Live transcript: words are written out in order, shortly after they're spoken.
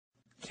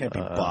Can't be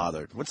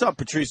bothered. What's up,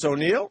 Patrice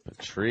O'Neal?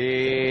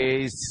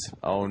 Patrice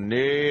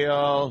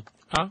O'Neal.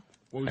 Huh?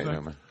 What was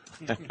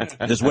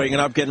that? Just waking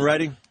up, getting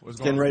ready?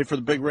 Getting ready for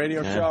the big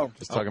radio show?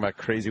 Just talking about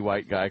crazy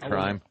white guy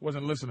crime.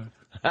 Wasn't listening.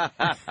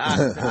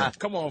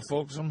 Come on,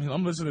 folks.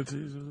 I'm listening to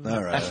you.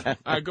 All right. All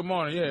right. Good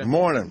morning. Yeah. Good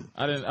morning.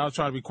 I was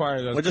trying to be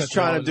quiet. We're just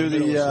trying to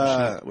do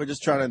we're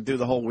just trying to do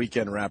the whole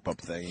weekend wrap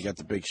up thing. You got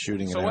the big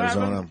shooting in So what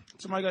Arizona. happened?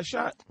 Somebody got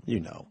shot.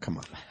 You know, come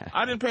on.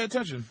 I didn't pay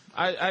attention.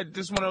 I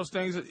just one of those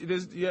things. How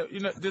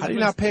do you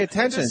not pay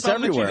attention? It's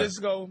everywhere. You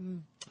just go.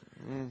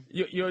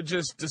 You're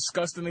just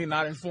disgustingly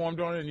not informed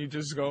on it, and you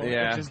just go.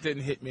 Yeah. It just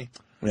didn't hit me.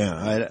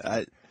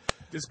 Yeah,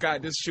 This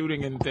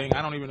shooting and thing.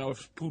 I don't even know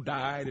who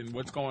died and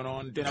what's going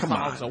on. Then I found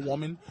out it was a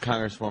woman.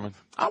 Congresswoman.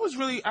 I was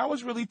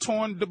really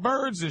torn. The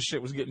birds and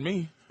shit was getting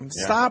me.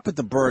 Stop at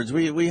the birds.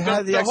 We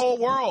had The whole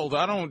world.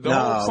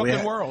 Whole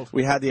fucking world.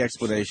 We had the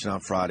explanation on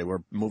Friday.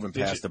 We're moving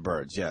past the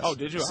birds. Yes. Oh,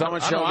 did you?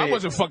 Someone I showed me. I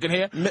wasn't fucking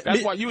here.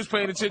 That's why you was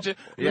paying attention.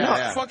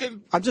 Yeah.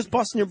 Fucking. I'm just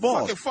busting your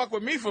balls. Fucking fuck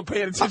with me for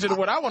paying attention to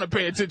what I want to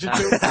pay attention to.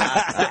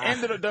 The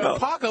end of the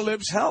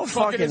apocalypse. Hell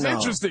fucking is no.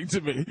 interesting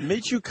to me.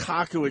 Michio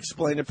Kaku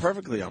explained it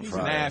perfectly on He's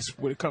Friday. an ass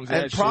when it comes to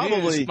And that probably- shit.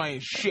 He didn't explain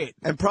shit.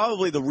 And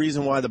probably the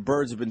reason why the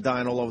birds have been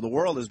dying all over the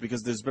world is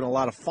because there's been a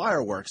lot of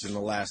fireworks in the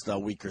last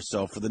week or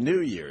so for the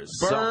New Year's.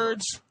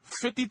 Birds,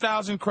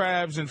 50,000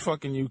 crabs in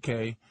fucking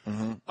UK.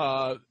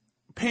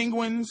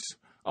 Penguins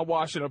are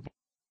washing up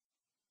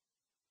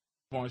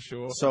on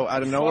shore. So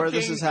out of nowhere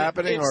this is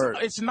happening, or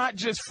it's not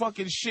just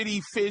fucking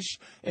shitty fish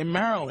in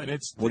Maryland.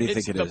 what do you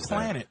think it the is?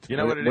 planet. You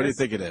know what it is? What do you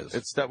think it is?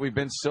 It's that we've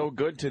been so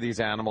good to these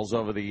animals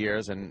over the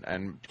years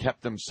and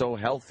kept them so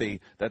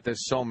healthy that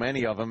there's so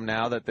many of them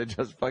now that they're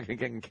just fucking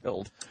getting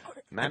killed.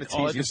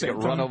 Manatees used to get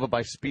run over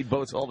by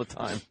speedboats all the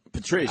time.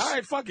 Patrice. All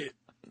right, fuck it.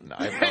 No,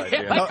 I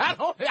have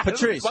no idea.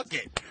 Patrice, Fuck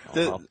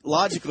it.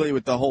 logically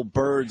with the whole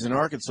birds in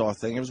Arkansas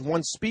thing, it was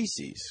one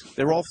species.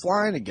 They were all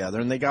flying together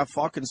and they got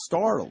fucking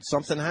startled.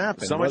 Something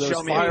happened. Someone whether it show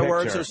was me a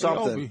fireworks picture. or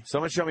something.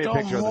 Someone show me a The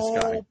picture of the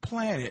sky. whole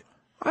planet.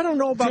 I don't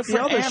know about the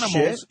Different other animals.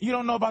 shit. You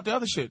don't know about the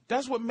other shit.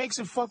 That's what makes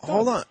it fucked up.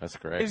 Hold on. That's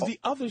great. Is the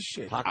other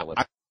shit.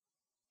 Apocalypse.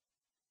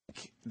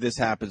 This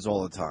happens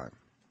all the time.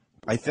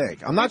 I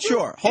think. I'm not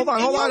sure. Hold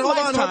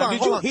on.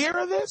 Did you hear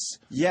of this?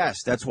 Yes,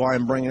 that's why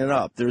I'm bringing it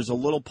up. There's a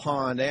little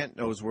pond. Aunt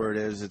knows where it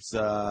is. It's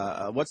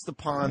what's the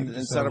pond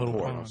in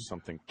Centerport?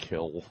 Something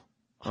kill.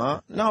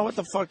 Huh? No, what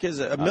the fuck is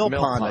it? A mill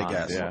pond, I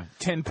guess. Yeah.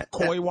 10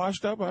 koi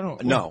washed up? I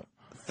don't. No.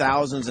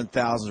 Thousands and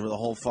thousands where the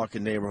whole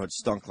fucking neighborhood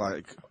stunk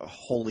like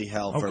holy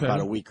hell for about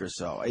a week or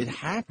so. It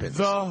happens.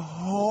 The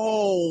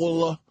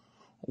whole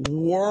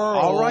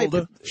world. All right,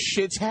 but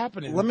shit's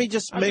happening. let me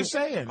just I'm make. just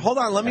saying. Hold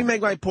on, let me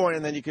make my point,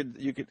 and then you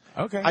could.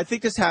 Okay. I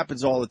think this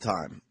happens all the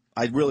time.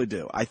 I really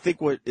do. I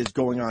think what is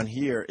going on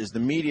here is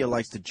the media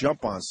likes to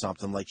jump on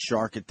something like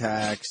shark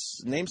attacks.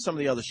 Name some of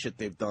the other shit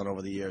they've done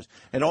over the years,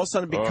 and all of a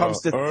sudden it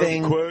becomes the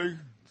thing.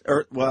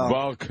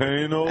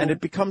 Volcano. And it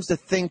becomes the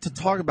thing to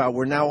talk about.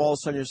 Where now all of a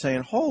sudden you're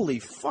saying, "Holy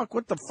fuck,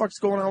 what the fuck's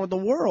going on with the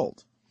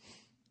world?"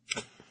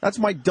 That's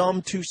my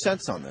dumb 2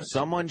 cents on this.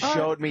 Someone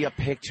showed me a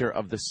picture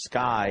of the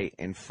sky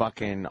in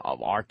fucking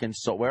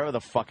Arkansas, wherever the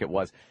fuck it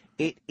was.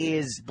 It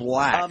is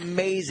black.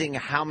 Amazing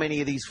how many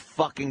of these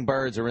fucking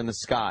birds are in the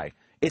sky.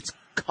 It's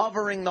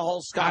covering the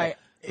whole sky.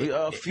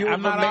 A few I'm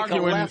of them not make a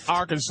arguing left.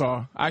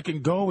 Arkansas. I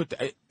can go with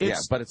that.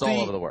 But it's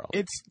all over the world.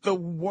 It's the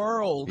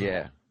world.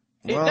 Yeah.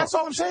 Well, that's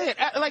all I'm saying.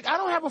 Like, I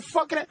don't have a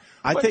fucking.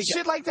 I but think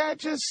shit like that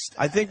just.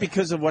 I think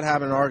because of what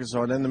happened in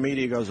Arkansas, and then the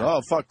media goes, "Oh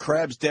fuck,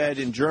 crab's dead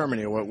in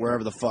Germany or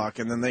wherever the fuck,"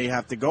 and then they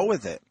have to go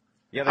with it.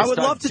 Yeah, I would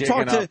love to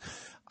talk to.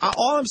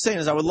 All I'm saying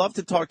is, I would love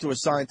to talk to a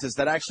scientist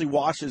that actually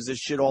watches this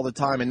shit all the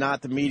time, and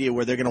not the media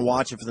where they're going to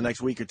watch it for the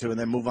next week or two and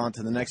then move on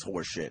to the next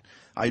horse shit.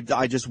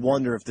 I just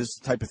wonder if this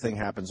type of thing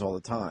happens all the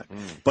time.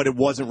 But it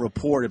wasn't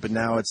reported, but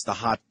now it's the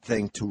hot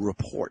thing to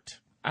report.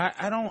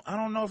 I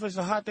don't know if it's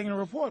a hot thing to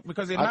report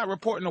because they're not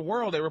reporting the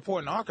world. They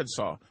report in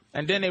Arkansas,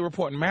 and then they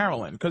report in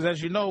Maryland. Because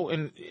as you know,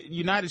 in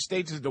United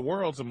States is the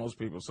world to most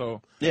people.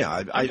 So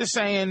yeah, I'm just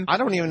saying. I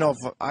don't even know if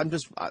I'm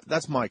just.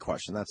 That's my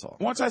question. That's all.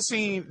 Once I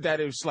seen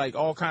that it's like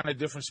all kind of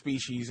different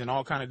species and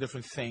all kind of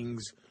different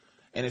things,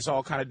 and it's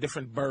all kind of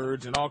different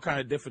birds and all kind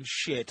of different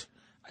shit.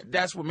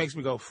 That's what makes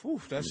me go,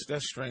 "Phew, that's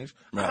strange."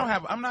 Right.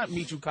 I'm not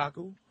Michio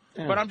Kaku,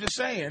 but I'm just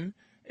saying.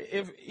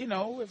 If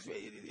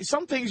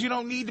some things you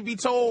don't need to be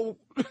told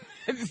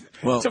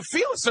to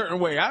feel a certain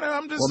way.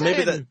 I'm just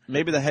saying.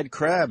 Maybe the head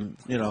crab,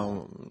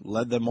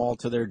 led them all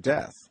to their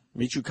death.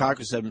 Michio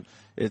Kaku said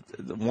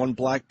one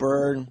black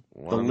bird,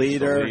 the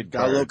leader,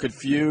 got a little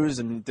confused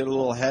and did a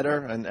little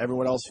header, and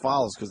everyone else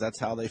follows because that's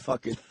how they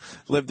fucking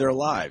live their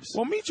lives.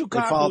 Well, Michio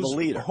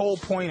Kaku's whole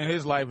point in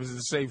his life is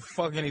to say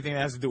fuck anything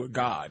that has to do with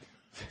God.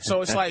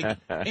 So it's like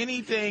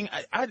anything.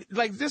 I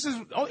like this is.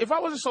 If I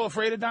wasn't so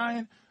afraid of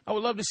dying, I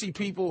would love to see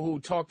people who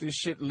talk this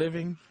shit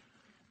living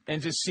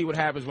and just see what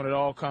happens when it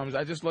all comes.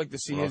 I just like to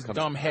see his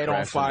dumb head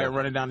on fire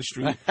running down the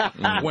street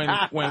when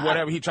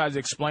whatever he tries to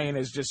explain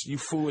is just you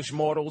foolish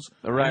mortals.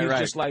 Right, he's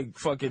just like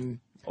fucking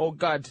Oh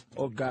God.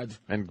 Oh God.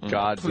 And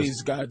God,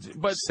 please God,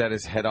 but set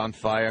his head on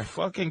fire.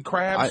 Fucking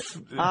crabs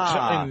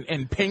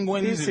and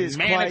penguins and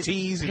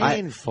manatees.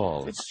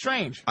 Painful. It's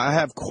strange. I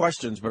have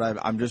questions, but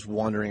I'm just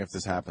wondering if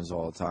this happens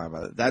all the time.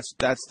 That's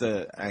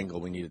the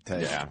angle we need to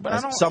take. Yeah,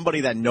 but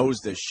somebody that knows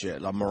this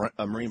shit,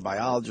 a marine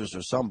biologist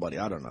or somebody,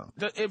 I don't know.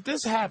 If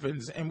this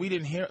happens and we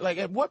didn't hear, like,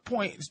 at what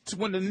point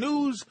when the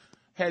news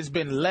has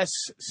been less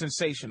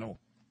sensational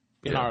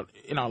in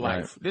our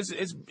life, this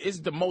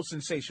is the most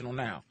sensational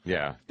now.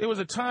 Yeah, there was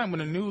a time when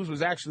the news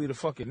was actually the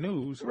fucking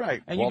news,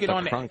 right? And you get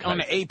on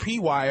the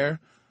AP wire,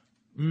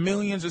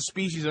 millions of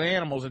species of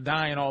animals are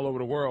dying all over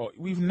the world.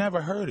 We've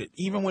never heard it,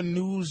 even when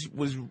news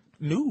was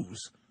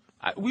news.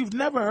 We've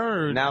never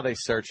heard. Now they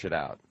search it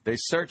out. They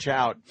search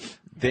out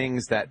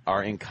things that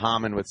are in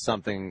common with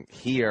something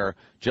here,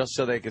 just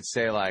so they could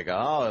say, like,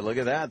 oh, look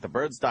at that, the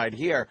birds died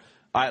here.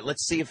 All right,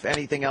 let's see if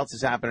anything else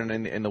is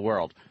happening in the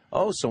world.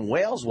 Oh, some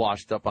whales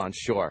washed up on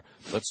shore.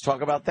 Let's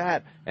talk about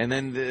that. And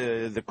then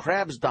the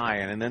crabs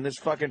dying, and then this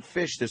fucking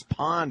fish, this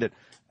pond,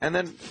 and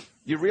then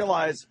you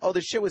realize, oh,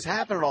 this shit was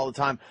happening all the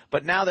time,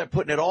 but now they're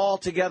putting it all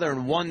together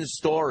in one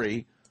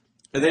story.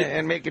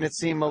 And making it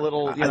seem a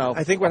little,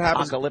 I think what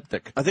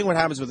apocalyptic. I think what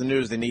happens with the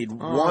news, they need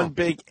one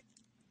big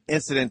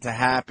incident to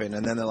happen,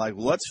 and then they're like,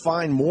 let's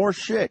find more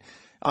shit.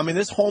 I mean,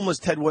 this homeless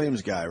Ted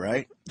Williams guy,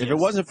 right? Yes. If it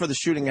wasn't for the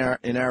shooting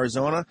in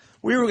Arizona,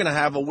 we were going to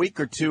have a week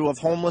or two of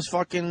homeless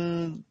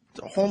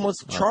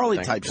Charlie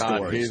type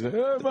stories.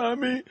 Hi,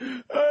 mommy.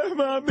 Hi,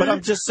 mommy. But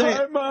I'm just saying.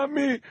 Hi,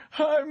 mommy.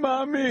 Hi,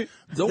 mommy.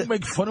 Don't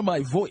make fun of my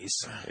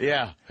voice.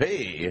 Yeah.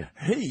 Hey,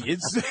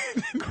 it's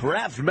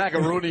Kraft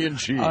macaroni and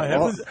cheese.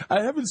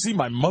 I haven't seen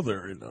my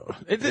mother.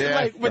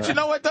 But you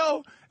know what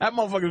though? That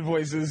motherfucker's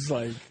voice is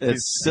like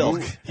it's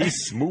silk. He's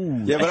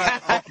smooth. Yeah,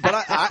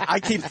 but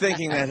I keep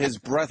thinking that his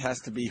breath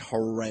has to be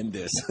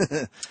horrendous.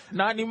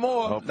 Not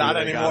anymore. Not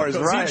anymore is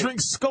right. He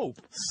drinks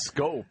Scope.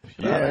 Scope.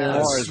 Not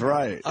anymore is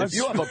right. If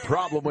you have a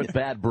problem with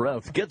bad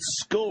breath, get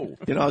Scope.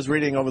 You know, I was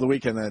reading over the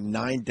weekend that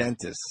 9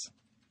 dentists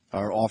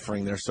are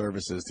offering their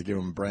services to give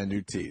them brand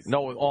new teeth.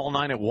 No, all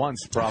 9 at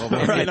once, probably.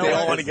 Right, they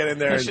all want to get in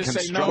there and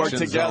work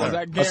together.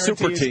 I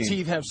guarantee his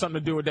teeth have something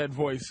to do with that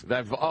voice.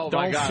 My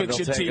God, fix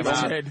your teeth,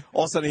 Ed.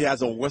 All of a sudden, he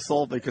has a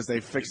whistle because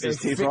they fixed his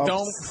teeth wrong.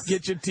 Don't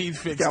get your teeth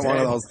fixed. Got one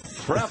of those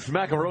Kraft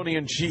macaroni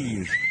and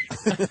cheese.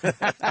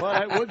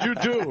 What'd you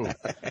do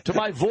to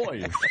my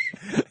voice?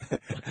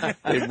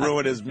 They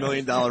ruined his $1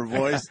 million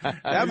voice.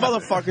 That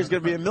motherfucker's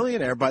going to be a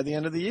millionaire by the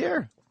end of the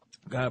year.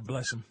 God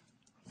bless him.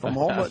 From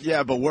home,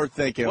 yeah, but we're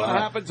thinking. What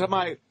happened to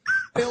my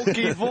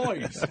ilky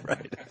voice?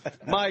 Right.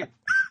 My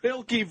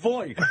ilky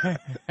voice.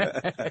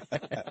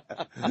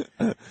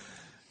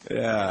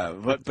 Yeah,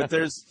 but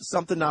there's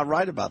something not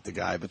right about the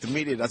guy. But the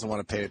media doesn't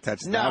want to pay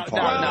attention to that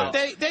part. No.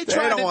 They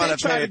don't want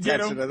to pay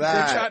attention to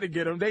that. They tried to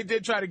get him. They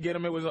did try to get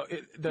him. It was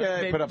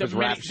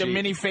the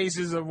many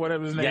faces of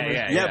whatever his name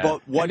is. Yeah,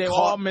 but what? And they were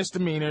all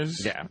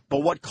misdemeanors. Yeah,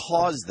 but what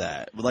caused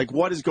that? Like,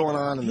 what is going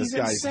on in this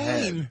guy's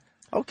head?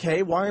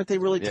 Okay, why aren't they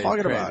really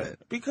talking about it?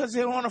 Because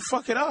they don't want to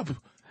fuck it up.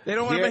 They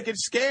don't want to make it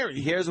scary.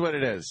 Here's what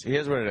it is.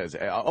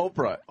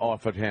 Oprah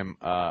offered him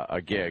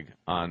a gig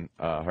on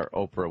her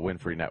Oprah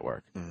Winfrey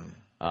Network.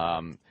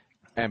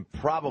 And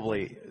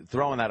probably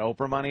throwing that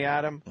Oprah money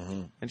at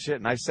him and shit.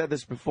 And I said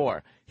this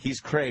before. He's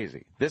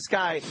crazy. This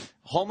guy,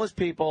 homeless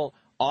people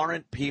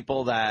aren't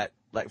people that,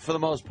 like, for the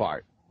most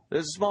part,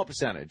 there's a small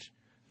percentage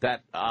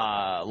that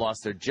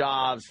lost their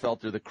jobs, fell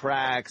through the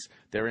cracks,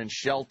 they're in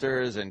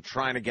shelters and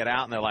trying to get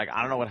out, and they're like, I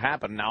don't know what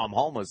happened, now I'm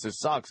homeless, this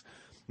sucks.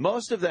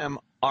 Most of them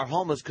are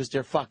homeless because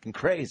they're fucking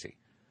crazy.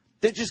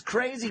 They're just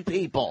crazy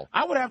people.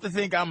 I would have to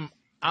think I'm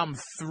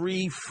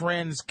 3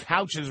 friends'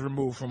 couches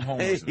removed from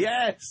homelessness.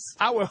 Yes.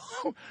 I would,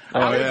 if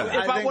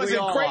I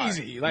wasn't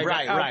crazy. Like,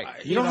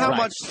 right. You know how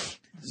much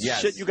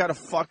shit you got to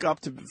fuck up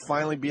to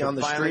finally be on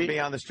the street? Finally be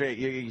on the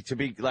street. To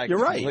be, like, You're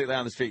right. Completely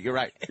on the street. You're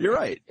right. You're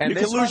right. And you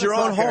can lose your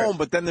own home,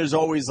 but then there's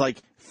always,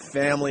 like,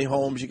 family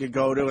homes you could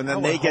go to, and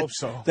then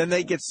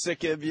they get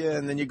sick of you,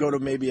 and then you go to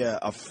maybe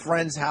a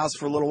friend's house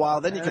for a little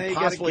while. Then you can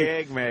possibly get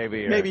a gig,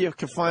 maybe you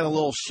can find a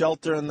little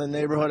shelter in the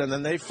neighborhood, and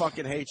then they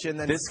fucking hate you, and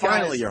then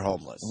finally you're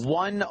homeless.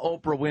 One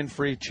Oprah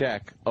Winfrey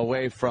check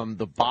away from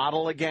the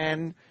bottle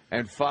again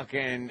and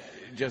fucking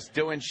just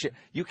doing shit.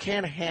 You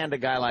can't hand a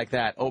guy like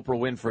that Oprah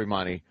Winfrey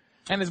money.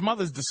 And his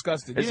mother's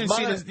disgusted. You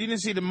didn't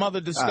see the mother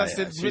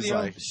disgusted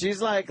video?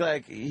 She's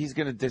like, he's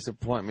going to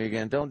disappoint me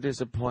again. Don't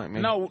disappoint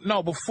me.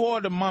 No,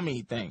 before the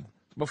mummy thing.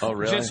 Before,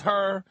 really? Just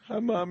her. Hi,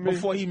 mommy.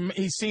 Before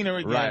he seen her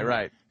again.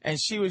 Right. And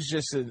she was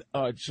just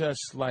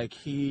like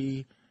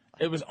it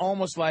was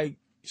almost like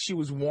she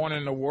was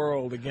warning the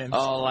world against.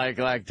 Oh, like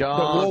don't.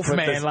 The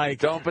Wolfman,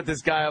 don't put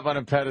this guy up on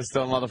a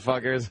pedestal,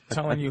 motherfuckers.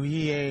 Telling you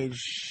he ain't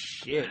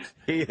shit.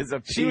 He is a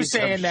piece of shit. She was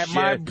saying that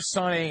my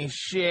son ain't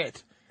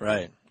shit.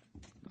 Right.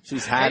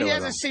 She's had it. He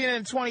hasn't seen it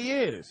in 20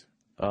 years.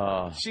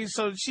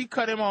 She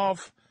cut him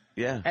off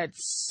at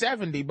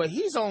 70, but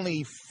he's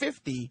only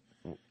 50.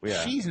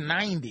 Yeah. She's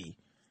 90.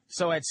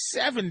 So at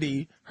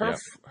 70, her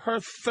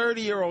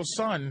 30-year-old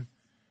son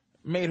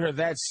made her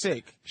that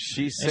sick.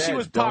 She said, And she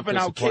was "Don't popping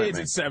out disappoint kids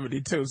me." at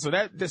 72. So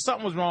there's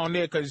something was wrong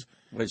there because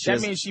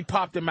that means she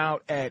popped them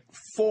out at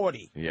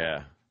 40.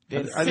 Yeah.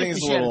 I think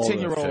it's a little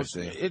older than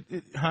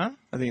 50. Huh?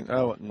 I think.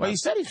 Oh, no. Well, he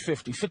said he's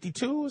 50,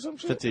 52 or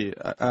something. 50.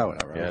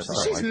 Whatever. Yeah,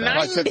 Something she's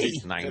like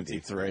that. 90.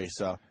 53.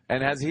 So.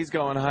 And as he's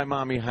going, "Hi,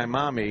 mommy, hi,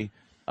 mommy,"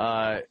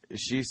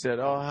 she said,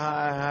 "Oh,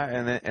 hi,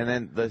 hi," and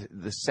then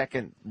the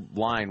second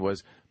line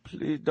was,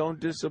 "Please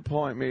don't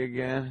disappoint me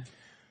again."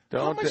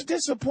 How much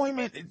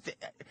disappointment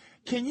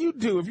can you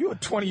do if you're a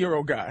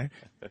 20-year-old guy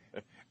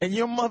and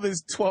your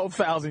mother's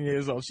 12,000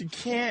 years old? She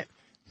can't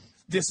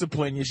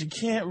discipline you. She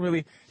can't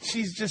really.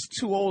 She's just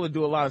too old to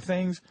do a lot of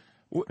things.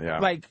 Yeah.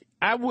 Like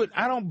I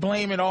don't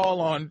blame it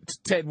all on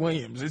Ted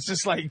Williams. It's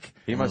just like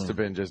he must have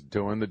been just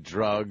doing the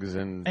drugs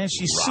and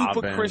she's robbing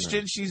super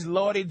Christian. She's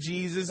lauded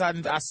Jesus.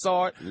 I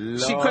saw it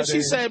because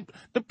she said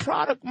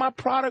my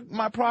prodigal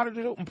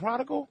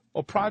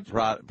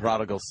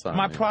son.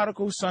 My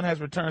prodigal son has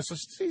returned. So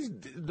she's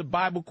the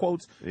Bible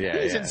quotes.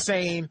 He's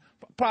insane.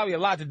 Probably a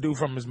lot to do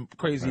from his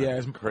crazy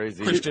ass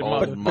Christian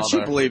mother. But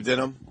she believed in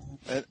him,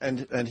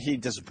 and he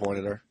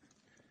disappointed her.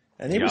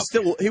 And he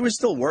was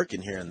still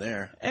working here and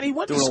there. And he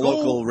went doing to school. a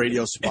local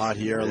radio spot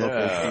here, a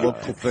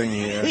local thing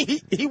here.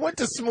 He went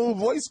to Smooth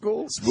Voice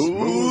School.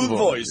 Smooth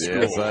Voice School.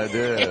 Yes, I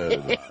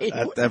did.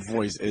 that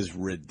voice is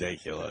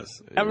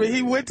ridiculous. I mean,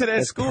 he went to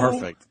that school.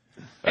 Perfect.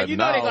 And you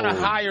know they're going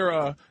to hire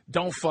a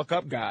don't fuck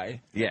up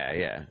guy. Yeah,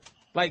 yeah.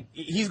 Like,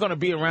 he's going to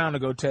be around to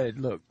go, "Ted,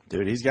 look."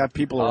 Dude, he's got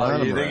people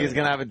around him. You think he's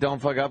going to have a don't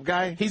fuck up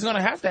guy? He's going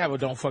to have a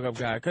don't fuck up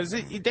guy because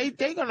they're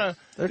going to.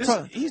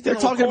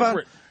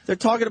 They're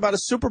talking about a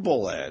Super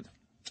Bowl ad.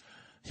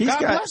 God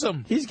bless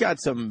him. He's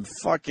got some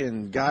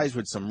fucking guys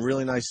with some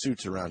really nice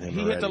suits around him.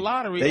 He hit the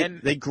lottery.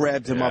 They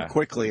grabbed him up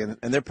quickly, and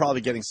they're probably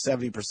getting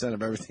 70%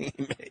 of everything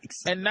he makes.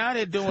 And now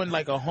they're doing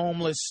like a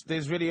homeless.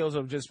 There's videos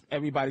of just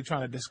everybody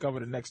trying to discover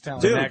the next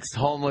talent. The next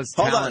homeless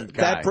talent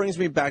guy. That brings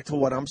me back to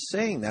what I'm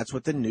saying. That's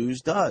what the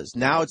news does.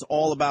 Now it's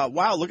all about,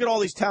 wow, look at all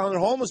these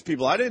talented homeless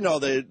people. I didn't know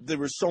there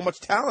was so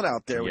much talent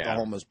out there with the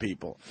homeless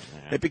people.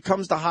 Yeah. It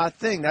becomes the hot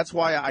thing. That's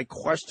why I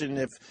question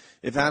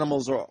if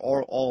animals are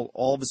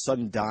all of a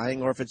sudden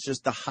dying, or if it's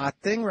just the hot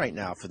thing right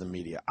now for the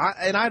media.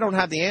 I don't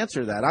have the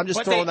answer to that. I'm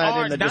just throwing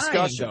that in the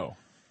discussion. Though.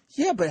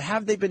 Yeah, but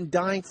have they been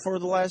dying for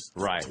the last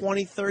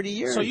 20, 30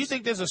 years? So you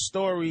think there's a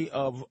story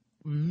of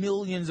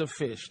millions of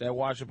fish that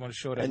wash up on the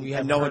show that we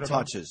haven't no heard one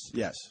about? touches?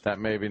 Yes. That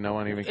maybe no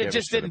one even cares. It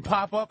just didn't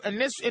pop up.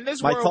 And in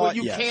this world where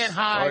you can't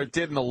hide. Or it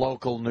did in the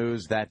local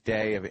news that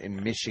day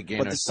in Michigan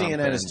but the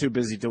CNN is too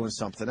busy doing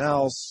something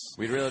else.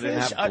 We really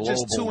didn't Fish have global are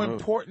just too news.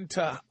 important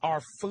to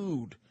our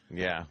food.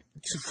 Yeah.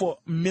 For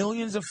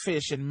millions of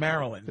fish in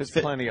Maryland. There's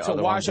plenty of to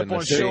other wash ones up in on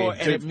the sea. shore,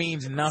 and it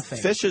means nothing.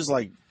 Fish is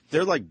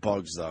they're like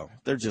bugs, though.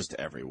 They're just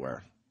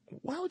everywhere.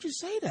 Why would you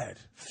say that?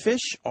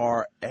 Fish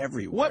are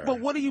everywhere.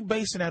 What are you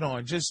basing that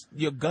on? Just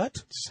your gut?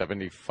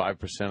 75%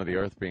 of the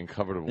earth being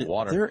covered with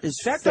water. There is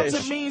That fish.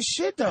 doesn't mean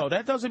shit, though.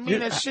 That doesn't mean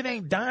that shit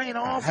ain't dying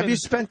off. Have you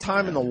spent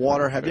time in the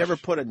water? Have you ever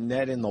put a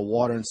net in the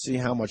water and see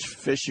how much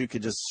fish you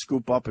could just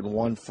scoop up in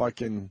one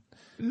fucking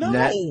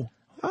net?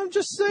 I'm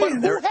just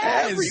saying, they're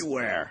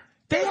everywhere.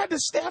 They have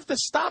to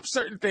stop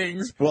certain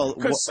things.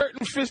 Because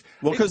certain fish.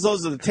 Well, because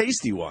those are the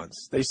tasty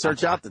ones. They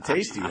search out the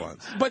tasty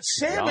ones. But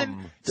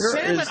salmon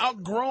are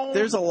grown.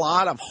 There's a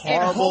lot of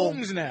horrible in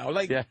homes now.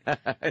 Like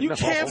you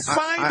can't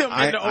find them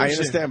in the ocean. I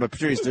understand, but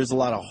Patrice, there's a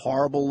lot of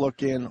horrible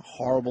looking,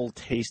 horrible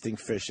tasting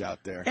fish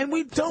out there, and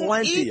we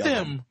don't eat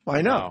them.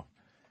 I know.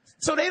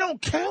 So they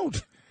don't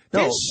count.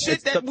 No, there's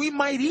shit that we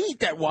might eat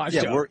that wash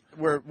up. Yeah,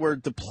 we're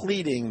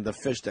depleting the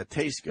fish that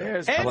tastes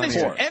good.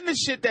 And the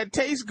shit that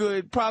tastes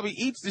good probably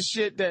eats the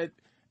shit that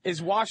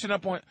is washing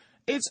up on.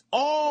 It's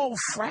all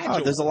fragile.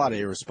 Oh, there's a lot of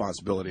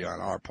irresponsibility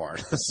on our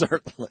part,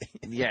 certainly.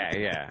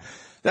 Yeah.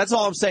 That's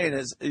all I'm saying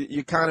is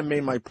you kind of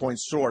made my point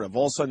sort of.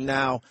 All of a sudden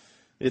now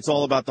it's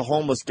all about the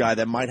homeless guy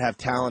that might have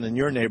talent in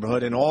your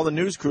neighborhood, and all the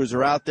news crews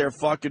are out there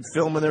fucking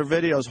filming their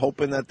videos,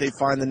 hoping that they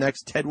find the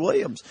next Ted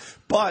Williams.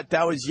 But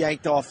that was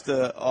yanked off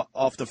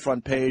the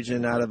front page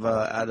and out of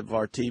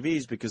our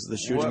TVs because of the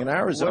shooting in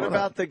Arizona. What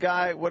about the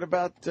guy? What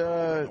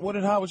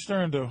did Howard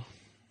Stern do?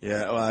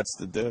 Yeah, well, that's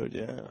the dude.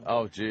 Yeah.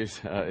 Oh, geez,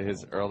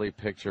 his early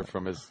picture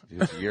from his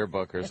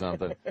yearbook or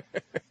something.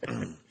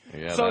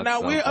 Yeah. So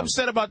now we're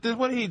upset about this.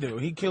 What did he do?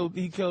 He killed.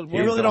 You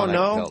really don't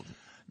know.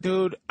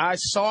 Dude, I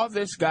saw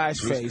this guy's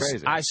face.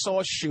 Crazy. I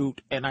saw a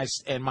shoot, and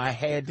my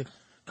head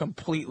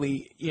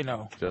completely,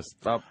 just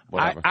up.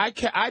 Whatever.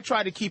 I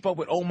tried to keep up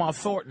with Omar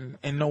Thornton,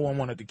 and no one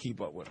wanted to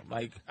keep up with him.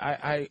 Like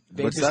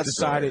they What's just that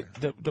decided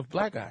the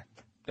black guy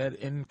that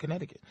in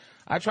Connecticut.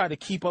 I tried to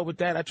keep up with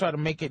that. I tried to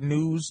make it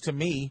news to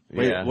me.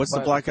 Wait, what's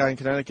the black guy in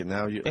Connecticut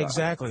now?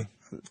 Exactly.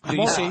 Do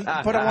you see?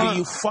 Do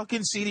you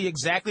fucking see the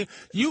exactly?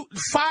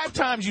 5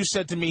 times you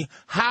said to me,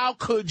 "How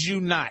could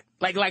you not?"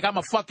 Like I'm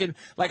a fucking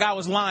I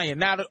was lying.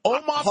 Now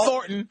Omar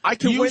Thornton, I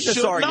can win this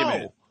should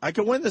argument. know. I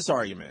can win this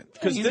argument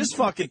because this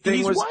fucking thing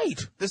he's was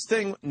white. This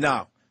thing,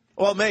 no.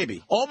 Well,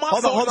 maybe.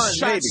 Omar Thornton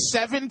shot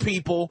 7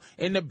 people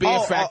in the beer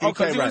factory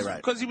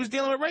because he was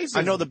dealing with racism.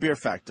 I know the beer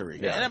factory.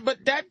 Yeah.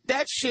 But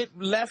that shit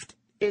left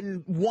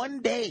in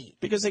one day.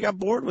 Because they got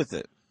bored with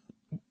it.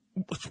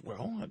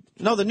 Well,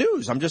 no, the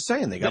news. I'm just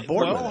saying they got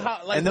bored with it.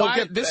 And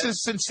they'll this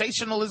is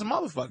sensationalism,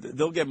 motherfucker.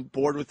 They'll get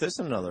bored with this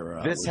in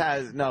another. This week.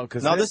 has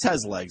this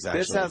has legs. Actually,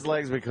 this has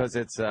legs because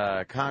it's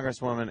a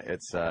Congresswoman.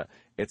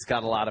 It's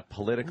got a lot of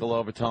political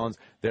overtones.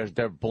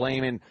 They're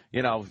blaming,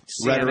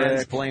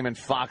 CNN's blaming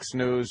Fox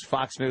News.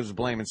 Fox News is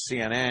blaming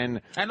CNN.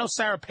 I know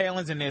Sarah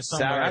Palin's in there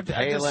somewhere.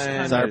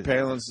 Sarah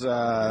Palin's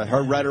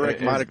her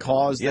rhetoric might have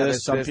caused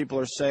this. Some people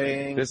are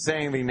saying they're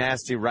saying the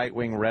nasty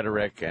right-wing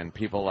rhetoric, and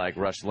people like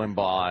Rush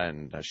Limbaugh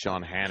and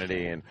Sean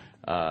Hannity and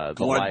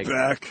the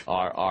like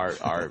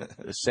are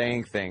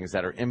saying things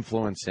that are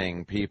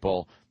influencing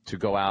people to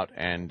go out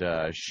and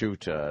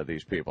shoot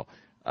these people.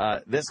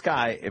 This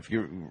guy, if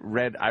you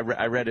read, I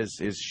read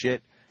his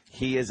shit.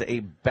 He is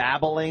a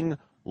babbling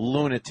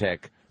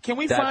lunatic. Can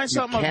we find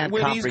something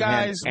where these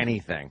guys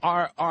anything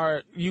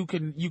are you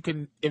can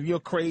if you're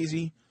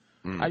crazy,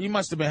 you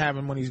must have been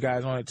having one of these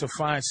guys on it to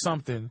find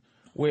something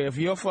where if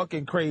you're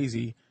fucking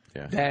crazy,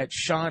 that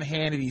Sean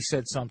Hannity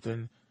said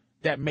something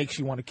that makes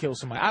you want to kill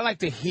somebody. I like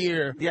to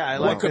hear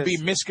what could be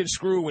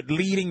misconstrued with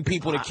leading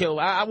people to kill.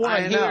 I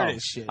want to hear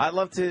this shit. I'd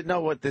love to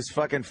know what this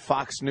fucking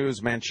Fox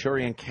News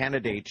Manchurian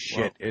Candidate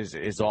shit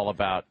is all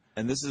about.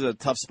 And this is a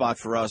tough spot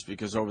for us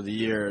because over the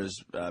years,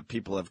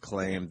 people have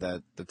claimed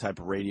that the type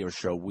of radio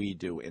show we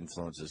do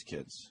influences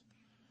kids.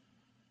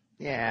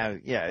 Yeah.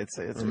 It's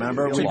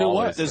remember we do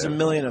what? There's a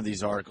million of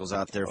these articles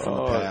out there from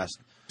the past.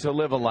 To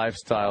live a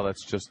lifestyle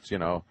that's just,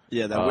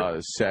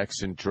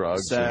 sex and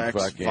drugs and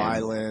fucking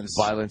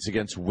violence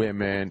against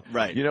women.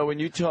 Right. When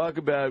you talk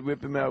about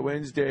Whip 'em Out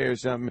Wednesday or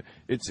something,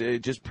 it's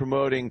just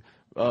promoting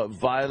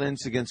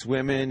violence against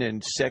women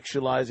and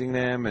sexualizing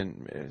them.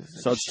 And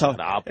so it's tough.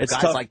 It's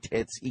guys tough. Like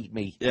tits eat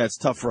me. Yeah, it's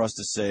tough for us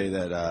to say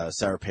that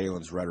Sarah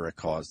Palin's rhetoric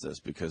caused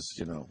this because,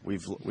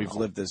 we've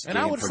lived this game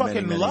I would for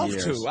fucking many love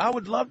years. to. I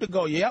would love to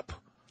go, yep.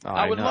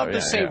 I would love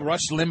to say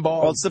Rush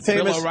Limbaugh, well, it's the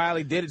famous, Bill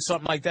O'Reilly did it,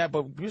 something like that,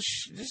 but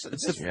just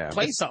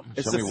play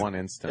something. Show me one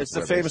instance. It's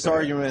the famous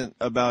argument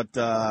about,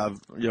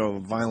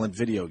 violent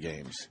video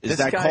games. Is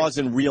that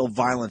causing real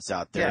violence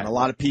out there? Yeah. And a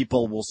lot of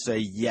people will say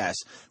yes,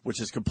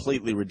 which is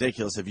completely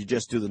ridiculous if you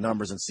just do the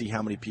numbers and see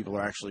how many people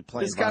are actually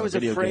playing violent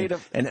video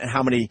games and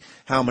how many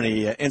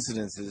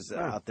incidences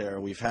out there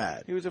we've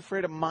had. He was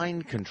afraid of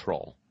mind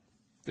control.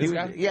 This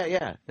guy?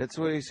 Yeah. That's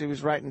what he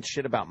was writing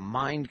shit about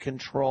mind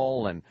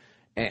control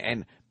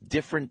and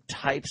different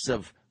types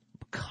of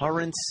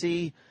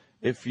currency.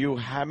 If you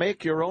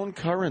make your own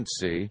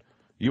currency,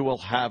 you will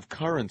have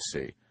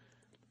currency.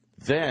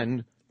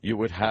 Then you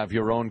would have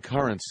your own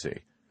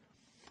currency.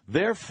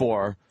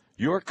 Therefore,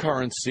 your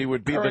currency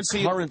would be the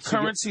currency.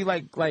 Currency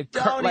like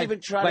even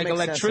try to make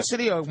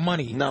electricity or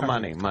money? No,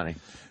 money.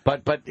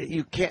 But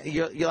you can't.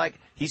 You're like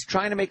he's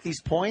trying to make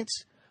these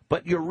points,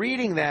 but you're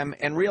reading them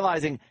and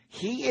realizing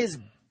he is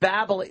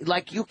babbling.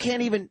 Like you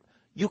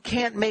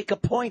can't make a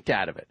point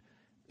out of it.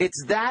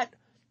 It's that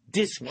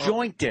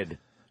disjointed,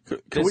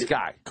 this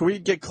guy. Could we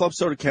get Club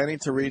Soda Kenny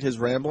to read his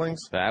ramblings?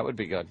 That would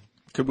be good.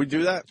 Could we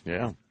do that?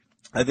 Yeah.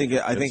 I think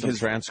his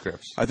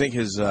transcripts. I think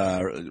his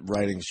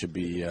writings should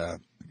be.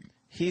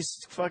 He's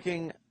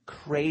fucking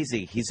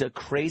crazy. He's a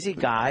crazy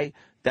guy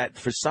that,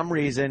 for some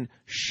reason,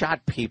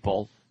 shot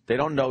people. They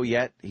don't know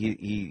yet.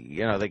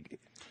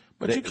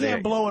 But you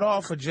can't blow it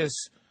off for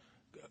just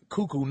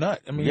cuckoo nut.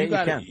 I mean,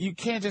 you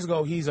can't just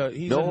go. He's a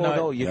nut.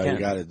 No, you can't.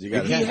 You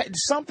got it.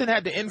 Something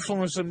had to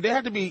influence him. There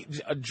had to be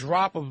a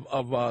drop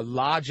of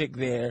logic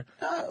there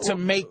to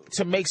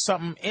make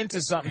something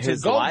into something.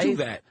 His to go life, do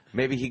that.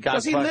 Maybe he got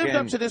because he lived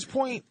up to this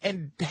point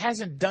and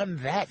hasn't done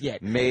that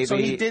yet. Maybe so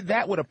he did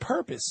that with a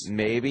purpose.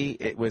 Maybe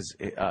it was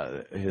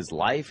his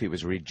life. He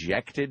was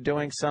rejected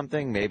doing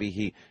something.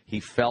 Maybe he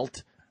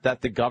felt that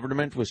the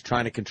government was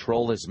trying to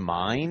control his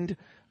mind.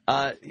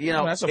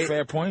 That's a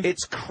fair point.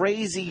 It's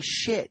crazy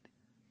shit.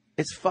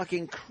 It's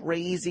fucking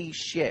crazy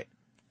shit.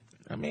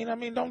 I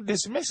mean, don't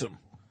dismiss him.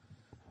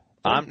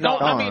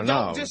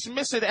 Don't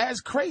dismiss it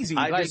as crazy.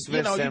 You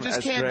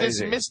just can't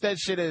dismiss that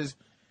shit as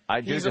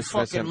he's a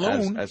fucking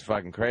loon. As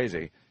fucking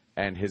crazy.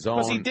 And his own,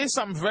 because he did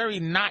something very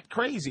not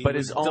crazy, but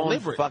his own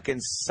deliberate. Fucking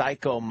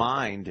psycho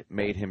mind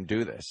made him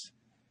do this.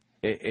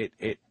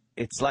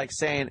 It's like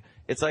saying,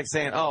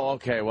 oh,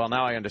 okay, well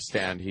now I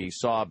understand. He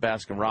saw a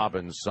Baskin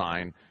Robbins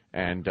sign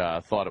and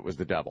thought it was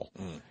the devil.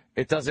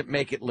 It doesn't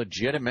make it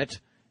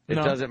legitimate. It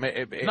doesn't make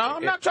it. No,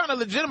 I'm not trying to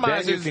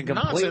legitimize his nonsense. Then you can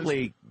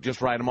completely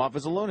just write him off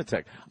as a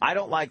lunatic. I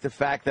don't like the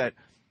fact that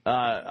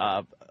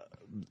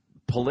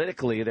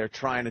politically they're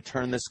trying to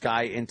turn this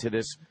guy into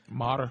this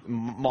martyr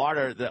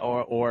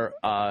or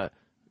a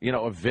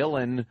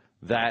villain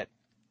that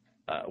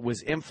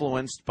was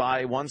influenced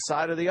by one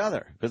side or the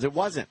other, because it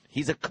wasn't.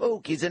 He's a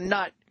kook. He's a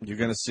nut. You're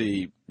gonna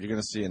see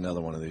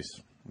another one of these.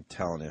 I'm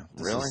telling you.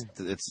 Really?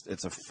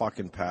 It's a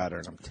fucking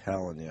pattern. I'm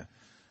telling you.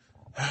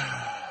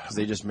 Because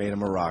they just made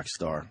him a rock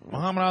star.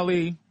 Muhammad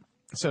Ali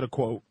said a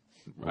quote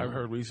I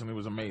heard recently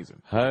was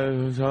amazing.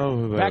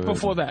 Back Back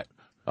before that.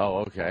 Oh,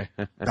 okay.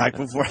 Back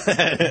before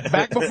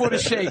Back before the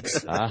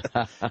Shakes.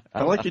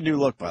 I like your new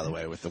look, by the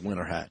way, with the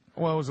winter hat.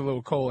 Well, it was a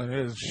little cold, and it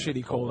is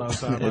shitty cold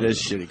outside. It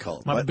is shitty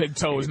cold. My big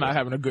toe is not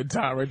having a good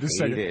time right this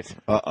second.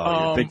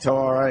 Uh-oh, your big toe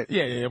all right?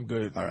 Yeah, I'm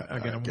good. All right, I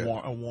get all right, good.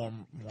 a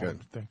warm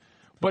Good. thing.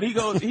 But he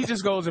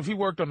just goes, if he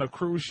worked on a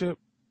cruise ship,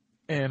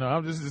 and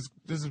this is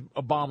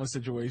Obama's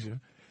situation.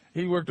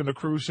 He worked on a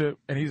cruise ship,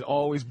 and he's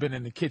always been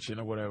in the kitchen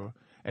or whatever.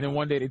 And then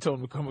one day they told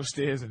him to come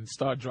upstairs and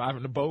start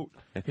driving the boat.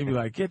 He'd be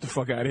like, get the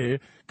fuck out of here,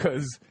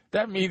 because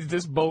that means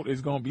this boat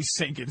is going to be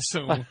sinking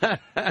soon.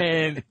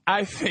 And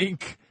I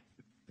think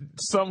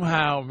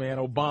somehow, man,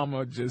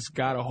 Obama just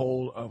got a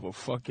hold of a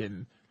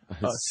fucking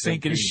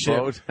sinking ship.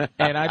 boat.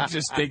 And I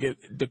just think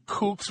the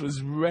kooks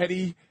was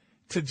ready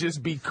to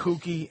just be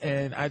kooky.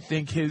 And I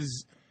think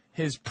his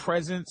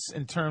presence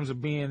in terms of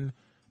being,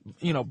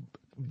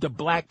 the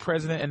black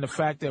president, and the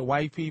fact that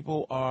white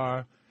people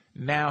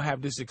now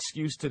have this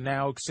excuse to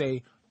now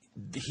say,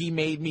 he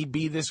made me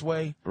be this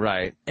way.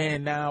 Right.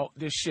 And now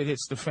this shit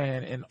hits the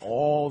fan, and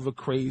all the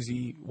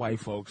crazy white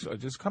folks are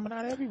just coming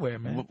out everywhere,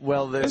 man.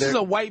 Well, this is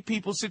a white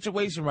people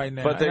situation right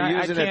now. But they're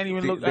using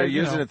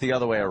They're it the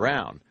other way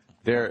around.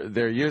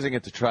 They're using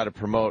it to try to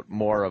promote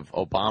more of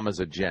Obama's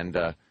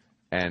agenda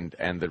and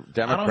the Democrats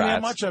I don't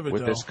hear much of it,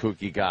 with this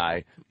kooky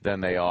guy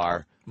than they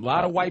are. A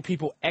lot of white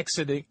people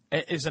exiting.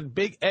 It's a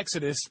big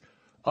exodus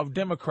of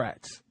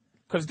Democrats,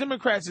 because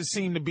Democrats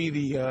seem to be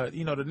the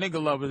the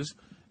nigger lovers,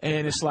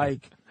 and it's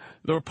like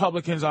the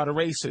Republicans are the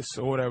racists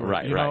or whatever.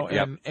 Right.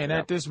 Yep. And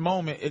at this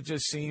moment, it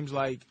just seems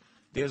like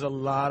there's a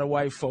lot of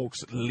white folks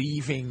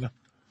leaving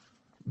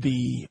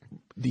the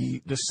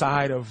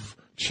side of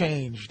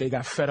change. They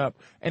got fed up,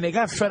 and they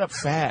got fed up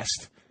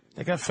fast.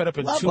 They got fed up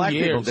in 2 years. Black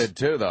people did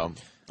too, though.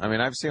 I mean,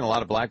 I've seen a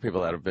lot of black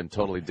people that have been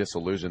totally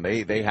disillusioned.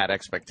 They had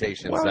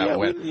expectations that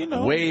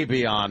went way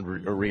beyond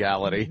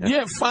reality.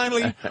 Yeah,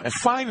 finally.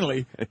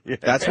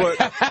 That's what.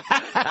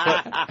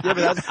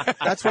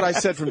 That's what I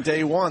said from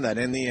day one. That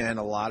in the end,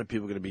 a lot of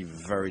people are going to be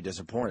very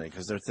disappointed,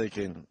 because they're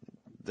thinking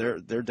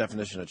their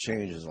definition of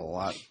change is a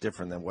lot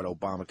different than what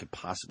Obama could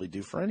possibly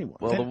do for anyone.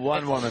 Well, the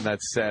one woman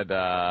that said,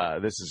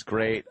 "This is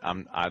great.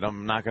 I'm not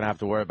going to have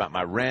to worry about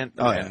my rent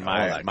and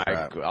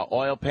my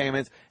oil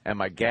payments and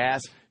my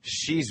gas."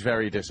 She's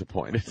very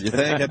disappointed. You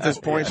think at this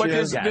point? But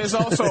there's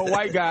also a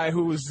white guy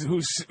who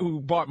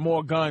bought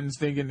more guns,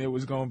 thinking it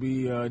was going to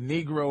be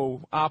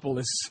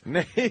Negropolis,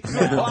 and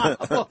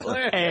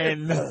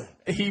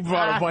he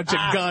brought a bunch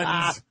of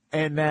guns,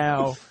 and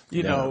now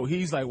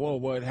he's like, "Whoa,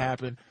 what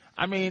happened?"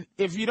 I mean,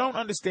 if you don't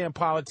understand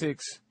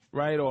politics,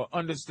 right, or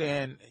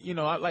understand,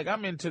 like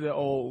I'm into the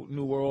old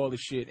New World Order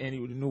shit, shit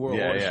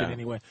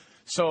anyway.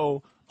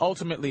 So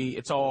ultimately,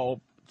 it's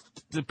all.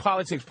 The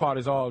politics part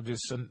is all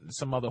just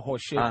some other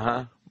horse shit.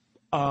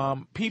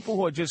 People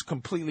who are just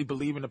completely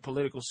believe in the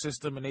political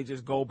system, and they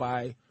just go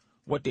by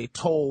what they're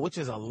told, which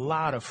is a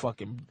lot of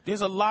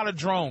there's a lot of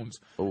drones.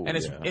 Ooh, and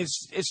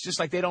it's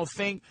just like they don't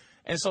think.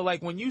 And so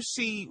like when you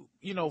see,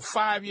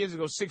 5 years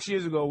ago, 6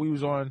 years ago, we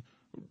was on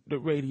the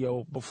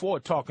radio before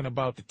talking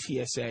about the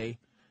TSA,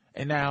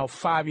 and now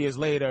 5 years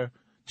later,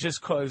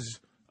 just because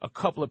a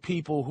couple of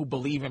people who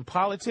believe in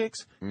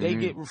politics, they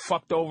get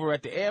fucked over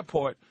at the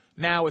airport.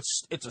 Now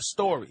it's a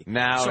story.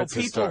 Now so it's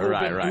people a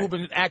story. who've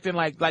been acting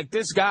like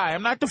this guy.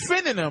 I'm not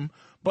defending him,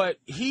 but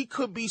he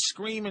could be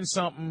screaming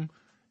something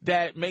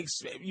that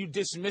makes you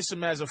dismiss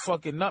him as a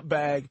fucking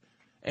nutbag,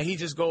 and he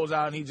just goes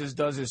out and he just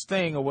does his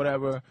thing or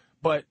whatever.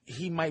 But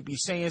he might be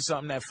saying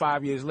something that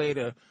 5 years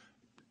later,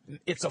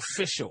 it's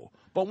official.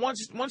 But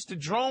once the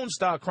drones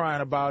start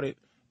crying about it,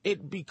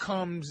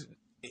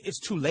 it's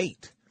too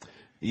late.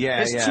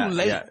 Yeah, it's too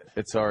late. Yeah.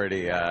 It's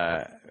already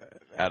out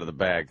of the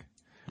bag.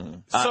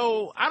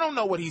 So I don't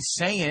know what he's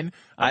saying.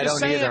 I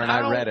don't either, and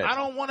I read it. I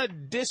don't want to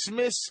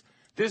dismiss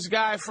this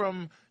guy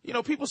from,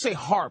 people say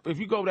HARP. If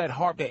you go to that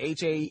HARP, the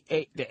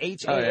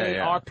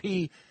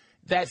HAARP,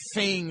 that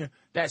thing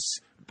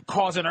that's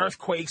causing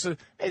earthquakes,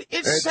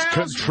 it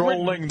sounds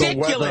controlling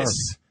ridiculous. The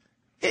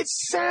weather. It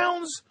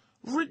sounds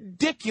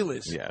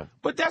ridiculous. Yeah.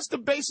 But that's the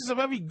basis of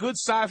every good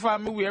sci-fi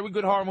movie, every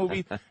good horror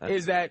movie,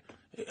 is that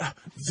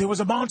there was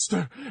a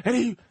monster, and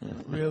he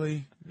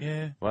really,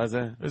 was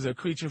it? There's a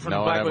creature from the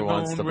Black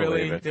Lagoon,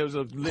 really. There was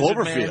a lizard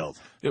Cloverfield.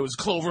 Man. There was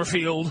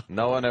Cloverfield.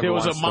 No one ever There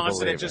was wants a to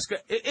monster that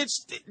believe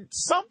just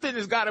something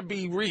has got to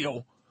be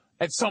real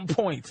at some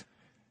point,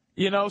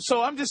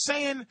 So I'm just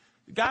saying,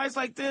 guys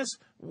like this.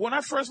 When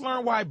I first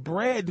learned why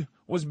bread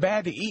was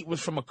bad to eat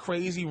was from a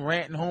crazy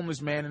ranting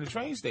homeless man in the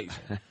train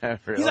station. Really?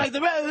 He's like,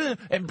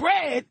 and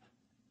bread.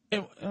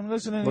 And I'm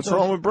listening. What's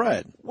wrong with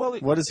bread? Well,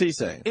 what is he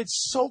saying? It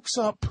soaks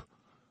up.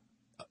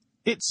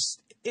 It's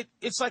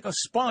like a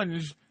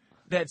sponge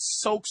that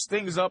soaks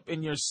things up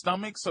in your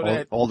stomach, so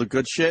that all the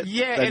good shit.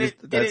 Yeah, that and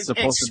it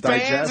supposed expands. to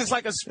digest. It's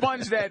like a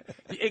sponge that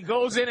it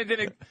goes in and then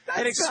it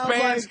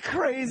expands. Like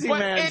crazy but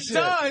man it shit.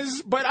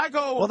 does. But I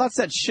go. Well, that's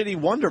that shitty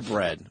Wonder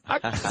Bread.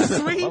 Love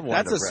Wonder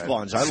That's a Bread.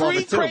 sponge. I love Three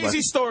it too.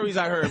 crazy stories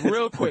I heard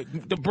real quick.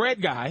 The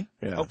bread guy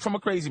from a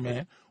crazy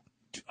man.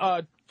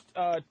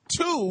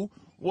 2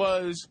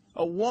 was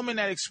a woman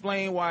that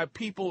explained why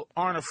people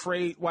aren't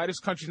afraid, why this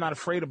country's not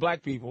afraid of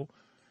black people,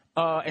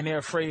 and they're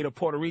afraid of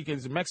Puerto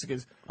Ricans and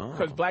Mexicans,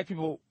 because black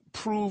people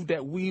prove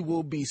that we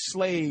will be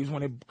slaves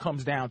when it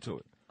comes down to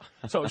it.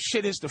 So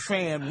shit is the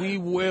fan. We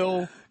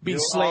will be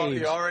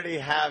slaves. You already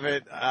have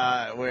it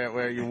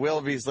where you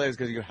will be slaves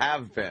because you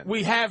have been.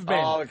 We have been.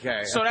 Oh,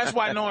 okay. So that's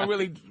why no one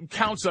really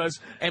counts us.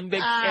 And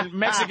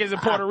Mexicans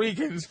and Puerto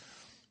Ricans,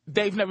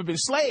 they've never been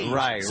slaves.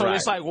 Right. So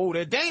it's like, oh,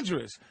 they're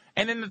dangerous.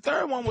 And then the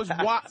third one was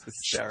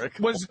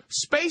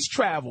space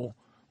travel.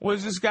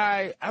 Was this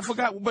guy? I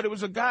forgot, but it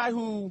was a guy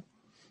who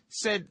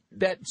said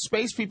that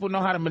space people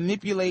know how to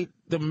manipulate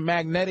the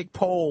magnetic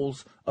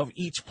poles of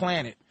each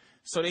planet.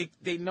 So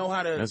they know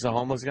how to. That's a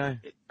homeless guy?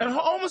 A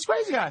homeless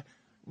crazy guy.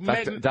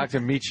 Dr.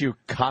 Michu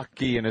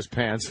cocky in his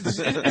pants.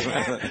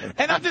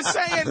 And I'm just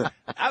saying,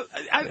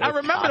 I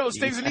remember those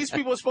things, and these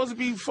people are supposed to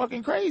be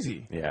fucking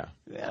crazy. Yeah.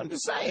 I'm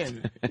just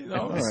saying. You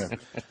know. Right.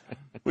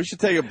 We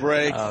should take a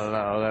break. I don't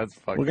know. That's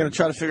fucking. We're going to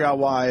try to figure out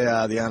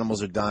why the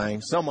animals are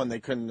dying. Someone, they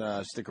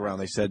couldn't stick around.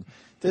 They said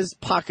there's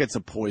pockets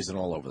of poison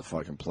all over the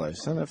fucking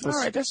place. And if all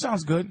right, that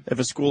sounds good. If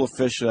a school of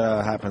fish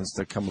happens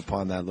to come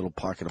upon that little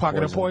pocket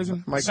of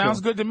poison,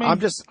 sounds good to me.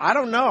 I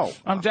don't know.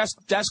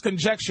 That's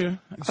conjecture.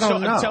 I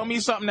don't know. Tell me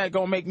something that's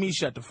gonna make me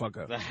shut the fuck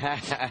up.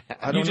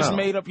 You just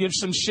made up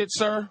some shit,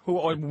 sir,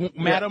 or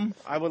madam.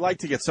 I would like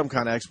to get some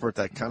kind of expert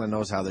that kind of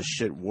knows how this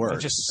shit works.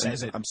 It just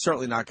says it. I'm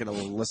certainly not going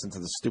to listen to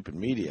the stupid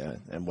media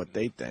and what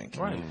they think.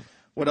 Right.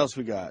 What else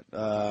we got?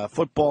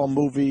 Football,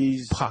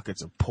 movies.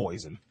 Pockets of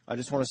poison. I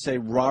just want to say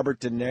Robert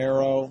De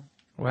Niro.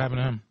 What happened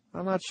to him?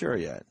 I'm not sure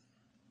yet.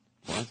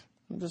 What?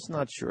 I'm just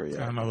not sure yet.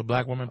 Got another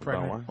black woman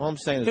pregnant. All I'm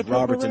saying is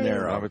Robert De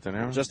Niro. Robert De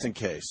Niro? Just in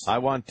case. I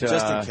want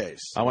just in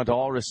case. I want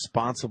all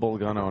responsible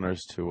gun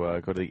owners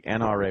to go to the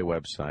NRA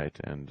website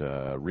and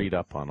read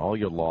up on all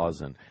your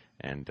laws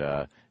and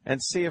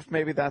see if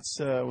maybe that's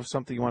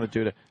something you want to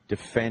do to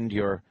defend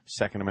your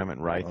Second Amendment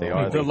right.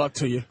 Good luck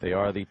to you. They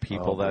are the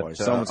people that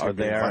are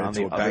there on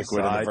the other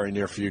banquet side. in the very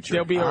near future.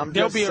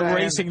 They'll be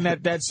erasing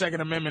that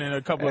Second Amendment in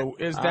a couple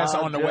of. That's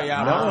on the way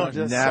out.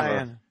 No, never.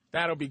 Saying.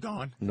 That'll be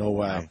gone. No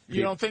way.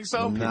 You don't think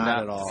so?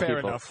 Not at all. Fair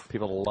enough.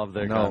 People love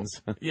their guns.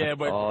 Yeah,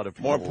 but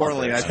more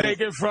importantly, I take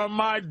it from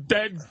my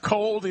dead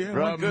cold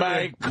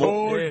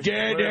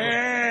dead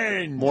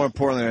end. More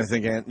importantly, I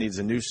think Ant needs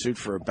a new suit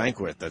for a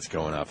banquet that's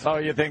going up. Oh,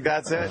 you think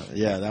that's it?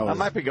 Yeah, that was. I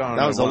might be going.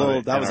 That was a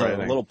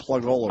little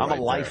plug hole. I'm a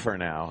lifer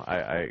now.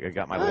 I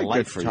got my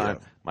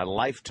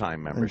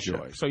lifetime membership.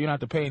 Enjoy. So you don't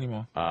have to pay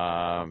anymore.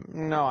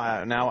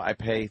 No, now I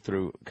pay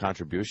through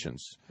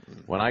contributions.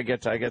 When I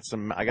got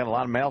a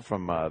lot of mail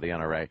from the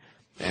NRA,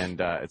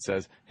 and it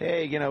says,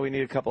 "Hey, we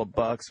need a couple of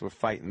bucks. We're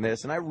fighting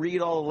this." And I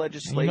read all the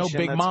legislation.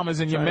 Big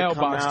Mama's in your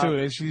mailbox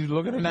too. She's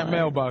looking in that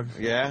mailbox.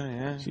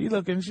 Yeah. She's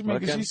looking. She's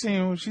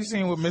seeing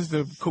what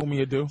Mr.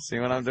 Kumia do. See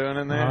what I'm doing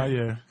in there? Oh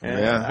yeah.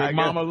 Yeah.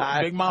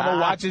 Big Mama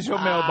watches your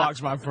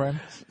mailbox, my friend.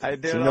 I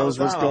do. She knows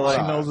what's going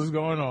on. She knows what's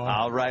going on.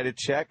 I'll write a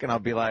check and I'll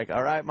be like,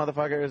 "All right,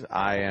 motherfuckers,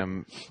 I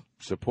am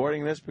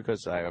supporting this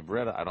because I have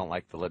read it. I don't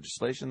like the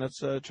legislation that's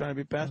trying to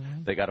be passed.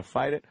 Mm-hmm. They got to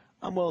fight it.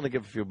 I'm willing to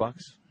give a few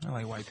bucks." I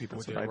like white people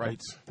with their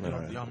rights.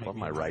 Y'all make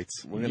my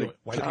rights. White people's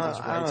rights.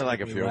 I only like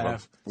a few of them.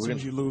 As soon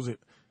as you lose it.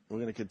 We're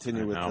going to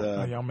continue with.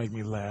 Y'all make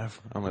me laugh.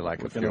 I only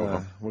like a few of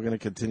them. We're going to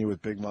continue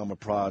with Big Mama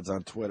Prods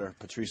on Twitter.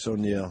 Patrice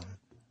O'Neal.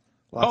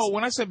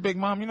 When I said Big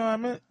Mom, you know what I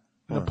meant?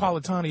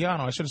 Napolitano.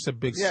 I should have said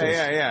Big Sis.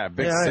 Yeah.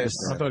 Big Sis.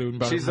 I thought he was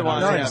about She's the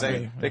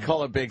one. They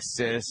call her Big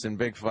Sis and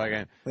Big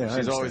fucking.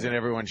 She's always in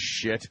everyone's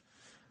shit.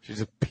 She's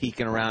just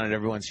peeking around at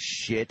everyone's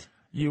shit.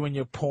 You and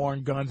your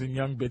porn, guns, and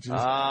young bitches.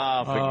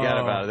 Forget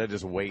about it. They're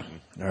just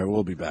waiting. All right,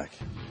 we'll be back.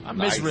 I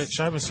miss Rich.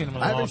 I haven't seen him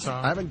in a long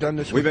time. I haven't done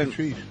this with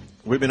Patrice.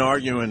 We've been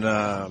arguing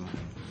the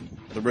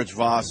Rich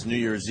Voss New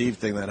Year's Eve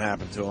thing that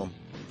happened to him.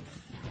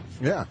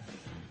 Yeah.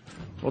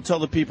 Well, tell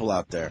the people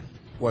out there.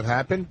 What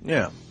happened?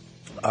 Yeah.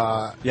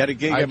 You had a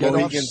gig at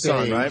Mohegan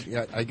Sun, right?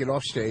 Yeah, I get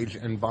off stage,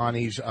 and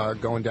Bonnie's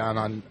going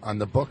down on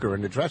the booker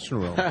in the dressing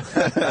room.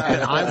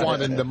 And I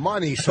wanted the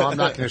money, so I'm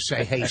not going to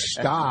say, hey,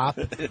 stop.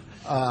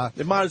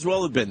 It might as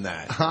well have been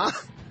that. Huh?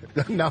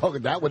 No,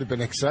 that would have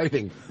been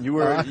exciting. You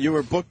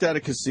were booked at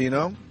a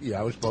casino. Yeah,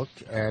 I was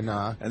booked.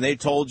 And they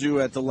told you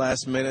at the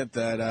last minute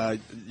that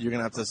you're going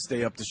to have to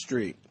stay up the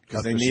street.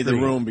 Because they need the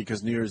room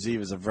because New Year's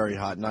Eve is a very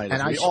hot night.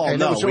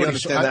 We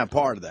understand that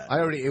part of that.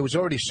 It was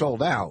already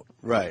sold out.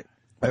 Right.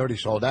 I already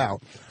sold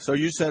out. So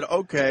you said,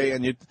 okay,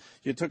 and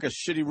you took a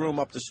shitty room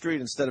up the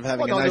street instead of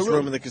having a nice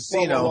room in the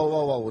casino.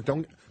 Whoa.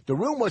 The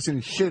room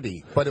wasn't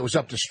shitty, but it was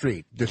up the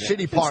street. The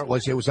shitty part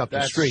was it was up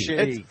the street.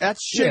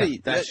 That's shitty.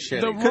 Yeah. That's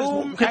shitty. The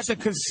room at the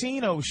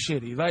casino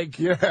shitty. Like,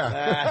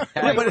 yeah.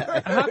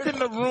 But how can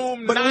the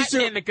room not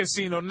in the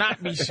casino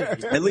not be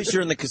shitty? At least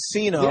you're in the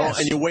casino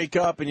and you wake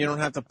up and you don't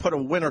have to put a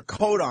winter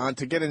coat on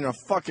to get in a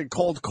fucking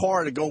cold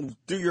car to go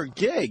do your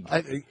gig.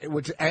 If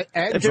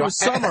it was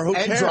summer, who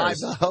cares? And drive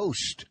the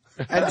host.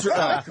 And,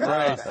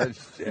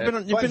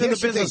 you've been in the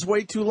business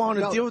way too long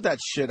to deal with that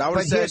shit. I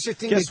would say,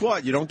 guess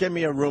what? You don't get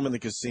me a room in the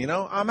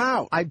casino, I'm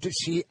out. And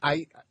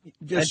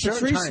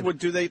Patrice would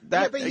do that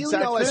but you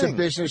exact know, thing. as a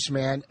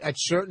businessman, at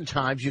certain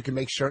times you can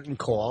make certain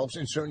calls,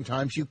 and certain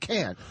times you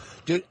can't.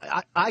 Dude,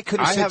 I could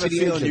have I said have to a the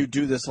feeling agent, you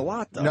do this a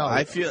lot, though.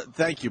 No.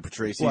 Thank you,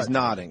 Patrice. He's What?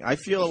 nodding. I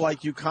feel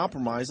like you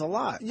compromise a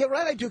lot. You're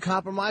right, I do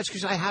compromise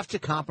because I have to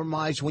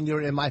compromise when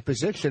you're in my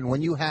position.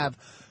 When you have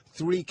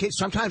 3 kids,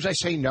 sometimes I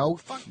say no.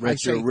 Rich, I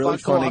say, you're a really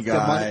fuck funny off the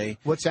money. guy.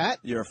 What's that?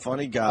 You're a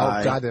funny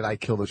guy. Oh, God, did I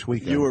kill this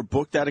weekend? You were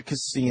booked at a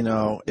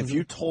casino. If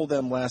you told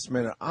them last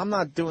minute, I'm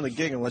not doing the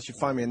gig unless you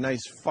find me a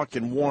nice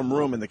fucking warm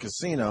room in the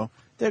casino,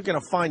 they're going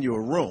to find you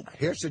a room.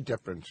 Here's the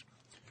difference.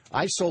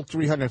 I sold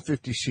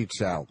 350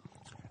 seats out.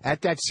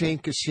 At that same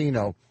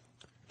casino,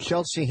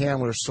 Chelsea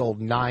Handler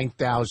sold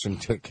 9,000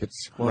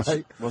 tickets.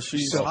 Right? Well,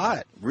 she's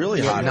hot.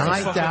 Really hot.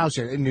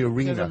 9,000 in the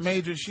arena.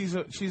 She's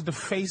the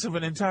face of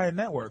an entire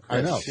network.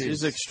 I know.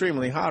 She's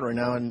extremely hot right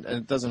now, and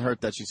it doesn't hurt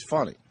that she's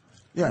funny.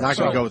 Yeah, I'm not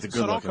going to go with the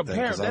don't good-looking thing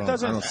compare.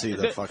 because I don't see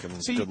the fucking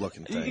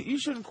good-looking thing. You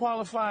shouldn't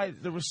qualify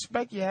the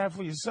respect you have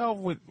for yourself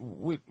with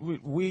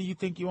where you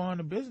think you are in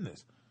the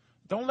business.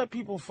 Don't let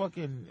people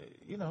fucking,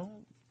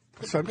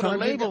 put a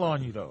label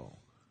on you, though.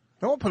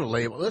 Don't put a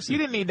label. Listen. You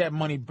didn't need that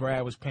money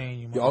Brad was paying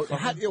you, Oh,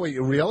 motherfucker.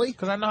 really?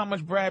 Because I know how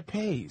much Brad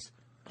pays.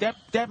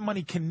 That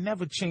money can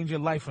never change your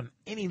life on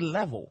any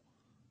level.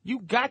 You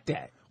got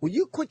that. Will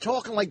you quit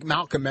talking like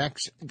Malcolm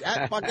X?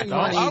 That fucking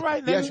money. All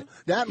right, nigga. Yes,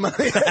 that money.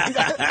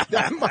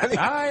 that money.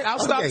 All right, I'll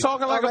stop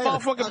talking like a All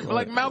right. motherfucker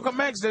like Malcolm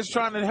X that's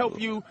trying to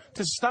help you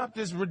to stop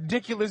this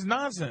ridiculous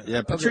nonsense.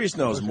 Yeah, Patrice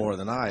knows more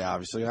than I,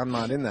 obviously. I'm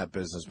not in that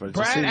business. But it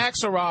just Brad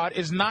seems, Axelrod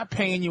is not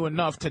paying you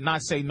enough to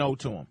not say no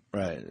to him.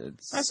 right.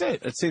 That's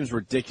it. It seems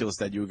ridiculous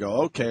that you would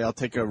go, okay, I'll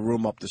take a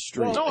room up the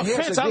street. No Here's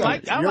offense, the I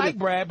deal. like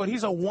Brad, but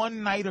he's a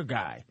one-nighter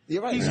guy.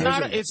 You're right. He's Here's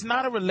not. the- It's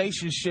not a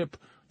relationship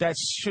that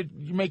should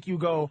make you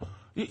go.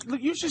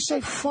 You should say,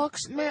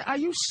 "Fucks, man. Are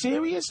you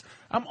serious?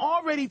 I'm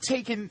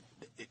taking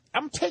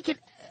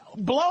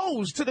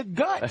blows to the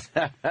gut.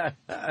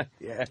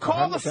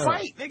 Call the 100%.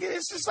 fight, nigga.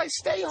 It's just like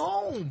stay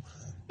home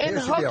and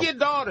Here's the hug deal. your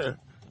daughter.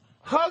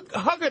 Hug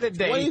her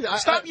today. Wait,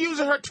 Stop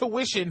using her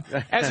tuition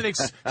as an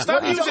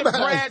stop using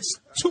Brad's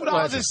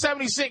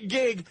 $2.70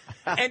 gig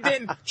and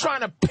then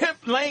trying to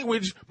pimp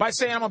language by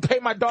saying I'm gonna pay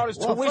my daughter's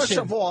Well, tuition. first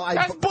of all,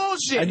 that's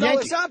bullshit. No,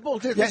 it's not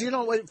bullshit. Because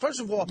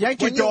first of all, Yank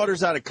your when you-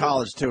 daughters out of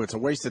college, too. It's a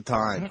waste of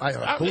time.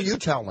 Who you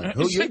telling?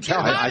 Who you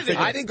telling?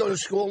 I didn't go to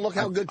school. Look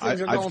how good things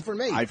are going for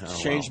me. I've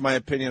changed my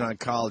opinion on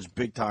college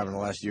big time in the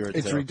last year or two.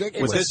 It's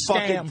ridiculous. With this It's a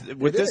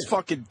scam.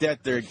 fucking debt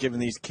they're giving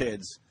these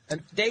kids.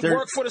 And They They're-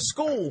 work for the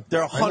school.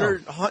 They're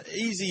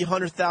easy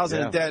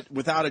 100,000 in debt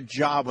without a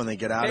job when they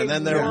get out, They and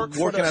then they're work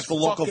for working the at the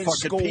local fucking fucking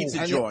school.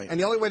 pizza joint. And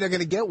the only way they're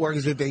going to get work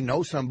is if they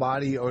know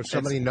somebody or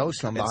somebody knows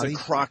somebody.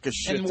 It's a crock of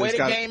shit. And that's where the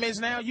got- game is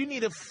now, you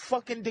need a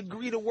fucking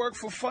degree to work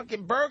for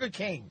fucking Burger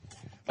King.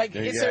 Like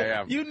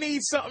Yeah. you need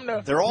something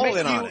to. They're all make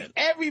in on you- it.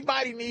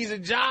 Everybody needs a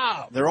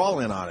job. They're all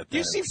in on it.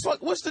 You then. see,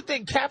 what's the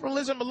thing?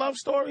 Capitalism, a love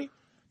story.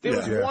 There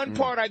was Yeah. one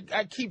part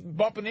I keep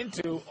bumping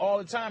into all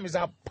the time is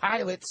how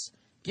pilots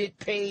get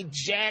paid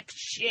jack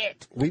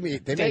shit.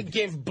 They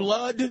give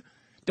blood.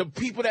 The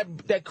people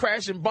that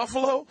crashed in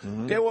Buffalo,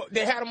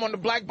 they had them on the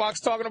black box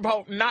talking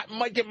about not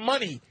making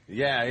money.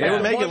 Yeah, They were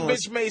yeah. making one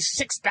less- bitch made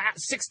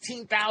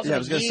 $16,000. Yeah, I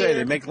was going to say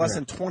they make less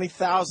than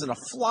 20,000 a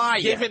fly.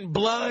 giving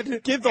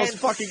blood. Give those and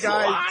fucking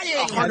guys flying.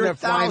 And they're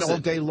flying all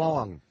 100,000. day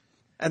long.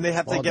 And they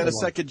have to All get day a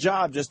long. second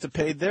job just to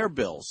pay their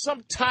bills.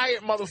 Some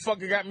tired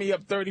motherfucker got me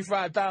up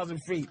 35,000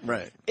 feet.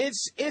 Right.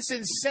 It's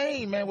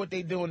insane, man, what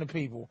they doing to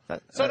people.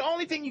 So the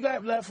only thing you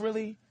got left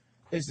really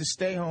is to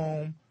stay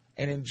home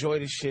and enjoy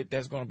the shit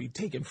that's going to be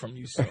taken from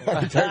you soon.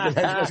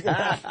 You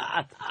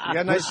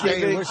got nice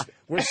TV.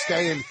 We're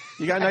staying.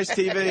 You got nice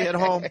TV at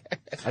home.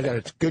 I got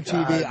a good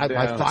TV. God My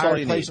damn. That's all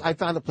you fireplace. need. I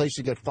found a place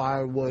to get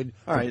firewood.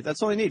 All right,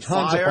 that's all you need.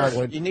 Tons of Fire.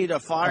 firewood. You need a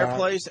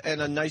fireplace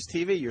and a nice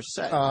TV. You're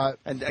set.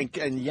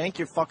 And yank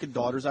your fucking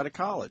daughters out of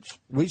college.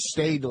 We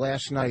stayed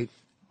last night,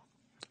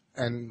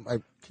 and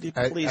Could you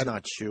please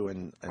not chew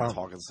and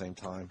talk at the same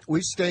time?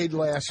 we stayed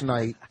last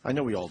night. I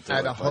know we all do At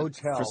it, a but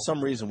hotel. For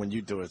some reason, when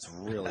you do it, it's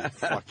really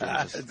fucking.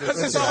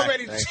 Because it's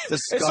already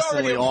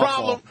disgustingly a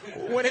awful.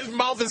 problem when his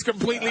mouth is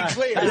completely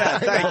clear. Yeah,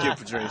 thank you,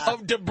 Patrice.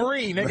 Of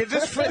debris, nigga.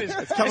 Just finish.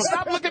 And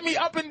stop looking me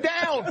up and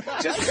down.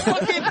 Just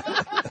fucking.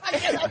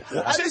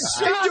 Just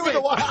stop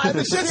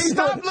it. Just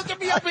stop looking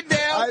me up and I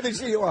down. didn't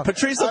see you.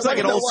 Patrice looks like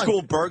an old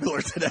school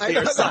burglar today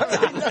or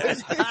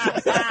something.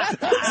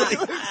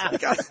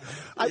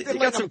 You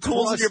got some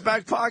tools in your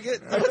back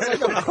pocket? I'm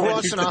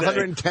crossing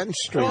 110th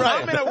Street.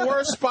 I'm in a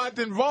worse spot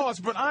than Voss,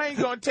 but I ain't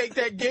gonna take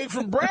that gig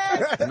from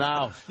Brad.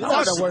 No. You're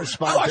not the worst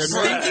spot, I'll then,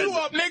 stick man. you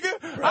up,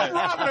 nigga. I'm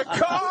robbing a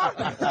car.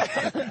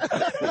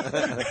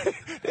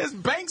 There's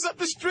banks up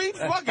the street.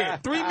 Fuck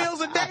it. 3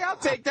 meals a day. I'll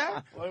take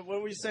that. What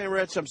were you saying,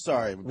 Rich? I'm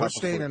sorry. We're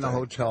staying in a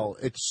hotel.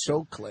 It's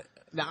so clear.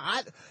 Now,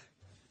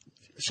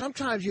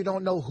 sometimes you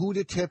don't know who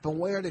to tip and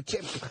where to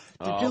tip. The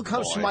Oh, dude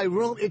comes to boy. my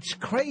room. It's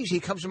crazy. He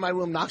comes to my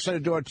room, knocks on the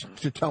door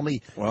to tell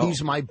me Well.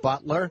 he's my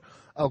butler.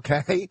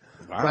 Okay,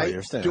 Wow, right?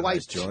 you're staying in a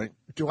nice joint.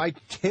 Do I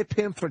tip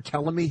him for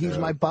telling me he's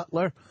my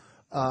butler?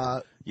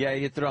 Yeah,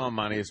 you throw him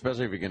money,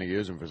 especially if you're going to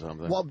use him for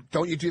something. Well,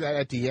 don't you do that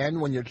at the end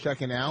when you're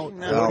checking out?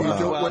 Well, What do you do?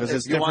 no, Well, because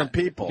it's if you different want-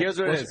 people. Here's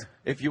what it is.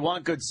 If you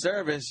want good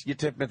service, you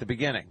tip him at the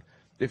beginning.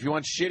 If you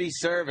want shitty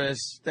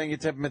service, then you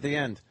tip him at the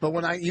end. But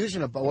when I'm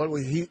using a butler, what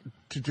would he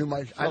to do my?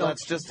 I Well, don't.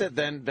 that's just it.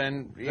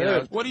 Then you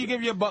know, What do you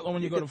give your butler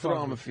when you, you go to could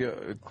throw him fuck? a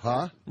few.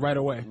 Huh? Right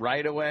away.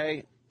 Right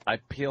away, I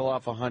peel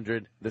off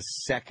 100 the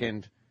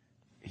second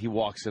he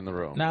walks in the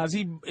room. Now is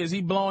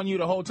he blowing you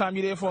the whole time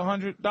you're there for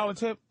 $100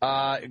 tip?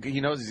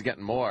 He knows he's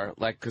getting more,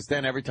 because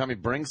then every time he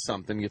brings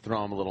something, you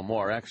throw him a little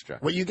more extra.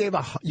 Well, you give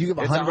It's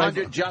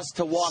 100 just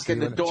to walk in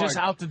the door, Just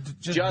out the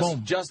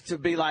boom. just to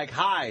be like,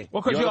 hi.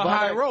 Well, 'cause you're you're the a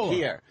high butler? roller.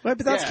 Here. Right,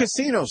 but that's Yeah.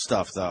 casino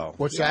stuff, though.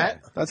 What's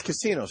that? That's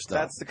casino stuff.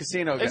 That's the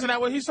casino guy. Isn't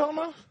that what he's talking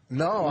about?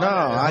 No, No,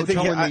 I think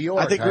in New I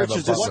York, think have Rich a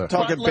is just butler.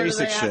 talking Butler do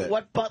basic they have? shit.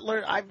 What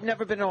butler? I've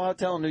never been to a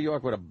hotel in New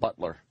York with a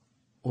butler.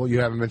 Well,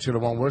 you haven't been to the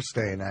one we're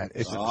staying at.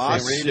 It's Oh,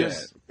 St.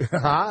 Regis?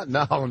 huh?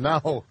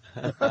 No.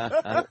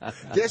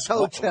 This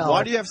hotel.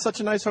 Why do you have such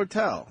a nice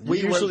hotel?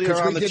 We usually because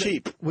are on we the did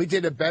cheap, We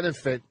did a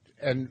benefit,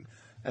 and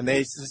and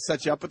they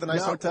set you up with a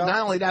nice hotel. Not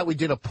only that, we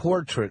did a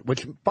portrait,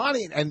 which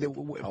Bonnie and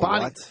Bonnie.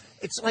 what?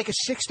 It's like a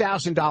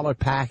 $6,000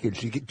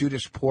 package. You could do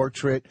this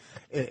portrait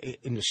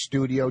in the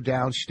studio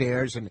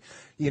downstairs, and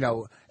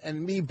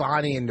and me,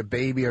 Bonnie, and the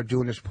baby are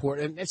doing this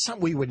portrait, and it's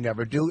something we would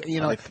never do.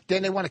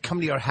 Then they want to come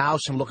to your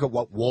house and look at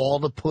what wall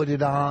to put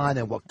it on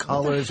and what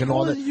colors and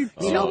all that.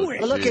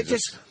 Look at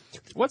this.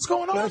 What's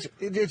going on?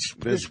 Wait,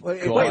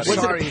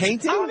 was it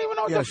painting? I don't even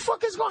know what the Yes.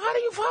 fuck is going on.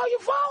 How you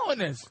following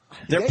this?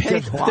 They're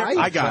painting. Why?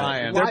 I got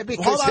Trying. it. Why? They're-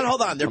 Because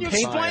hold on. They're Can you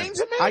painting. explain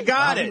to me? I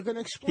got I'm it. gonna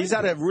explain He's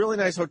at a really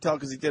nice hotel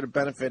because he did a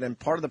benefit, and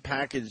part of the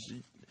package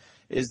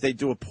is they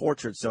do a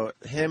portrait. So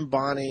him,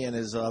 Bonnie, and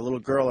his little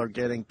girl are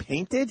getting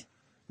painted.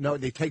 No,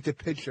 they take the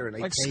picture and they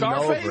Like paint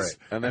Scarface? over it,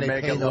 And they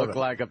make it paint look over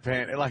like a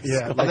paint. Like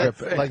Yeah, like a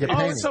Oh,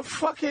 painting. it's a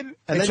fucking.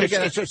 And then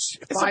It's it's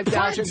a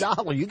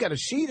 $5,000. You got to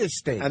see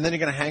this thing. and then you're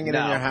gonna hang it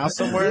No. in your house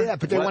somewhere. Yeah,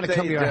 but they What want to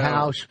come they to your do-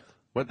 house.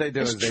 What they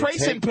do It's is they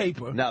tracing take,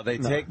 paper. No, they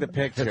take the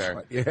picture, That's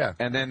right, yeah.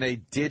 and then they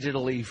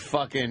digitally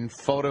fucking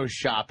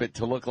Photoshop it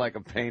to look like a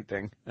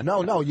painting,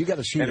 No, you got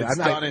to see and it. it's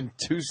done in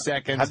 2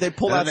 seconds. Have they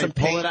pulled and out then some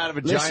they pull paint? it out of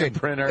a Listen, giant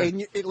printer?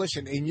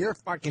 in your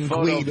fucking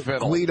Photo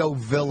fiddle. Guido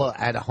Villa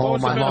at home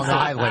was on it? Long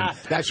Island.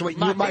 That's what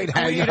you might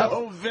hang Guido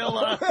out.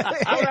 Villa.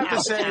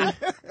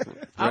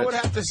 I would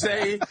have to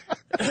say,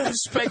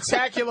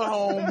 spectacular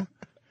home.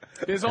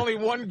 There's only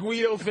one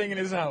Guido thing in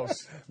his house.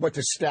 But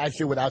the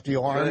statue without the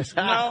arms.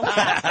 No,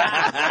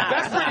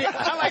 that's pretty.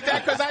 I like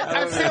that because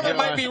I feel it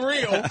might be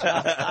real. If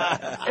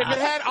it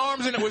had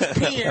arms and it was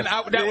peeing,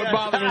 that would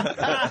bother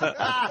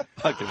me.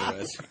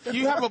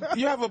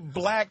 You have a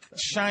black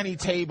shiny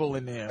table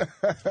in there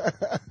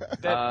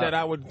that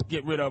I would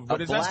get rid of. But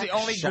that's the black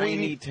only shiny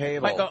greeny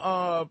table. like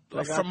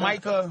a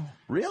Formica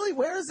Really?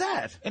 Where is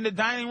that? in the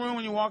dining room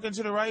when you walk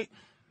into the right.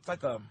 It's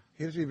like a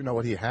He doesn't even know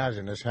what he has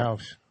in his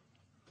house.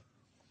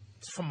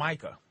 it's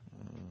Formica.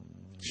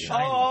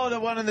 Oh, the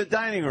one in the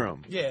dining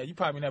room. Yeah, you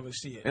probably never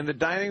see it. In the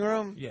dining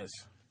room? Yes.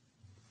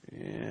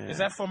 Yeah. Is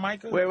that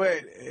Formica?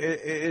 Wait.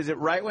 Is it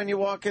right when you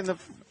walk in the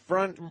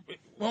front?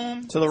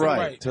 Room To the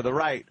right. To the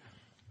right.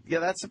 Yeah,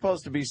 that's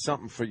supposed to be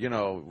something for,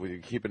 when you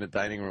keep in the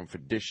dining room for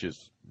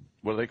dishes.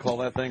 What do they call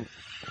that thing?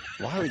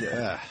 Why would you?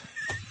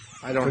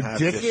 I don't have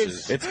dishes?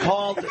 dishes. It's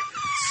called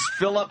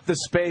fill up the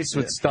space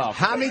with stuff.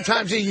 How many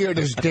times a year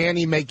does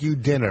Danny make you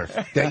dinner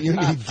that you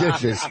need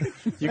dishes?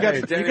 You got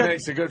Hey, Danny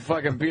makes a good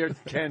fucking beer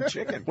can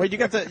chicken. Wait, you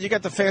got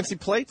the fancy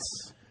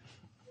plates?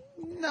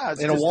 No,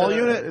 it's In a just wall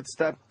unit? It's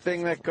that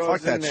thing that goes Fuck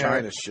in that there.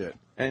 China shit.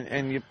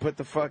 And you put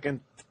the fucking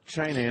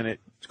China in it.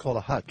 It's called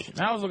a hutch.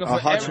 I was looking A for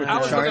hutch with I the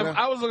was China? looking,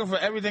 I was looking for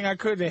everything I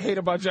could to hate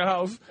about your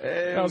house.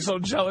 I was so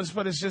jealous,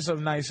 but it's just so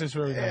nice. It's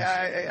very nice.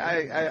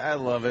 I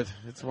love it.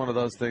 It's one of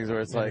those things where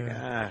it's like,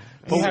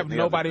 You have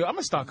nobody. I'm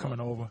gonna start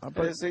coming over.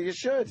 So you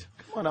should.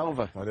 Come on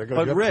over. Oh, there goes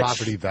But your Rich-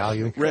 property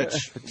value.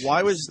 Rich,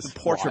 why was the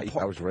portrait That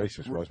part? was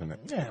racist, wasn't it?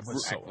 Yeah, but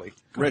so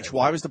Rich,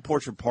 why was the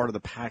portrait part of the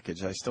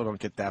package? I still don't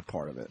get that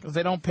part of it. because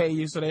they don't pay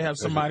you, so they have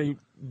somebody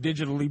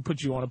digitally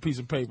put you on a piece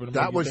of paper. To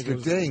That make you was think the it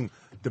was- thing.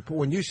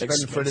 When you spend for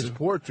this expensive.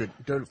 portrait,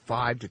 they're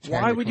 5 to 10.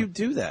 Why would you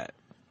do that?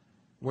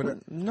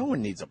 When No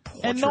one needs a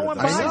portrait. And no one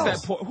of buys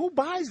that. that. Who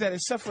buys that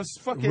except for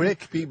fucking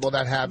rich people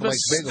that have the, like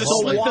big the,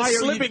 homes? the why are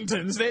you-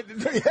 Slippingtons?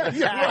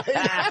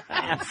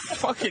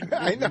 Fucking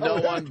I know.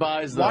 No one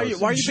buys those.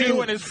 Why are you Jew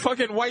being, and his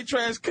fucking white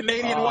trash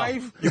Canadian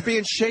wife. you're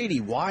being shady?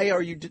 Why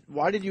are you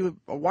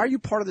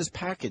part of this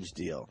package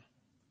deal?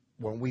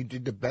 when we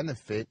did the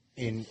benefit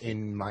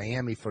in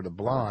Miami for the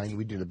blind,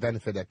 we did a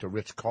benefit at the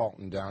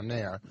Ritz-Carlton down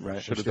there.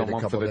 Right. Should have done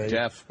one for the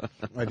deaf.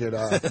 I did.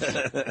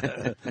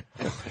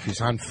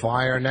 He's on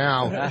fire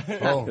now.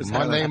 Oh,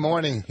 Monday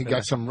morning. He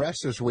got some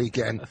rest this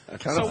weekend.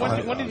 So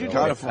when did you do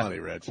Kind it? of funny,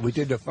 Rich. We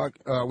did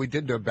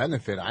the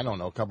benefit. I don't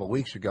know, a couple of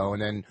weeks ago,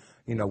 and then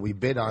we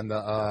bid on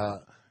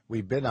the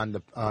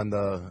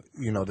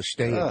the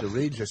stay at the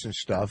Regis and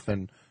stuff,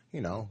 and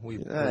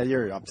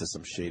you're up to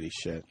some shady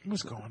shit.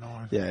 What's going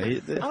on? Yeah, I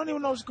don't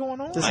even know what's going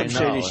on. there's some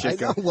I know. shady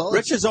shit. I know. Well,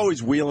 Rich is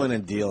always wheeling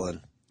and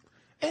dealing.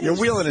 And You're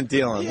it's- wheeling and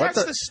dealing. He What has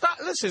the? to stop.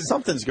 Listen,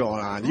 Something's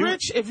going on.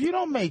 Rich, if you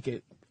don't make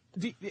it,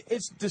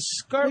 it's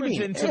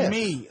discouraging to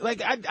me.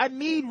 Like, I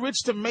need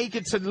Rich to make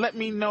it to let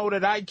me know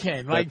that I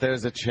can. Like, But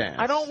there's a chance.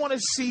 I don't want to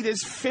see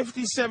this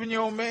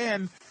 57-year-old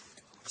man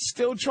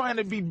still trying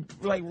to be,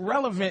 like,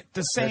 relevant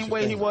the same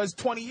way he was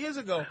 20 years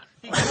ago.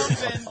 He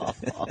comes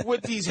in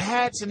with these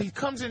hats, and he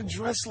comes in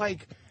dressed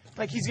like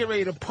he's getting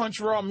ready to punch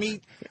raw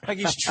meat, like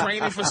he's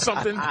training for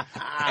something.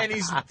 And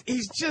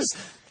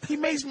he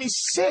makes me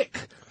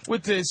sick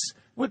with this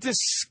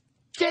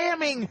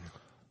scamming.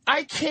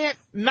 I can't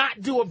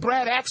not do a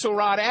Brad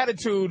Axelrod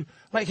attitude.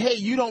 Like, hey,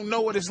 you don't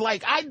know what it's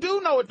like. I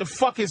do know what the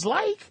fuck it's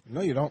like.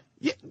 no, you don't.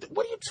 Yeah,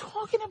 what are you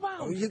talking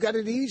about? You got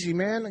it easy,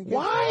 man.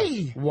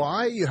 Why?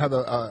 Why? You have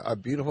a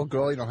beautiful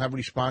girl. You don't have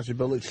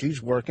responsibility.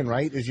 She's working,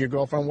 right? Is your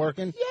girlfriend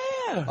working?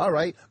 Yeah. All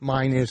right.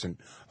 Mine isn't.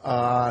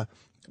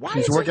 Why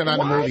She's working on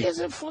a movie. Why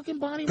isn't fucking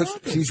Bonnie Because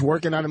working? she's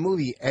working on a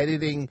movie,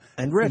 editing.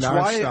 And Rich,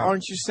 why nonstop.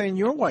 aren't you saying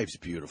your wife's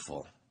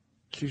beautiful?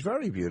 She's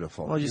very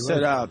beautiful. Well, you She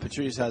said really-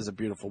 Patrice has a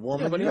beautiful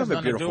woman. Yeah, but you it has have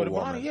a nothing to do beautiful with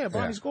woman. Bonnie. Yeah,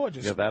 Bonnie's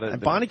gorgeous. Yeah, that is,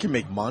 And Bonnie can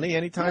make money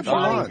anytime she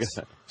Bonnie- wants.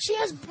 She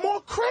has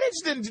more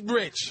credits than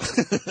Rich.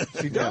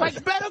 She does.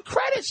 Like, better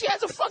credits. She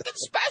has a fucking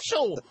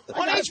special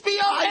on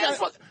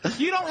HBO.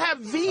 You don't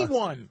have the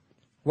one.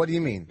 What do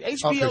you mean?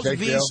 HBO's Oh, 'cause the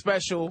HBO?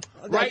 special.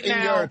 Right in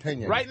now, your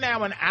opinion. right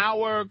now, in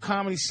our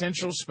Comedy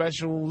Central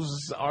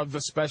specials are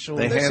the special.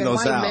 They Listen, hand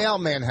those my out.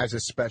 mailman has a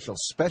special.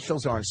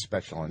 Specials aren't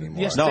special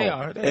anymore. Yes, No, They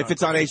are. if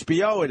it's on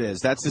HBO, it is.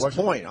 That's his What's-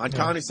 point. On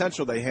Comedy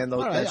Central, they hand those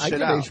All right, that I shit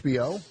did out.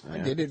 HBO. I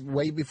did it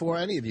way before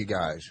any of you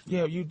guys.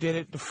 Yeah, you did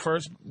it the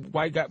first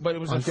white guy, but it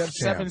was On a Def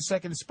Jam.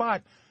 7-second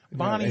spot.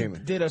 Bonnie Amy.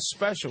 did a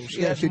special.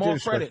 She Yeah, has she did more a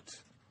special.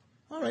 credits.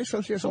 All right,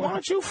 so So why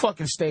don't you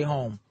fucking stay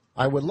home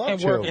I would love and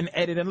to work and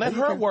edit and let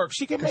You her can- work?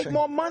 She can make Listen.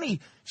 more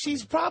money.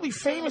 She's probably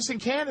famous in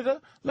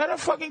Canada. Let her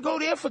fucking go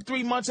there for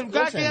 3 months and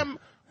Listen, goddamn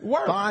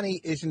work. Bonnie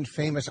isn't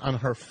famous on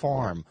her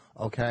farm,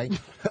 okay?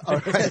 All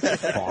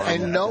right?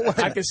 And no one.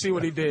 I can see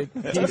what he did.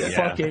 He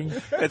fucking.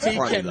 It's he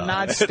funny,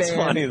 cannot though. stand. It's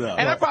funny, though.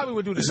 And I probably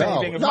would do the same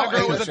No, thing if no, my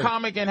girl hey, was listen. a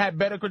comic and had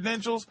better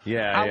credentials.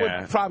 Yeah, I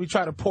yeah. would probably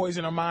try to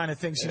poison her mind and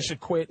think she should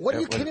quit. What are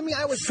you kidding me?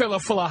 I was. Fill her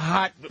full of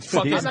hot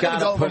fucking. He's I'm not got gonna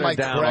go to over put my her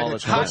down all the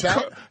credits. time. What's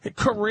that?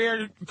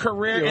 career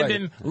You're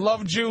ending right.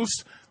 love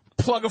juice,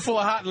 plug her full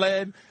of hot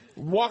lead,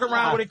 walk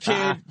around with a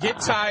kid, get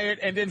tired,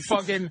 and then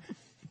fucking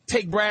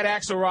take Brad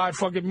Axelrod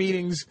fucking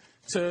meetings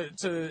I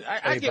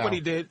Hey, get what pal.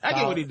 he did. I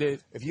get what he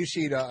did. If you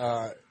see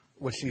the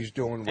what she's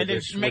doing with And then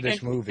this, make with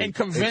this movie, and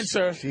convince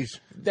her she's.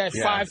 that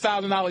Yeah.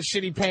 $5,000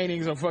 shitty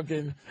paintings are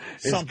fucking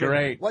It's something.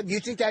 great. What you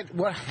think that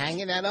we're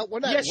hanging that up? We're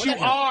not. Yes, we're you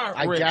not- are,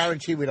 I Rich.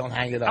 guarantee we don't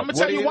hang it up. I'm gonna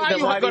tell you why then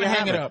you're why do going to you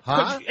hang have it it? up.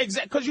 Huh?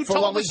 Because you For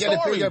told when we the get a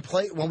story. bigger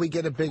place, when we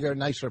get a bigger,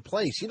 nicer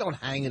place, you don't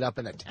hang it up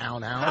in a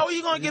townhouse. How are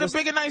you going to get a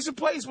bigger, nicer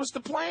place? What's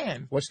the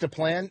plan? What's the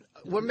plan?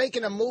 We're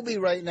making a movie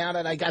right now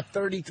that I got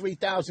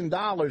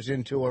 $33,000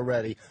 into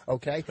already.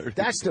 Okay,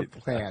 that's the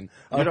plan.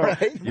 All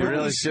right. You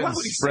really shouldn't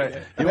would he say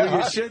spread. that?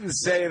 You shouldn't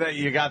say that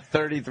you got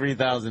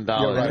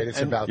 $33,000. You're right,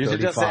 it's about You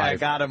should just say I 35.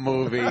 got a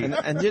movie And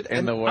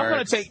in the I'm works.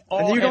 going to take all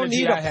And you don't energy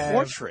need a I have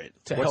portrait.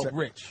 to What's help that?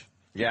 Rich.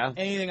 Yeah.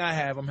 Anything I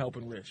have, I'm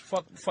helping Rich.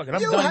 Fuck it.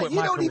 I'm You, done with you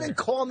my don't career. even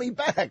call me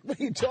back. What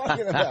are you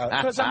talking about?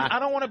 Because I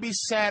don't want to be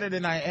sadder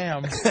than I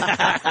am.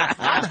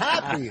 I'm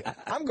happy.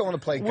 I'm going to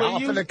play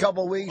golf in a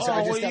couple weeks. Oh,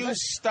 I will just you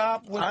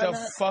stop with I'm the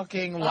not-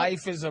 fucking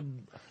life is a...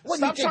 What,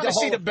 Stop you think trying to the see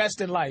whole- the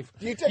best in life.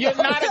 You think You're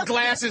the whole- not a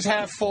glasses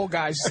half full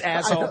guy,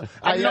 asshole.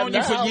 I I've am known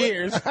you for now.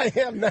 years. I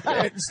am now.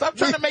 Stop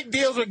trying to make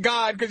deals with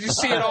God because you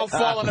see it all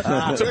falling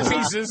to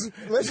pieces.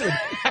 Listen,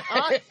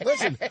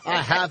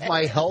 I have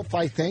my health,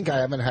 I think. I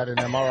haven't had an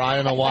MRI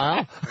in a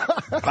while.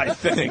 I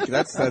think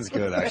that's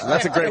good. Actually,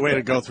 that's a great way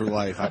to go through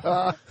life.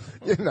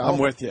 You know, I'm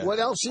with you. What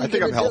else are you I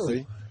think gonna I'm do?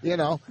 healthy. You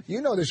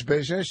know this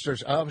business.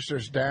 There's ups,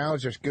 there's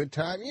downs, there's good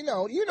time. You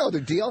know the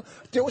deal.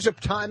 There was a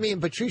time me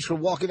and Patrice were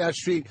walking down the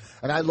street,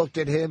 and I looked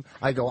at him.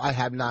 I go, I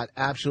have not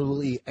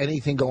absolutely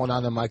anything going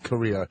on in my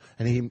career,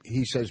 and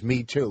he says,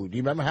 me too. Do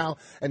you remember how?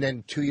 And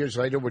then 2 years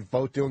later, we're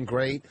both doing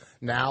great.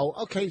 Now,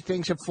 okay,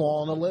 things have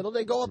fallen a little.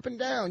 They go up and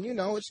down. You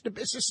know, it's the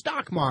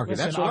stock market.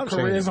 Listen, That's what our I'm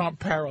saying. careers aren't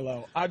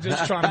parallel. I'm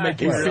just trying to make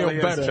He you really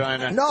feel is better. trying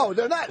to No,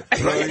 they're not.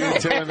 throw you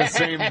two in the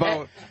same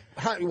boat.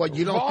 What,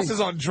 you don't Voss think...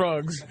 is on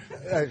drugs.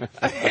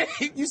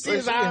 You see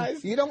his Listen,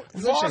 eyes? you don't...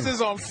 Voss listen.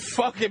 is on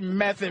fucking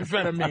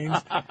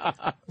methamphetamines.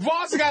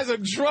 Voss has a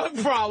drug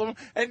problem,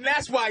 and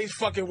that's why he's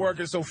fucking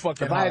working so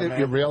fucking If I hard,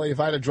 had man. if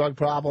I had a drug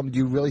problem, do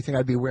you really think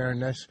I'd be wearing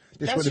this?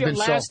 This That's would have your been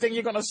last thing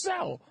you're going to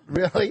sell.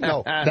 Really?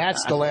 No,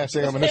 that's the last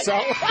thing I'm going to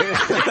sell.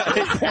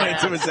 He pointed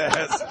to his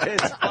ass.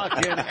 His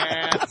fucking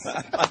ass.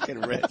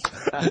 Fucking rich.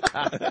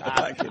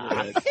 Fucking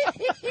rich.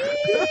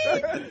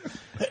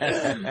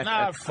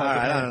 Nah, fuck All right, it,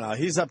 I man. don't know.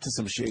 He's up to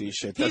some shady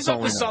shit. That's He's all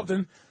up we to know.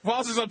 something.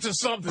 Voss is up to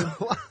something.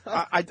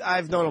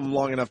 I've known him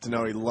long enough to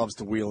know he loves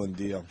to wheal and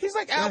deal. He's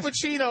like Al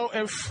Pacino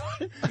in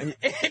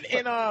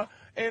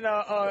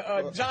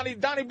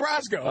Donnie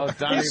Brasco. Oh,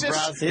 Donnie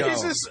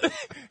Brasco.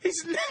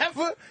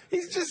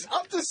 He's just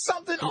up to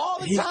something all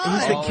the He's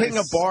time. the Always king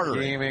of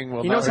bartering. scheming,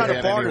 will He knows how never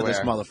to get barter, this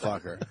anywhere.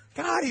 motherfucker.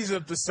 God, he's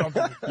up to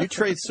something. You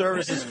trade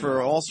services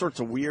for all sorts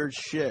of weird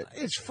shit.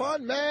 It's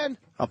fun, man.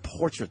 A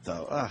portrait,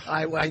 though. Ugh.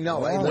 I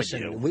know. Hey, wrong with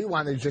listen, you? we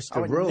wanted just I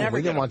the would room. never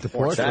We didn't get a want the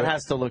portrait. portrait. That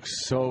has to look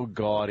so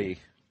gaudy.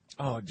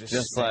 Oh,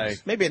 Just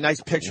like, Maybe a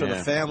nice picture of Yeah.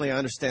 the family. I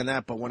understand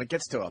that, but when it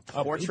gets to a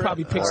portrait, he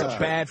probably picks a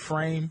bad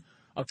frame,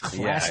 a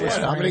classless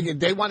yeah. I'm frame. gonna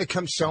they want to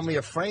come sell me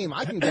a frame.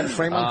 I can get a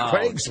frame on Oh,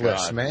 Craigslist,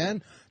 God.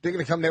 man. They're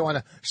gonna come. They want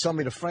to sell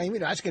me the frame. You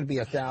know, that's gonna be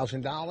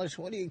 $1,000.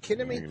 What are you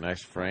kidding me?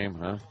 nice frame,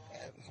 huh?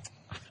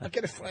 I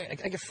get a frame. I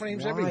get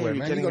frames why everywhere, are you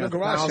man. getting You go to a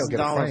garage sale, get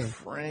a $1,000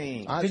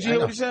 frame. frame? Did you hear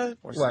what he said?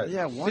 What?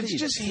 Yeah, what Did are you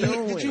just doing?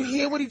 hear? Did you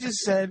hear what he just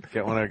said?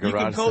 Get one at a You can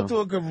garage go sale. to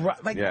a garage.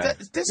 Like Yeah.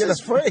 this Get a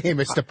is. frame.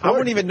 It's the I wouldn't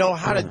portrait. even know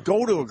how to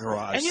go to a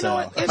garage And you know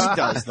what? sale. It's- He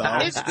does, though.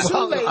 It's too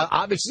Well, late.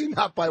 obviously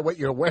not by what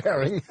you're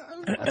wearing.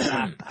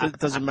 It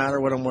doesn't matter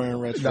what I'm wearing,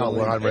 Rich. No,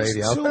 we're on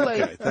radio. It's too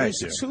late. Okay, thank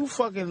It's you. too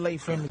fucking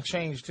late for him to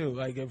change too.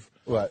 Like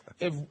What?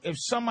 if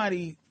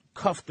somebody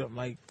cuffed him,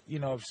 like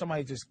if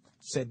somebody just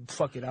said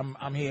fuck it,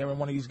 I'm here, and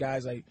one of these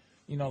guys like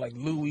like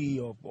Louis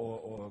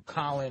or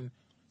Colin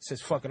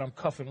says fuck it, I'm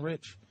cuffing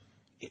Rich,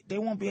 they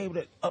won't be able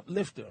to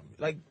uplift him.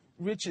 Like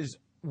Rich is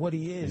what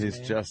he is. He's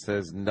man. just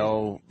as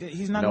no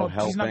He's not no gonna,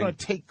 helping. he's not going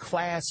to take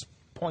class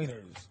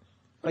pointers.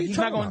 Like you he's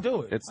not talking going to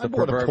do it. It's I the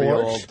bought a proverbial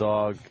Porsche. old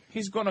dog.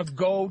 He's going to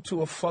go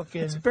to a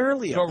fucking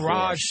barely a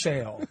garage Porsche.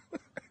 sale.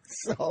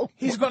 So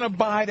He's gonna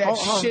buy that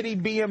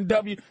shitty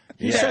BMW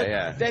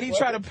Yeah. that he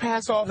tried to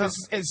pass off as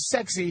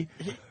sexy,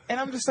 and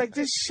I'm just like,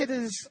 this shit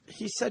is.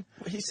 He said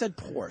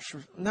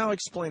Porsche. Now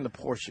explain the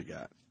Porsche you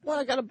got. well,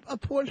 I got a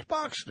Porsche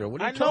Boxster.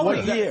 What are you I know talking What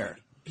he about? got- year?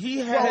 He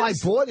has. Well, I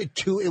bought it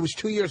it was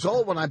 2 years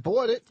old when I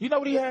bought it. You know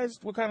what he has?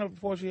 What kind of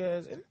Porsche he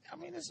has? And, I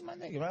mean, this is my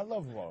nigga. I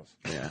love Ross.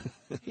 Yeah.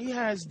 He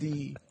has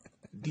the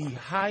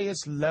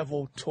highest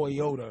level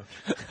Toyota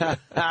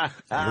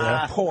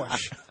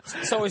Porsche.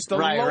 So it's the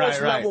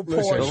lowest level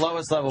Porsche, The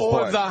lowest level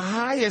or Porsche. the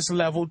highest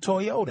level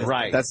Toyota.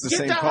 Right. That's the Get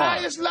same the car.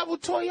 highest level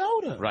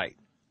Toyota. Right.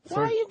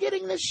 Why are you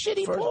getting this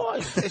shitty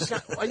Porsche? It's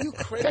not, are you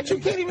crazy? That you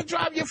can't even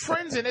drive your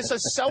friends in. It's a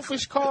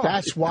selfish car.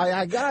 That's why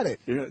I got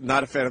it. You're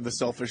not a fan of the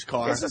selfish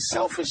car, It's a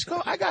selfish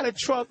car. I got a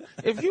truck.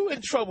 If you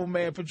in trouble,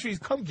 man, Patrice,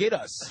 come get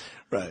us.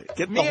 right?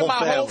 Get Me the and my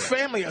family. whole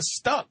family are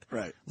stuck.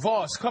 Right.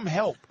 Voss, come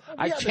help.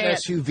 I have an can't.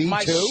 SUV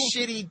my too.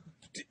 shitty.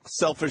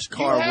 Selfish You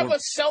car. have will a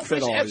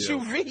selfish fit all you.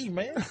 SUV,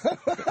 man.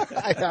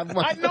 I have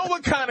my, I know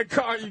what kind of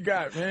car you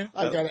got, man.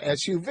 I got an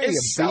SUV, It's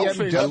a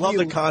selfish. BMW. I love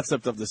the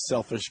concept of the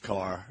selfish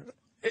car.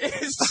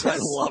 It's just, I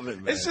love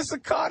it, man. It's just a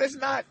car that's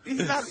not.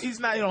 He's not. He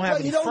don't have Well,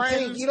 any you don't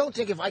friends.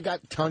 think if I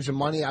got tons of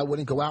money, I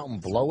wouldn't go out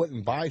and blow it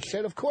and buy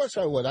shit? Of course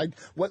I would.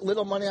 What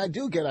little money I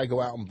do get, I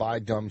go out and buy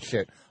dumb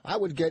shit. I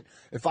would get,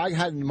 if I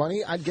had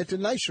money, I'd get the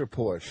nicer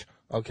Porsche.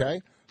 Okay,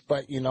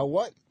 but you know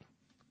what?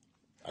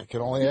 I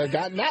could only have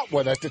gotten that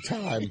one at the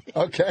time.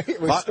 Okay,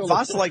 it was still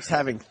Voss likes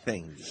having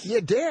things. yeah,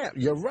 damn,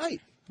 you're right.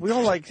 We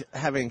all like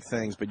having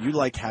things, but you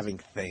like having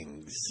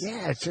things.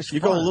 Yeah, it's just You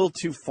fun. go a little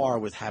too far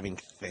with having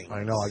things.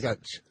 I know. I got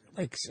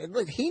like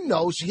look. He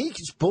knows.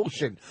 He's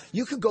bullshit.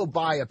 You could go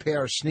buy a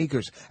pair of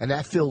sneakers, and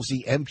that fills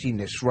the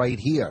emptiness right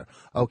here.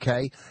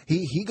 Okay.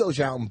 He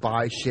goes out and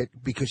buys shit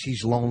because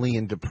he's lonely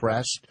and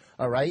depressed.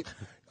 All right.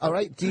 All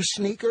right. These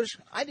sneakers,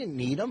 I didn't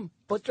need them,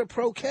 but they're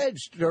pro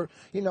kids. They're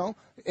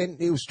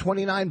and it was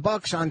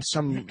 $29 on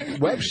some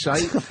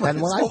website,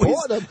 and when I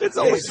bought them, It's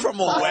always from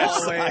a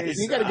website.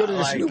 You got to go to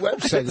this new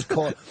website. It's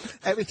called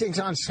everything's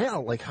on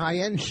sale, like high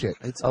end shit.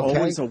 It's okay?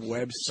 always a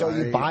website. So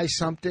you buy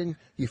something,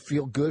 you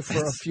feel good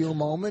for a few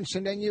moments,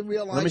 and then you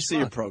realize. Let me see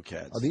your fuck. Pro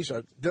Cats.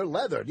 Oh, they're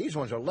leather. These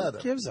ones are leather.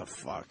 Who gives a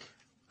fuck?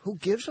 Who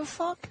gives a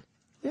fuck?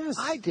 Yes.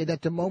 I did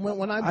at the moment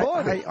when I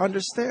bought I it.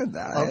 understand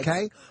that.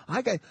 Okay,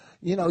 I got.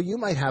 You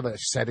might have a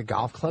set of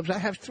golf clubs. I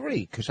have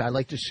 3 because I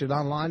like to sit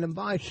online and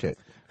buy shit.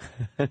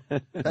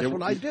 That's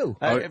what I do.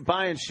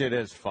 Buying shit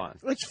is fun.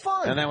 It's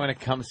fun. And then when it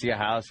comes to your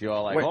house, you're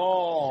all like, Wait.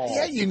 oh.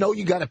 yeah,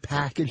 you got a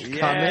package coming.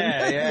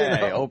 Yeah,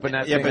 yeah. You know? Open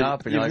that Yeah, thing but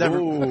up, and you've you're like, never,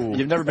 ooh.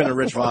 you've never been to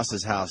Rich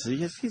Voss's house.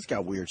 He's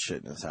got weird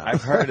shit in his house.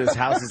 I've heard his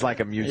house is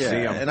like a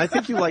museum. Yeah, and I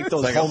think you like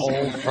those like home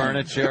old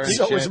furniture and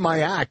So shit. is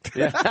my act.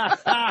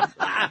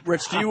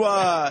 Rich, do you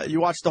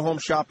watch the home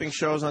shopping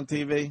shows on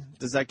TV?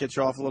 Does that get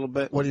you off a little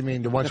bit? What do you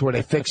mean? The ones where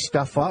they fix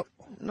stuff up?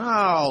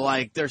 No,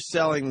 like they're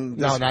selling.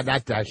 No, not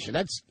that shit.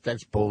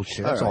 That's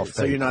bullshit. That's all right, fake.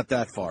 so you're not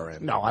that far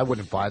in. No, I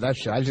wouldn't buy that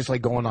shit. I just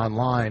like going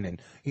online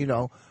and,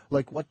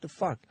 like, what the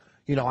fuck?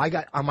 I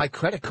got on my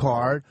credit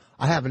card,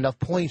 I have enough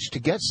points to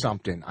get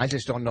something. I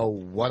just don't know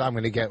what I'm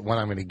going to get when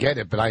I'm going to get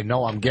it, but I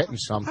know I'm getting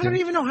something. I don't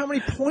even know how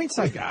many points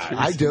I got.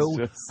 I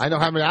do. I know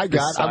how many I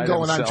got. I'm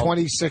going on himself.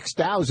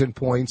 26,000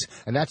 points,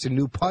 and that's a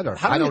new putter.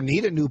 I don't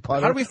need a new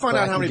putter. How do we find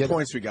but out I how can many get it.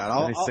 points we got?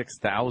 I'll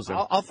 26,000.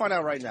 I'll find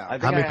out right now. I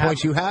think How many I have-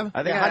 points you have?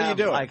 I think Yeah, I how do you have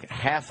do it? like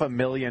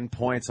 500,000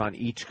 points on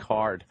each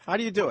card. How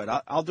do you do it?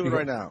 I'll do it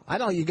right now. I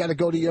don't. You got to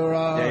go to your.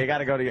 Yeah, you got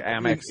to go to your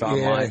Amex yeah.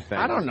 online thing.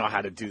 I don't know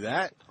how to do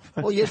that.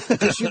 Well,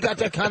 because you got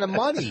that kind of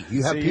money.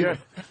 You have See, people.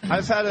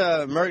 I've had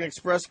a American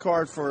Express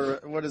card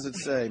for, what does it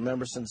say?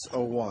 Member since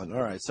 01.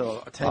 All right,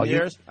 so 10 Oh, you-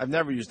 years? I've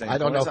never used any I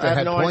don't know points. if they I have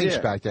had no points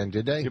idea. back then,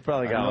 did they? You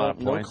probably got a lot of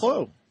No points.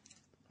 clue.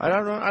 I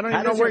don't know. I don't How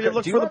even know does where your- you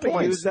look do for you the ever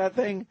points. use that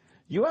thing?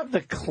 You have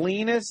the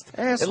cleanest. It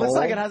Asshole. looks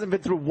like it hasn't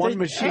been through one They-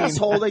 machine.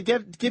 Asshole, they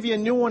give you a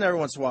new one every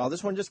once in a while.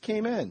 This one just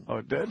came in. Oh,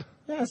 it did?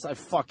 Yes, I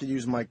fucking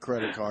use my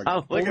credit card.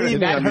 Oh, look at Believe it. me,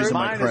 Did I'm that using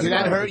my hurt? credit Did that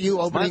card. hurt you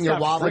opening Mine's your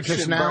got wallet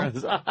just friction now?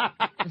 burns.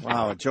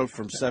 Wow, a joke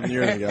from 7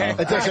 years ago.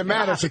 It doesn't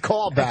matter. It's a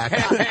callback.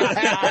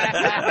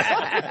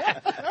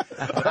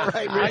 All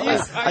right,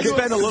 I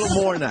spend a little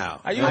more now.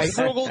 Are you a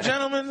frugal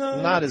gentleman?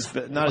 Not as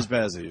bad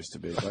as it used to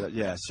be, but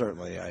yeah,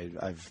 certainly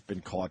I've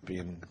been caught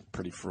being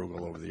pretty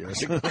frugal over the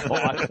years.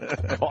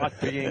 Caught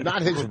being.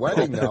 Not his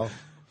wedding, though.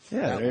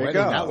 Yeah, That there you wedding,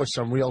 go. that was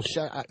some real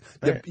shit.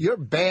 Your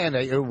band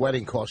at your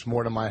wedding cost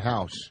more than my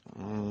house.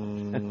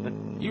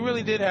 You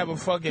really did have a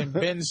fucking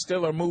Ben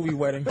Stiller movie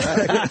wedding.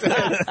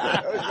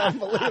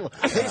 Unbelievable.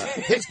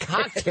 His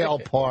cocktail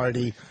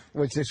party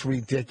was just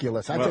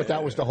ridiculous. I thought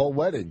that was the whole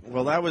wedding.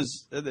 Well,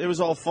 it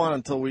was all fun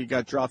until we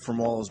got dropped from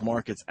all those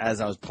markets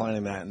as I was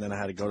planning that, and then I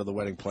had to go to the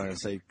wedding planner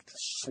and say,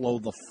 slow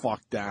the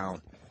fuck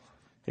down.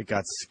 It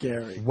got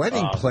scary.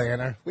 Wedding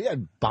planner? We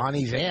had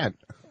Bonnie's aunt.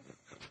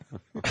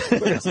 Put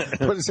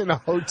us in a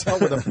hotel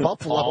with a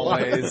buffalo.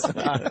 Always.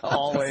 I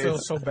Always. feel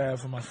so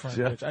bad for my friend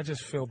Rich. I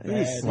just feel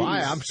bad.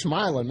 Why? I'm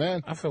smiling,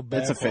 man. I feel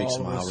bad. It's a for fake all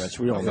smile, of us. Rich.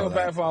 We all I know feel that.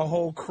 bad for our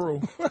whole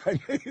crew.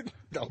 The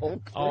whole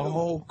Our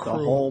whole crew. The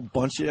whole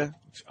bunch of you.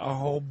 A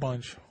whole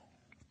bunch.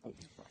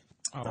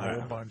 A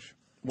whole bunch.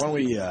 Why don't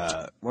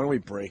we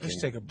break Let's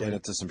and take a break. get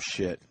into some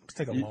shit? Let's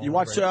take a You, long you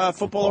watch break.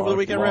 football over the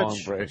weekend, Long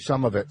Rich? break.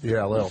 Some of it,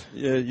 yeah, a little.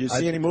 You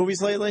see any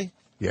movies lately?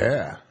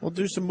 Yeah. We'll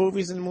do some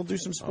movies and we'll do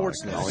some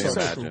sports now. can you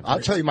imagine? I'll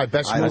tell you my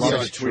best I movie. love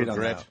love a it, tweet on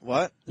Rich. that.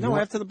 What? No,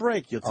 after the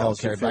break, you'll tell us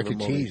Okay, your if I favorite could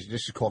movie. tease.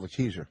 This is called a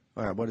teaser.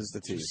 All right, what is the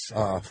tease?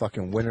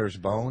 Fucking Winter's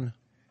Bone.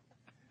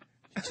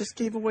 I just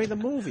gave away the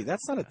movie.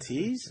 That's not a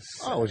tease.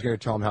 Oh, I was going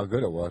to tell him how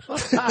good it was.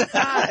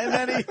 And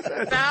then he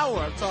Now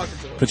I'm talking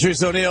to him.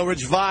 Patrice O'Neill,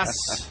 Rich Voss.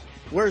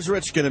 Where's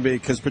Rich going to be?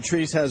 Because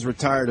Patrice has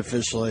retired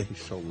officially,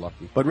 He's so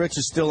lucky. but Rich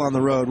is still on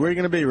the road. Where are you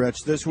going to be,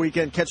 Rich? This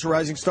weekend, catch a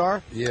rising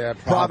star? Yeah,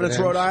 Providence,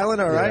 Rhode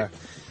Island, all right?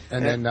 Yeah.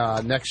 And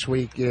then next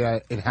week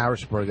in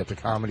Harrisburg at the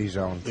Comedy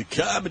Zone. The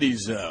Comedy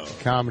Zone.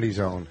 Comedy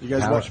Zone. You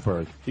guys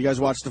Harrisburg. You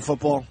guys watch the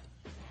football?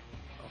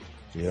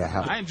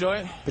 Yeah. I enjoy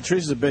it.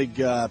 Patrice is a big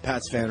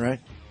Pats fan, right?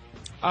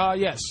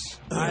 Yes,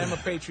 I am a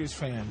Patriots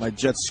fan. My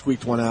Jets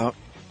squeaked one out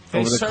They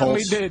over the certainly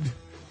Colts. did.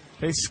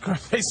 They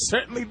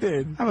certainly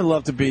did. I would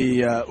love to be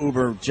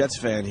uber Jets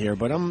fan here,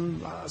 but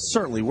I'm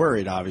certainly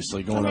worried,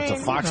 obviously, going up to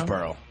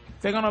Foxborough.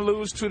 They're gonna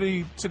lose to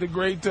the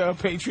great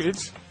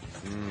Patriots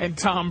and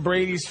Tom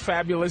Brady's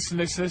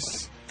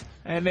fabulousness,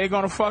 and they're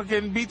gonna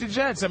fucking beat the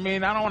Jets. I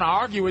mean, I don't want to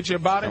argue with you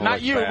about it. Don't Not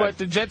look you, bad. but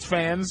the Jets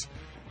fans.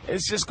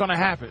 It's just gonna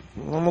happen.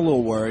 I'm a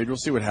little worried. We'll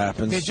see what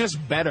happens. They're just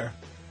better.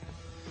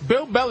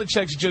 Bill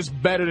Belichick's just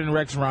better than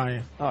Rex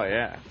Ryan. Oh,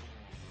 yeah.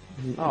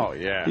 Oh,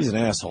 yeah. He's an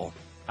asshole.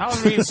 I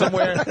was reading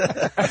somewhere,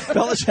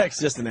 Belichick's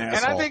just an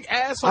asshole. and I think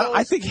assholes.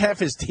 I think half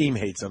his team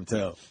hates him,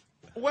 too.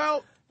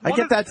 Well, I one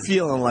get of- that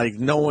feeling like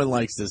no one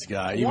likes this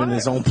guy, even One of-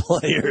 his own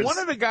players. One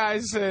of the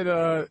guys said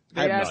I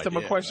they have no asked him a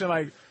idea. question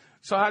like,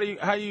 "So how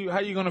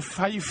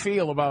you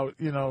feel about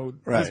this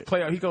Right.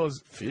 player?" He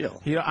goes,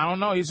 Feel? I don't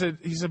know." He said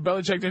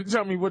Belichick didn't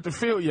tell me what to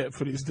feel yet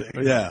for these things.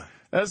 Yeah.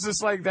 That's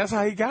just like that's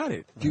how he got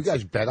it. Do you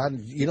guys bet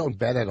on? You don't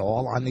bet at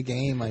all on the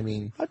game. I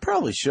mean, I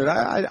probably should.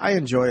 I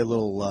enjoy a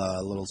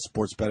little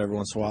sports bet every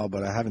once in a while,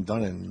 but I haven't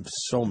done it in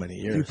so many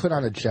you years. put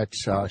on a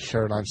Jets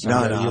shirt on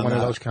Sunday. No, Are you I'm one of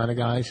not. those kind of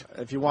guys?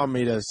 If you want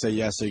me to say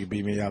yes so you can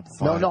beat me up,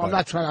 fine. No, but I'm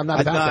not trying. I'm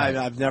not about that.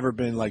 I've never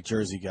been like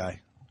Jersey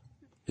guy.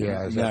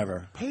 Yeah, is that-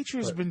 Never.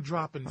 Patriots have been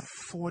dropping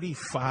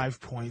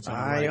 45 points. On the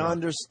I right-arm.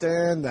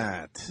 understand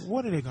that.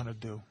 What are they gonna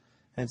do?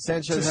 And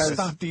Sanchez To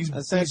stop these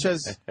and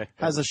Sanchez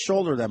has a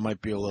shoulder that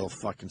might be a little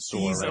fucking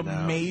sore These right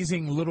now.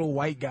 amazing little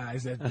white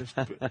guys that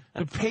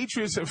the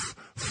Patriots have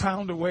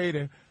found a way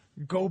to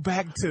go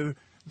back to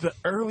the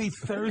early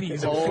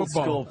 30s of Old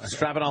football. school,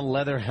 strapping on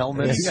leather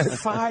helmets.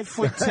 5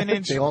 foot 10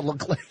 inch They all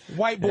look like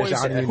white boys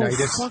Johnny who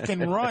Unitas.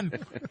 fucking run.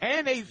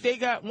 And they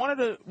got one of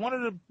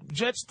the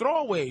Jets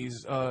throwaways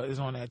is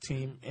on that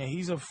team, and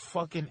he's a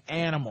fucking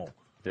animal.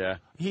 Yeah.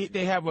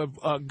 They have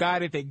a guy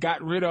that they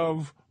got rid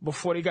of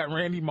before they got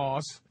Randy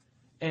Moss,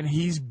 and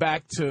he's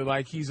back to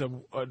like he's a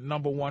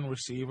number one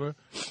receiver,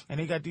 and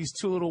they got these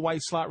two little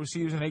white slot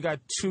receivers, and they got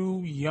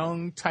two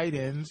young tight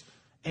ends,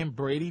 and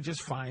Brady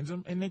just finds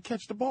them, and they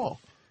catch the ball.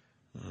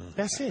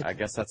 That's it. I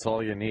guess that's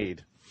all you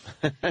need.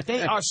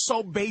 They are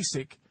so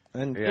basic.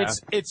 And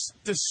It's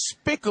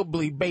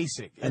despicably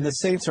basic. And the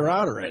Saints are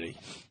out already.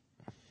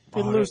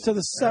 They lose to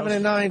the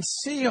 7-9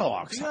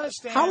 Seahawks. You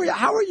understand?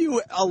 How are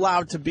you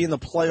allowed to be in the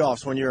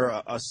playoffs when you're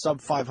a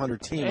sub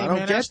 500 team? Hey, I don't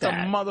man, get that's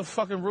that. the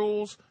motherfucking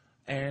rules.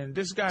 And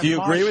this guy, Do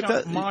you agree with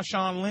that?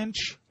 Marshawn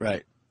Lynch,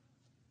 Right.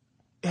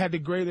 had the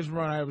greatest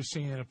run I ever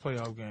seen in a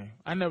playoff game.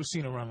 I never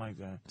seen a run like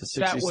that. The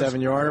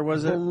 67-yarder,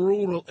 was it?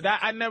 Brutal.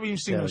 I never even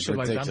seen Yeah, no it was shit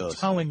like that. I'm ridiculous.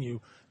 telling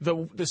you,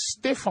 the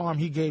stiff arm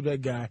he gave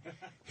that guy,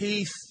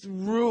 he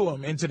threw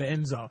him into the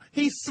end zone.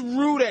 He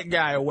threw that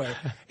guy away.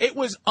 It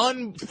was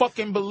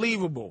unfucking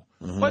believable.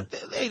 Mm-hmm. But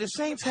hey, the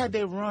Saints had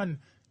their run.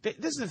 This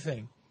is the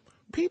thing,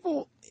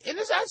 people, and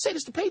I'd say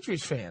this to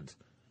Patriots fans.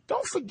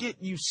 Don't forget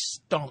you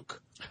stunk.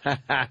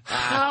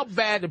 How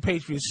bad the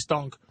Patriots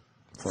stunk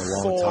For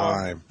a long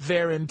time.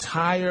 their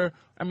entire.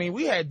 I mean,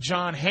 we had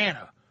John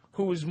Hanna,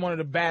 who was one of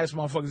the baddest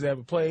motherfuckers that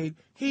ever played.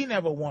 He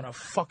never won a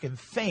fucking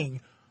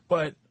thing,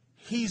 but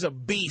he's a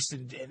beast.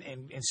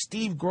 And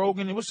Steve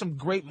Grogan, there was some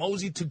great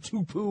Mosey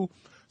Tutupu,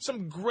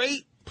 some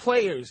great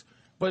players.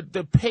 But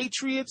the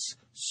Patriots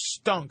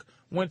stunk.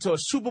 Went to a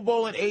Super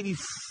Bowl in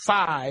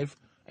 '85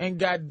 and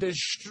got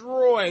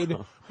destroyed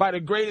by the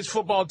greatest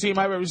football team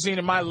I've ever seen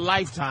in my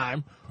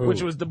lifetime,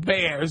 which was the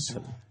Bears.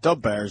 The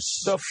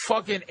Bears. The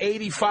fucking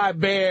 '85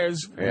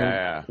 Bears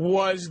Yeah.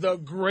 was the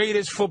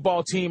greatest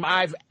football team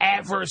I've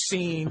ever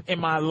seen in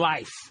my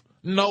life.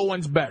 No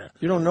one's better.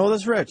 You don't know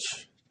this, Rich?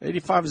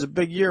 85 is a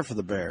big year for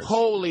the Bears.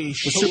 Holy The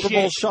shit. Super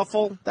Bowl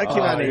shuffle? That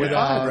came out in with,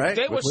 85, right?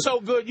 They were so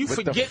good, you with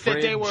the forget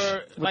that they fridge.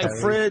 were With like the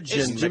fridge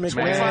it's and Jim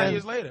 25 McMahon.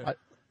 years later.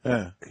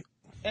 Yeah.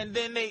 And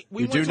then we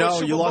You went do to a know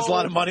Super you lost a Bowl-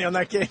 lot of money on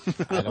that game?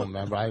 I don't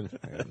remember.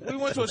 We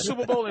went to a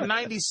Super Bowl in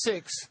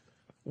 '96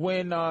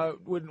 when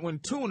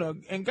Tuna,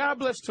 and God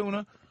bless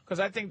Tuna, because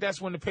I think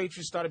that's when the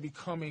Patriots started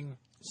becoming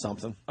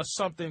Something.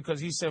 something. Because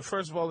he said,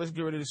 first of all, let's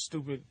get rid of this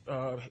stupid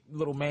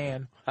little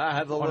man. I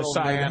had the On the little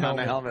side of the man on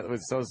the helmet. helmet. It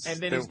was so And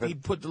then stupid. he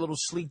put the little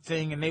sleek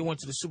thing, and they went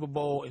to the Super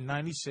Bowl in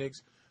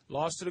 '96,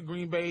 lost to the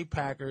Green Bay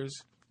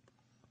Packers,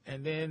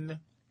 and then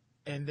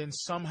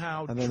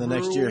somehow. And then the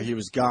next year he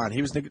was gone.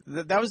 He was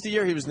that was the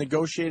year he was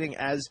negotiating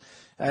as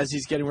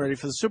he's getting ready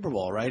for the Super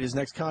Bowl, right? His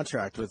next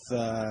contract with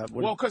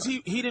Well, because he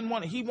didn't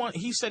want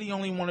he said he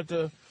only wanted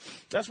to.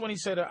 That's when he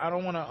said, I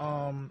don't want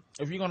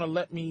to. If you're gonna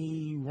let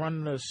me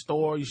run the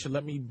store, you should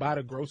let me buy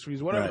the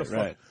groceries, whatever Right, the fuck.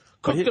 right.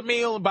 Cook But the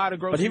meal and buy the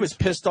groceries. But he was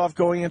pissed off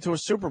going into a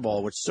Super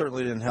Bowl, which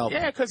certainly didn't help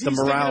because the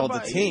morale of the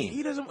team.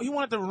 He doesn't. He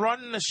wanted to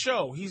run the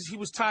show. He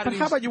was tired But of.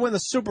 how about you win the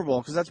Super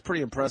Bowl? Because that's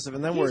pretty impressive,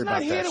 and then worry He's about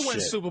not here that to win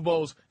shit. Super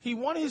Bowls. He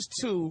won his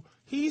 2.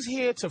 He's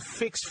here to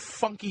fix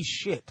funky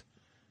shit.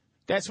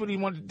 That's what he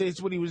wanted. That's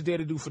what he was there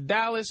to do for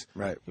Dallas.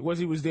 Right. What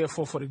he was there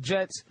for the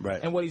Jets. Right.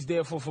 And what he's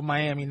there for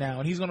Miami now.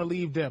 And he's going to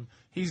leave them.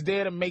 He's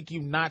there to make you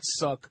not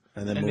suck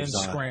And then moves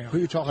on. scram. Who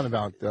are you talking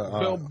about?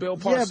 Bill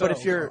Parcells. Yeah, but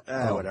if you're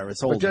whatever,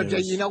 it's old But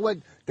news. you know what?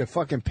 The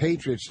fucking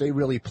Patriots, they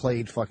really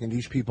played fucking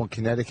these people in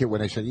Connecticut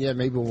when they said, yeah,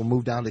 maybe we'll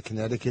move down to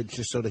Connecticut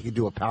just so they could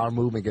do a power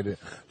move and get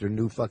their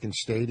new fucking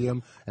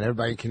stadium. And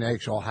everybody in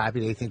Connecticut's all happy.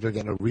 They think they're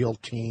getting a real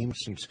team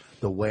since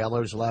the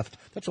Whalers left.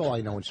 That's all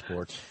I know in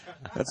sports.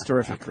 That's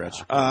terrific,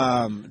 Rich.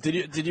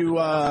 Did you?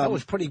 That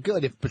was pretty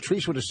good. If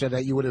Patrice would have said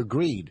that, you would have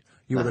agreed.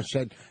 You would have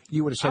said.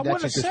 You would have I said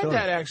would that's have a good said story.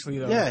 that actually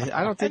though. Yeah,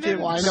 I don't think And then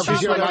you. Well, I know, 'cause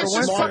sounds you're like not it's a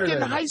just smarter fucking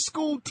than high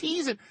school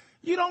teasing.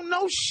 You don't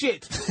know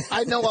shit.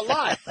 I know a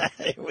lot.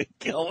 Here we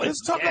go.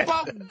 Let's talk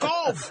about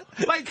golf.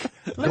 Like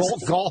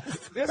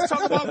Golf. Let's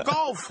talk about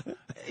golf.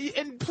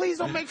 And please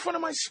don't make fun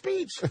of my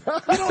speech. You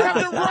don't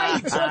have the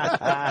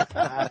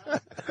right.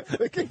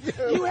 Look at you.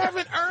 You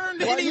haven't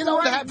earned Well, any you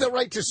don't right. have the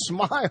right to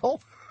smile.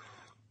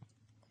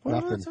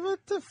 Nothing.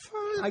 What the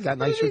fuck? I got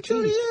What nicer did he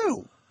do to teeth.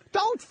 you?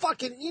 Don't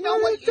fucking. You know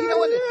What what? did he You know do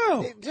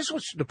what? to you? This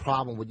was the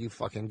problem with you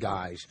fucking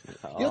guys.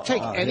 You'll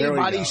take here we go.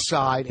 anybody's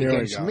side Here we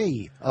against go.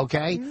 me.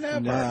 Okay?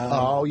 No.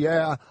 Oh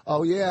yeah.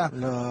 Oh yeah.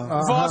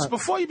 No. Voss,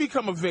 before you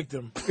become a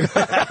victim,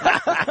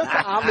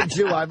 I'm a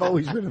Jew. I've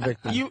always been a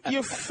victim.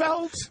 you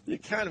felt You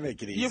kind of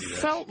make it easy. you Rich.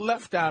 felt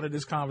left out of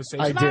this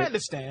conversation. I did.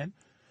 understand.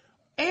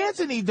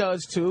 Anthony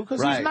does too, because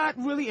Right. he's not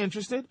really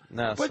interested.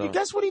 No, but so-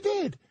 guess what he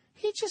did?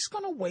 He's just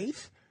gonna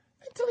wait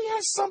until he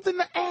has something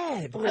to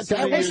add.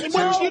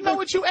 You know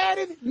what you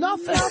added?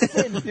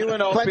 Nothing. You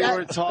and Opie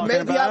were talking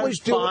maybe about I it. was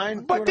doing. Fine.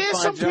 But Doing a there's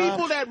fine some job.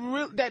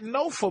 people that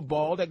know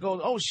football that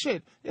go, oh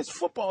shit, it's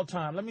football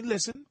time. Let me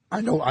listen.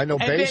 I know then you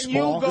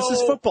baseball. go-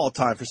 This is football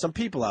time for some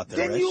people out there.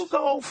 Then Rich. you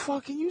go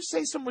fucking. You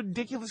say some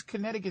ridiculous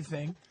Connecticut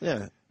thing.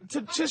 Yeah.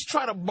 to just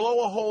try to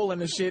blow a hole in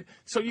the shit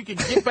so you can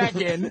get back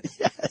in.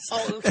 Yes.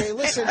 Oh, okay,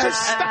 listen.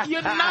 Just stop.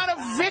 You're not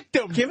a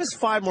victim. Give us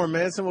 5 more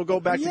minutes and we'll go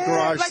back to Yeah,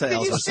 garage like,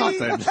 sales you or see-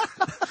 something.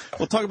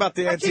 We'll talk about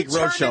the Like, he Antique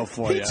Roadshow turned it-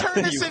 for he you.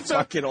 turned this You into-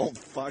 fucking old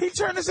fuck. He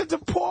turned us into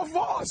poor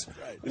Voss.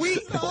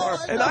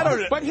 And I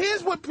don't. But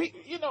here's what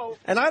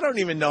And I don't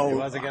even He know.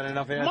 wasn't getting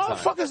enough airtime.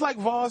 motherfuckers like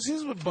Voss.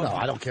 Here's what bugs No,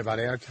 me. I don't care about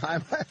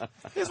airtime.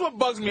 Here's what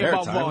bugs me Airtime,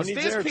 about who Voss.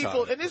 needs There's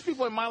airtime?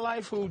 people in my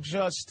life who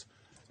just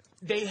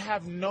they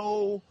have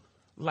no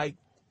like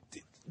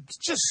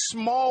just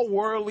small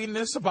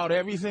worldliness about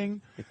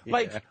everything.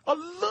 Like a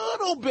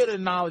little bit of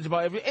knowledge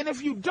about everything. And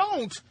if you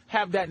don't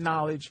have that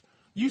knowledge,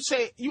 you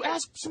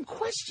ask some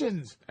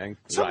questions And-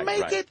 to right,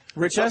 make right. it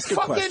Rich, ask a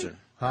fucking, question.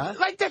 Huh?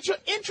 Like that you're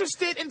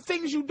interested in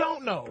things you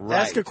don't know. Right.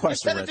 Ask a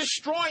question, Instead of Rich.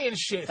 destroying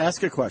shit.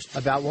 Ask a question.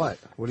 About what?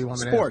 What do you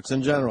want me to Sports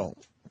in general.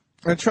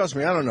 And trust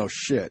me, I don't know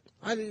shit.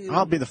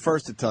 I'll be the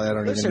first to tell you I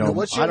don't Listen, even know.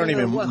 what's I don't your-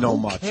 even what- know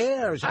who much.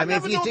 cares? I mean,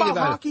 never if you knew think about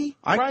about hockey,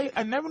 right?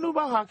 I never knew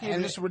about hockey.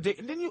 And- It's ridiculous.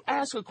 And then you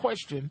ask a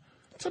question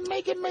to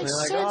make it make You're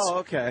like, sense. oh,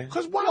 okay.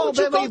 Because why Well, would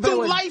you but- go through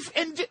but- life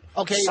and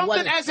Okay, something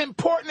what- as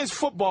important as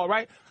football,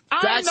 right?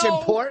 That's I know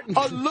important.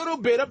 a little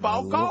bit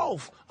about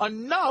golf,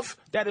 enough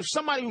that if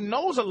somebody who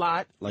knows a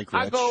lot, Like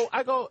I Rich.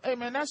 go, hey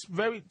man, that's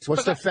very.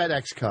 What's the 'cause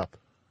FedEx Cup?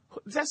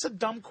 that's a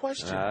dumb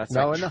question. That's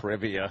No, like no.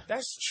 trivia.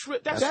 That's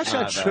That's not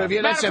not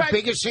trivia. That's Matter the of fact,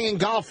 biggest thing in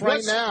golf right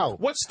what's- now.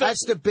 what's the-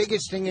 That's the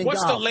biggest thing in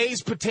What's golf. the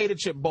Lay's potato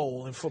chip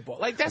bowl in football?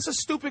 Like that's a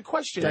stupid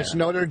question. That's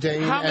Notre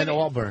Dame How and many-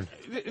 Auburn.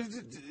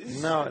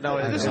 No,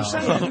 This is what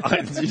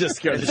I'm saying. You just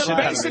scared the shit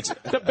out of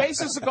me. The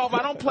basics of golf.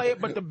 I don't play it,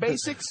 but the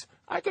basics,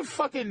 I can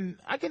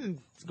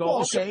go.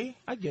 Well, Okay,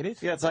 I get it.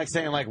 Yeah, it's like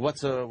saying like,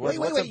 what's a wait,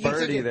 what's wait, a you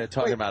birdie? think it- They're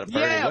talking wait. about a birdie.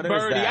 Yeah, What is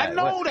birdie. that? I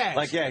know What- that.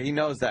 Like, yeah, he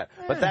knows that.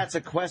 But that's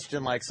a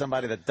question like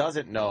somebody that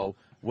doesn't know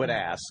would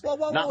ask. Well,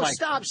 Not like,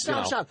 stop. you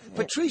know,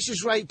 Patrice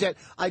is right that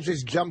I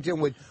just jumped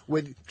in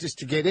with just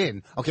to get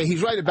in. Okay,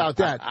 he's right about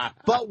that.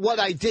 But what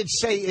I did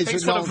say is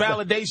Thanks a for known the fact.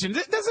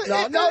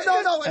 validation.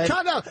 No.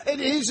 Calm down. It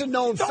is a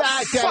known Don't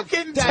fact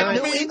fucking that tell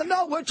New me. England.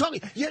 No, we're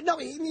talking. You know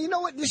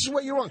what? This is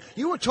what you're wrong.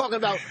 You were talking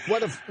about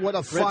what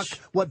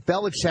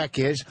Belichick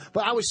is,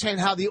 but I was saying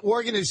how the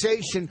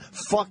organization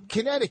fucked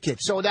Connecticut.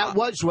 So that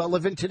was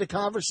relevant to the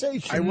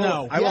conversation.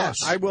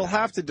 I will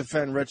have to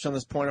defend Rich on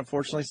this point,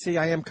 unfortunately. See,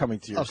 I am coming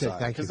to your Okay, side.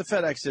 thank you. Because the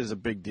FedEx is a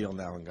big deal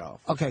now in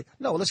golf. Okay,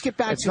 no, let's get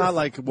back It's to not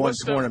like one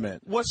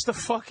tournament. What's the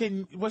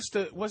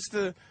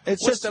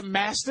It's just-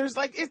 Masters?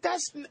 Like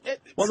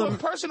Well, for the- a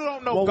person who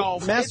don't know well,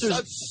 golf, Masters-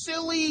 it's a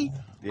silly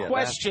Yeah,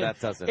 question. that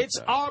doesn't, it's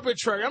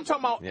arbitrary. I'm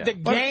talking about Yeah. the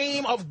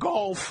game of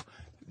golf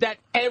that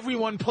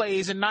everyone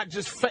plays and not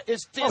just.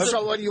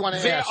 So what do you want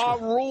to There ask? are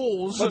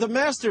rules. But the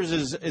Masters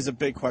is a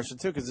big question,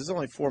 too, because there's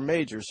only 4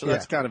 majors, so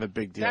that's kind of a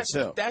big deal,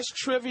 too. That's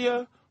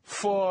trivia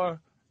for.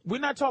 We're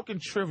not talking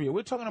trivia.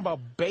 We're talking about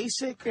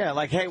basic. Yeah,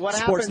 like, hey, what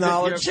Sports happens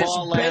knowledge, if your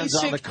ball just lands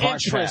on the basic cart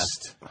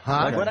interest. path? Huh?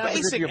 Like, what happens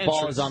if Basic your ball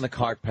interest. is on the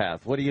cart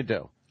path? What do you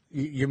do?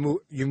 You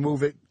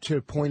move it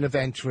to point of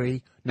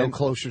entry, no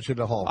closer to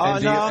the hole.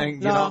 And, you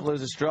no. don't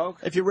lose a stroke?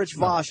 If you're Rich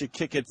Voss, you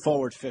kick it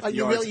forward 50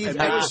 You yards really, and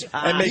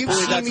make you've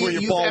believe seen that's me- where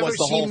your you've ball ever was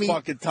the seen whole me-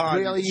 fucking time.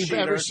 Really, you you've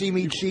ever cheater. seen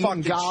me You cheat in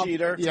fucking golf?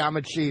 cheater. Yeah, I'm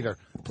a cheater.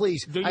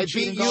 Please, Do you I cheat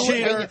beat in you. golf?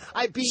 Cheater.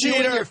 I beat you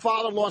Cheater. and your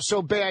father-in-law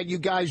so bad you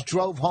guys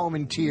drove home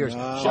in tears. Shut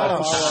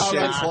up. Oh,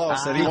 shit,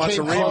 close. And he You wants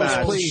a came close,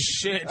 rematch. please.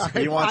 Shit.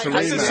 He wants a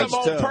This is some rematch,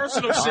 old too.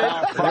 personal shit.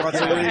 He wants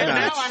a And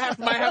now rematch.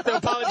 might have to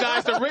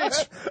apologize to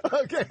Rich.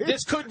 Okay.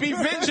 This could be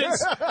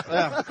vengeance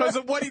because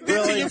of what he did to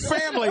Really? your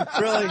family.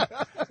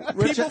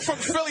 Really? People from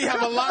Philly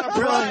have a lot of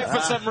pride for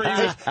some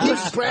reason.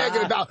 He's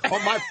bragging about,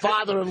 my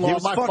father-in-law, He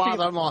was my fucking-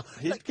 father-in-law.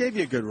 He gave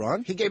you a good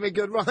run. He gave me a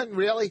good run,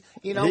 really.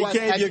 You know He what?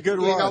 gave you a good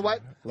You know run.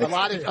 what?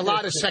 A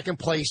lot of second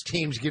place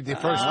teams give the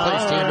first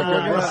place team a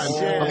good run. shit.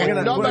 Okay, We're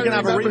gonna nobody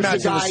have a remembers rematch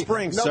in the guy-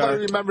 spring, sir.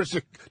 Nobody remembers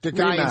the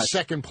guy in Rematch.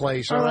 second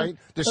place. All All right, right.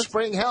 the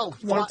spring hell.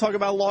 Want to talk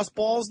about lost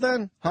balls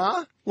then?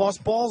 Huh?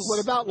 Lost balls?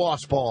 What about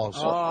lost balls?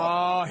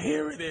 Oh,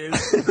 here it is.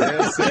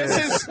 This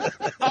is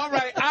all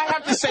right. I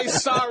have to say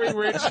sorry,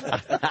 Rich.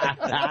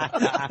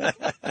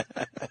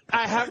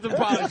 I have to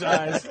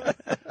apologize.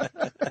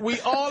 We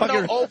all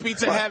know Opie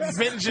to have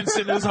vengeance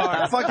in his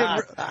heart.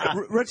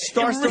 Fucking Rich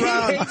starts He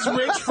around. hates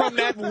Rich from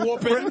that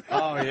whooping.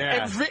 Oh,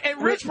 yeah.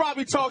 And Rich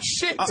probably talks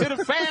shit to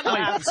the family.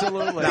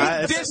 Absolutely. Nah,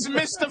 He it's-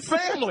 dismissed the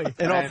family.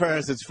 In all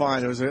fairness, it's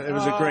fine. It was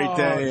a great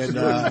day, and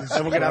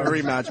we're gonna have a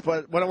rematch.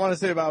 But what I want to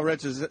say about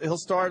Rich is he'll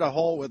start a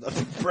hole with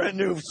a brand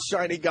new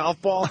shiny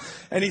golf ball,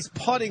 and he's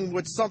putting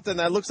with something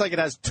that looks like it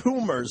has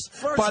tumors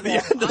by the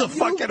end of the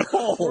fucking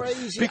hole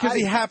crazy? because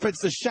he happens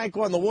to shank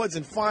one in the woods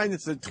and find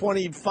it's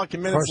 20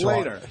 fucking minutes First of all,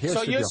 later. Here's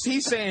So the deal.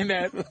 he's saying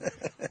that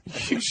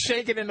you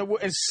shake it in the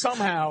wood and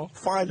somehow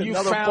you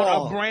another found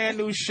ball. a brand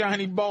new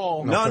shiny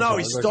ball. No,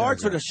 he listen,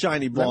 starts listen. with a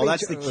shiny ball. Let me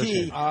That's the listen.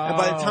 key. And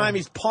by the time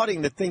he's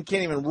putting, the thing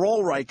can't even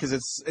roll right because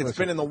it's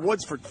been in the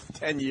woods for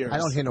 10 years. I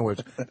don't hear no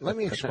words. Let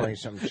me explain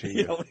something to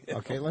you. don't hear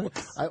Okay,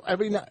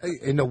 every night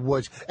in the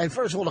woods. And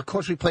first of all, of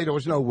course, we played. There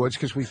was no woods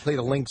because we played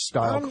a link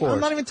style course. I'm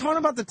not even talking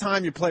about the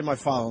time you played my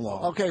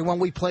father-in-law. Okay, when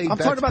we played, I'm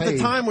talking about the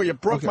time where you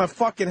broke my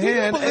fucking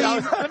hand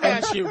Let me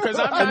ask you, because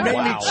I'm and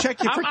not, made me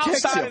check you for I'm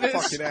kicks, outside you of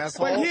this, fucking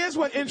asshole. But here's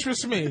what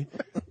interests me.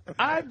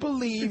 I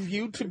believe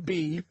you to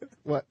be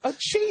What? a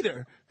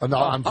cheater. No,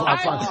 I'm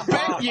I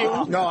bet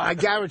you. No, I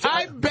guarantee.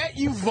 I bet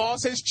you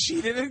Voss has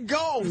cheated in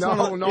golf.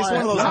 No, no, he's one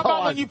of those- How about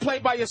no, when you play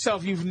by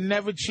yourself? You've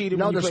never cheated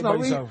No, when you there's play no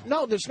by reason. yourself.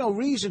 No, there's no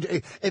reason.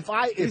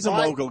 He's a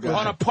mogul guy.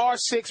 On a par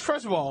 6,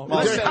 first of all,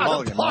 Mulligan, let's say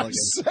Mulligan, par Mulligan.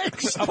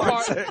 6.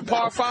 a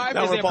par 5.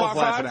 Now Is we're there a both par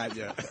laughing 5? at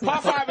you.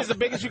 Par 5 is the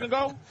biggest you can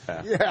go?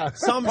 Yeah.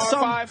 Some Par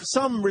five?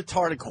 some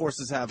retarded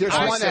courses have. There's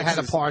par one that had a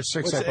sixes. par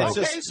 6. I It's think.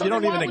 just Okay, so you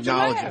don't then even why would you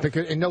acknowledge laugh? it.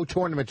 Because in no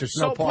tournament, there's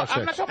no So par 6.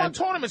 I'm not talking about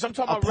tournaments. I'm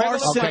talking A about par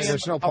regular Okay, playing.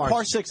 there's no a par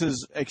par 6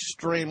 is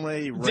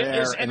extremely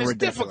rare And it's ridiculous.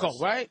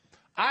 difficult, right?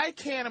 I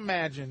can't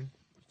imagine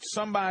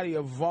somebody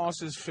of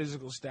Voss's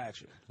physical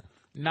stature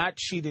not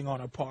cheating on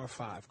a par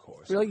 5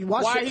 course. Really?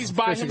 What's Why the he's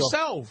by physical?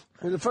 himself?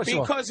 Well, first of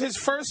all- Because his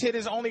first hit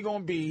is only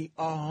going to be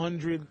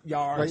 100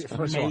 yards, Wait,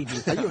 first of all, maybe.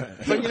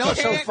 but you know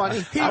what's so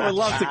funny? I would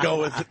love to go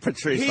with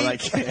Patrice, but I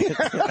can't.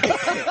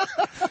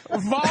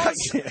 Voss,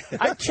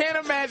 I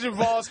can't imagine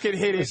Voss could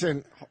hit it.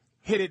 Listen,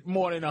 Hit it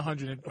more than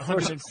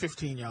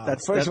 115 yards.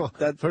 That's First of all,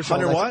 that first of all,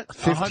 100 what?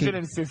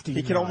 115.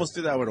 He can almost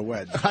do that with a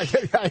wedge.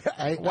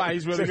 Why,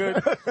 he's really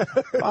good?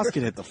 Voss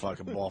can hit the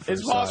fucking ball for Is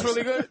his Voss size.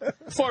 really good?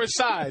 For his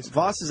size.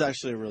 Voss is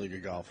actually a really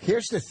good golfer.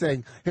 Here's the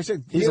thing. He's you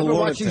a ever lunatic.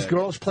 watch these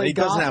girls play And he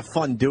doesn't golf? have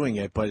fun doing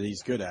it, but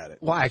he's good at it.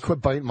 Why? I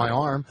quit biting my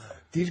arm.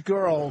 These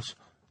girls,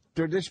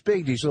 they're this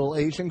big. These little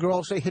Asian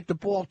girls, they hit the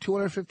ball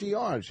 250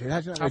 yards. It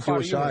has nothing How to do far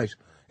with do you hit? size.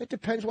 It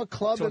depends what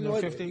club and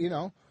what, 250? you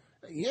know.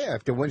 Yeah,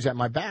 if the wind's at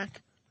my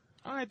back.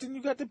 All right, then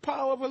you got the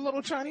power of a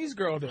little Chinese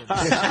girl then.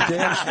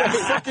 Damn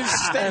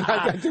straight.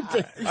 Fucking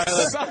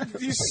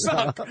stink. You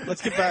suck.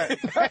 Let's get back.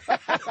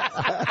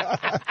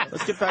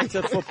 Let's get back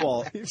to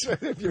football.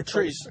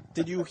 Patrice,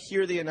 did you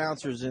hear the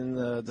announcers in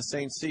the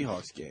Saints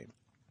Seahawks game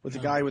with the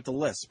guy with the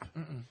lisp?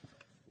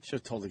 Should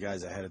have told the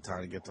guys ahead of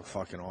time to get the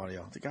fucking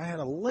audio. The guy had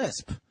a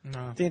lisp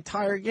the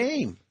entire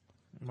game.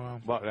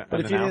 Well, What, But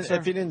an if you announcer?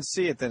 didn't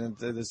see it, then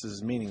this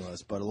is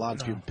meaningless. But a lot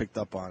of people picked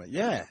up on it.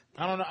 Yeah,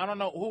 I don't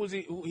know who was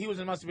he. He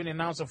must have been the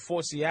announcer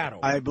for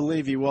Seattle. I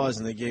believe he was,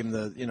 and they gave him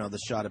the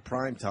shot at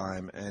prime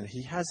time, and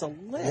he has a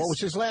lisp. What was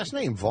his last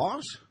name?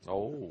 Voss?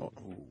 Oh,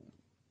 little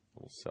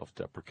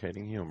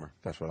self-deprecating humor.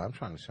 That's what I'm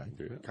trying to say.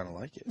 Kind of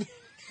like it.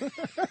 Did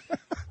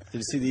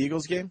you see the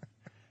Eagles game?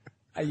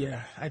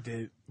 Yeah, I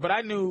did. But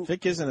I knew.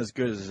 Vic isn't as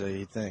good as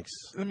he thinks.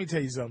 Let me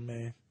tell you something,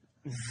 man.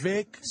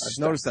 Vic. I've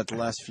noticed that the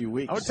last few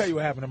weeks. I will tell you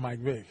what happened to Mike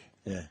Vick.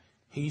 Yeah.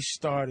 He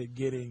started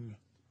getting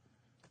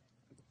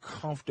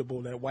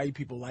comfortable that white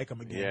people like him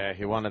again. Yeah,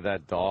 he wanted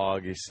that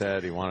dog. He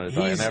said he wanted a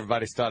dog, He's- and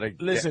everybody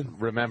started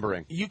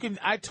remembering. You can.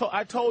 I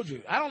told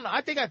you. I don't know.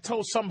 I think I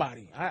told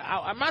somebody.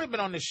 I might have been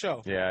on this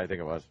show. Yeah, I think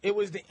it was. It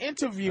was the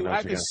interview. I know what I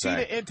you're could gonna see say.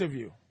 the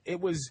interview. It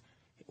was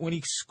when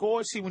he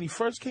scored. See, when he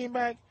first came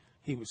back,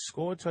 he would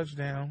score a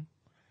touchdown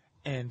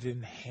and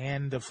then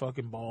hand the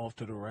fucking ball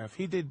to the ref.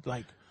 He did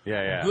like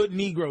Yeah. good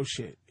Negro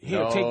shit.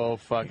 He'll No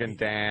fucking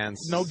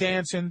dance. no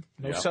dancing,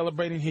 no Yep.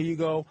 celebrating. Here you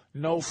go.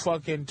 No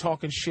fucking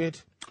talking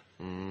shit.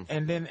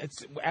 And then it's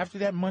after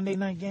that Monday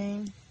night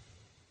game,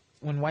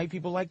 when white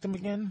people liked him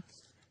again,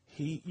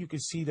 you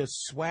could see the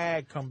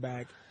swag come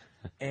back,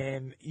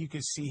 and you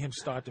could see him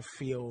start to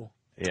feel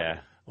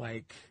Yeah.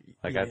 like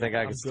Like yeah, I think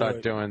I I'm could start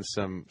good. doing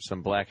some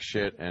black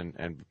shit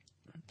and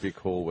be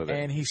cool with it.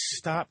 And he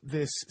stopped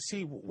this.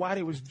 See, why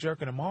they was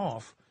jerking him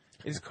off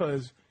is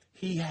because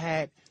he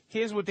had.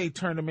 Here's what they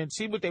turned him in.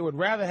 See, what they would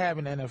rather have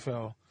in the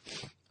NFL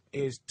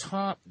is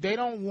Tom. They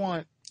don't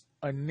want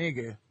a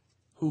nigga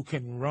who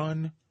can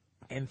run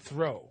and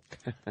throw.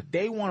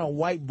 They want a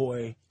white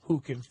boy who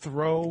can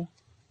throw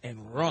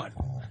and run.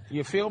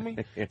 You feel me?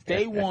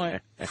 They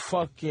want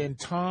fucking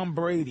Tom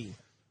Brady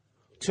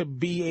to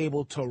be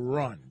able to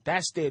run.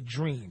 That's their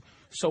dream.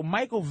 So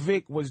Michael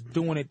Vick was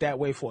doing it that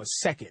way for a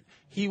second.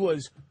 He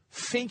was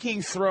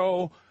thinking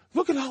throw.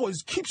 Look at how he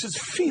keeps his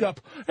feet up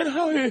and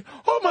how he,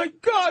 oh my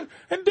God.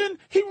 And then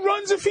he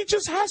runs if he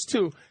just has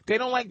to. They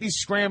don't like these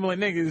scrambling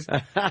niggas.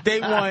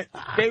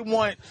 They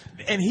want,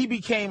 and he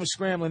became a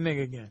scrambling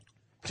nigga again.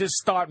 Just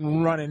start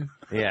running.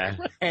 Yeah.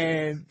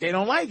 And they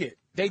don't like it.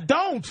 They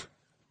don't.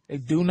 They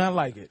do not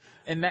like it.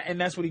 And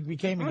that's what he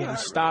became again.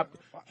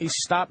 He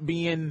stopped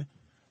being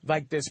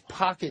like this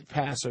pocket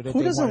passer that Who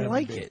they doesn't wanted him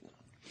like to be. it?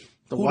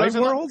 The Who white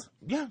doesn't like- world?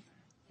 Yeah.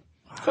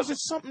 Because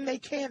it's something they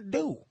can't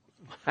do.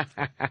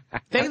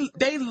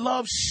 They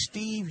love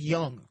Steve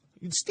Young.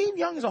 Steve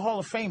Young is a Hall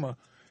of Famer.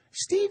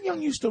 Steve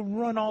Young used to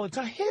run all the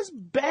time. His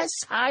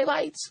best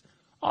highlights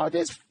are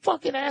this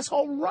fucking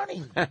asshole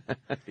running.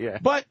 Yeah.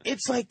 But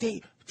it's like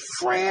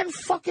Fran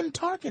fucking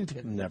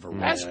Tarkenton. Never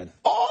That's ran.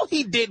 all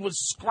he did was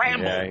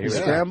scramble. Yeah, he was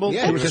Scrambled?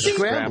 Yeah, he was a Whoopsie.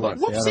 scrambler. Yeah, I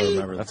don't Whoopsie.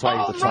 remember. That's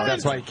why. Oh, man.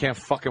 That's why he can't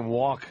fucking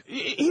walk.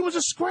 He was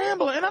a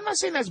scrambler, and I'm not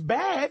saying that's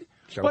bad.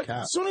 Joe But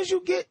Cap. as soon as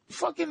you get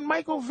fucking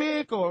Michael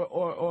Vick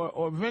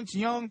or Vince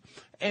Young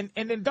and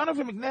then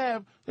Donovan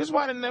McNabb, this is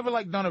why I never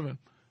liked Donovan.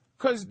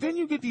 Because then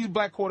you get these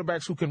black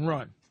quarterbacks who can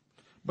run.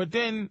 But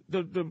then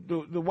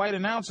the white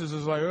announcers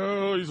is like,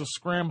 oh, he's a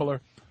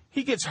scrambler.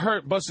 He gets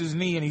hurt, busts his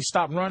knee, and he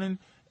stopped running.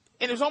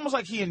 And it's almost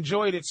like he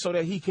enjoyed it so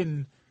that he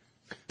can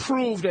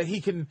prove that he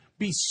can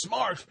be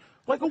smart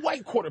like a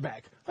white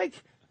quarterback. Like,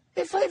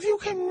 if you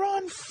can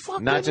run,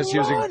 fucking Not just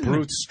run. using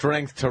brute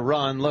strength to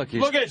run. Look,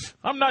 he's Look at,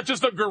 I'm not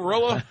just a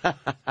gorilla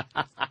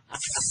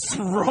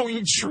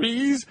throwing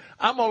trees.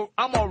 I'm a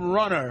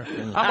runner.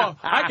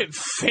 I can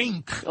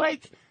think.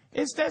 Like,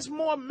 that's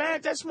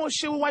more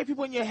shit with white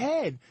people in your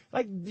head.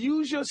 Like,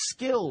 use your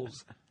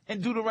skills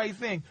and do the right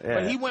thing. Yeah.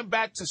 But he went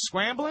back to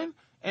scrambling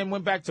and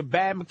went back to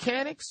bad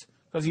mechanics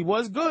because he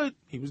was good.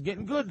 He was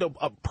getting good.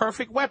 A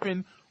perfect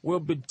weapon will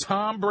be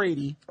Tom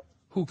Brady,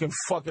 who can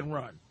fucking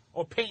run.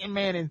 Or Peyton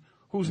Manning,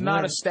 who's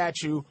not a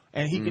statue,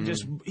 and he could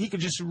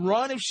just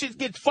run if shit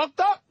gets fucked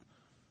up.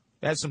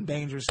 That's some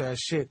dangerous ass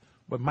shit.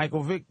 But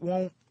Michael Vick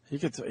won't. He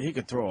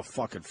could throw a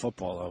fucking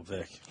football, though,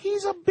 Vic.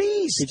 He's a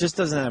beast. He just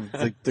doesn't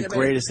have the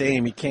greatest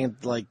aim. He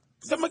can't, like,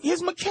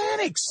 His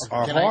mechanics.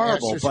 are Can I ask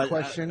horrible. this But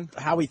question?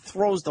 how he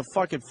throws the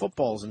fucking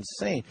football is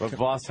insane. But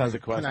Voss has a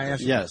Can question. I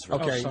ask? Yes,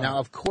 right. Okay. sorry. Now,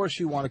 of course,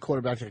 you want a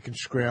quarterback that can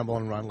scramble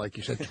and run, like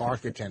you said,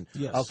 Tarkenton.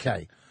 Yes.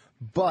 Okay.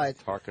 But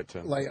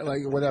Tarkenton. like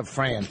whatever,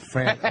 Fran,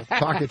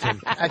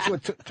 Tarkenton. Actually,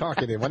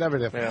 Tarkenton, whatever.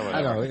 whatever.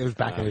 I don't know. It was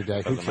back in the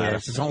day. Who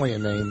cares? It's only a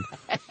name.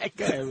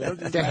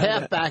 The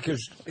halfback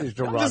is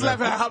the I'm runner. just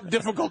laughing at how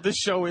difficult this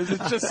show is.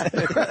 It's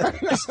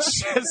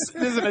just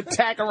there's an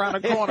attack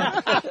around the corner.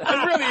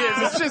 It really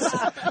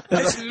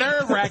is. It's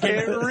nerve wracking.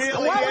 It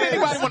really Why would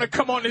anybody want to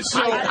come on this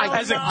show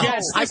as a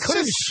guest? I It's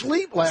couldn't just-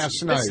 sleep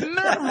last night. It's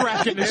nerve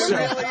wracking. This It show.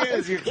 really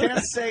is. You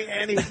can't say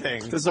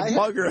anything. There's a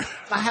mugger.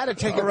 I had to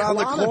take Around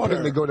the a Klonopin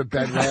corner. to go to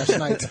bed last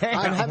night.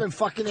 I'm having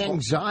fucking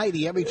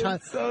anxiety every time.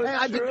 So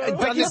I've true. done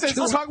Like you this said,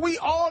 too- Tuck, we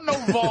all know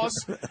Voss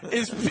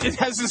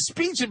has a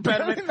speech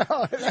impediment.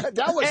 No,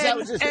 that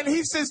was just. And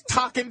he says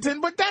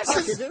Talkington, but that's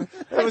just, Talkington.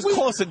 It was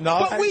close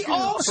enough. But we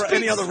all for speak,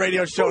 any other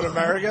radio show in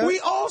America. We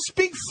all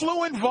speak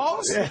fluent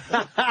Voss. Just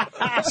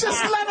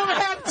let him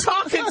have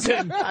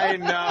Talkington. I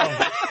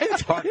know.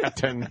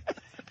 Tarkenton.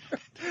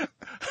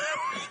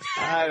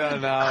 I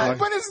don't know.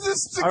 But it's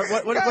just All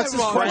right, what's his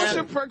Come on, question? what's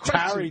your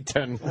question?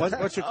 Tarkenton.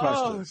 What's your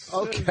question?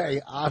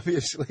 Okay,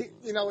 obviously,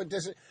 it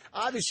doesn't.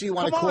 Obviously, you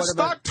want Come a on,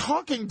 quarterback.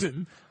 start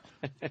Talkington.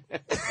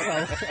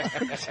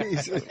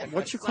 Jesus.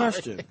 What's your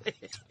question?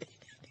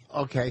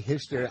 Okay,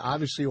 history.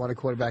 Obviously, you want a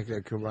quarterback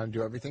that can run,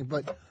 do everything,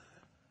 but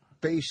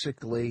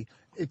basically,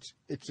 it's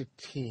a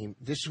team.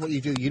 This is what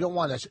you do. You don't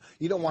want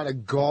a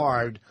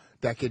guard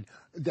that could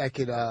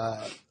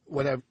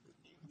whatever.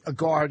 A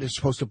guard is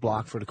supposed to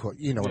block for the court.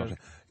 You know what I'm saying.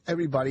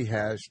 Everybody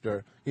has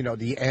the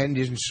end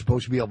isn't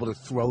supposed to be able to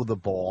throw the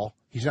ball.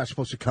 He's not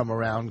supposed to come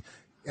around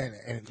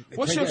and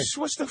What's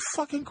the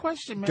fucking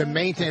question, man? the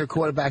main thing a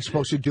quarterback's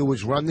supposed to do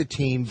is run the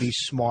team, be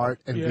smart,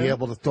 and be Yeah.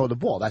 able to throw the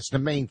ball. That's the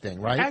main thing,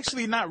 right?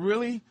 Actually, not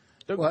really.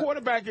 The What?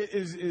 quarterback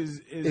is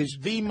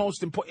the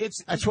most important.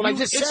 That's what I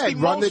just said.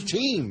 Run the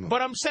team.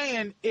 But I'm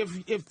saying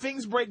if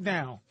things break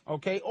down,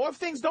 okay, or if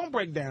things don't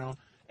break down,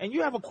 and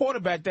you have a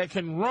quarterback that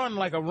can run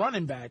like a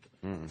running back,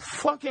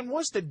 fucking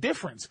what's the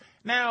difference?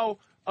 Now,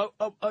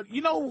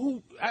 you know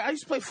who I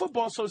used to play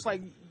football, so it's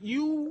like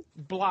you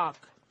block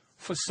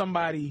for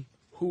somebody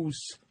who's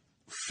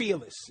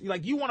fearless.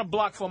 Like you want to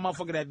block for a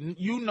motherfucker that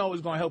you know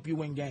is going to help you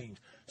win games.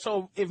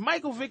 So if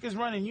Michael Vick is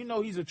running, you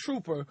know he's a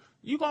trooper,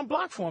 you're going to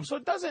block for him. So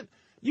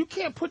you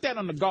can't put that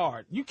on the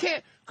guard. You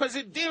can't, because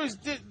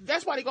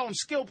that's why they go in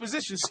skill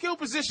positions. Skill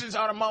positions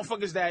are the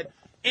motherfuckers that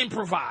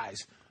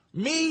improvise.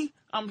 Me,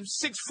 I'm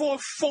 6'4",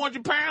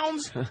 400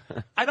 pounds.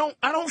 I don't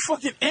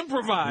fucking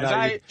improvise.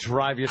 No, you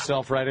drive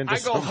yourself right into I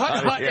go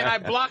somebody. hut, Yeah. and I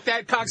block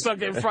that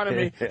cocksucker in front of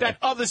me, that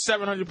other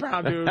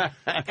 700-pound dude.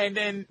 And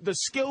then the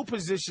skill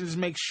positions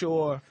make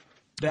sure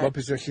that What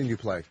position you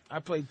play? I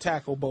played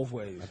tackle both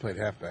ways. I played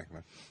halfback,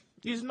 man.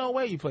 There's no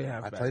way you play I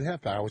halfback. played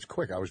halfback. I was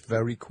quick. I was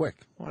very quick.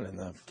 What in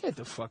the? Get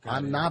the fuck out of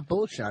I'm here. not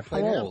bullshit. I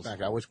played Balls.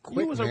 halfback. I was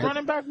quick. You was a man.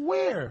 running back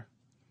where?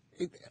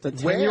 The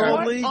Where? 10-year-old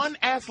What league?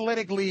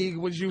 unathletic league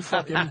was you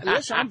fucking?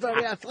 Listen, I'm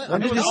very athletic.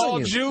 I'm It was telling all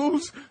you.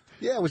 Jews.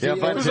 Yeah, it was. Yeah, it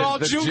but was was all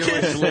the Jew Jewish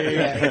kids.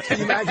 league. Can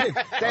you imagine?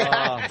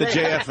 The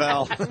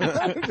JFL.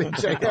 The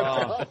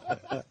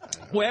JFL.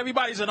 Where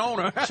everybody's an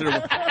owner.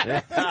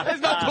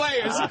 There's no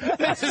players.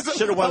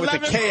 Should have went with the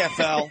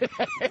KFL.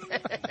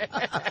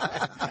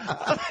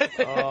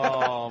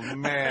 Oh,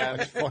 man.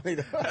 Funny.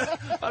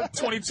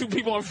 22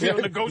 people on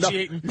field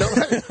negotiating.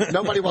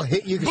 Nobody will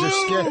hit you because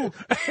Blue!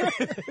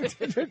 you're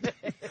scared.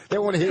 They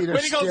want to hit you. They're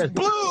When he goes scared.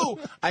 blue,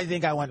 I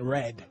think I went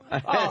red.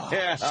 Oh,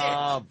 Yeah.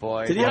 Oh,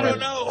 boy. Did he I ever- don't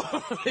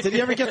know. Did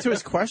he ever get to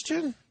his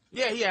question?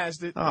 Yeah, he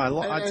asked it. Oh, I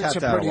And tapped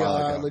it's a out a pretty while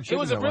ago. It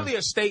was legitimate really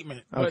a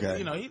statement, but Okay.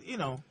 you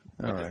know,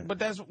 All right.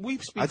 But we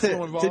speak I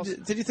fluent Voss.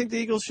 did you think the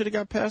Eagles should have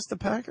got past the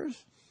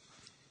Packers?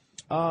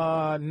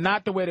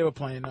 Not the way they were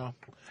playing, no.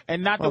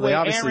 And not Well, the way they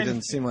obviously Aaron...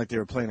 didn't seem like they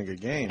were playing a good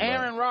game. but-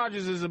 Aaron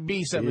Rodgers is a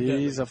beast,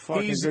 evidently. He's a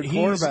fucking good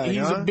quarterback,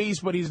 He's huh? a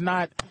beast, but he's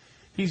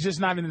just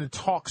not in the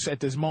talks at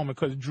this moment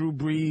because Drew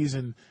Brees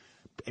and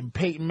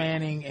Peyton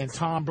Manning and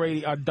Tom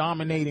Brady are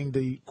dominating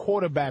the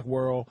quarterback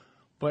world.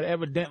 But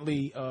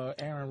evidently,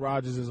 Aaron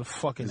Rodgers is a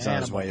fucking He's on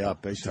his animal. way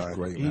up big time.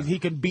 Great, He, man. he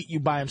can beat you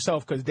by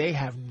himself because they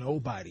have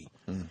nobody.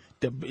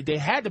 They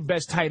had the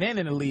best tight end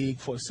in the league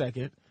for a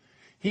second.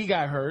 He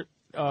got hurt.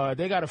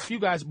 They got a few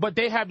guys, but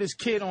they have this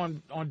kid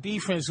on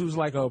defense who's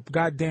like a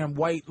goddamn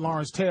white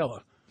Lawrence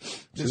Taylor.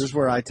 This is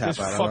where I tap This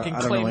out. fucking I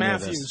don't Clay know any of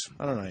Matthews this.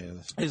 I don't know any of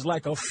this. is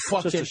like a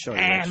fucking to show you,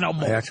 Rich.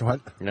 animal. That's what?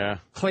 Yeah.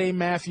 Clay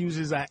Matthews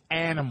is an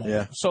animal.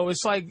 Yeah. So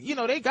it's like,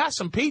 they got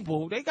some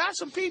people.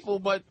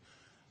 But,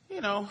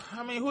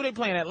 I mean, who they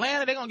playing?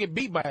 Atlanta? They're going to get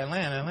beat by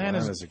Atlanta.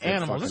 Atlanta's a good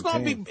animals. It's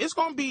fucking going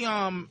to be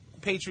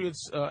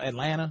Patriots,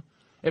 Atlanta,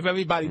 if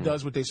everybody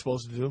does what they're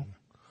supposed to do.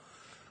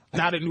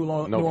 Now that New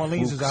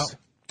Orleans is flukes. out.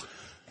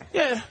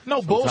 Yeah,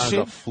 no Sometimes bullshit.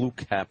 a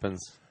fluke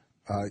happens.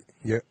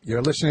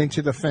 You're listening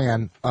to the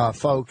fan,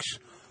 folks.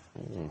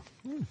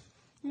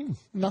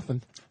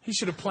 Nothing. He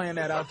should have planned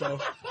that out, though.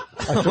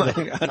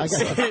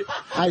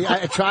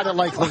 I try to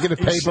look at the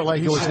paper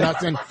like it was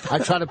nothing. I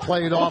try to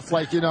play it off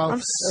like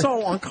I'm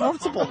so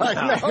uncomfortable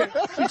now.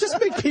 You just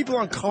make people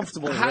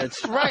uncomfortable, Rich.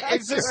 Right,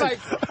 it's just like...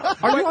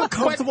 Are you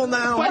uncomfortable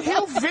now? But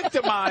he'll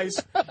victimize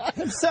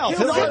himself.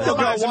 He'll He'll go,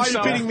 victimize why are you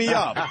himself. beating me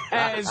up?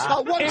 As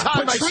one if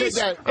time I Patrice,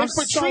 said that. If I'm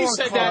so Patrice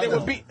said that, it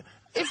would uncomfortable. be...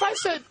 If I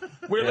said,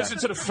 we're listening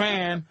to the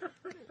fan,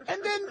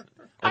 and then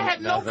I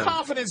had no Nothing.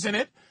 confidence in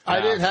it. I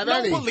didn't have no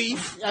any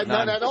belief.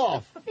 None at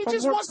all. He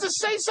just wants to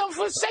say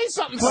something. Say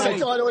something. But I Say.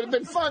 thought it would have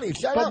been funny.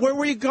 Shut But up. where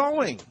were you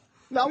going?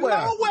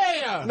 Nowhere.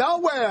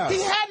 Nowhere.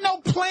 He had no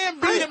plan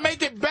B to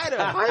make it better.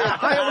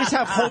 I always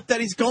have hope that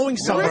he's going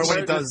somewhere when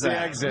he does The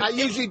that. exit. I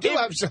usually do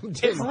have something.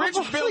 If Rich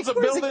builds a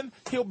building,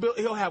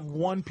 he'll have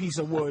one piece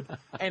of wood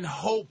and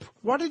hope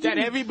that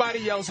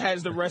everybody else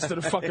has the rest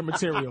of the fucking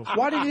material.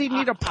 Why did he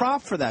need a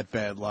prop for that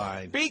bad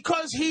line?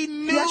 Because he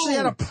knew. He actually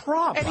had a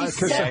prop. And he Yeah,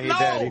 said, he no,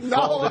 did. He No,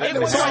 folded it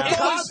it was in like half.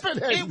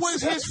 confidence. it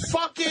was his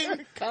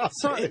fucking.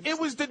 Confidence. It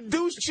was the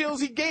douche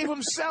chills he gave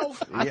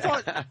himself. I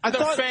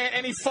thought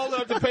And he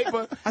folded up the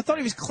paper. I thought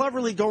he was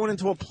cleverly going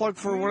into a plug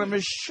for one of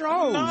his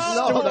shows.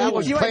 No, that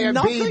was You had Plan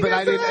nothing B, but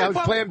I after didn't. that? That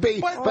was Plan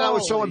B, but I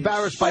was so Holy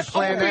embarrassed by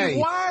Plan Opie, A.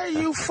 why are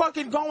you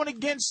fucking going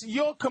against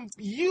your?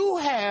 You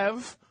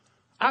have.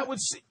 I would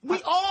say we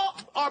all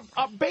are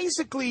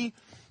basically.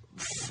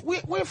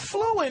 We're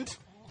fluent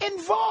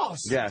in Voss.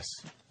 Yes.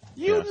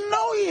 You Yes.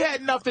 know he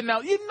had nothing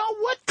else. You know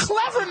what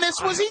cleverness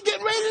was he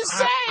getting ready to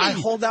say? I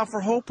hold out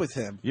for hope with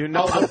him. You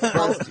know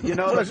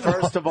the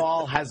first of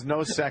all has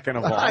no second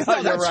of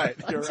all. You're right.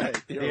 You're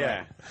right.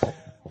 Yeah.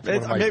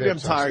 Maybe my I'm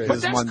bits tired because But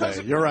it's that's Monday.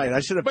 'cause- You're right. I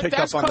should have But picked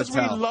that's up on the because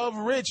we tell. love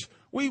Rich.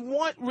 We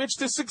want Rich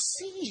to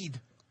succeed.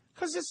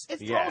 Because it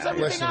throws Yeah.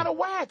 everything Listen. out of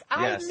whack.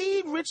 I Yes.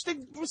 need Rich to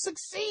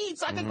succeed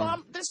so I can go,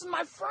 this is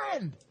my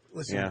friend.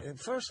 Listen, Yeah.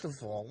 first of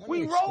all, let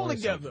We me roll explain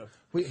together.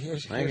 something.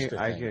 Here's I the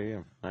thing. hear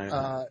you.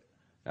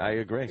 I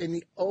agree. In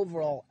the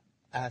overall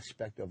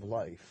aspect of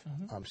life,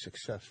 I'm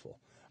successful.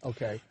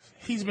 Okay,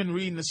 He's been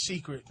reading The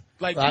Secret.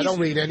 Like I don't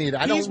read any of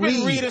that. I He's don't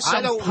been read. reading some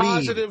I don't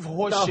positive read.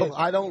 horse No, shit.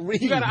 I don't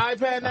read. You got an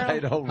iPad now? I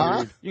don't Huh?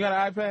 read. You got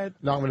an iPad?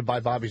 No, I'm going to buy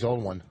Bobby's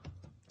old one.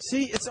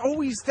 See, it's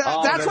always that.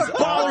 Oh, that's there's what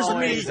bothers me.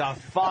 always a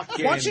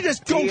fucking Why don't you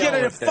just go deal get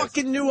a with this.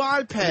 fucking new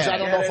iPad? I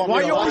don't know if I'm Why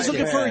are gonna you always like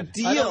looking it. for a I don't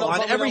deal know if on I'm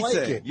gonna like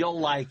everything? it. You'll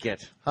like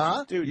it.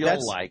 Huh? Dude,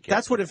 You'll like it.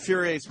 That's what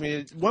infuriates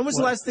me. When was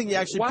the last thing you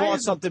actually Why bought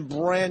is- something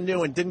brand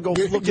new and didn't go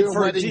Your looking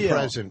for a wedding deal?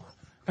 present.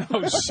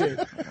 Oh, shit.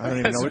 I don't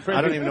even know.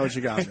 I don't even know what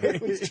you got me. I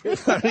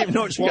don't even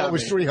know what you Well, got it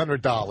was me.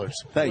 $300.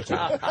 Thank you.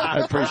 I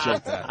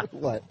appreciate that.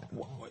 What?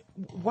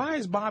 Why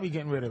is Bobby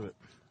getting rid of it?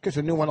 Because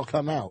a new one will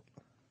come out.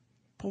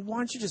 But why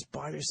don't you just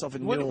buy yourself a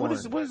new What one?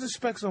 is the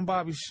specs on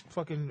Bobby's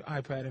fucking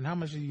iPad, and how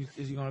much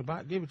is he going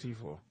to give it to you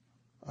for?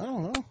 I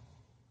don't know.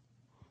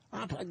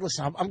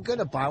 Listen, I'm going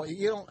to buy it.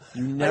 You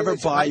never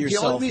buy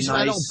yourself the only reason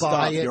I nice don't buy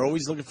stuff. it. You're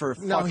always looking for a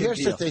No, fucking here's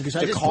deal. the thing, 'cause I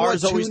the just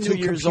car's bought two always new 2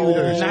 years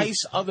computers. old.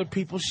 Nice other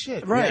people's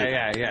shit.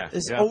 Right. Yeah.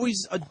 There's Yeah.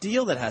 always a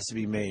deal that has to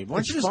be made. Why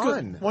don't you It's just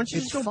fun. go? Why don't you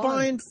It's just go fun.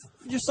 buying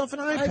yourself an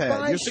I iPad?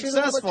 buy You're shit all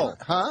the successful. time.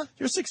 Huh?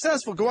 You're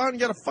successful. Go out and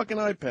get a fucking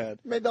iPad.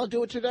 Maybe I'll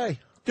do it today.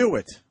 Do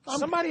it.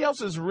 Somebody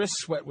else's wrist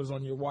sweat was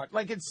on your watch.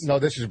 Like it's No,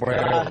 this is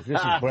brand new.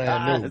 This is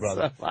brand new,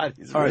 brother.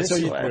 Somebody's All right. rich So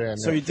you sweat. brand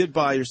so new. you did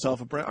buy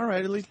yourself a brand. All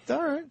right. At least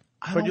all right.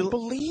 I But don't you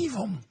believe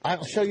him.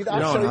 I'll show you.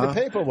 don't, I'll show you huh? the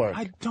paperwork.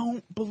 I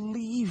don't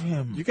believe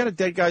him. you got a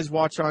dead guy's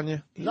watch on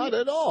you. Not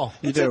at all.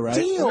 You It's do, a right?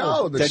 deal.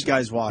 No, Dead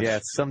guy's watch. Yeah,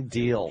 it's some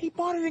deal. He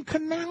bought it in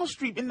Canal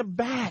Street in the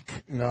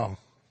back. No.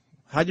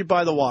 How'd you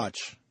buy the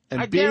watch?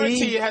 And I be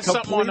guarantee it has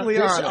something on it.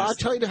 completely This- honest. I'll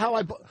tell you how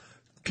I bought.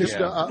 Because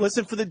Yeah.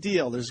 Listen for the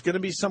deal. There's going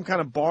to be some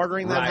kind of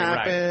bartering that Right,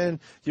 right. happened.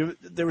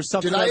 There was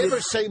something. did I that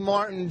ever say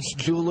Martin's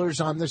Jewelers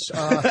on this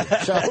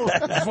show?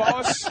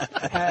 Voss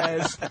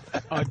has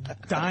a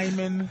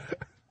diamond.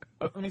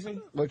 Let me see.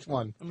 Which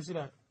one? Let me see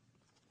that.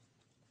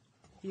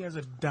 He has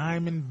a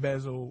diamond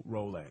bezel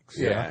Rolex.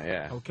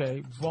 Yeah.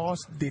 Okay, Voss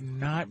did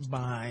not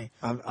buy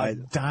a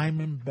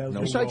diamond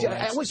bezel Rolex.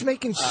 I was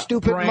making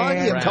stupid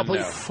money a couple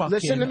of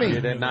Listen to me.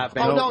 You did not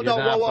pay, no,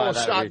 whoa,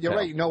 stop. You're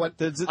right. You know what?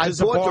 There's I a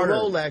bought barter. the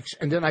Rolex,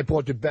 and then I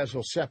bought the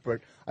bezel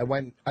separate. I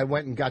went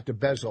and got the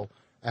bezel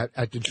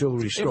at the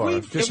jewelry store.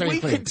 If we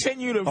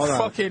continue to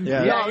fucking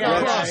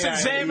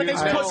cross-examine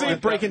this pussy, we're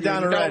breaking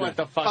down already. What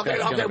the fuck? Okay,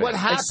 what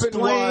happened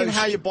Explain was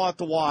how you bought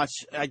the watch.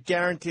 I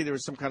guarantee there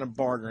was some kind of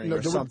bartering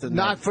or something.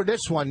 Not for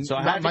this one. So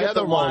not my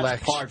other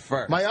Rolex. Part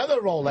first. My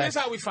other Rolex. here's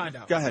how we find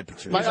out. Go ahead,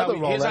 Patricia. My other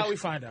Rolex. Here's how we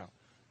find out.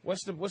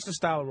 What's the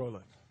style of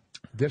Rolex?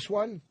 This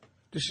one.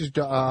 This is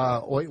the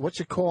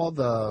what's it called?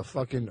 The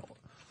fucking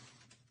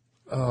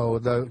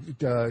the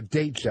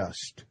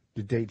Datejust.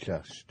 The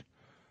Datejust.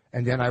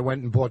 And then I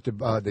went and bought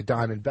the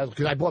diamond bezel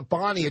because I bought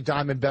Bonnie a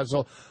diamond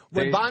bezel.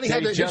 When Bonnie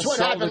had just this, what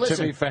sold happened? it to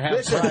Listen, me for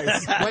half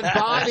price.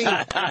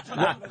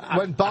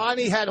 when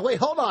Bonnie had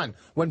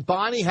when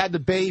Bonnie had the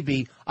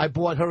baby, I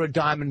bought her a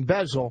diamond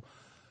bezel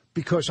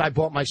because I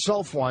bought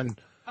myself one.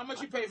 How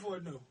much you pay for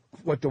it new?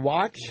 What, the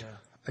watch? Yeah.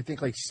 I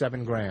think like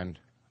 $7,000.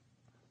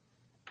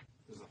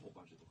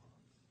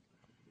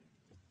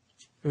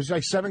 It was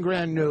like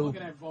 $7,000 new.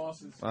 Looking at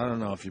Voss's. I don't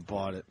know if you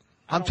bought it.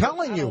 I'm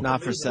telling you.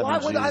 Not for 7 Why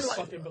would I Gs.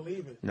 Fucking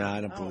believe it. No,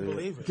 I don't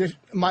believe it. it.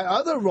 My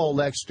other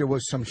Rolex, there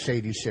was some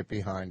shady shit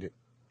behind it.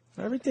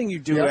 Everything you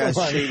do The other has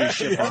one. shady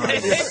shit behind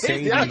it.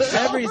 Shady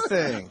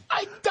Everything.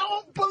 I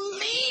don't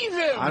believe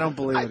him. I don't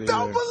believe it I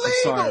don't either. believe I'm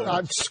sorry. him.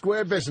 I'm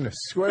square business.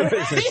 Square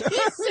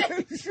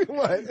business.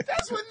 What?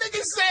 That's what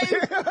niggas say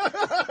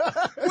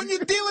when you're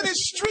dealing in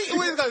street.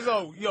 When goes,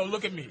 oh, yo,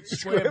 look at me,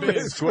 square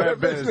business. Square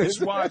business. This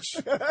watch.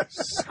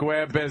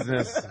 Square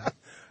business.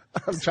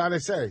 I'm trying to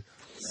say.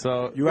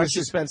 So You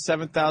actually spent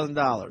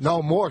 $7,000.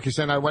 No more, because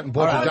then I went and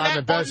bought a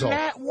diamond bezel. On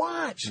that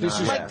watch. This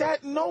is- like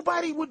that.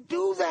 Nobody would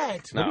do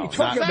that. No, What are you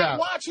talking that about?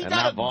 watch. He And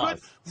got a not good.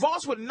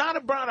 Voss would not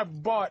have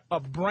bought a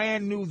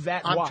brand new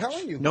that I'm watch.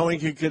 telling you. Knowing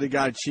you could have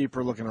got it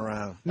cheaper looking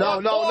around.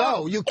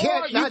 No. You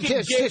can't. Or you Not can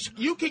just. get, just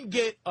you can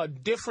get a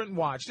different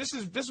watch. This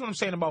is what I'm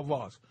saying about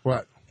Voss.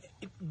 what?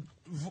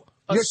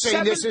 You're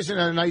saying this isn't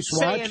a nice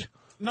watch?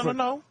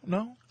 No.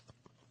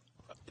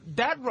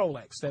 That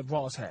Rolex that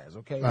Voss has,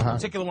 okay, the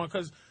particular one,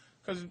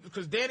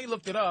 because Danny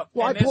looked it up.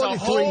 Well, and I bought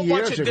there's it a 3 whole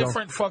years bunch of ago.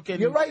 different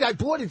fucking. You're right. I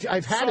bought it.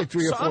 I've had it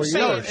 3 or So 4 I'm years.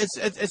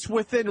 saying It's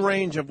within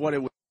range of what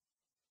it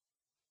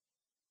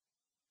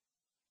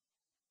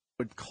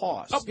would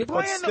cost. A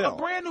but still.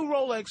 brand new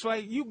Rolex,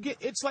 right? You get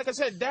it's like I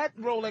said, that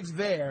Rolex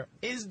there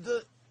is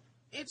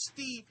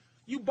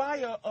you buy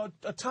a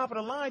top of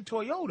the line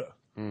Toyota.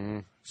 Mm-hmm.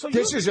 So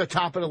This is a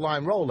top of the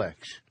line Rolex.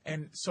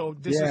 and so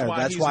this Yeah, is why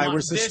that's he's why lying. we're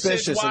This is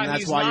suspicious, and that's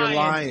he's why you're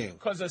lying.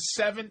 Because a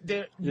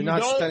You're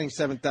not spending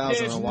 $7,000 on a watch.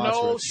 There's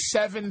no Rich.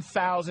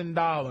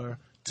 $7,000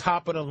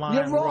 top of the line.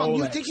 You're wrong. Rolex.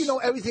 You think you know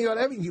everything about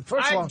everything.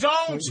 First of all, I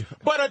don't.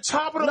 But a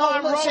top of the No,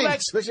 line listen,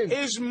 Rolex listen.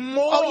 is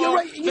more Oh, you're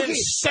right. You than can-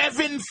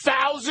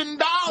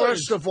 $7,000.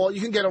 First of all, you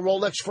can get a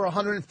Rolex for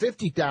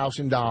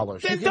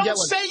 $150,000. Then You can don't get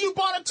one. say you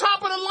bought a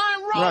top of the line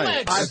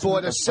Right. Rolex. I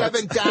bought a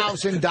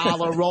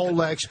 $7,000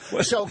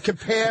 Rolex. So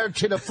compared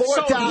to the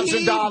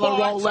 $4,000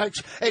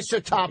 Rolex, it's the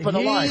top of the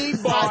line. He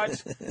bought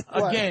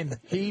What? again.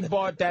 He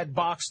bought that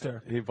Boxster.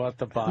 he bought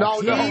the box.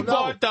 No, He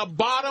bought the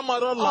bottom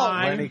of the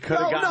line. When he could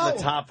have gotten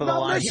the top of the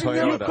line listen, You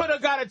Toyota. could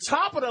have got a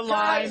top of the God,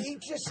 line. he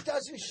just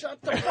doesn't shut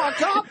the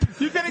fuck up.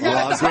 You could have Well,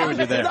 got I'll a agree top with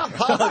you there. You got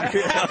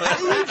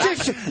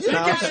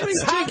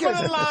a top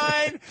of the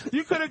line.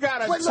 You could have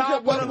got a Wait, look top at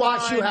of what the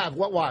watch line. you have.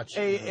 What watch?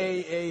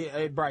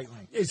 A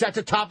Breitling. Is that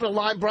the top of the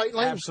line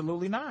Breitling?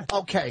 Absolutely not.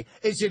 Okay.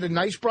 Is it a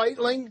nice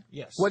Breitling?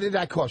 Yes. What did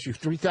that cost you?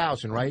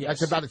 $3,000, right? Yes.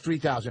 That's about a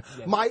 $3,000.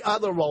 Yes. My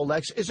other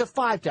Rolex is a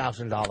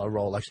 $5,000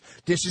 Rolex.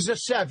 This is a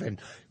 $7,000.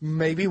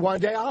 Maybe one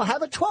day I'll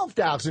have a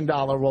 $12,000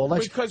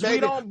 Rolex. Because Maybe. we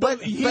don't.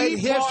 But He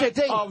here's bought the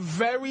thing. a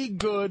very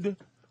good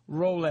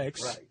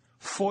Rolex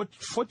for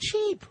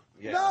cheap.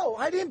 No,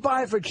 I didn't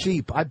buy it for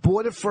cheap. I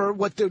bought it for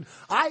what the.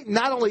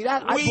 Not only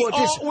that, I bought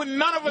this.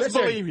 None of us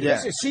Listen, believe you. Yeah.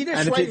 Listen, see this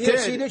and right if you here?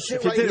 did, See this shit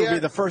if you right did, it would here? be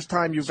the first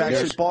time you've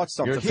actually bought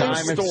something Your from a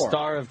Diamond store.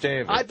 Star of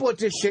David. I bought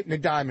this shit in the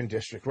Diamond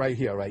District right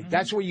here, right?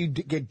 That's where you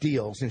get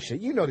deals and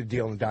shit. You know the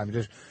deal in the Diamond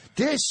District.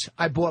 This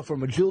I bought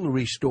from a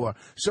jewelry store.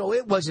 So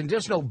it wasn't,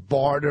 there's no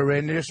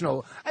bartering. There's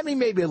no, I mean,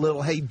 maybe a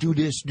little, hey, do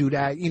this, do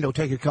that,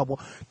 take a couple.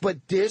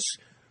 But this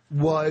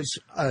was,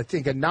 I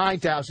think, a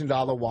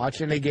 $9,000 watch,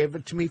 and they gave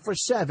it to me for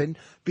 $7,000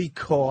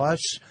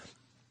 because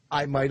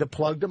I might have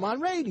plugged them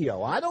on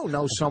radio. I don't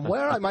know,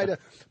 somewhere. I might have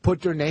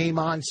put their name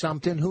on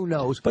something. Who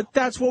knows? But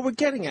that's what we're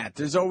getting at.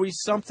 There's always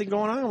something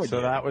going on with So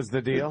you. that was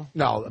the deal?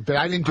 No, but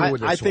I didn't do it with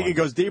this I think one. it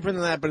goes deeper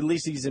than that, but at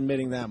least he's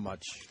admitting that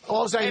much.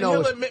 All I And know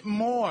he'll is admit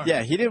more.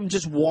 Yeah, he didn't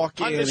just walk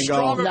in Under and go,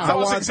 stronger I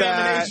want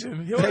that.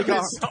 cross-examination, he'll Take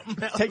admit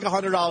something else. take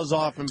 $100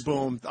 off and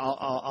boom,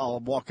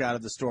 I'll walk out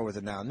of the store with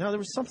it now. No, there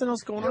was something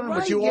else going You're on, right.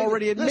 but you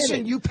already admitted.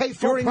 Listen, you pay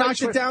full You already price knocked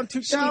for it down See,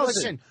 $2,000.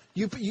 listen,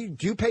 do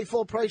you pay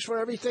full price for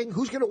everything?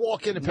 Who's going to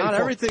walk in and pay Not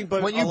full. everything,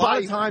 but when a you lot buy,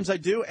 of times I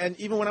do, and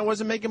even when I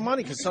wasn't making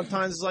money, because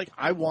sometimes it's like,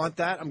 I want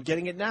that, I'm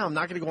getting it now. I'm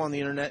not going to go on the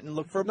internet and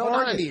look for a No, bargain.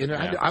 not on the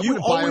internet. I You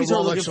wouldn't buy a always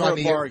are looking Rolex for on a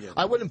the bargain.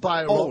 I wouldn't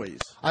buy a Rolex. Always.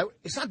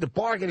 It's not the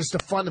bargain. It's the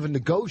fun of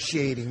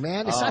negotiating,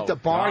 man. It's not the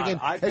God. bargain.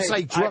 I It's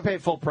like I pay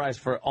full price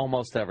for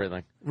almost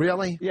everything.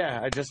 Really? Yeah,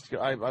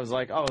 I was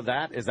like, oh,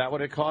 is that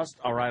what it cost?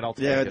 All right, I'll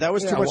take Yeah, it. that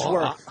was too Yeah, much well,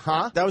 work.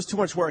 huh? That was too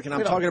much work, and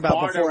I'm You know, talking about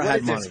barter, before I what had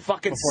is money. this,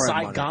 fucking Before I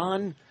had money.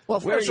 Saigon? Well,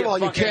 Where first are of all,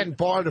 you fucking- can't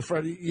barter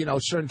for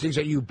certain things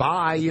that you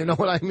buy. You know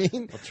what I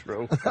mean?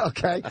 True.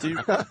 Okay. Do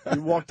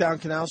you walk down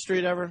Canal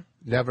Street ever?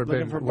 Never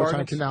Looking been. for What's on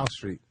bargains? Canal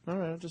Street? All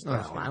right, I'm just No,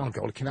 asking. I don't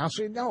go to Canal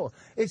Street. No,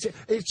 it's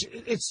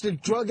the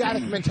drug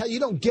addict mentality. You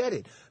don't get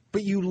it,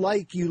 but you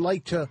like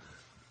to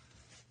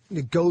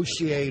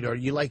negotiate, or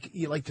you like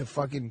to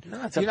fucking.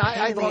 No, it's a you know,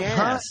 pain in the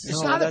ass.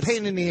 It's No, not a that's-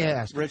 pain in the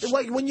ass. Rich-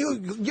 Like when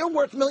you're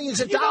worth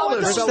millions of You know what,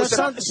 dollars. Rich, So that's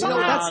it's not, you know,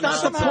 that's not the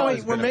somehow point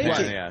it's we're been a pain in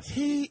making. the ass.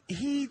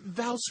 He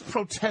thou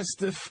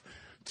protesteth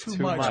too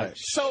Too much. much.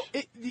 So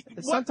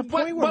not the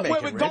point we're making,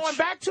 we're going Rich.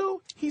 back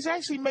to, he's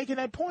actually making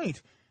that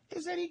point,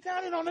 is that he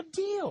got it on a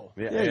deal.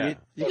 Yeah, Yeah, yeah.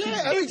 you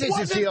Yeah, everything's a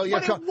wasn't- deal.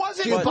 But it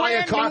wasn't You buy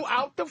a brand car. new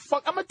out the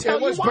fuck. I'm gonna tell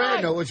It was you why.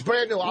 brand new. It's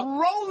brand new.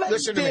 Rolex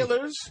Listen to me.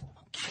 dealers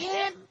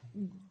can't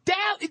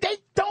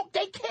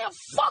they can't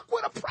fuck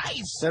with a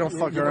price. They don't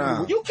fuck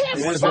around. You can't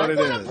It is fuck what with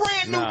it a is.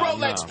 brand new No,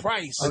 Rolex no.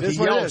 price. Okay. It is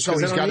what it yells, is, so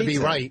 'cause he's they don't gotta need be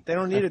to. right. They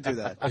don't need to do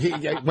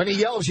that. When he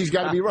yells, he's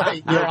got to be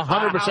right. You're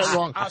 100%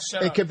 wrong. I'll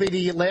shut It up. could be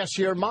the last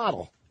year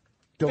model.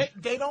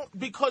 They don't,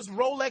 because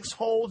Rolex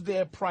holds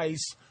their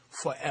price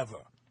forever.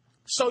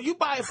 So you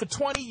buy it for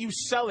 20, you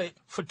sell it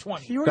for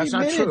 20. He already That's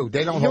not admitted- true.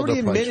 They don't he hold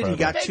already their price admitted he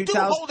forever. got They do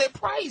 2,000. hold their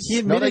price.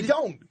 He No, they admitted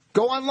don't.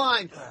 Go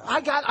online.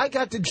 I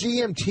got the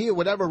GMT or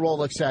whatever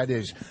Rolex that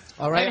is.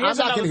 All right, And here's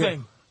I'm not another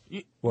going to.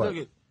 thing. What?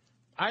 Look,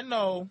 I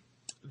know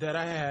that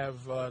I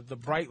have the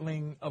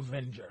Breitling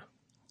Avenger.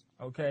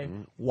 Okay,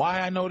 why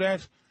I know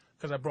that?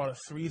 Because I brought a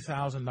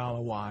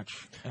 $3,000 watch,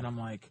 and I'm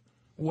like,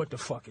 what the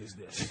fuck is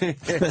this?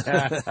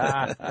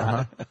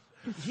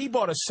 He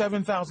bought a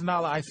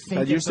 $7,000. I think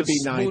That used to be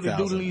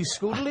 $9,000.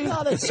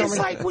 Scootily. It's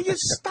like, will you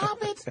stop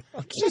it?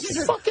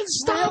 Just fucking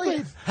stop Really?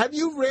 it. Have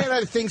you ran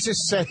out of things to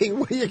say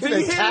where you're going to Did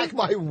you attack hear-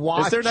 my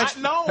watch? Is there next-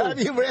 No. Have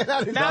you ran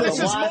out of Now No, this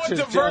the is more watch is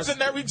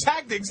diversionary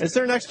tactics. Is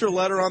there an extra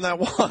letter on that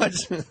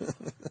watch?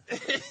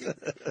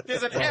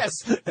 There's an S.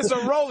 It's a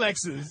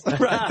Rolex's.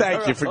 Right,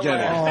 thank you for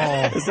getting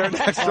it. Is there an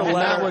extra Now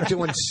letter? we're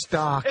doing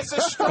stock. It's a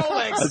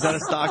Strolex. Is that a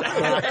stock?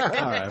 All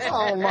right.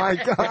 Oh, my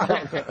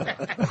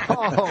God.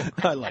 Oh,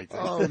 I like that.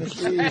 oh,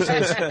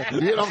 Jesus.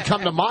 You don't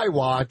come to my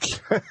watch.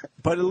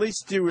 But at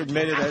least you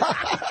admitted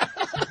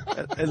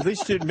that. At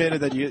least you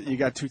admitted that you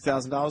got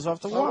 $2,000 off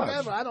the watch.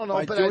 whatever, I don't know,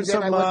 By but doing then I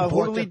some went and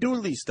bought hoodly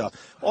doodly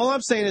stuff. All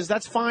I'm saying is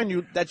that's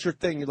fine. That's your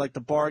thing. You like to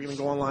bargain and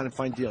go online and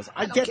find deals.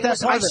 I get care. that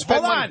Listen, part I of it.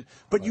 spend Hold money. on,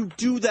 but you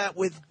do that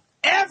with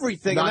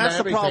everything, Not and that's the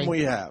everything. problem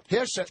we have.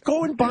 Here's a-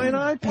 Go and buy an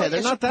iPad. Well, They're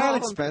it's not a that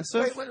problem.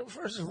 expensive. Wait,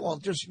 first of all,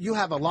 just you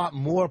have a lot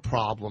more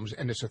problems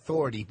in this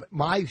authority, but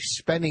my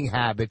spending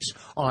habits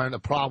aren't a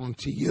problem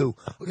to you.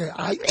 Okay,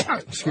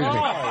 excuse me.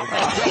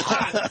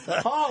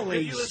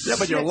 Holy Yeah,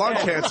 but your lung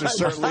cancer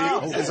certainly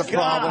is a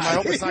problem. I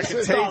hope it's not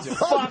contagious.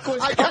 fuck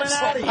was I coming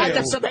got, out of I you?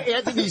 got some of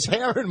Anthony's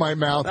hair in my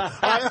mouth.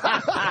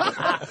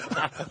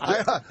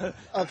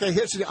 Okay,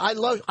 here's the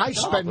I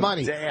spend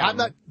money.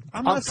 damn.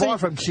 I'm not far saying-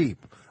 from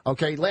cheap.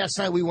 Okay, last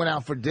night we went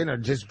out for dinner,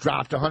 just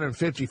dropped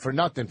 $150 for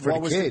nothing for What the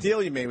was the kids.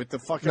 deal you made with the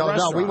fucking No,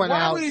 restaurant? we went Why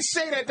out. would he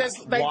say that? That's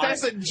like Why?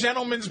 that's a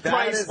gentleman's That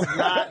price. is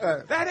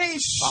not That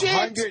ain't shit.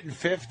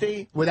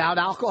 150. Without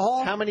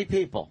alcohol? How many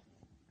people?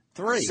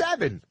 3.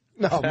 7.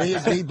 No,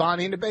 me,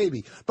 Bonnie, and the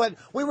baby. But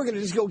we were going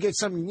to just go get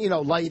some,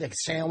 light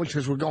sandwich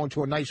because we're going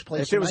to a nice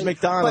place. If it was tonight.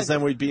 McDonald's, But-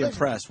 then we'd be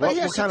impressed. but What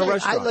here's kind the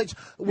of thing. restaurant?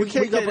 You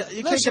can't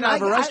get out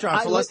of a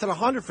restaurant for less than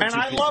 $100 for And two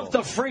I people. love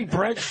the free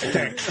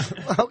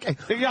breadsticks. Okay.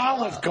 The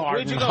Olive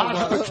Garden. Where'd you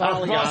go,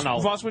 Italiano.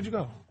 Voss? Where'd you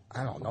go?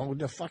 I don't know.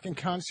 The fucking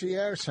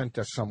concierge sent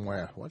us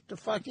somewhere. What the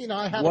fuck?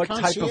 I had What a type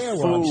of concierge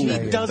while I'm food?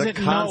 staying. He doesn't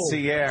The know.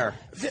 concierge.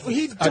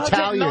 He doesn't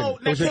Italian. know.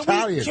 It was Now,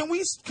 Italian. Can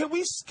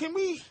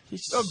we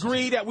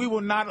agree that we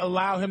will not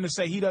allow him to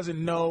say he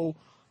doesn't know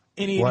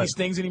any of What? these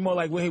things anymore?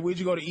 Like, hey, where'd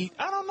you go to eat?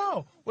 I don't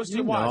know. What's your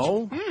You watch?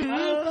 know. I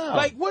don't know.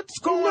 Like, what's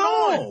going know.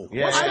 on?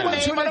 Yeah, What's yeah. the I went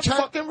name to of an the Itali-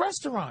 fucking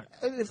restaurant?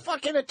 A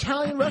fucking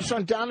Italian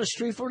restaurant down the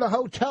street from the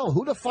hotel.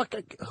 Who the fuck?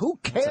 Who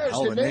cares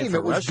hell the of a name name? for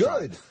It a was restaurant.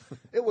 good.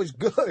 It was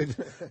good.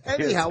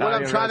 Anyhow, what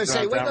I'm Italian trying to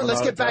say. restaurant Wait, down no, from let's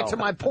the get back hotel. to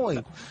my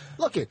point.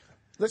 Look it.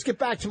 Let's get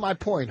back to my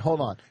point. Hold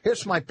on.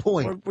 Here's my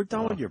point. We're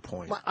done with your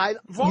point. Voss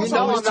You know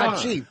always I'm not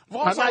talks- cheap.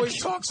 Voss I'm not always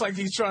cheap. talks like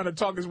he's trying to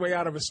talk his way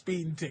out of a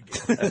speeding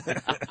ticket.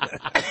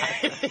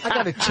 I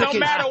got a No chicken.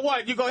 matter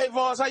what, you go, hey,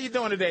 Voss, how you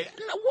doing today?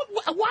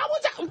 Why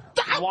was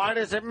that? Why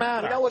does it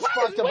matter? You know what's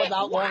Why- fucked up wait,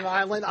 about why? Long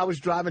Island? I was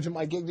driving to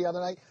my gig the other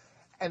night,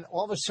 and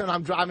all of a sudden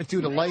I'm driving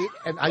through the light,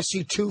 and I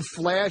see two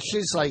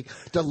flashes. Like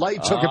the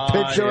light took a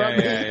picture yeah, of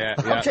me. yeah,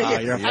 yeah.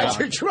 Okay, You're as fucked.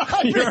 you're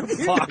driving, You're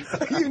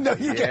fucked. you know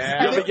you get.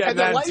 Yeah. You'll be getting and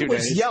the that in light 2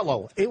 was days.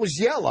 yellow. It was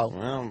yellow,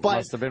 Well, but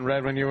must have been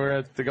red when you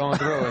were going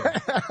through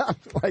it.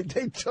 like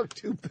they took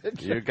two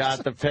pictures. You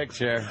got the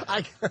picture.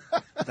 I,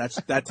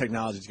 That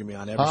technology's gonna be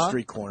on every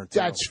street corner too.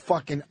 That's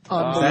fucking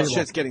unbelievable. That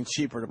shit's getting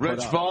cheaper to put Rich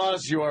up.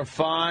 Voss, you are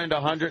fined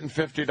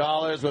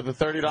 $150 with a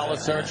 $30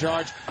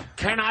 surcharge.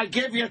 Can I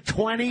give you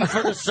 $20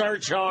 for the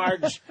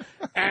surcharge,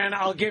 and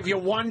I'll give you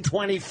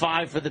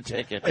 $125 for the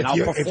ticket? And I'll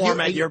perform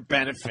at your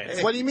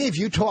benefit. What do you mean? If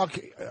you talk,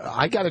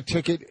 I got a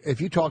ticket.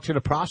 If you talk to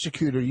the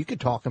prosecutor, you could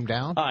talk him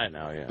down. I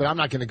know, yeah. But I'm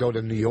not going to go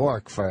to New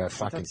York for a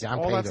fucking. I'm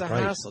paying That's the a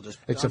price. hassle. Just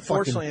It's a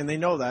unfortunately, fucking. and they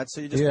know that,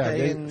 so you just Yeah, pay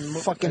they and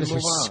fucking. It's a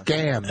move on.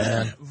 scam,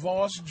 man.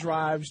 Voss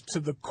drives to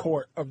the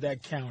court of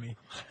that county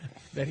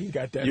that he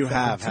got that. You fucking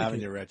have, ticket.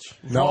 haven't you, Rich?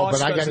 No, Voss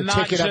but I got does a not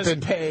ticket up just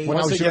in pay- when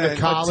I Once was doing again, a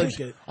a college.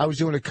 ticket. I was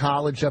doing a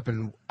college up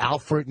in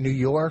Alfred, New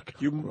York.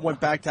 You went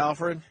back to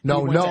Alfred?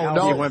 No, went to Alfred.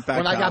 no. You went back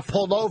When I to got Alfred.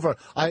 pulled over,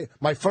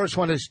 my first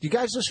one is, "Do you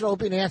guys listen to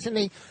Opie and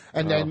Anthony?"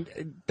 And then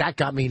that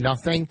got me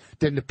nothing.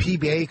 Then the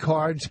PBA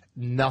cards,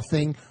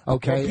 nothing.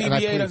 Okay, Well, and I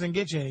PBA paid- doesn't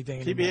get you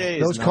anything. anymore. PBA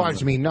is Those nothing.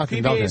 cards mean nothing.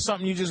 PBA don't they? is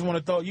something you just want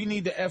to throw. You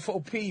need the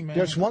FOP, man.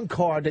 There's one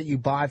card that you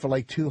buy for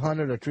like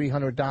 $200 or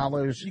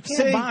 $300. You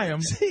can't buy them.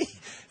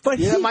 But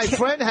Yeah, he my can-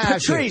 friend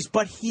has Patrice,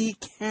 but he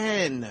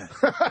can.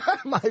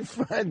 My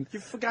friend. You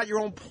forgot your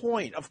own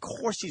point. Of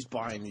course he's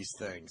buying these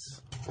things.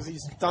 Because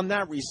he's done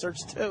that research,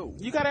 too.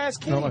 You got to ask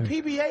Kenny. No, I-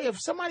 PBA, if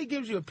somebody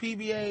gives you a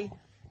PBA,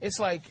 it's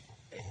like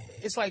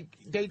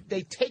they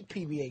take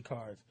PBA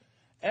cards.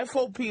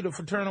 FOP, the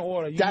fraternal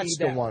order, you That's need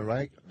the that. one,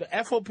 right? The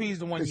FOP is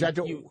the one Is that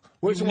the,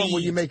 where's the one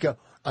where you make a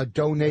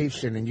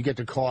donation and you get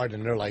the card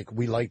and they're like,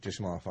 "We like this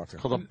motherfucker."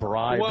 Called a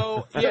bribe.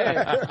 Well,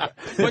 yeah.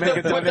 but Make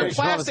a the donation on the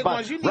plastic spot.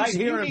 ones, you need, Right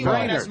here you in need one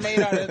Brainerd. that's made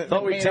out of,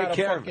 Thought we'd made take out of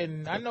care of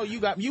fucking, I know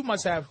you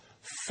must have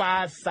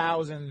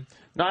 5,000.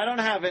 No, I don't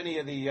have any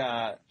of the.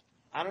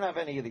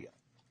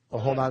 Oh,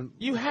 hold on.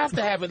 You have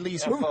to have at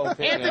least. FOP,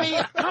 Anthony,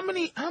 yeah. how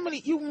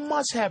many? You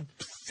must have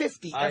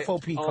 50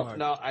 FOP cards.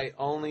 No, I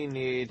only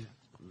need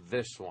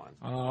this one.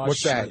 Oh, What's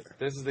shit. that?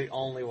 This is the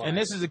only one. And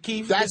this is the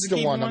key. That's this is the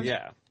key one.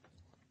 Yeah.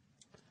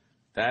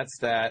 That's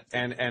that,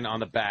 and on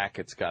the back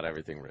it's got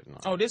everything written on.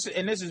 Oh, this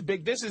is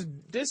big. This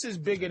is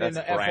bigger than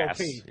That's the brass.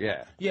 FOP.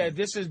 Yeah. Yeah,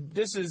 this is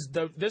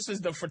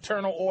the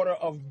fraternal order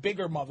of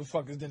bigger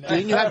motherfuckers than that.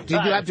 Did you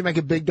have to make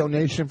a big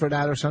donation for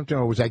that or something,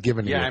 or was that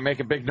given to Yeah, you? I make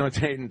a big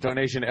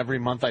donation every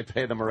month. I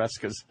pay the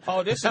Marescas.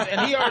 Oh, this is,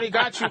 and he already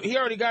got you. He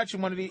already got you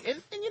one of these.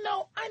 And you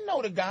know, I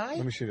know the guy.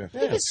 Let me see that. He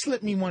could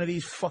slip me one of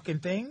these fucking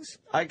things.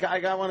 I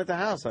got one at the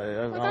house. I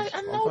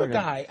know the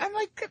guy. I'm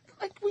like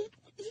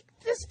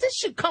this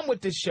should come with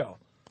this show.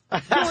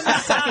 Doing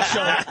this fucking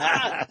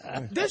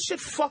show. This should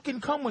fucking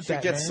come with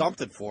that. Get man.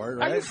 something for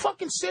it, Are you right?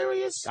 fucking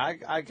serious?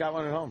 I got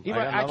one at home.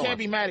 I can't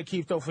be mad at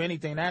Keith though for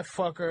anything. That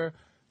fucker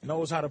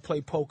knows how to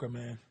play poker,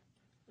 man.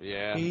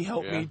 Yeah. He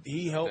helped yeah. me.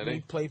 He helped Did me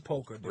he? play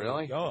poker. Dude.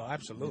 Really? Oh,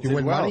 absolutely. You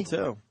win well, money?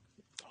 too.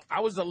 I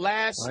was the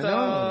last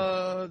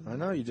I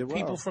know you did well.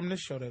 people from this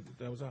show that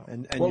was out.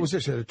 And What you- was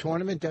this? A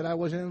tournament that I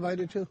wasn't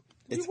invited to?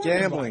 It's You were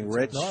gambling,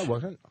 invited. Rich. No, I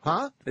wasn't.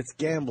 Huh? It's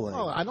gambling.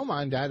 Oh, I don't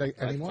mind that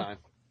anymore. Lifetime.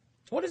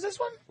 What is this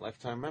one?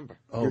 Lifetime member.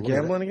 Oh, You're look at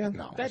gambling that. again?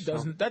 No. That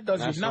does you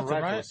National nothing,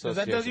 Rifle right? Does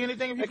that does you Association.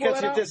 anything if you It pull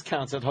gets that you out?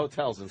 discounts at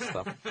hotels and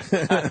stuff.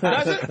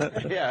 Does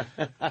it? Yeah.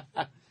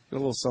 A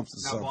little something,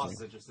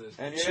 something.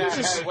 And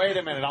hey, wait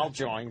a minute, I'll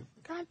join.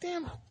 God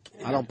damn.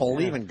 I don't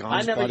believe in I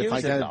guns, never but if use I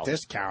it, get a though.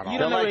 discount on You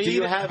it. don't They're know like, do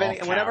you have any?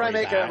 I'll Whenever I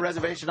carry make a that.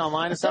 reservation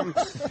online or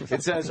something,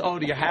 it says, "Oh,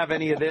 do you have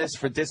any of this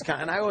for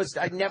discount?" And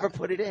I never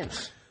put it in.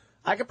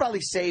 I could probably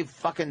save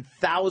fucking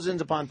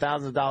thousands upon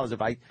thousands of dollars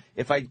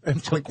if I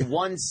took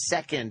 1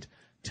 second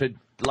to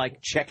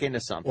like check into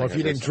something. Or if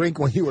you didn't drink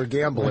when you were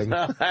gambling.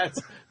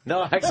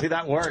 No, actually,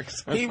 that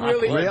works. He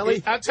really,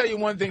 Really? I'll tell you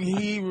one thing.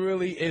 He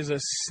really is a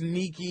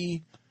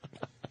sneaky.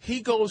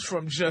 He goes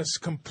from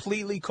just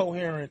completely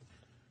coherent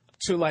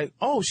to like,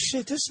 oh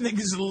shit, this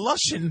nigga's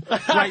lushing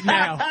right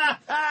now.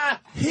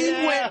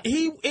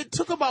 It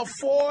took about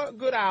 4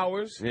 good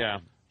hours. Yeah.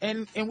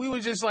 And we were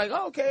just like,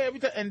 oh, okay,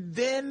 everything. And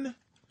then,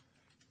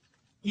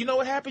 you know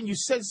what happened? You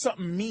said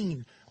something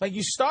mean. Like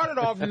you started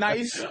off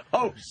nice.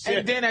 Oh shit.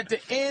 And then at the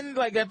end,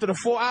 like after the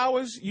 4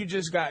 hours, you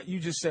just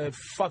said,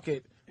 fuck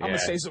it. I'm Yeah. gonna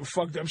say some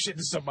fucked up shit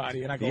to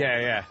somebody. And I go,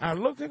 Yeah. I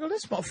looked and go,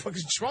 this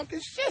motherfucker's drunk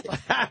as shit.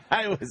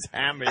 I was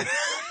hammered.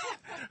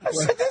 I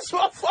said, this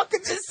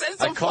motherfucker just said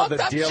some fucked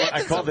up shit.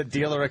 I called the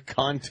dealer a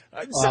cunt.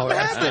 Something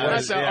happened. And I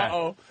was- said, yeah.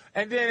 uh-oh.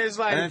 And then it's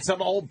like, And then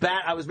some old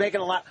bat. I was making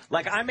a lot.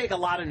 Like I make a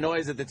lot of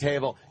noise at the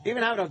table,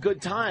 even having a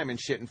good time and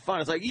shit and fun.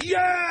 It's like,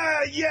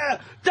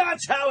 yeah,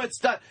 that's how it's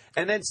done.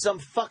 And then some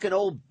fucking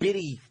old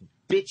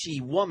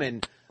bitchy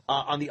woman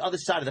on the other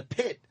side of the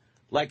pit,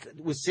 like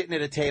was sitting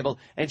at a table,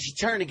 and she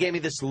turned and gave me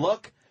this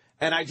look,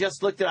 and I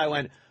just looked at her. I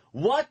went,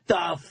 "What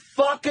the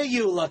fuck are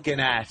you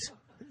looking at?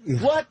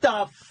 What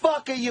the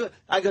fuck are you?"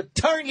 I go,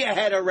 "Turn your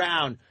head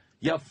around,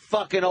 you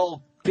fucking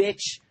old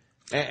bitch."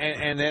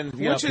 And then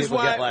you know, people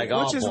get like, oh,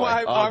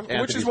 boy.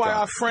 Which is why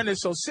our friend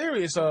is so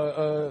serious.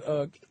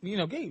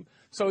 Gabe.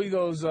 So he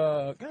goes,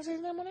 can I say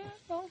his name on there?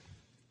 No.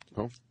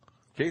 Who?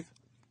 Keith?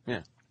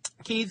 Yeah.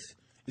 Keith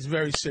is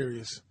very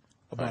serious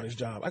about his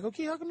job. I go,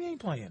 Keith, how come you ain't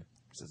playing?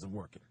 He says, I'm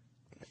working.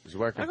 He's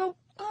working. I go,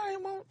 all right,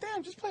 well,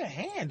 damn, just play a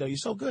hand, though. You're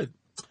so good.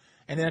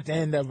 and then at the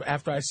end of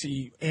after I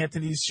see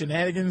Anthony's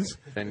shenanigans,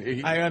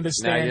 Then I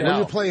understand. now you When know.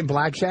 you're playing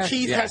blackjack,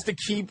 Keith has to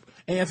keep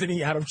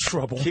Anthony out of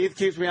trouble. Keith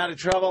keeps me out of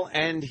trouble,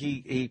 and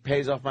he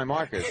pays off my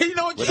markers. You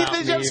know what Keith without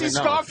did? me You ever see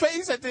even knowing.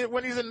 Scarface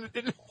when he's in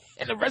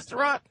the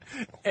restaurant,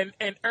 and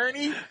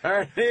Ernie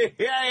yeah.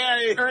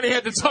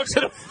 had to talk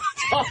to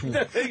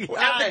the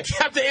guy.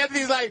 Captain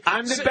Anthony's like,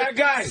 I'm the bad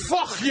guy.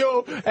 Fuck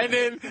you, and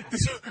then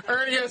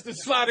Ernie has to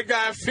slide a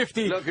guy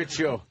 50. Look at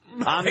you.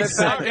 I'm the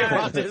Sorry bad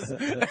about guy.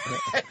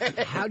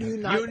 this. how do you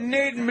not? You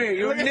need me.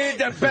 You need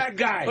the bad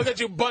guy. Look at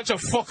you, bunch of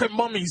fucking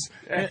mummies.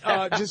 And,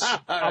 I'll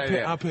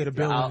pay the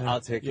bill.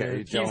 I'll take care of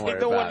you. Don't worry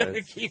the about one that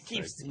it.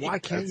 keeps. Why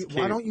can't you? That's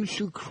Why cute. don't you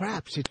shoot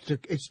craps?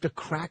 It's the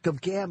crack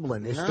of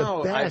gambling. It's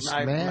No, the best,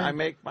 man.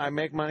 I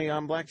make money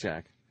on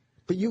blackjack.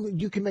 But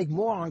you can make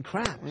more on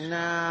craps.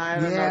 Nah, I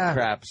don't Yeah. know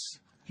craps.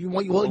 You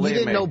you Believe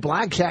didn't me. know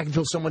blackjack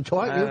until someone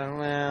taught you.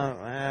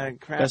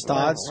 Craps. Best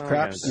odds, what am I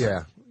craps?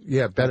 gonna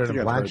Yeah, better than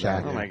think I've heard blackjack.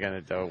 do? What am I going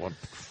to do with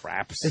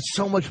craps? It's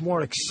so much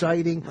more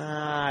exciting.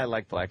 I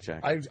like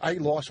blackjack. I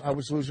lost. I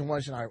was losing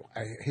once, and I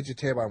hit the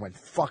table. I went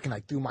fucking. I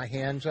threw my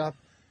hands up,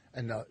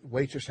 and the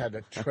waitress had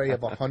a tray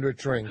of 100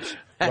 drinks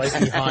right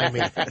behind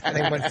me, and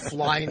they went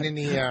flying in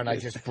the air, and I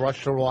just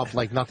brushed her off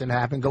like nothing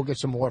happened. Go get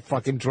some more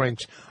fucking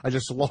drinks. I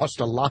just lost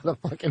a lot of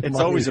fucking It's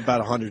money. always about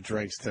 100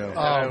 drinks too.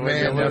 Oh when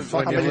man, you're they're losing-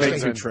 fucking when I'm you're gonna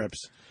losing- take 2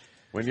 trips.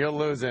 When you're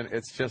losing,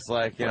 it's just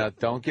like,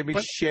 don't give me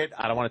shit.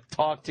 I don't want to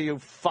talk to you.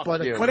 Fuck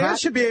But you. But he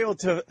should be able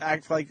to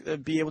act like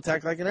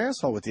an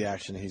asshole with the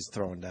action he's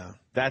throwing down.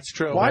 That's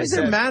true. Why I is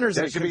there said manners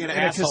there in a should be an in a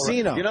asshole room.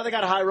 casino? You know they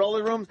got high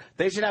roller rooms?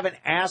 They should have an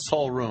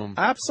asshole room.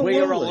 Absolutely,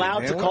 Where you're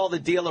allowed to man. call the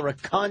dealer a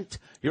cunt.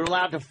 You're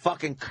allowed to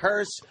fucking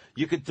curse.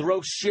 You could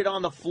throw shit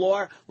on the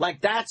floor. Like,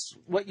 that's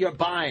what you're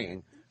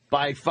buying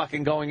by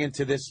fucking going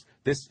into this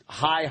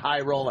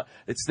high roller.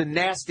 It's the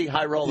nasty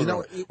high roller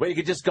room where you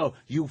could just go,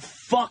 you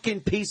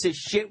fucking piece of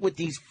shit with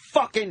these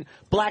fucking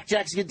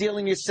blackjacks you're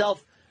dealing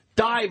yourself.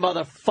 Die,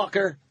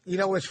 motherfucker. You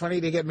know what's funny?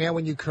 They get mad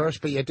when you curse,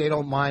 but yet they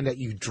don't mind that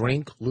you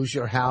drink, lose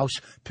your house,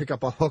 pick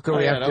up a hooker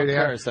yeah, after don't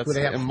there. curse. That's where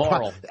they have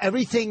immoral.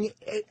 Everything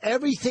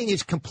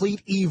is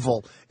complete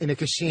evil in a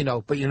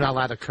casino, but you're not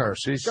allowed to curse.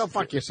 Go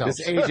fuck yourself.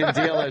 This Asian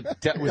dealer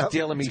was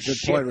dealing me That's a good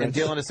shit point, and Rich.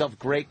 dealing himself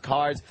great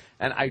cards,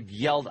 and I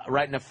yelled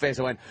right in the face.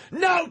 I went,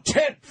 "No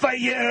tip for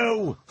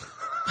you!"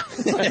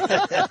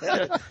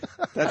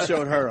 That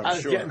showed her, I I'm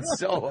was sure. getting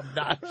so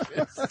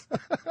obnoxious.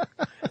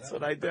 That's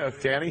what I do,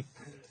 Danny.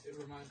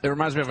 It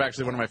reminds me of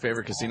actually one of my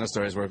favorite casino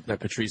stories that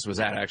Patrice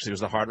was at. Actually, it was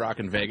the Hard Rock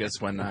in Vegas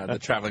when the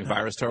Traveling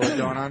Virus tour was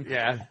going on.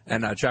 Yeah.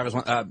 And Patrice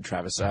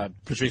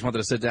wanted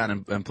to sit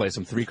down and play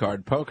some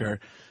 3-card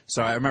poker.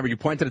 So I remember you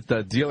pointed at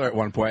the dealer at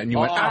one point and you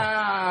went,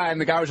 ah! And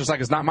the guy was just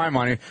like, it's not my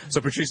money. So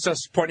Patrice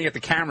starts pointing at the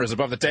cameras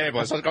above the table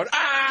and starts going,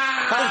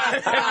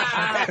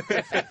 ah!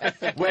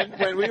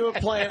 when we were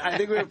playing, I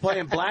think we were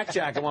playing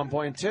blackjack at one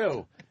point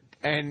too.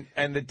 And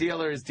the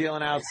dealer is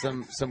dealing out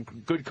some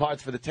good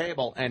cards for the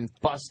table and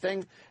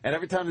busting. And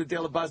every time the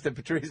dealer busted,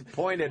 Patrice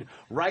pointed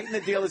right in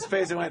the dealer's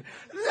face and went,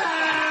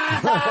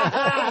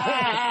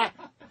 ah!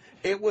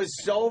 It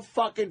was so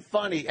fucking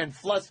funny and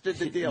flustered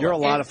the dealer. You're a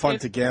lot of fun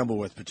to gamble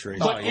with, Patrice.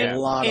 But A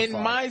lot of in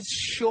fun. my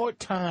short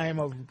time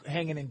of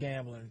hanging and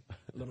gambling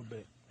a little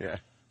bit, Yeah.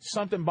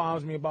 something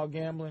bothers me about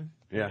gambling.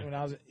 Yeah. When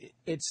I was,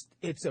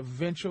 it's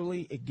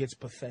eventually it gets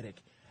pathetic.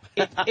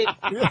 At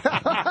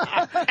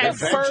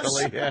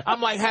first, yeah.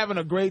 I'm like having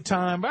a great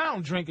time, but I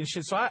don't drink and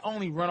shit, so I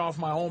only run off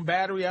my own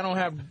battery. I don't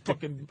have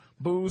fucking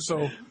booze,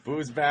 so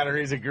Booze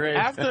batteries are great.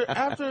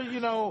 after you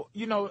know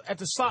at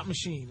the slot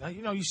machine,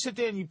 you sit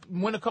there and you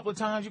win a couple of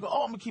times, you go,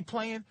 oh, I'm gonna keep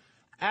playing.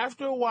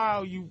 After a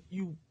while, you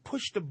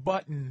push the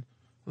button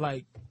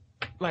like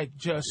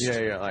just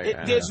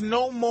there's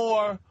no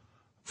more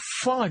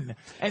fun.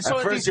 And so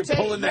at first you're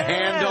pulling the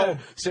handle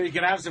so you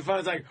can have some fun.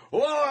 It's like,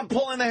 whoa, I'm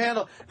pulling the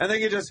handle. And then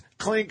you just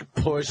clink,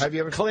 push. Have you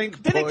ever-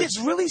 clink, Then push. it gets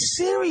really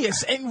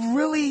serious and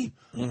really,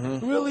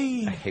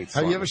 really.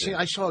 Have you ever seen?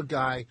 I saw a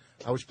guy.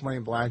 I was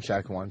playing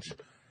blackjack once,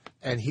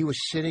 and he was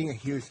sitting.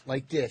 He was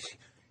like this.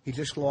 He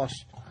just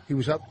lost. He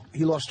was up.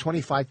 He lost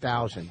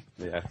 25,000.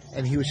 Yeah.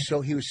 And he was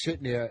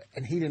sitting there,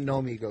 and he didn't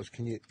know me. He goes,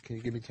 "Can you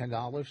give me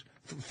 $10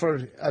 for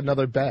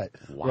another bet?"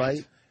 What?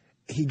 Right.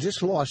 He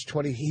just lost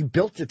 20. He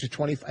built it to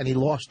 20, and he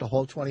lost the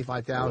whole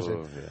 25,000.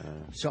 Oh, yeah.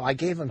 So I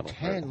gave him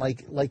 10.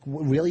 Like,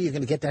 really, you're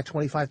going to get that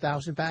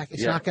 25,000 back?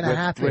 It's Yeah, not going to with-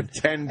 happen. with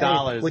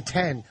 $10. Hey, with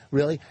 10,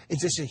 really?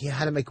 It's just he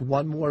had to make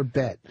one more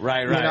bet.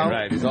 Right. You know?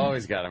 Right. He's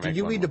always got to make Did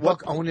you one read the more.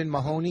 book Onan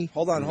Mahoney?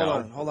 Hold on. No.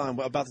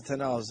 About the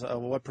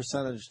 $10, what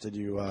percentage did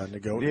you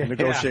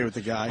negotiate with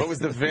the guy? What was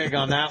the VIG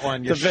on that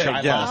one? The VIG,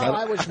 Shylock? yes.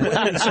 I was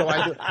winning, so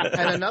I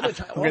and another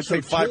time. I'm going to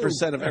Also, take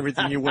 5% too, of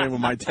everything you win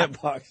with my $10.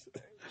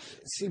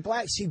 See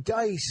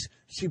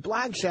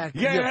blackjack.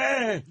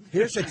 Yeah.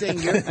 Here's the thing: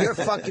 you're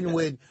fucking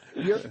with.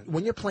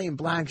 When you're playing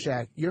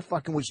blackjack, you're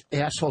fucking with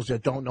assholes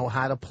that don't know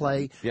how to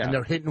play, Yeah. and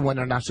they're hitting when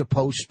they're not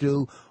supposed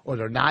to, or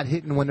they're not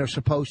hitting when they're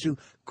supposed to.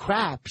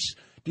 Craps.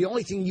 The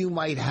only thing you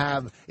might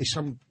have is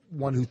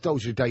someone who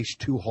throws your dice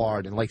too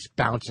hard and likes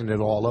bouncing it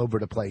all over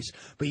the place.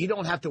 But you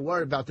don't have to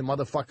worry about the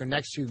motherfucker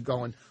next to you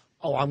going,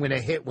 oh, I'm going to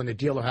hit when the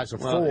dealer has a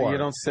Well, 4. you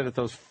don't sit at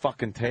those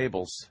fucking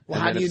tables. Well,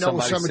 And how then do you if know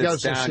when somebody somebody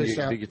sits else down, sits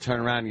down? you turn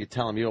around and you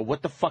tell them, you go,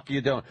 what the fuck are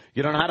you doing?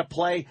 You don't know how to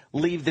play?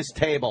 Leave this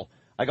table.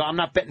 I go, I'm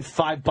not betting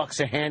 $5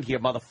 a hand here,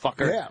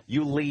 motherfucker. Yeah.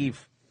 You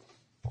leave.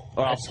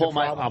 Or That's the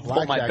problem. I'll pull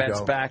my Blackjack bets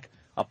go. back.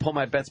 I'll pull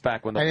my bets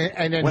back when the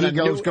And then when he a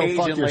goes, new "Go fuck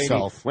Asian lady-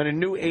 yourself." When a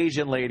new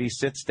Asian lady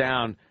sits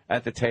down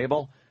at the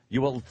table,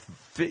 you will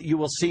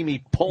see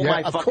me pull Yeah,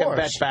 my of fucking course.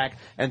 bet back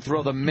and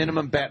throw the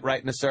minimum bet right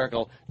in the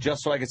circle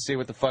just so I can see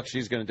what the fuck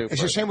she's going to do. It's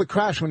the first. same with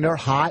Crash. When they're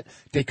hot,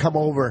 they come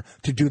over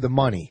to do the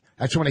money.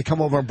 That's when they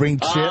come over and bring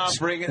chips.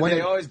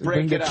 They always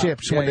break the it up.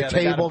 chips. Yeah, when yeah, the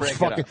they gotta table's break it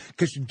fucking, up.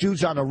 because the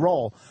dude's on a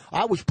roll.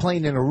 I was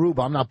playing in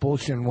Aruba. I'm not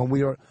bullshitting. When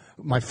we were,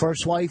 my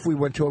first wife, we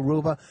went to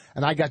Aruba,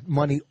 and I got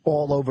money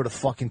all over the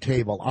fucking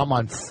table. I'm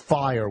on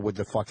fire with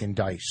the fucking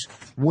dice,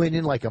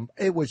 winning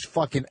it was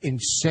fucking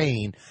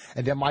insane.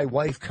 And then my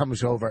wife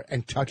comes over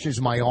and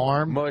touches my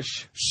arm.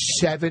 Mush.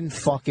 7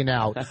 fucking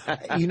out.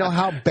 You know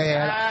how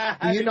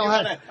bad. You know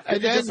how. You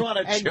just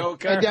wanna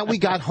choke her. And then we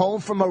got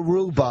home from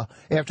Aruba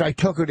after I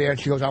took her there, and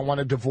she goes, "I want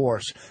a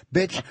divorce,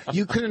 bitch.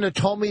 You couldn't have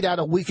told me that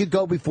a week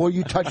ago before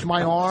you touched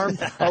my arm,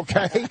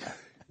 okay?"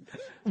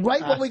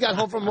 Right when we got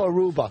home from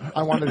Aruba,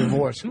 I want a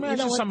divorce. Let me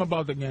ask you something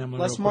about the gambling.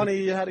 Less real quick. money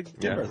you had to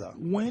give her, though.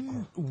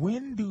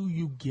 When do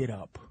you get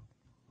up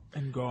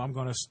and go, I'm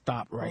going to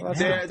stop right now?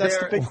 That's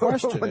the big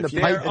question. When the If you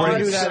pipe knew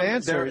breaks. that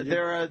answer,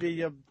 There are you'd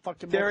be a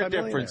fucking there are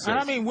multimillionaire. differences. And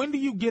I mean, when do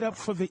you get up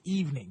for the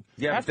evening?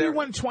 Yeah, After you there-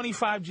 win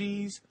 25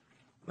 G's,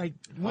 like,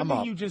 when I'm do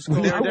up. you just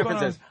go, There are I'm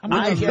differences. gonna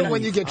I leave. get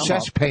when you get I'm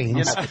chest up.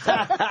 pains.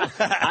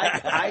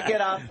 I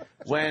get up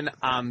when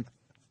I'm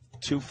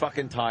too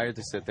fucking tired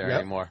to sit there Yep.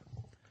 anymore.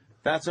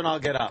 That's when I'll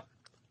get up.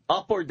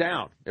 Up or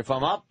down. If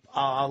I'm up,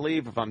 I'll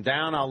leave. If I'm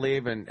down, I'll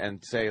leave and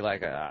say,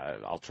 like,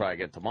 I'll try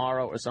again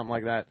tomorrow or something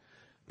like that.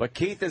 But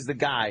Keith is the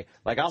guy.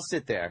 Like, I'll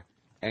sit there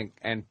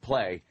and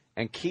play,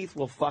 and Keith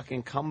will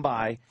fucking come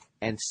by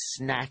and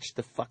snatch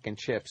the fucking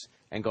chips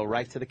and go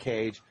right to the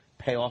cage,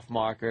 pay off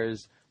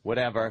markers,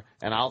 whatever,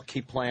 and I'll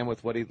keep playing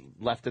with what he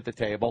left at the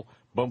table.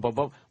 Boom, boom,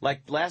 boom.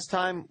 Like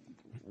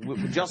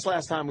just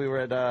last time we were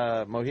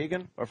at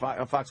Mohegan or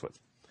Foxwoods.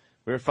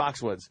 We were at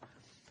Foxwoods.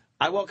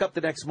 I woke up the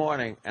next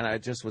morning and I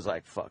just was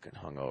like fucking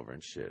hungover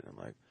and shit.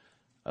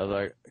 I was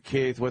like,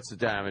 Keith, what's the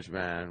damage,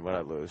 man? What'd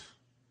I lose?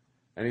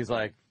 And he's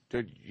like,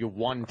 dude, you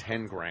won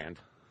 10 grand.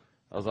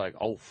 I was like,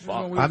 oh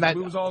fuck. We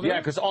was all there? Yeah,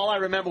 because all I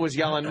remember was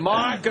yelling,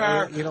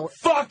 marker, You know-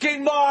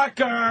 fucking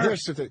marker,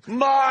 Here's the thing.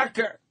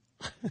 marker.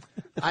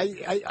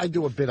 I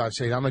do a bit on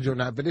saying I'm not doing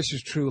that, but this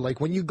is true.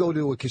 Like when you go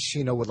to a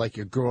casino with like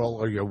your girl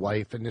or your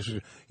wife, and this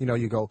is,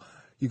 you go,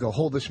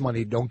 hold this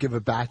money, don't give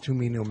it back to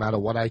me no matter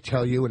what I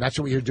tell you, and that's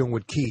what you're doing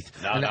with Keith.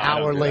 No, An no, I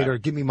hour don't do later,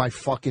 that. give me my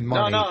fucking No,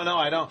 money. no,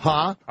 I don't.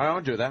 Huh? I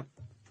don't do that.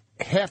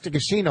 Half the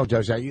casino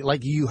does that.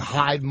 Like you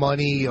hide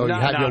money, or No,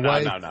 you have no, your no,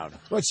 wife. no.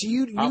 Well, see,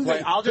 you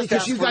I'll just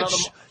because ask you for got another-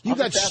 you I'll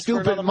got just ask for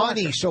stupid another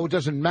money, marker. so it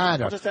doesn't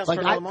matter. I'll just ask like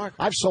for another marker.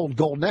 I've sold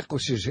gold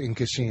necklaces in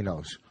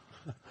casinos.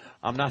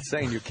 I'm not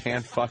saying you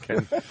can't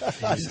fucking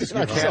I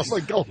sold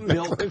like gold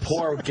bilk necklaces.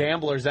 poor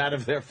gamblers out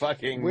of their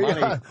fucking We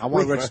money. are. I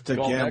want Rich to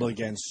Gold gamble neck.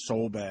 again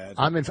so bad.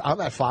 I'm at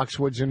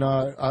Foxwoods in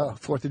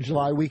 4th of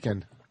July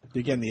weekend.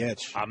 You're getting the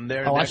itch. I'm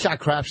there. Oh, I next, shot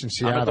craps in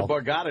I'm at the Seattle.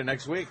 Borgata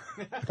next week.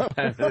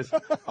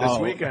 this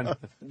weekend.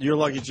 You're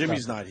lucky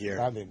Jimmy's not here.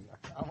 I mean,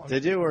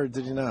 Did you or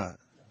did you not?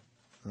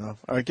 No.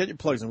 All right, get your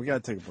plugs in. We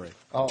got to take a break.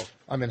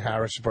 I'm in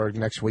Harrisburg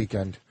next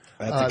weekend.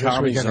 At the this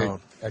Comedy weekend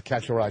Zone. at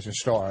Catch a Rising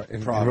Star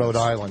in Providence, Rhode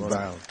Island. Rhode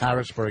Island.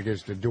 Harrisburg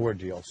is the door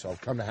deal, so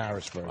come to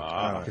Harrisburg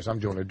because I'm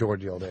doing a door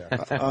deal there.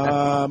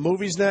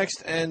 Movies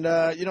next, and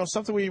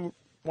something we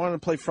wanted to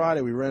play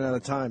Friday. We ran out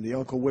of time. The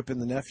Uncle Whipping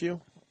the Nephew,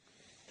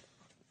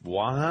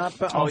 What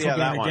happened? Oh, Oh, for yeah, being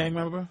that a one. gang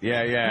member?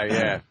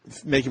 Yeah.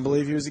 making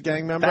believe he was a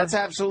gang member. That's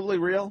absolutely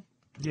real.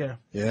 Yeah.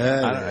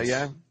 yeah, it is.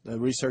 yeah. The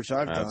research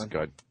I've That's done.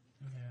 good.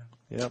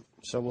 Yep.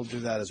 So we'll do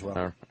that as well.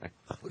 All right.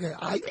 Okay,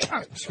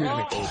 excuse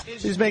me.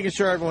 She's making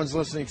sure everyone's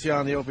listening to you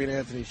on the Opie and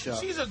Anthony show.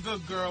 She's a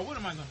good girl. What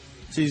am I going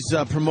to do? She's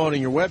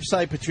promoting your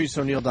website,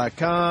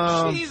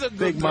 PatriceO'Neill.com. She's a good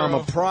Big girl.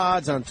 Mama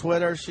Prods on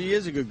Twitter. She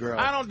is a good girl.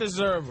 I don't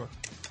deserve her.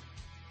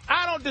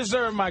 I don't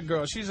deserve my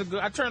girl. She's a good.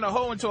 I turned a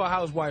hoe into a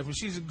housewife, and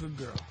she's a good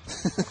girl.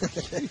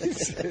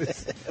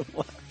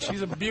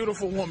 She's a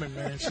beautiful woman,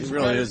 man. She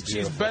really is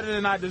beautiful. She's better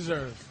than I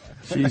deserve.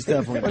 She's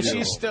definitely But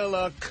beautiful. she's still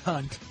a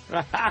cunt.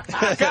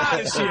 God,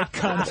 is she a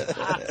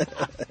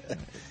cunt.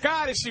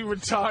 God, is she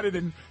retarded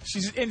and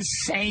she's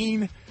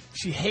insane.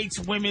 She hates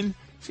women.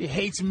 She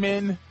hates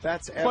men.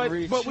 That's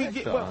every but we chick,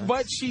 get, though.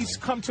 but she's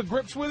come to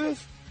grips with it,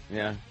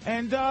 Yeah.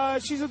 and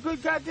she's a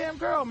good goddamn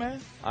girl, man.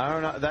 I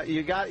don't know. That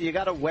you got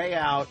to weigh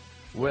out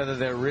whether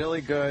they're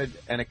really good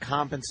and it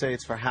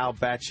compensates for how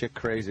batshit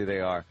crazy they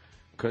are.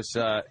 Because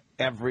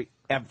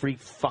every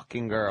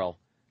fucking girl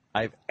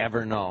I've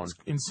ever known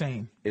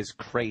Insane. is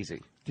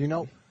crazy. Do you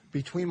know,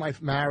 between my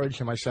marriage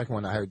and my second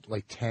one, I had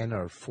like 10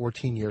 or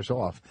 14 years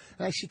off.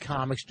 And I see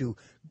comics do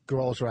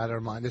girls are out of their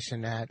mind, this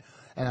and that.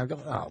 And I go,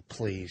 oh,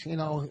 please,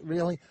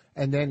 really?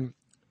 And then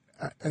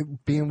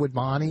being with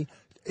Bonnie,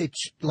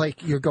 it's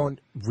like you're going,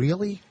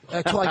 really?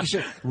 That's like you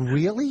said,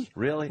 really?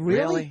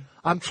 Really?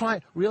 I'm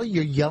trying. Really,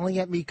 you're yelling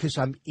at me because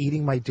I'm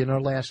eating my dinner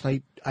last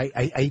night.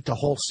 I ate the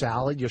whole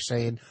salad. You're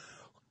saying,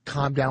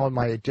 calm down with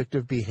my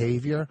addictive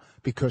behavior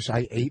because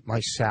I ate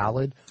my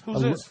salad.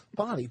 Who's this?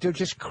 Bonnie. They're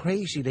just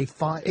crazy. They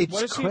find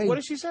it's crazy. What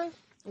did she say?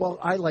 Well,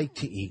 I like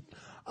to eat.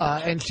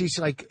 And she's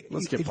like,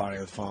 let's get Bonnie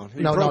on the phone.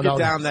 He No, broke no, it no.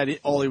 down that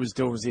all he was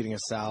doing was eating a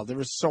salad. There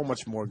was so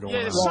much more going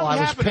on. there's well, I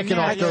was something picking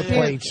happening. off their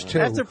plates too.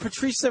 After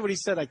Patrice said what he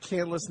said, I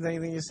can't listen to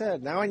anything you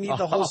said. Now I need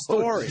the whole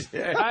story.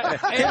 Get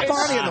It's-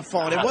 Bonnie on the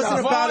phone. It wasn't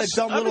about a Voss,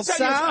 dumb little let me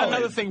tell you salad.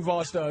 another thing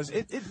Voss does.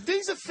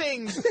 These are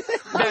things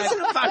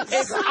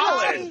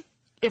that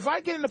if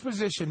I get in a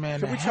position, man,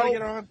 Can to we try to help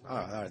get her on? Oh,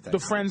 all right, the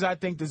thanks. friends I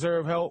think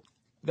deserve help,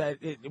 that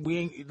we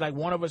ain't, like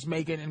one of us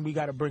make it, and we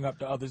got to bring up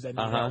the others that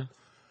need help.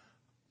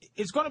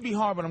 It's going to be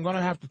hard, but I'm going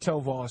to have to tell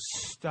Voss,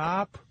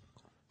 stop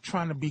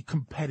trying to be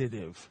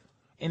competitive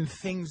in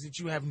things that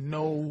you have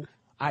no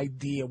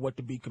idea what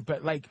to be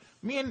competitive. Like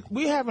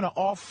we having an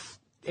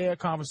off-air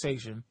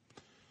conversation,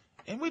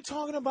 and we're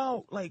talking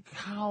about like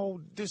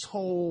how this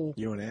whole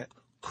You and Ant?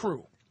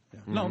 crew.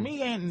 No,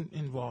 me and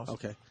Voss.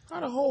 Okay. How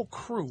the whole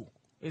crew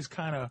is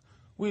kind of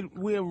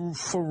we're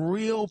for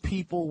real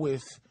people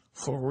with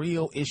for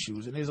real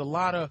issues, and there's a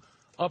lot of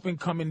up and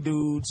coming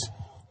dudes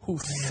who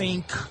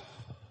think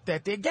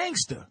that they're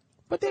gangster,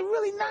 but they're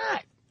really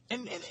not.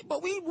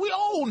 But we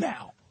old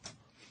now.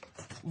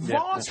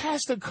 Voss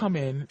has to come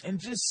in and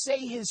just say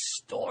his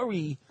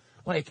story,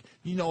 like,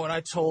 you know what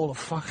I told a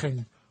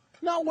fucking.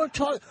 No, we're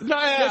talking. No,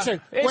 yeah.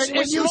 Listen, It's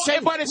when you more- say,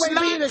 but it's wait,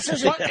 not. this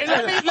isn't-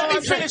 Let me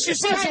finish. You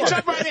see, I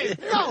jump right in.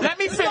 No, Let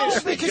me finish.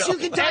 no, because you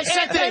can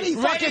dissect any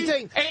fucking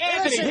thing. Hey,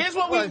 Anthony, Listen, here's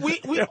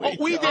what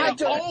we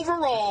did an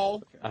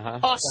overall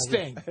us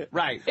thing.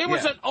 Right. It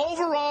was yeah. an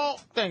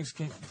overall. Thanks,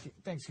 Ken.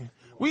 Thanks, Ken.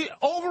 We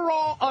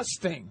overall us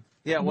thing.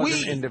 Yeah, it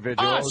wasn't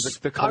individual. It was Us.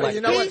 the collective.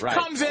 you know what? He Right.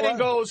 comes in and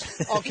goes,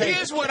 Okay.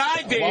 here's what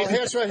I did. Well,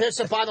 here's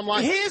the bottom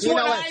line. Here's You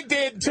what know I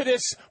did to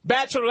this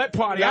bachelorette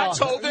party. I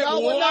told them, no,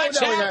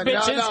 watch out,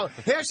 bitches. No.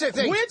 Here's the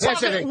thing. We're Here's the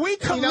talking, thing. we You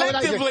know what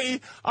I did?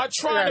 collectively are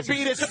trying to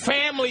be this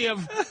family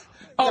of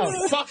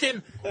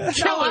fucking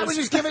killers. No, I was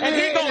just giving and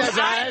you he an goes,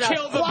 answer. I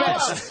kill the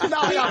best. No,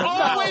 He no.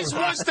 always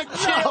wants to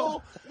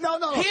kill.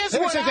 No. Here's the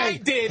what I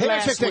thing. did Here's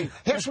last the thing. week.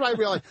 Here's what I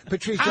realized.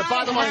 Patrice, the I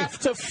bottom line. have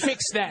to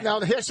fix that. Now,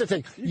 here's the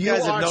thing. You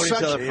guys have are known each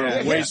such. other for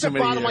way Here's too the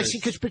many bottom line. years. See,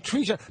 because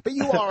Patricia, but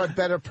you are a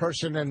better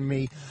person than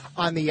me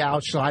on the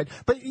outside.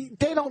 But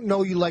they don't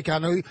know you like I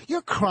know you.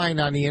 You're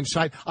crying on the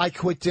inside. I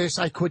quit this.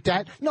 I quit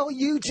that. No,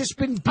 you just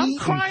been beaten. I'm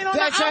crying on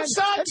the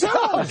outside, too.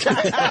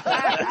 Okay.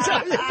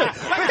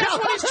 Like, that's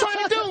what he's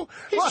trying to do.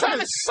 He's trying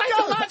to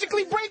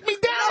psychologically break me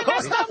down.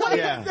 That's not what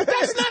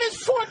that's not his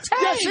forte.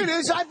 Yes, it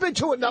is. I've been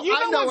to enough. You I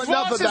know know what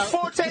enough Voss's about.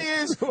 forte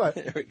is? What?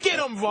 Get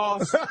him,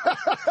 Voss.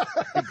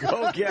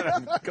 Go get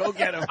him. Go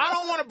get him. I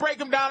don't want to break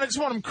him down. I just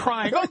want him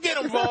crying. Go get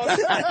him, Voss.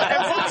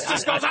 And Voss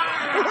just goes,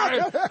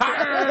 "Arr,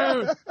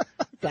 arr,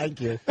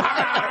 Thank you.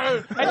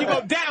 arr," and you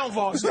go down,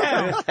 Voss,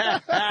 down.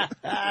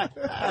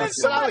 And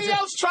somebody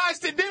else tries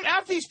to do,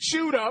 after he's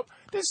chewed up,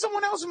 then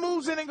someone else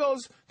moves in and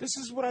goes, this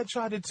is what I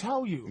tried to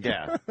tell you.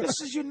 Yeah.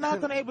 This is, you're not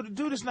going to be able to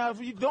do this now.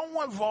 If you don't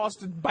want Voss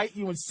to bite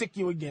you and sick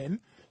you again,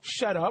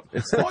 shut up.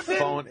 It's the Or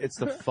then- It's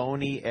the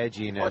phony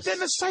edginess. Or then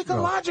the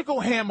psychological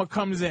hammer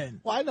comes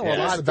in. Well, I know a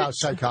lot about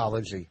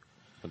psychology.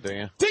 Do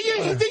you? Do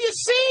you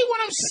see what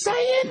I'm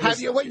saying? Have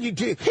you? What you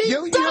do? He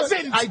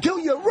doesn't. I do.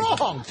 You're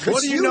wrong.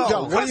 What do you know?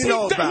 Don't. What do you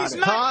know about He's it?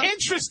 not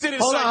interested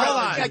in Hold on,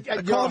 psychology. hold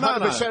on. You're Call him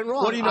out on 100% it.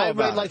 wrong. What do you know I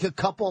about read it? like a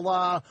couple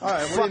right, what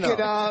do you fucking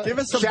know? Give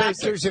us some chapters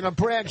basics. in a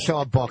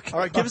Bradshaw book. All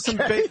right, give us some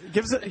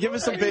give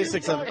us some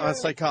basics on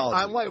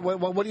psychology.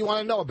 What do you want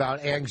to know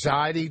about?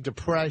 Anxiety,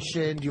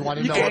 depression? Do you want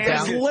to know can't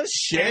about just list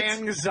shit.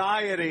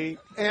 Anxiety.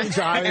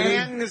 anxiety?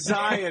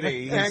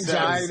 Anxiety. he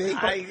Anxiety. says.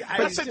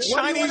 That's a What do you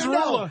Chinese wanna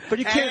know? ruler. But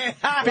you can't.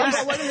 What do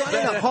you want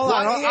to know? Hold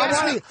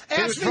on.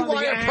 Ask me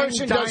why a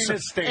person does.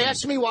 Dynasty.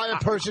 Ask me why a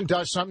person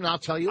does something. I'll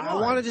tell you why. I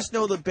want to just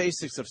know the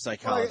basics of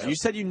psychology. You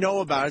said you know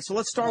about it, so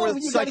let's start Well,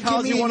 with you gotta give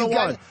Psychology me- you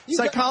 101. gotta- you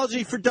got-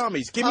 Psychology for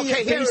dummies. Give me Okay, a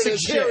here it basic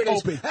is. Here shit. it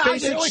is. Opie. Ah,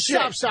 Basic wait,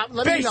 shit. Stop.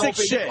 Let me know.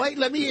 Basic shit. Wait,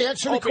 let me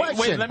answer the Opie, question.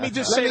 wait, let me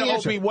just Let say me to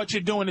answer. Opie, what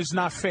you're doing is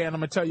not fair, and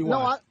I'm going to tell you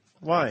why. No,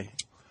 Why?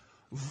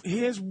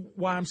 Here's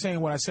why I'm saying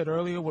what I said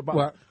earlier. About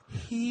What?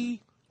 you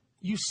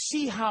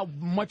see how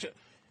much.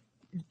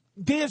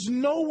 There's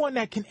no one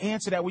that can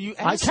answer that. When you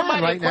I ask can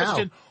somebody right a now.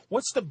 question,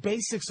 what's the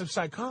basics of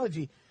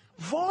psychology?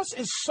 Voss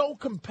is so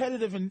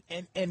competitive and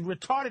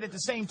retarded at the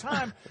same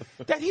time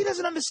that he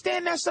doesn't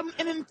understand that's an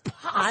impossible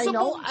I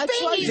know. That's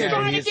thing right. he's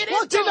trying to get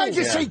Well, into. didn't I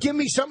just say give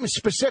me something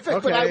specific?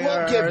 But Okay, I will all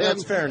right, give him.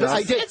 that's fair enough.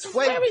 I did. It's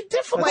very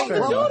difficult That's to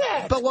fair do enough.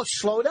 that. But well,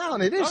 slow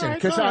down. It isn't right,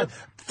 because go ahead.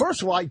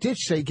 first of all, I did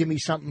say give me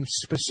something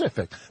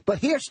specific. But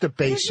here's the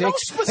basics. no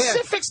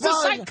specifics to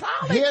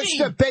psychology. Here's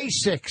the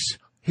basics.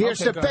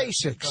 Here's Okay, the go ahead.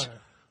 basics. Go ahead.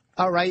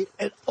 All right,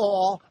 it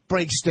all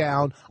breaks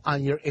down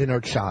on your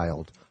inner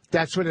child.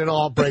 That's what it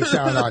all breaks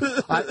down on.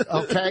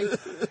 Okay?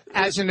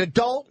 As an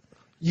adult,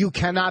 you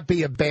cannot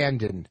be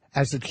abandoned.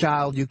 As a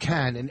child, you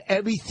can. And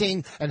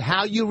everything and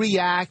how you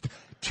react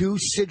two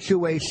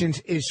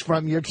situations is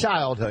from your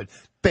childhood.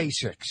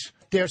 Basics.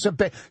 There's a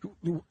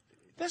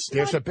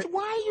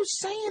Why are you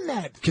saying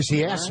that? Because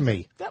he asked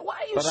me. Why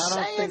are you But I don't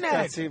saying think that?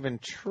 that's even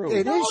true.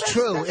 It is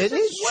true. It is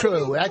what are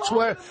you true. That's talking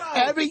where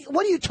about?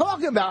 what are you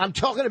talking about? I'm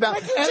talking about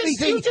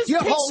everything. You just your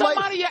picked whole some life.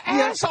 out of your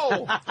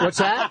asshole. What's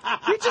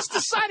that? You just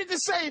decided to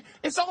say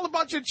it's all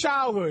about your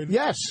childhood.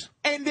 Yes.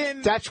 And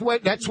then That's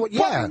what.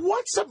 Yeah. But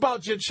what's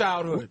about your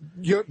childhood?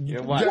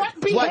 what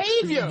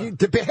behavior?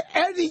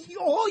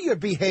 All your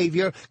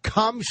behavior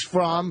comes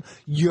from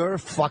your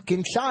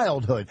fucking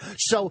childhood.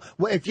 So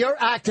if you're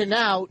acting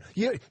out,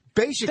 you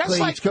basically That's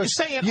like it's because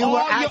saying you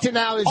were acting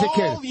out as a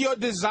kid. All your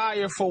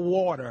desire for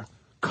water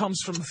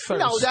comes from thirst.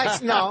 No,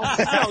 that's no.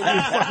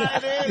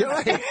 You're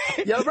right.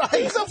 You're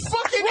right. He's a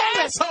fucking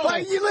asshole. Well,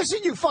 you listen,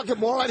 you fucking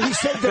moron. He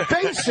said the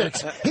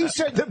basics. He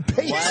said the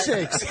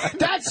basics.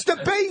 That's the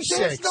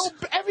basics.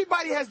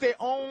 Everybody has their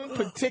own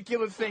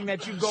particular thing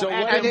that you go So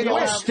at. what And if it you all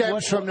have-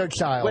 stems from their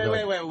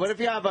childhood. Wait. What if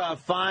you have a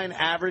fine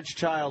average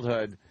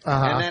childhood,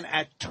 Uh-huh. and then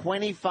at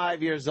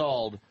 25 years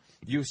old,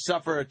 you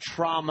suffer a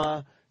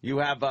trauma, you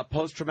have a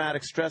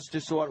post-traumatic stress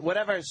disorder,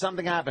 whatever,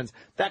 something happens,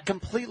 that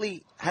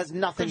completely has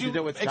nothing Could you to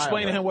do with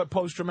explain to him what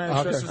post-traumatic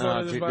stress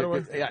disorder is, by the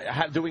way?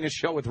 Doing a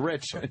show with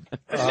Rich.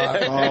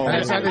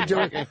 That's nothing to do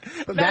with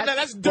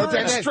that's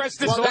during stress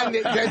disorder. Well,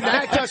 then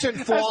that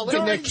doesn't fall in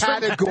the during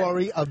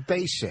category of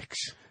basics.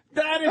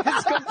 That is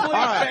complete All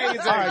right, amazing.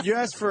 all right. You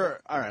asked for.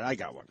 All right, I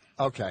got one.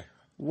 Okay.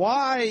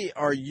 Why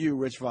are you,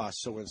 Rich Voss,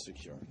 so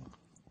insecure?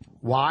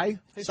 Why?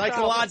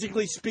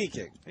 Psychologically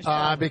speaking.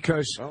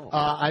 Because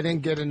I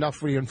didn't get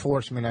enough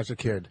reinforcement as a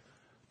kid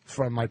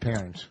from my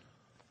parents.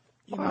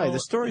 Why? The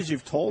stories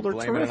you've told are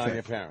Blame it on your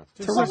terrific. parents.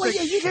 Well,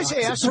 you just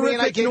asked me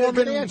and I Terrific gave you a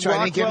good Norman answer.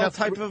 I didn't get Rockwell enough.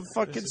 type of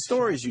fucking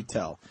stories you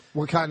tell.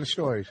 What kind of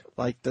stories?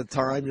 Like the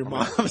time your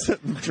mom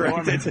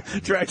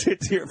dragged it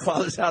to your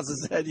father's house and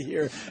said,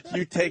 "Here,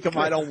 you take him.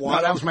 I don't No,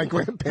 want that him." was my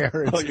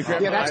grandparents. Oh, your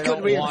grandparents. Yeah, that's I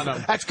good. don't want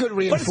 'em. That's good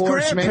But it's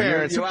reinforcement.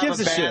 grandparents. You Who have gives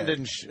a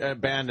shit?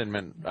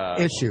 abandonment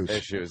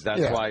Issues.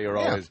 That's Yeah. why you're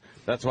Yeah. always.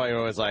 That's why you're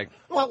always like.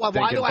 Well, why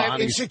thinking do I have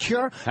Bonnie's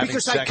insecure? having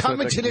Because I sex come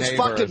with into a this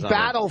neighbor or fucking something.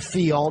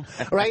 battlefield,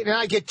 right? And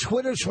I get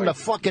Twitters from the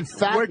fucking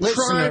fat We're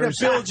trying to listeners.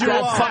 build you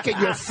that up. fucking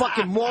your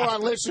fucking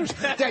moron listeners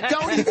that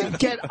don't even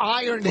get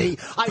irony.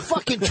 I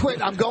fucking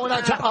tweet. I'm going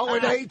out to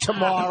O&A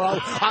tomorrow.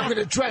 I'm going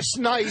to dress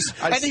nice.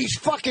 And these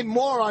fucking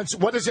morons.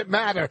 What does it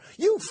matter?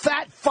 You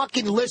fat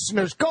fucking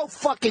listeners, go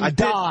fucking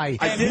die.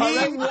 And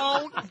he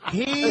won't.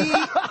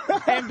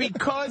 And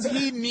because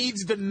he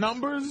needs the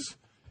numbers,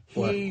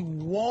 he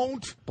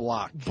won't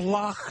Block.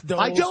 those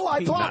I do. I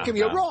people. block him.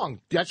 You're wrong.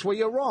 That's where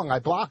you're wrong. I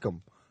block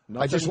him.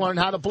 I just learned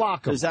how to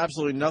block them. There's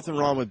absolutely nothing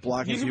wrong with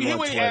blocking You people hear on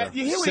what he Twitter. added?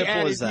 You hear what he Simple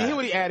added? as You that. hear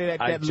what he added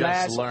at I that just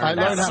last learned I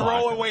learned that how.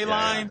 throwaway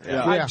line?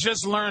 Yeah. I Yeah.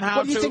 just learned how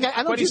What do you to. think? I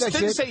don't but he do that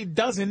didn't shit. say he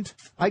doesn't.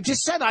 I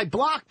just said I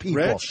block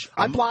people. Rich,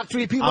 I blocked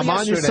 3 people I'm on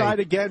yesterday. your side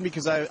again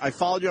because I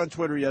followed you on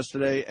Twitter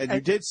yesterday, and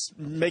you did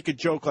make a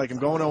joke like I'm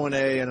going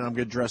O&A and I'm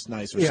going to dress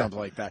nice or Yeah. something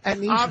like that.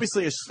 And these-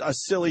 Obviously, a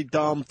silly,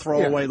 dumb,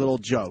 throwaway Yeah. little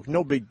joke.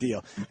 No big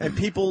deal. And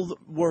people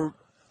were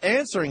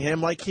answering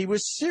him like he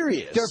was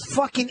serious. They're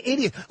fucking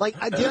idiots. Like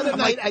the other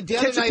night, Can't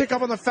you pick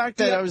up on the fact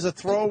that it was a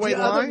throwaway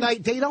the other line?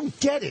 night, they don't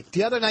get it.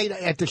 The other night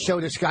at the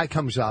show, this guy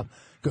comes up,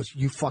 goes,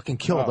 "You fucking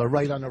killed her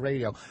right on the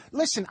radio."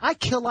 Listen, I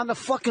kill on the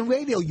fucking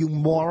radio, you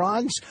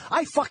morons.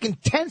 I fucking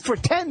 10 for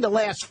 10 the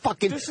last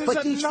fucking. This is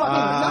but these another-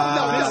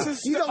 fucking no. this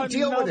is You don't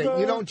deal with it. another-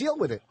 You don't deal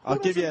with it. I'll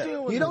give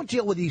you. You don't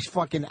deal with these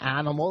fucking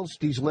animals,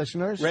 these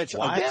listeners. Rich,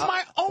 They're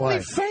my only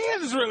What?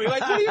 fans, really.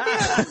 Like, what do you mean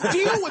I don't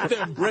deal with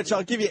them? Rich,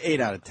 I'll give you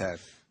 8 out of 10.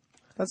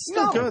 That's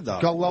still No, good though.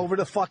 go over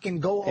the fucking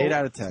go. 8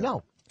 out of 10.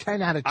 No,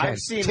 10 out of 10. I've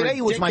seen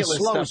Today was my ridiculous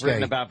slow stuff written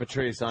day. about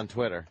Patrice on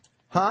Twitter.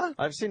 Huh?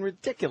 I've seen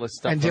ridiculous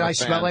stuff. And from did the I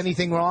spell fans.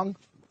 anything wrong?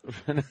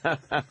 I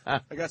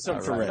got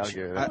something for All right, I'll Rich.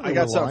 give you I that.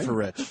 got something for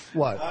Rich.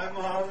 What? Hi,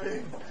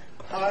 Mommy.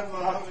 Hi,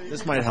 Mommy.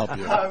 This might help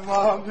you. Hi,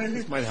 Mommy.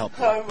 This might help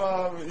you. Hi,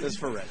 Mommy. This is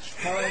for Rich.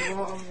 Hi,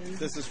 Mommy.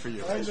 This is for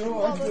you. I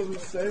know I feel the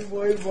same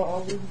way,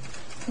 Mommy.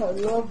 I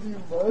love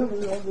you, Mother.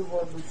 I'm the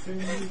one to see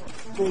you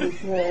for the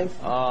past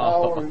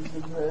hours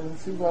and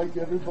minutes. Seems like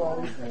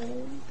everybody's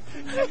home.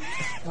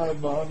 Hi,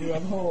 Mommy.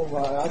 I'm home.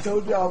 I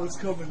told you I was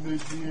coming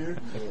this year.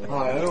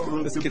 Hi, I don't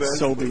look This the could best.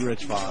 so be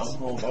Rich I'm Voss.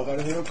 home. I got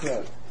a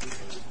haircut.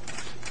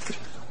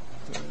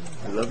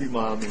 I love you,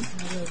 Mommy.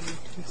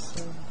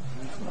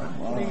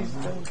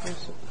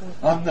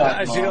 I'm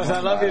not. She goes, "I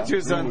love you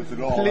too, son.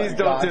 Please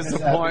don't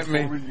disappoint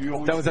me."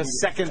 That was the a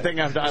second thing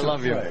after "I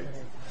love you."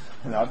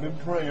 And I've been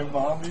praying,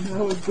 Mommy.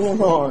 What's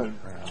going on?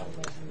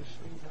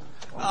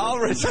 Oh,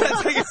 Rich,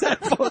 I take his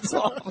headphones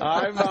off.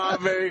 Hi,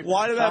 Mommy.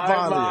 Why did that Hi,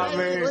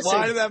 bother you? Mommy.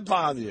 Why did that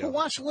bother Who you?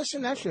 wants to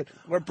listen to that shit?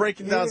 We're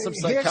breaking down some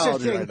Here's the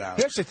psychology thing. right now.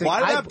 Here's the thing. Why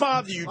did that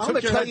bother you? You I'm took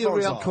going to your tell you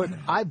headphones real off. quick.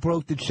 I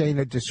broke the chain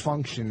of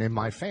dysfunction in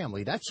my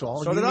family. That's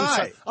all. So You did need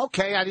I.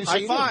 Okay, I didn't say High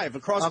you five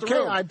did. across the Okay,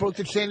 room. I broke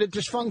the chain of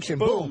dysfunction.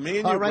 Boom, me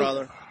and you, All right.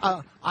 brother.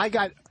 I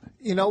got.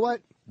 You know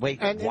what? Wait,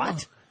 And,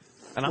 what?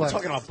 And I'm What?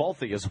 talking about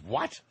both of you.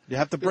 What? You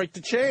have to break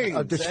the chain.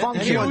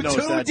 Dysfunction. Anyone You knows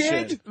two that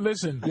did? shit.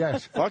 Listen.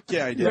 Yes. Fuck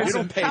yeah, I do. Listen, You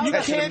don't pay you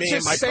attention to can't me in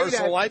just my say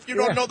personal that. life. You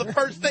don't Yeah. know the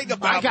first thing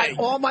about I got me.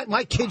 all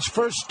my kid's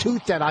first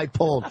tooth that I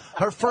pulled.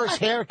 Her first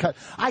haircut.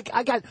 I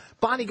got.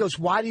 Bonnie goes,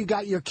 "Why do you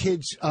got your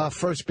kids'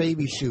 first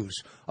baby shoes?"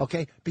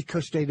 Okay,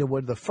 because they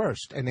were the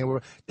first, and they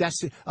were.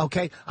 That's it.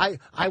 Okay.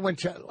 I went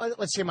to,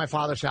 let's say, my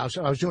father's house.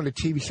 I was doing a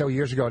TV show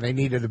years ago, and they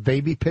needed a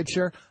baby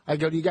picture. I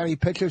go, "Do you got any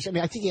pictures?" I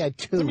mean, I think he had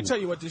 2. Let me tell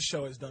you what this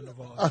show has done to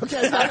Voss.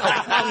 Okay,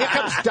 and here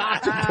comes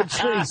Dr.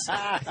 Patrice.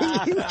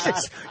 He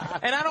just,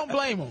 And I don't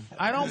blame him.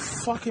 I don't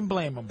fucking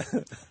blame him.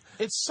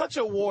 It's such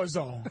a war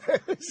zone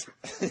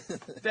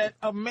that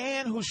a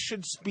man who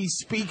should be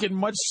speaking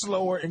much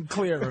slower and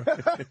clearer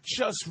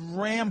just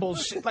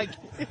rambles shit. Like,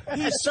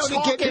 he's So to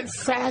talking get-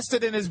 faster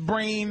than his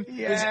brain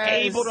is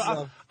able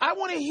to. I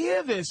want to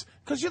hear this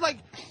because you're like,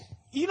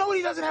 you know what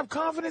he doesn't have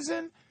confidence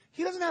in?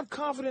 He doesn't have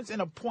confidence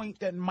in a point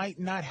that might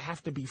not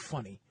have to be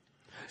funny.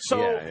 So,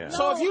 Yeah.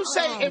 so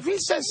if he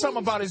says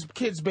something about his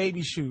kid's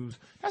baby shoes,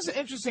 that's an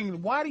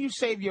interesting. Why do you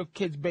save your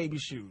kid's baby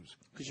shoes?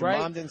 Because your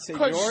mom didn't say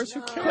 'Cause- yours?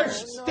 Who cares?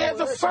 'cause they're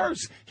the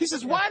first. He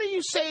says, why do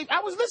you save?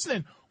 I was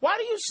listening. Why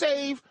do you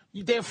save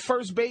their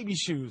first baby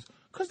shoes?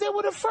 Because they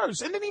were the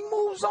first. And then he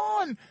moves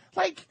on.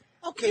 Like,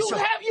 Okay, you so-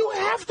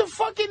 have to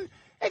fucking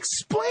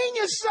explain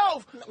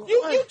yourself.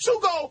 You two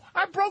go,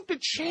 I broke the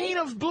chain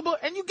of blah, blah,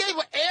 and you gave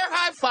an air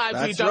high five to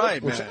That's each other.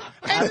 right, man.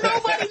 And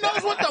nobody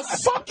knows what the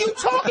fuck you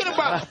talking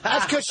about.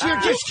 that's because you're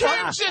You just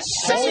can't just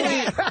say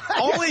that.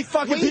 Only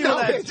fucking We people know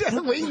that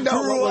it. We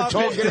know grew what we're up in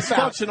talking about.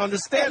 dysfunction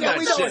understand Yeah, that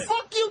we know shit. What the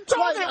fuck you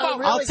talking Right, about?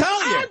 really? I'll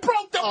tell you. I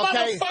broke the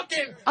Okay.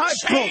 motherfucking I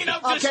chain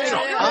broke- of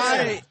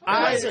destruction.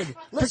 Listen,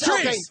 Patrice,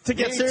 okay, to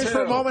get me serious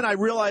for a too. moment, I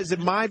realized that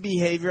my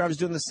behavior, I was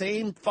doing the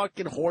same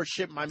fucking horse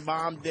shit my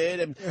mom did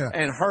and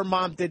her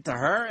mom did to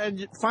her.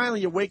 And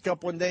finally, you wake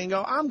up one day and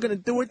go, I'm going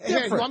to do it Here,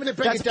 different. you want me to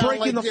break That's it down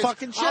breaking like the this?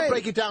 fucking chain. I'll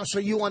break it down so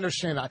you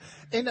understand that.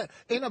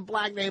 In a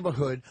black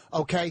neighborhood,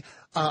 okay,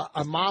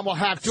 a mom will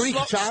have 3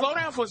 Slow child.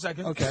 down for a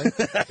second. Okay.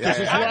 This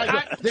is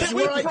where this is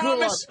where I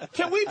grew up.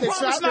 Can we It's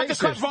promise not to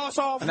cut racist. Voss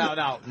off?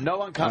 No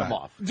one cut him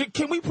off.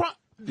 Can we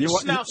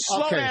now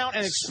slow okay. down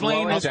and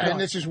explain Slow this? it down. And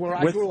this is where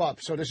I grew up,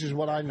 so this is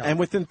what I know. And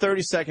within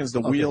 30 seconds, the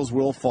wheels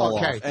will fall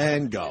Okay. off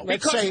and go.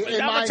 Let's Because say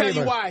in I'm my gonna tell you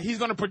neighborhood. why. He's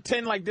gonna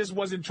pretend like this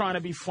wasn't trying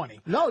to be funny.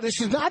 No, this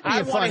is not being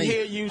I funny. want to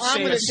hear you I'm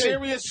say gonna a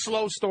serious,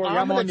 slow story. I'm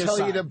on going to your tell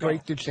side. you to Go.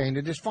 break the chain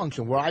of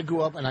dysfunction. Where I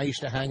grew up, and I used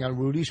to hang on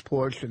Rudy's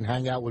porch and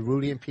hang out with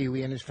Rudy and Pee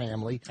Wee and his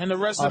family. And the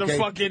rest of the Okay.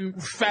 fucking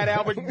Fat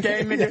Albert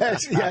gang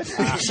nigga. Yes.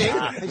 See? You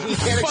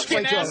can't explain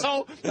Fucking to him.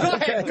 asshole. Go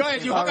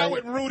ahead. You hung out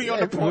with Rudy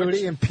on the porch.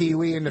 Rudy and Pee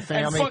Wee and the And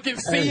family. fucking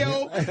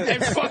Theo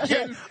and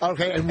fucking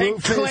Okay, and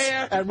Rufus.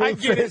 Claire. And I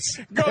get it. Rufus.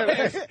 Go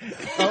ahead.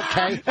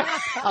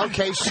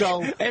 Okay,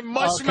 so. And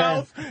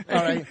Mushmouth. Okay.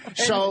 All right. And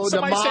So the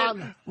somebody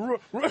mom.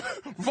 said,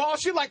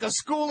 Voss, you like a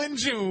school in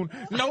June,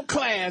 no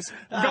class.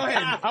 Go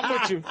ahead. I'm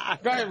with you.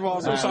 Go ahead,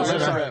 Voss. I'm sorry.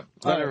 Let it rip.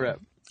 Let it rip.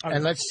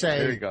 And let's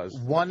There say he goes.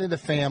 one of the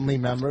family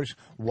members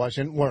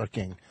wasn't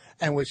working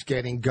and was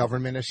getting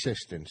government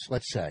assistance,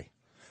 let's say.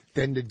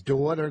 Then the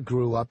daughter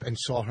grew up and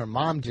saw her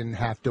mom didn't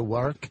have to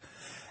work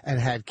and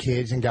had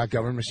kids and got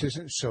government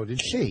assistance. So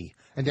did she.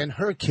 And then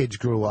her kids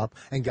grew up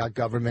and got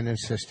government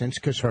assistance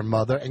because her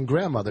mother and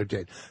grandmother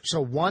did.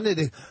 So one of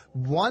the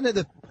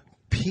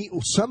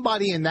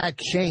somebody in that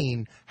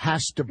chain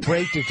has to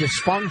break the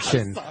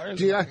dysfunction.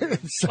 Do you know,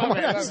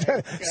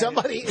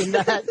 somebody in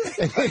that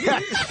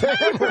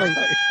family.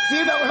 Do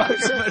you know what I'm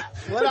saying?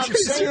 What I'm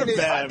saying You're is,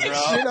 bad, bro.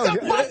 you know,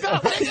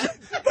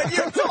 But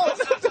you're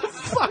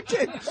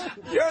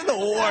you're the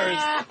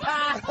worst.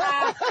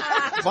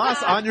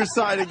 Boss, on your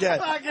side again.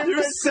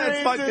 You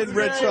set fucking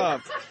Rich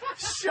up.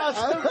 Shut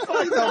the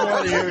fuck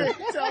up.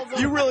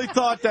 You really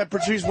thought that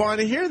Patrice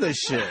wanted to hear this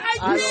shit.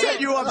 You set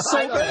you up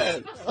so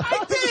bad.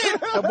 I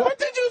did. What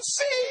did you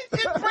see?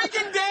 It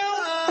breaking down.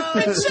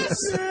 It's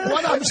just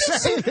what I'm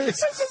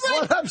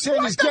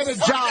saying is get a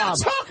job.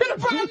 talking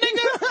about,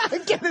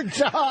 nigga. Get a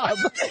job.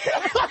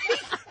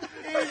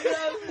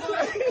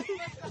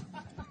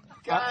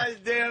 God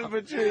damn,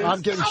 Patrice.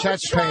 I'm getting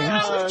chest pains.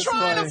 I was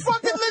trying to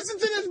fucking listen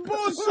to this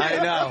bullshit.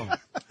 I know.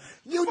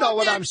 You know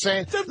what I'm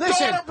saying. The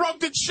Listen. daughter broke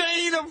the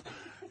chain of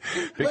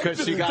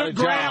Because she got the a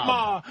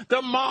grandma, job.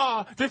 the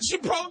ma. Did she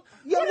broke?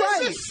 You're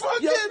what is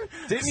right. this fucking?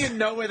 Didn't you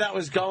know where that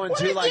was going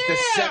to? Well, Like the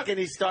yeah. second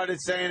he started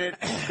saying it,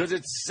 because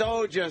it's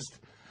so just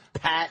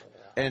pat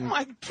and.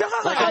 My God.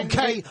 Like,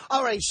 Okay,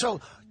 all right, so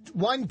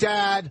one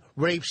dad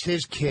rapes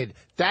his kid.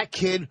 That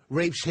kid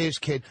rapes his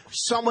kid.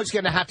 Someone's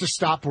going to have to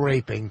stop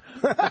raping.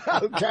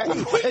 Okay?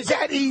 Is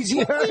that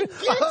easier?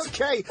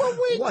 Okay.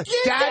 What?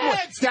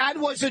 Dad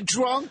was a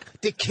drunk.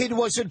 The kid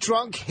was a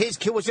drunk. His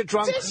kid was a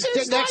drunk. This The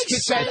is next like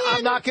kid said, saying-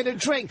 I'm not going to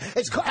drink.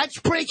 That's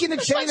breaking the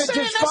chain of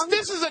Saying dysfunction.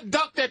 this is a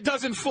duck that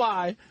doesn't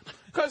fly.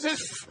 Because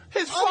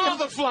his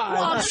father flies.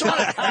 Well, I'm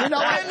sorry. You know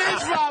what? And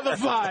his father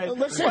flies.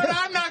 Listen. But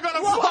I'm not going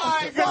to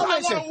fly because I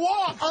listen. want to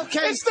walk.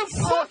 Okay. It's the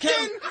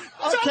fucking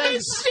Okay.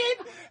 dumbest shit.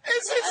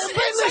 It's But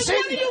listen,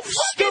 like, what are you fucking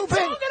stupid.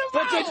 talking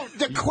But about?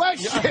 the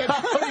question.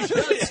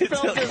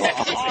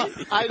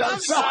 I'm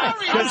sorry.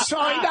 I'm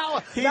sorry.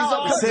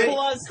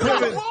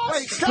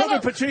 Proving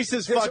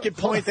Patrice's fucking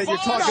point that you're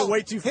talking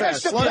way too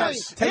fast. Slow down.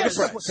 Take a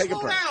breath. Take a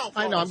breath.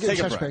 I know. I'm getting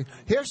such pain.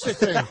 Here's the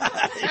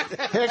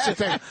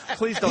thing.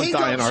 Please don't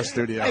die in our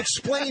studio.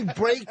 Explain,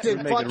 break the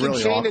fucking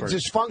really chain awkward. of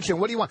dysfunction.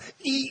 What do you want?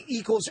 E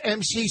equals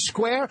MC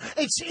square?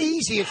 It's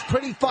easy. It's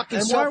pretty fucking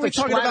And why are we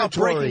talking about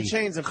self-explanatory. breaking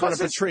chains in front of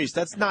Patrice?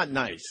 That's not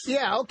nice.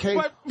 Yeah, okay.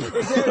 But-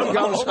 There you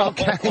go.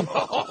 Okay.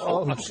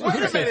 Oh, Wait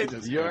a minute.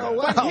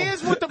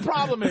 Here's what the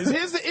problem is.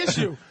 Here's the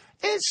issue.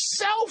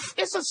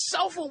 It's a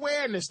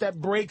self-awareness that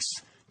breaks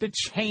the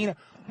chain.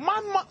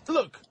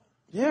 Look.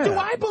 Yeah. Do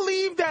I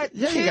believe that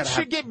Yeah, you kids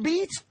gotta should get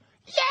beat?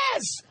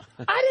 Yes.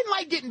 I didn't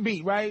like getting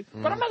beat, right?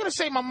 But I'm not going to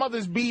say my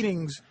mother's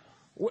beatings.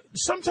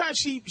 Sometimes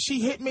she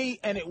hit me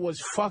and it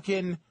was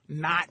fucking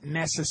not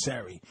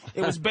necessary.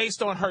 It was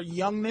based on her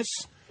youngness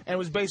and it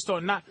was based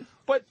on not.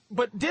 But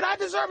did I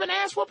deserve an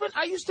ass whooping?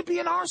 I used to be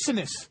an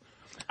arsonist.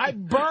 I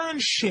burn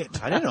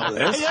shit. I didn't know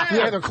this.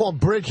 yeah, they're called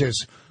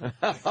bridges.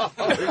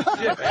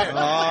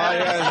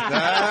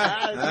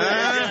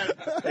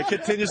 It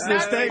continues to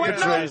this day,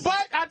 Patrice.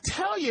 But I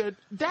tell you,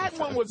 that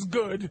one was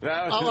good.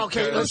 Oh,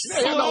 okay, let's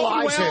Flowed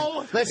analyze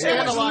well. it. Let's It was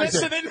analyze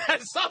it. listening.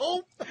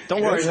 So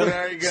Don't worry.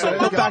 Very good.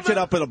 He'll back it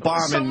up with a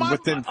bomb in my-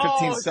 within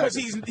 15 because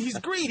seconds. he's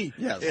greedy.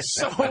 Yes.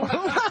 So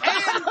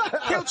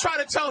and he'll try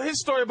to tell his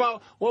story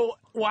about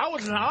I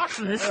was an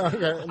arsonist.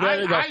 Okay,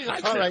 there you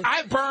go. All right.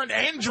 I burned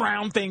and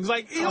drowned things.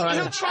 Like he'll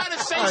try to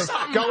say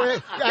something. Go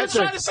in. He'll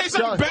try to say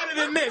something better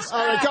than this.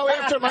 All right, go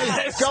after my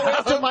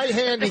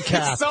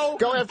handicap. So-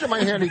 Go after my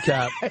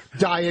handicap.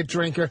 Diet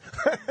drinker.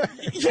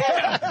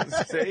 Yeah.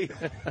 See?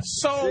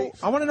 So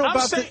I wanna know I'm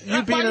about saying-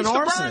 you being I an used to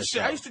burn arsonist,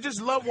 shit. I used to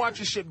just love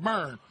watching shit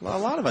burn. Well, a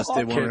lot of us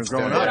did when we were kids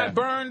growing do, But up. I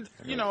burned,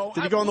 Did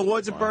you go in the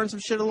woods and burn some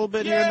shit a little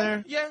bit here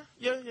and there?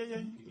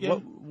 Yeah.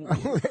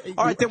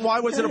 All right, then why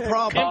was it a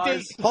problem?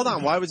 Empty. Hold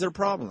on, why was it a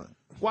problem?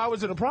 Why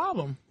was it a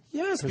problem?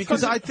 Yes,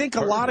 because I think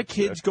a lot of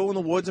kids go in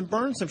the woods and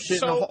burn some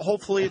shit, So- and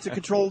hopefully it's a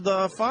controlled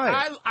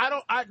fire.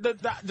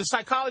 The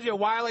psychology of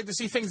why I like to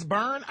see things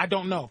burn, I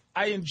don't know.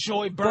 I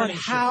enjoy But burning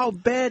how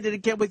bad did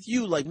it get with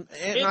you? Like, Aunt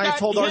and I got-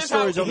 told our here's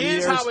stories how- over the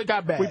here's years. how it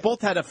got bad. We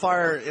both had a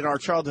fire in our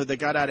childhood that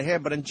got out of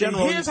hand, but in shit.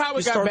 general, Here's how you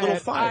it got start little bad. I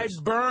fires.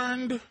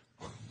 burned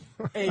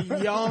a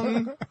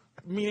young,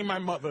 me and my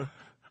mother,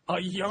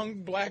 a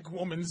young black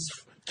woman's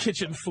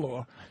kitchen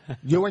floor.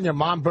 You and your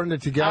mom burned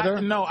it together?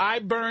 I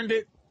burned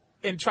it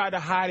and tried to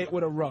hide it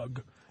with a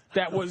rug.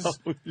 That was,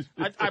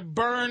 I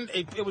burned,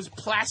 it was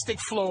plastic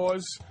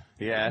floors.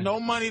 Yeah. No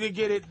money to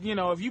get it. You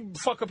know, if you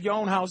fuck up your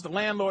own house, the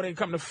landlord ain't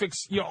come to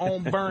fix your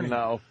own burning.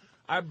 No.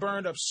 I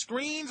burned up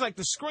screens, like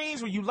the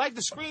screens, when you light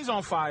the screens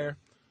on fire,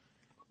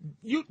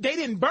 they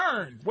didn't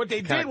burn. What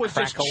they did was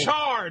just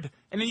charred,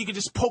 and then you could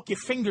just poke your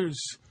fingers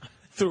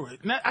through it.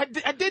 And I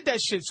did that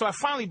shit, so I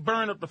finally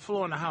burned up the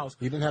floor in the house.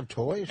 You didn't have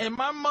toys? And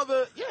my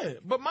mother,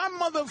 but my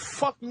mother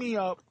fucked me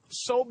up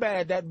so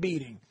bad, that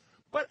beating.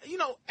 But, you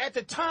know, at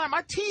the time,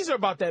 I tease her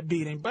about that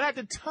beating, but at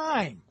the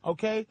time,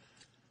 okay,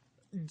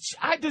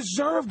 I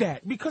deserved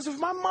that. Because if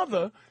my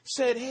mother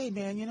said, hey,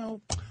 man, you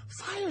know,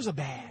 fires are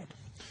bad.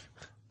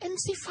 And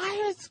see,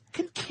 fires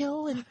can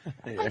kill and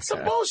like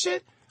some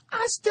bullshit.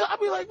 I'd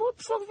be like, what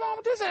the fuck is wrong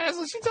with this ass?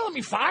 She telling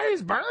me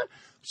fires burn?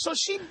 So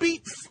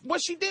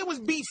what she did was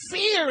beat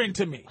fear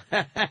into me.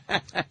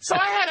 So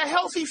I had a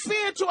healthy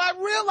fear till I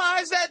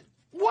realized that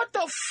what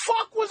the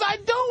fuck was I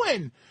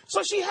doing?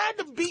 So she had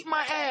to beat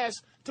my ass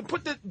to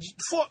put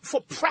for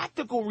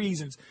practical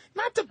reasons,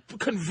 not to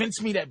convince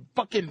me that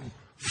fucking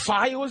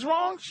fire was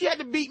wrong. She had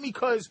to beat me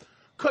because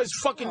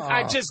fucking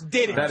I just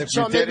did it. That if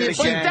So you did maybe it if-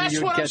 But again, that's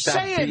you'd what I'm get that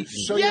saying. beaten.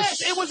 So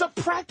Yes, you're- it was a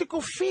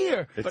practical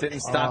fear. It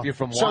didn't stop you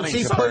from So wanting if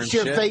she to burn puts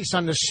your shit. face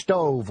on the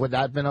stove, would that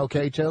have been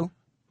okay too?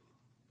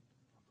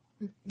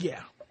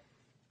 Yeah.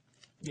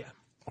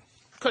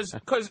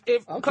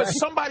 Because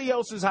somebody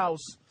else's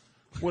house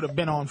would have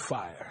been on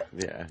fire.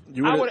 Yeah.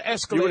 I would have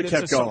escalated. You would have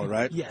kept to going, something.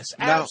 right? Yes,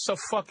 Now,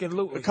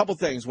 absolutely. a couple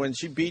things. When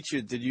she beat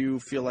you, did you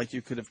feel like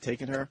you could have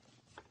taken her?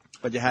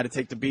 But you had to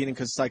take the beating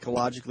because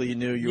psychologically you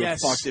knew you Yes.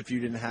 were fucked if you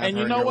didn't have And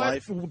her you know in your what?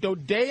 life? The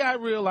day I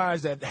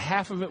realized that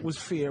half of it was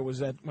fear was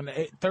that when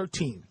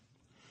 13,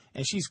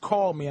 and she's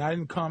called me and I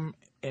didn't come,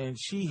 and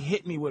she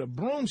hit me with a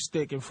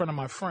broomstick in front of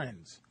my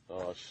friends.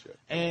 Oh, shit.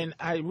 And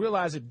I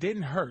realized it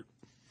didn't hurt.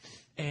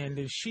 And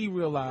then she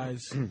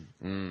realized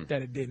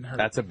that it didn't hurt.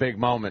 That's a big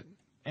moment.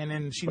 And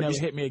then she never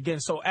hit me again.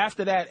 So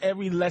after that,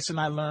 every lesson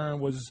I learned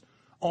was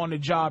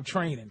on-the-job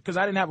training. Because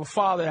I didn't have a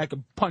father that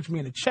could punch me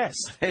in the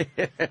chest.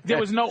 There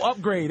was no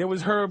upgrade. It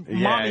was her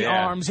mommy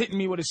arms hitting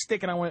me with a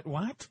stick, and I went,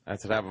 what?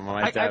 That's what happened with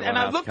my dad. And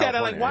I looked at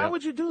her like, why would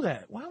would you do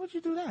that? Why would you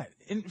do that?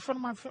 In front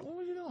of my friend? What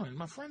were you doing?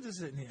 My friends are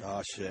sitting here.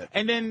 Oh, shit.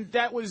 And then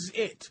that was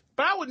it.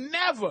 But I would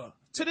never,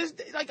 to this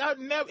day, like,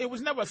 it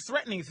was never a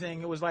threatening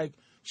thing. It was like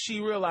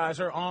she realized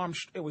her arm,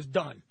 it was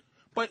done.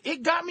 But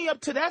it got me up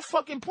to that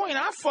fucking point.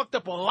 I fucked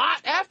up a lot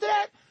after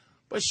that,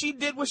 but she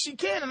did what she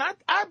can. And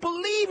I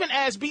believe in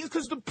ass beatings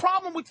because the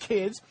problem with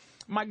kids,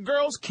 my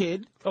girl's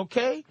kid,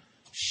 okay,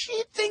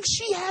 she thinks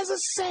she has a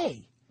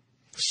say.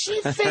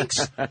 She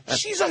thinks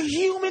she's a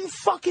human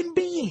fucking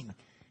being.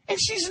 And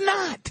she's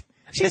not.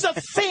 She's a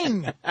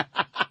thing.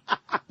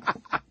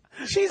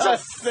 She's a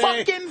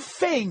fucking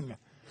thing.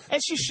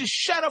 And she should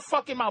shut her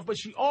fucking mouth. But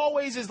she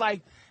always is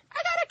like, I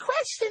got a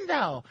question,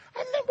 though.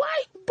 And then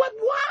why? But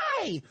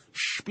why?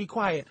 Shh, be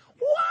quiet.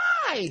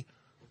 Why?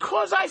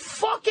 Because I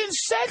fucking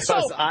said so.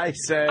 Because I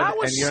said,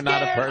 and you're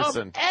not a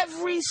person. Of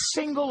every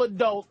single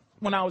adult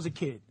when I was a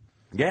kid.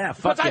 Yeah,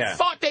 fuck Because yeah. I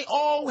thought they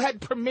all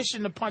had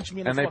permission to punch me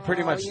in the And they fucking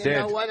pretty much You did.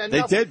 know what?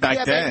 They did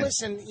back then. But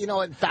listen, you know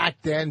what? Back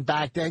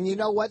then, you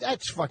know what?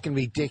 That's fucking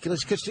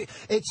ridiculous because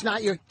it's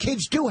not your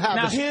kids do have.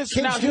 Now this.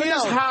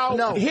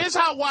 here's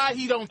how why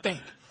he don't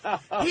think.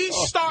 He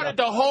started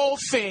the whole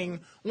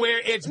thing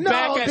where it's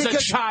back as a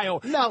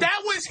child. No.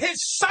 That was his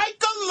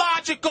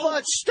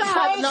psychological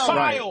Stop. No.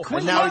 profile. Right.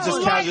 And now he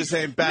just casually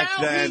saying back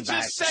now then, He just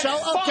back. said, So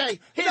fuck okay,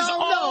 his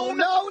no.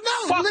 own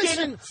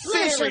fucking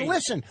theory.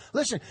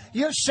 Listen.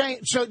 You're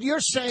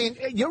saying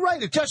you're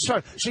right. It does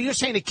start. So you're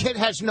saying the kid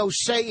has no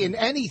say in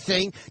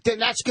anything. Then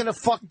that's gonna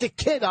fuck the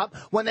kid up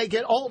when they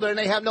get older and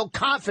they have no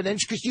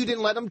confidence because you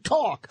didn't let them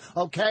talk.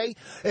 Okay.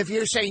 If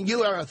you're saying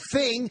you are a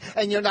thing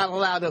and you're not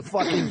allowed to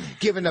fucking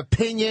give an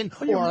opinion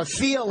or a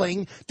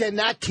feeling, then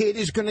that kid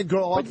is gonna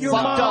grow up your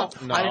fucked mom-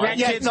 up. No. That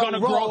kid's gonna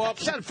grow up.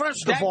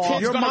 First That of all,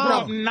 kid's your gonna mom- grow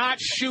up not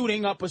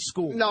shooting up a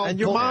school. no, And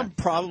your mom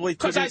probably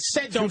took Because I it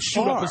said too don't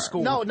shoot up far. a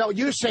school. No,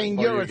 you're saying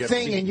Or you're you a get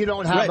thing beat. and you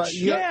don't have Rich, a.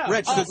 You're, Yeah.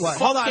 Rich, Oh, the-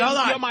 hold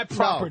on. You're my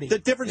property. The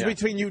difference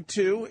between you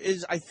two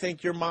is I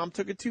think your mom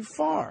took it too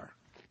far.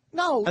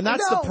 No, And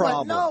that's no, the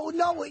problem.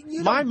 No,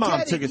 you My don't mom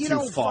get took it you too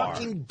don't far.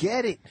 fucking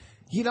get it.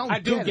 You don't. I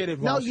do get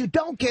it, No, Ross. you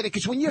don't get it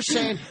because when you're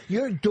saying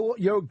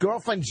your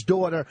girlfriend's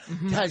daughter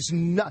has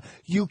no,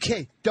 you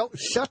can't. Don't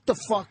shut the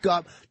fuck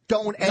up.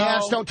 Don't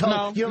ask. Don't tell.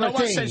 no, you're no a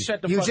one thing. said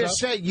shut the you fuck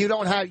just up. said you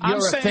don't have. You're I'm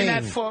a saying thing.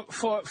 that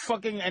for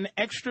fucking an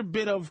extra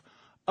bit of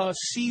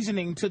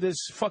seasoning to this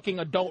fucking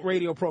adult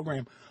radio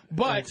program.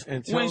 But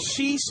when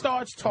she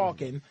starts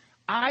talking,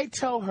 I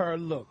tell her,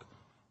 look,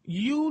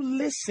 you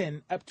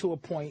listen up to a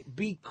point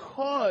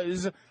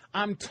because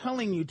I'm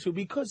telling you to,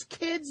 because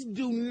kids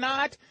do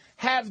not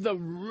have the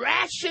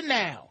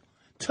rationale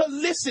to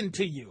listen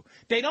to you.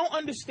 They don't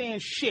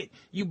understand shit.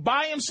 You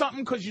buy them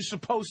something because you're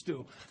supposed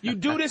to. You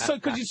do this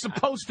because you're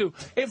supposed to.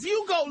 If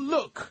you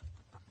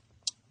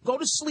go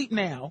to sleep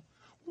now.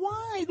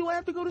 Why do I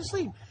have to go to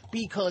sleep?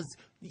 Because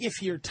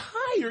if you're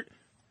tired,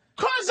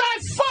 because I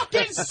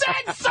fucking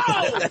said so!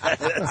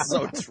 That's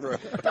so true.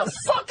 The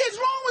fuck is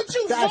wrong with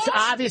you, That's Voss?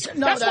 obvious.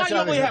 No, that's why that's you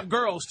only obvious. have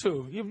girls,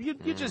 too. You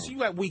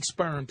got weak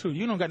sperm, too.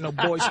 You don't got no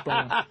boy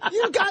sperm.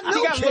 You got no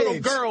You got little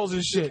kids. girls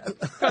and shit.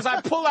 Because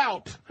I pull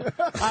out.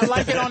 I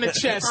like it on the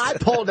chest. I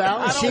pulled out.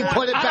 I don't She want-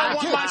 put it I back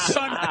don't in.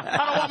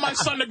 want my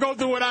son to go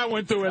through what I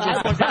went through as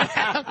a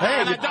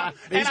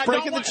fucking. He's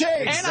breaking the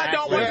chain. And I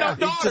don't want no He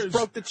daughters. just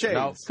broke the chain.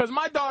 No. Because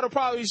my daughter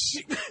probably,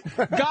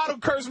 God will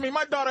curse me.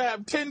 My daughter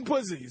have 10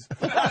 pussies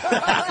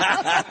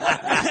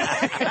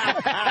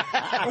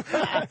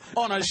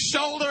on her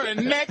shoulder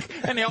and neck,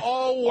 and they're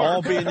all work.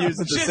 All being used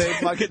at the same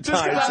fucking Just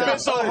time. because I've been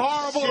so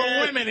horrible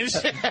to women and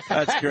shit.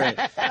 That's great.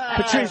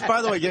 Patrice,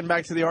 by the way, getting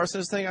back to the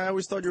arsonist thing, I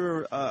always thought you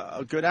were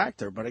a good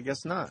actor, but I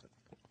guess not.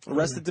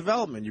 Arrested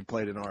Development, you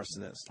played an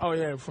arsonist. Oh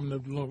yeah, from the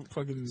little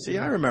fucking. See,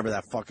 I remember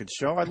that fucking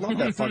show. I love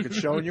that fucking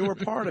show, and you were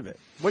part of it.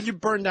 What'd you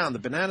burn down? The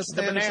banana the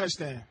stand? or banana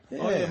something?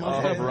 stand. Oh yeah, my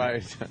Oh, bad.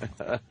 right.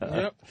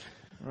 Yep.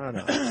 I don't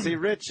know. See,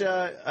 Rich,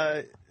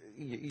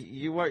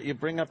 you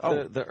bring up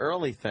the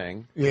early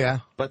thing, Yeah.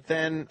 but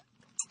then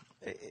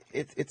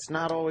it's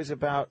not always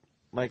about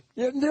like.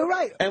 You're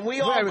right. And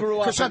we all grew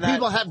up Because some in that-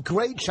 people have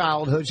great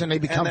childhoods and they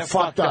become they're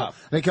fucked fucked up. up.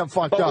 They become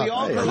fucked But up. we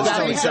all grew up That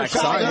in ain't exact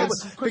your childhood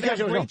science. Because they because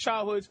have you great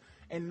childhoods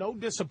and no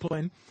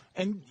discipline.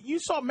 And you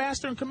saw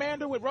Master and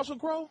Commander with Russell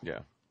Crowe? Yeah.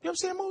 You ever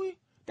see that movie?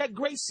 That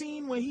great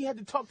scene where he had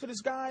to talk to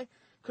this guy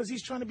because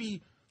he's trying to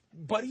be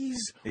buddies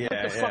with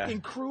Yeah, the yeah.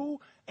 fucking crew.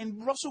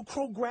 And Russell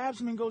Crowe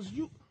grabs him and goes,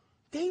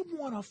 they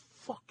want a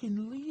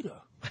fucking leader.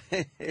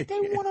 They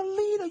want a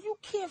leader. You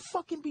can't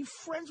fucking be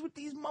friends with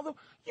these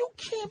You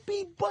can't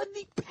be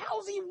buddy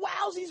palsy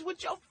wowsies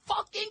with your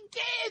fucking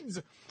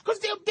kids. Because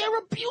they're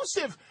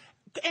abusive.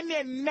 And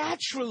they're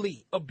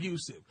naturally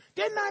abusive.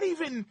 They're not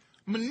even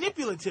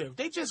manipulative.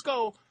 They just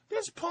go,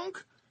 this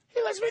punk,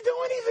 he lets me do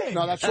anything.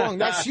 No, that's wrong.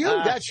 That's you.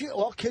 That's you.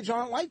 All kids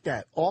aren't like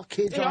that. All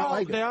kids They aren't are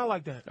like they that. are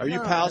like that. Are you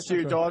No, pals that's to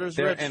your not true. daughters,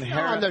 They're Rich?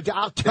 inherent. No,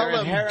 I'll tell They're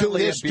them, do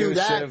inherently this, do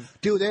that, abusive,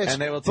 do this.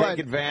 and they will but- take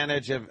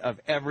advantage of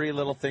every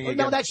little thing. You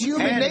No, give. that's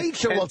human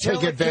nature will until take a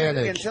kid-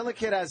 advantage. Until a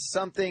kid has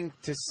something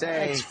to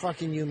say That's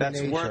fucking human that's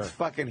nature. worth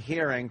fucking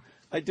hearing.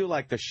 I do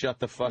like the shut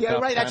the fuck Yeah,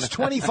 up. right. That's kinda-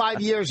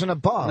 25 years and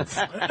above.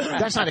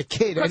 That's not a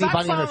kid. 'Cause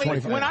Anybody I under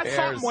finally,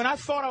 25. when I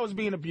thought I was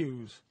being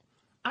abused,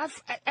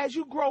 as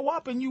you grow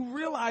up and you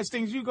realize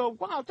things, you go,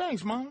 wow,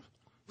 thanks, Mom.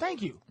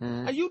 Thank you.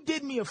 Mm-hmm. And you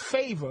did me a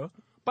favor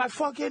by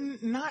fucking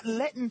not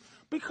letting,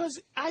 because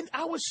I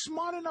was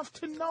smart enough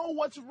to know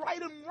what's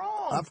right and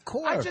wrong. Of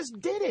course. I just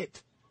did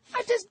it.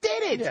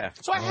 Yeah.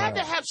 So I had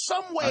to have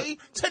some way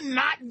to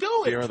not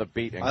do it. Fear of the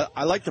beating.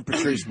 I like the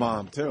Patrice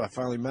mom, too. I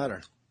finally met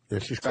her. Yeah,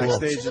 she's cool.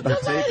 Backstage at the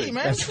taping.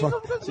 man. That's fun.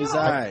 She's all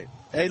right.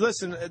 Hey,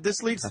 listen,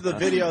 this leads to the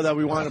video that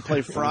we want to play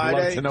I'd love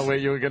Friday. to know where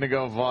you were going to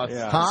go, Voss.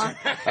 Yeah. Huh?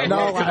 I'd No,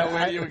 love to know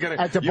where you were gonna,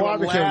 at the you were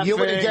barbecue. You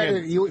wouldn't get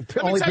laughing it. You, Let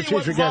only me tell you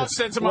what Patricia get Voss it.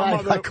 said to my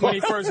Right, mother when he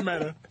first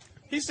met her.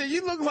 He said,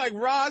 "You look like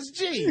Roz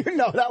G."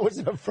 No, that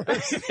wasn't the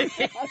first.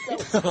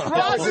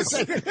 Roz is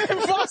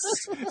Voss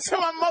said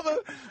my mother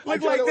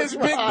looked like this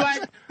big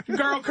black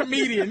girl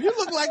comedian. You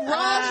look like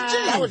Roz G.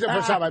 That was the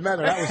first time I met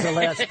her. That was the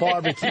last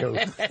barbecue.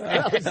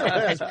 That was the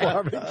last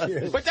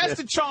barbecue. But that's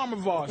the charm of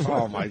Voss.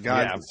 Oh, my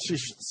God. Yeah. She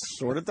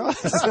sort of does.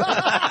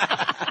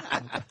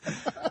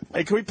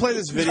 Hey, can we play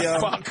this video?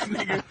 Fuck,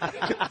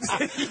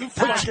 nigga. You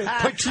fucking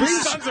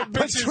sons of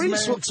bitches,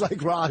 Patrice man. looks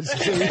like Roz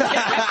G.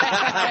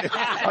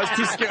 I was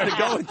too scared to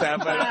go with that,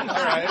 but all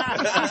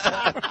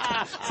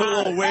right. Put a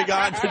little wig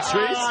on,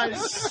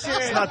 Patrice.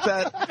 It's not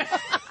that.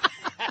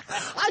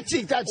 I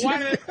think that's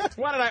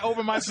Why did I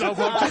open myself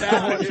up to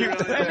that one?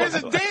 And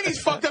listen, Danny's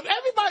fucked up.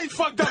 Everybody's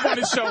fucked up on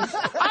this show.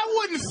 I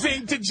wouldn't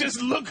think to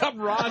just look up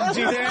Ron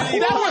G.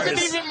 That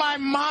wasn't even my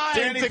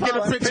mind to get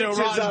a picture of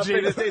Ron G.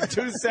 In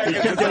 2 seconds.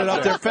 You can't get it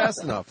up there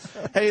fast enough.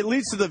 Hey, it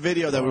leads to the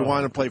video that we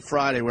want to play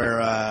Friday where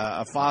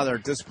a father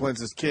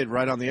disciplines his kid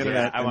right on the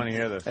internet. I want to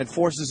hear this. And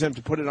forces him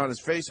to put it on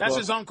his Facebook. That's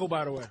his uncle,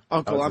 by the way.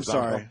 Uncle, Oh, I'm it's his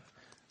uncle. sorry.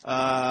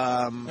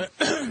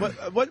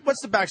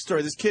 What's the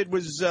backstory? This kid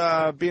was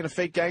being a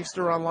fake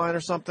gangster online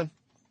or something?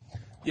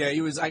 Yeah,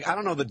 he was. I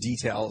don't know the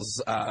details,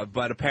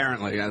 but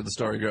apparently, the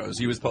story goes,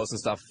 he was posting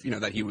stuff,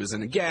 that he was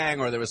in a gang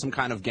or there was some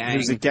kind of gang He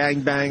was a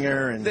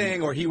gangbanger and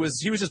thing, or he was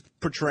just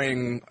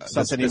portraying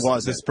Something he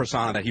wasn't. this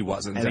persona that he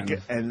wasn't.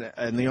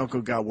 and the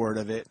uncle got word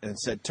of it and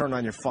said, "Turn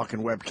on your fucking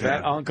webcam."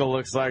 That uncle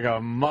looks like a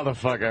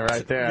motherfucker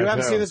right there. You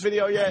haven't too. seen this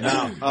video yet?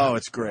 No. Oh,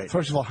 it's great.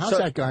 First of all, how's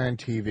that guy on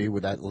TV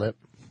with that lip?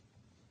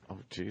 Oh,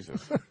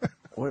 Jesus.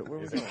 Where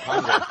was it?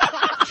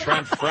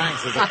 Trent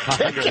Franks is a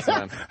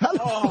congressman. How the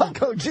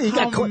fuck? Oh, gee, he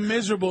How got caught.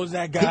 miserable is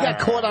that guy? He got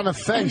caught on a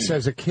fence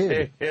as a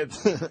kid.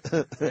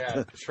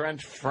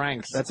 Trent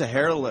Franks. That's a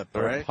hair lip,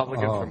 a right?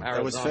 Republican from Arizona.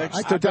 That was fixed?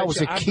 I thought that was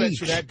a I bet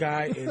quiche. you that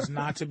guy is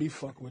not to be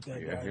fucked with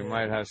that Yeah, guy. he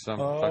might have some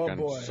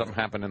boy. something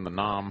happen in the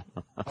nom.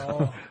 I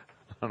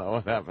don't know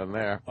what happened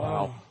there.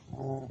 Wow.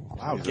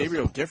 Wow,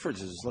 Gabriel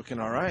Giffords is looking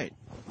all right.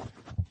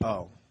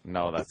 Oh.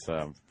 No, that's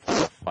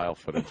file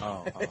footage.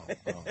 Oh.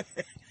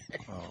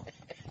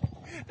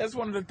 That's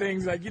one of the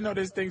things,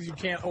 there's things you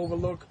can't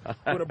overlook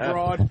with a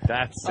broad.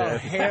 That's A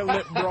it. hair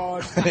lip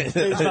broad.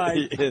 It's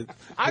like,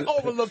 I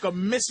overlook a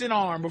missing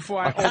arm before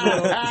I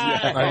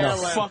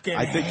overlook a fucking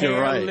I think you're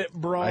right. lip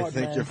broad. I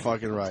think man. you're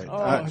fucking right. Oh,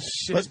 All right,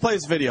 shit. Let's play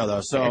this video though.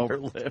 So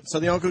Hair-lip.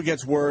 the uncle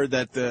gets word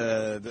that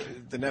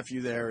the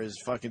nephew there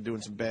is fucking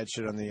doing some bad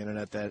shit on the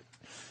internet that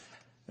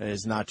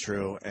is not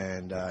true,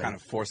 and kind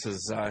of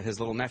forces his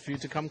little nephew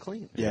to come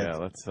clean. Yeah,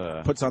 let's.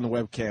 puts on the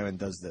webcam and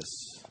does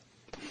this.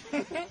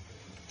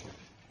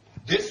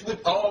 This with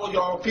all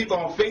y'all people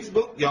on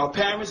Facebook, y'all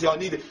parents, y'all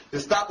need to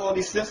stop all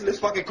these senseless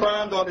fucking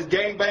crimes, all this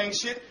gangbang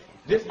shit.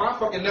 This my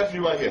fucking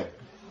nephew right here.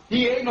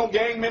 He ain't no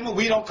gang member.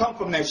 We don't come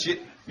from that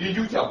shit.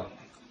 You tell him.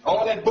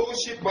 All that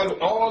bullshit, but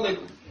all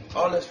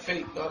that's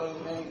fake.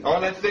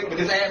 All that fake, but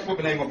this ass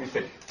whooping ain't gonna be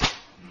fake.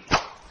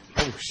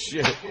 Oh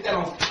shit. Get that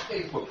on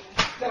Facebook.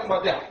 Tell him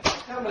about that.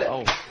 Tell him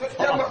about that.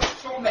 Tell him about that.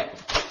 Show him that.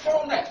 Show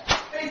him that.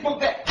 Facebook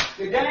that.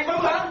 The gang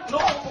member, huh? No,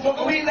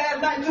 smoking weed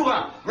last night too,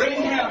 huh? Raise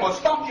your hand, I'm gonna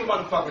stomp your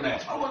motherfucking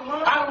ass. I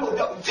will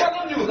tell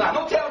them you was lying.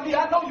 Don't tell me,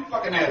 I know you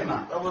fucking ass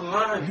now. I was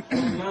lying.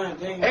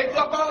 Hey,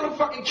 up all the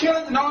fucking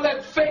killings and all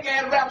that fake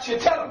ass rap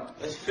shit, tell them.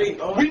 That's fake.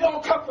 We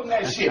don't come from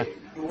that shit.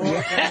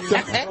 Yeah,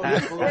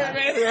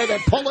 they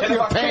pull up And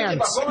your if I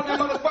pants. go in that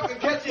motherfucking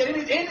catch you,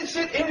 any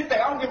shit, anything,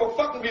 I don't give a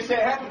fuck if you say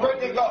happy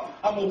birthday, God,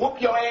 I'm gonna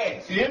whoop your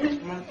ass. You hear me?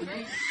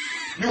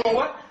 You gonna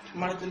what?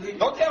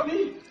 Don't tell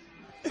me.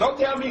 Don't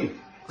tell me.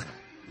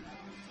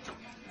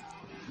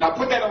 Now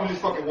put that on this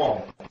fucking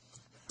wall.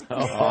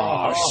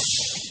 Oh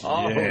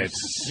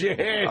shit,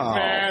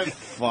 man.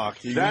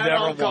 Fuck. You That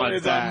never uncle want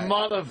is that. a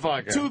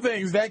motherfucker. Two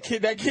things. That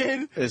kid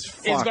Is is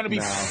fucked going to be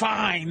now.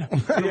 fine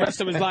for the rest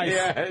of his life.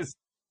 Yes.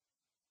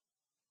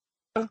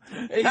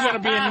 He's going to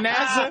be in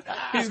NASA.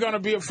 He's going to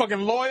be a fucking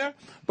lawyer.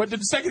 But the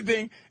second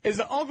thing is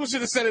the uncle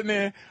should have said in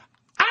there,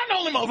 I'm the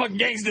only motherfucking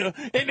gangster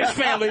in this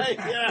family.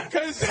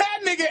 Because that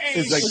nigga ain't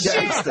Is a shit.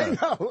 gangster.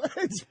 No,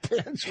 it's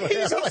pants.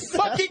 He's a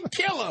fucking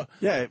killer.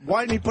 Yeah,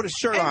 why didn't he put a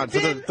shirt on for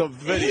the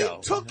video?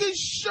 He took his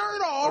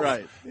shirt off.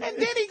 Right. And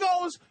then he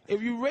goes,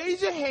 if you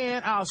raise your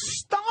hand, I'll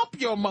stomp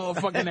your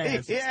motherfucking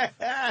ass.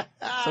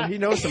 So he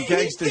knows some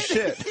gangster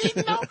shit.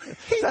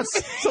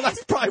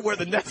 That's probably where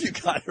the nephew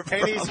got it from.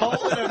 And he's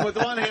holding him with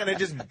one hand and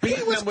just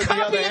beating him with the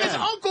other copying his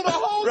hand. uncle the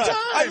whole Right. time.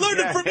 I learned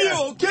it from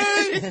you,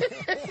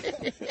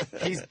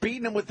 okay? He's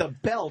beating him with the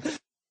belt.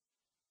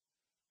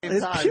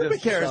 His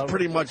pubic hair is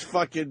pretty much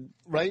fucking.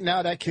 Right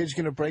now, that kid's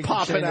going to break the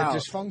Popping chain of out.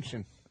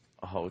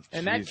 Oh,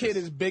 And that Jesus. kid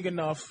is big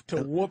enough to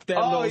whoop that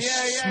Oh, little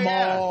yeah,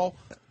 small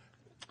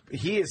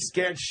he is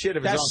scared shit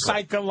of his That's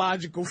uncle.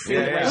 psychological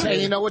fear. Yeah.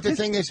 Say, you know what the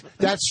thing is?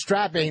 That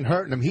strap ain't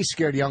hurting him. He's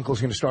scared the uncle's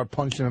going to start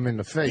punching him in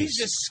the face. He's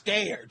just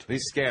scared.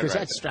 He's scared. Because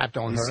Right that strap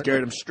don't hurt.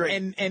 Scared him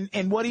straight.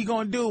 And what he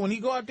gonna do when he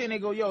go out there and they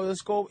go, yo,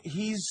 let's go?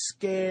 He's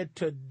scared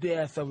to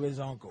death of his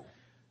uncle.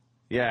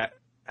 Yeah.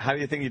 How do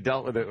you think he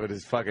dealt with it with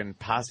his fucking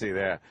posse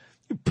there?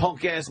 You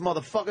punk ass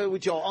motherfucker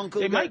with your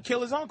uncle. They might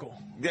kill his uncle.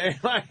 They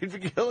might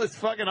kill his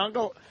fucking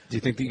uncle. Do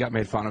you think he got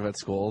made fun of at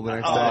school the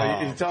next Oh,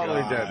 day? he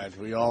totally God,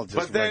 did. we all just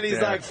But then went he's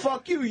there. like,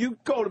 "Fuck you! You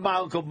go to my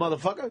uncle,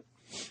 motherfucker."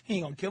 He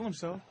ain't gonna kill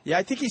himself. Yeah,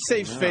 I think he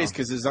saves face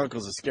because his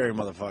uncle's a scary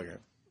motherfucker.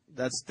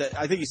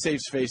 I think he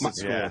saves face at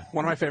school. Yeah.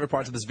 One of my favorite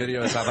parts of this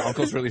video is how the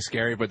uncle's really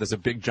scary, but there's a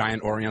big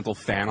giant Oriental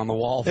fan on the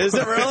wall. Is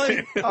it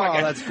really?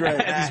 Oh, that's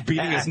great. He's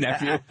beating his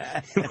nephew.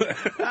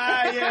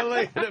 Yeah,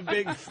 look at the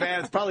big fan.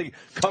 It's probably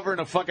covering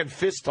a fucking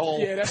fist hole.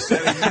 Yeah, that's He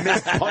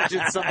missed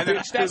punching some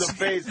bitch through the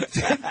face.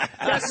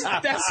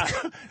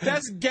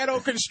 That's ghetto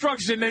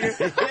construction,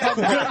 nigga.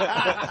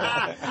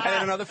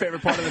 And another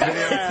favorite part of the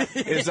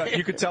video is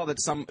you could tell that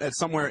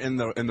somewhere in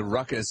the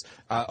ruckus,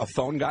 a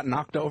phone got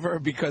knocked over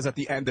because at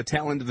the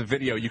tail end of the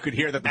video, you could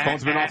hear that the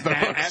phone's been off the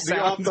hook Off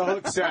sound. the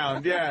hook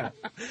sound, yeah.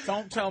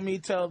 Don't tell me,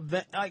 tell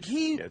them. Like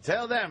he. Yeah,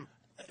 tell them.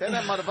 Tell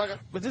that motherfucker.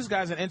 But this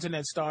guy's an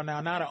internet star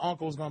now. Now the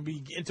uncle's gonna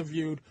be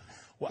interviewed.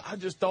 Well, I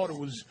just thought it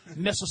was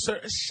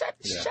necessary. Shut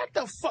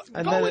the fuck.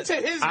 And Go then into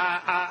his.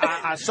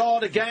 I saw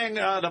the gang,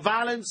 the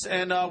violence,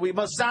 and we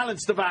must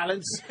silence the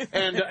violence.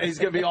 And he's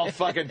gonna be all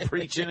fucking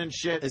preaching and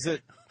shit. Is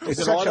it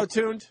It's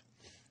auto-tuned?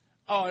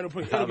 Oh, it'll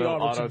be they'll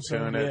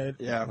auto-tune it.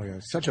 Yeah. Oh, yeah.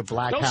 Such a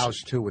black Those- house,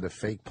 too, with the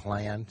fake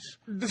plans.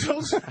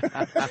 Those-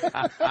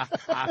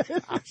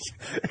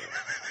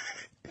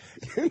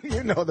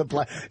 You know the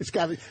black. It's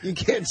got. You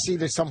can't see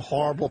there's some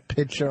horrible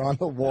picture on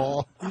the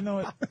wall. You know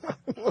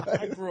what?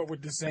 I grew up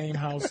with the same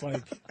house,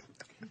 like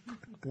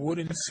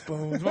wooden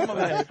spoons. My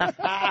mother had,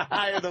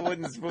 I had the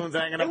wooden spoons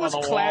hanging it up was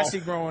on the classy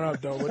wall. growing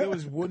up, though. But it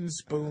was wooden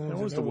spoons.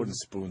 What was and the it wooden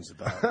spoons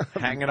about?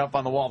 Hanging up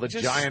on the wall, the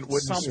just giant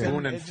wooden something.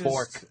 spoon and It just-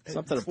 fork.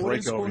 Something to wooden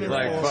break spoon over and your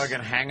Like fork.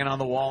 fucking hanging on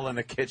the wall in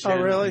the kitchen.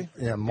 Oh, really?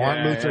 Yeah,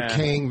 Martin Yeah, Luther yeah.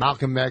 King,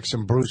 Malcolm X,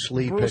 and Bruce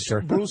Lee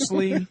picture. Bruce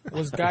Lee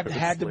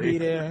had to be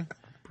there.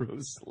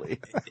 Bruce Lee.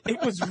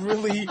 It was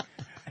really.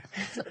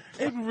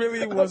 It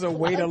really was a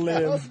way to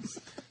live.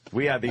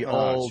 We had the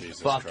Oh, old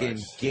Jesus fucking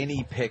Christ.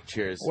 Guinea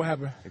pictures. What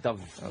happened? Like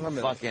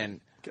the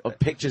fucking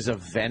pictures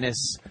of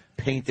Venice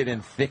painted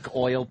in thick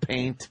oil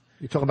paint.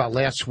 You talking about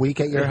last week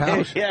at your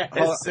house? Yes,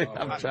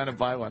 I'm trying to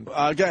buy one. Go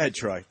ahead,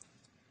 Troy.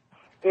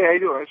 Hey, how you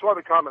doing? I just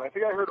wanted to comment. I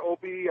think I heard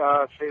Opie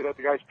say that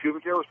the guy's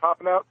pubic hair was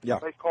popping out. Yeah.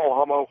 Nice call,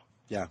 homo.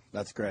 Yeah,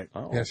 that's great.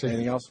 Oh, Yes,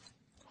 Anything else?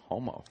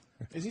 homo.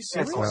 Is he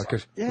serious? Well,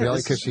 cause, Yeah, really?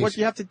 this is Because what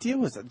you have to deal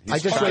with. I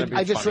just trying read. to be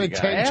I just funny read guy.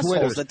 10 assholes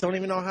Twitters. that don't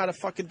even know how to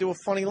fucking do a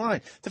funny line.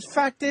 The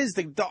fact is,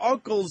 the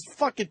uncle's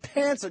fucking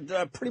pants are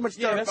pretty much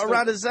Yeah, that's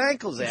around the- his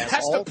ankles, That's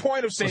asshole. the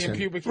point of saying Listen,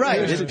 pubic. Right,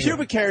 hair. his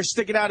pubic hair is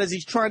sticking out as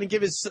he's trying to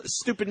give his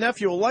stupid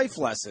nephew a life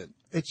lesson.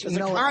 It's There's you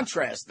a know,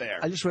 contrast there.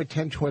 I just read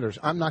 10 Twitters.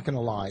 I'm not going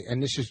to lie,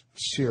 and this is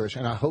serious,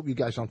 and I hope you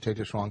guys don't take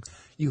this wrong.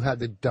 You have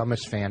the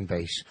dumbest fan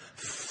base.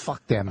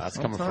 Fuck them. That's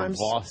coming from Sometimes-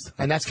 Boston.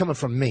 And that's coming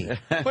from me.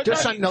 But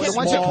Just no, no, the can-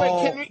 ones wait,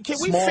 that wait, can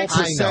we small fix I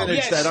know. percentage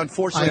Yes. that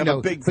unfortunately I have know,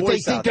 a big but they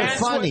voice think out they're there.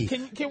 That's what-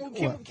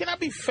 funny. Can I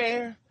be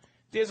fair?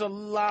 There's a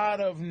lot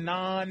of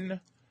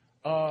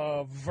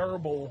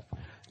verbal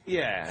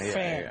Yeah,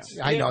 fans.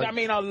 I know. I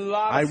mean, a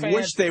lot I of fans.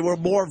 wish they were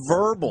more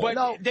verbal. But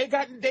No. they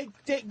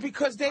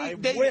because they I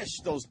wish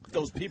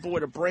those people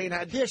with a brain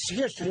had Here's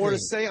the more to thing.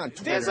 say on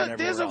Twitter.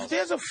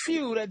 there's a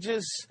few that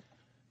just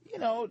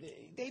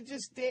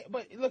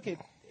but look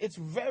it's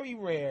very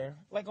rare.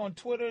 Like on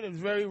Twitter, it's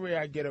very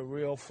rare I get a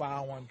real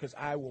foul one because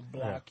I will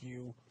block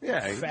you.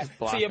 Yeah, you Fat- just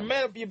block so you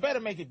them. better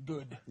make it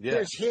good.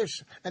 Yeah.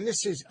 Here's, and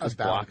this is about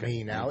block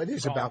me it. now. It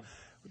is about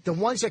the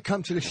ones that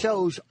come to the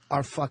shows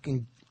are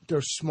fucking.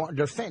 They're smart.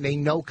 They're fan. They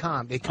know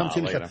com. They come to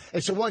the look show. at 'em.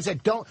 It's the ones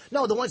that don't.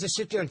 No, the ones that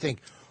sit there and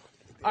think.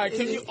 All right,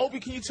 Opie,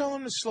 can you tell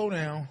him to slow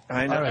down?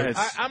 I know. All right.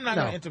 it's- I'm not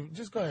No. going to interview.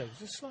 Just go ahead.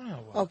 Just slow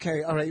down. Bob.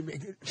 Okay, all right.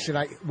 Should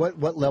I? What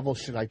level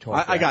should I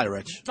talk? I at? got it,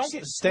 Rich. Don't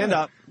get- Stand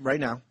up right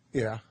now.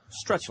 Yeah.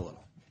 Stretch a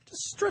little.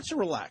 Just stretch and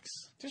relax.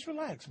 Just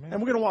relax, man.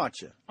 And we're gonna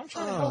watch it. I'm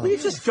trying to help Will you.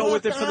 you just go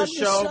with it for the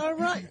show? All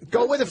right.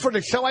 Go with it for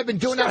the show. I've been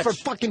doing that for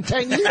fucking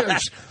 10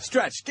 years.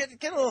 Stretch. Get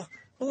a little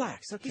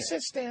relax. Okay. He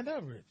said stand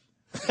up, Rich.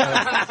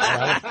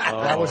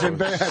 That wasn't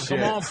bad.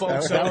 Come on,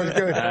 folks. That was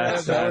good. That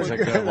was a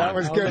good one. That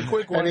was That was good. a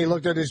quick one. And he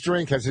looked at his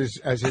drink as his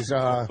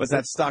Was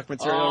that stock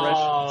material, Rich?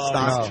 Oh,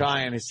 Stock. he's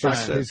trying. He's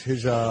his, trying.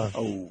 his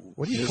Oh,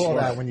 what do you this call one.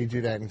 that when you do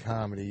that in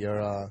comedy?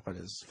 Your What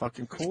is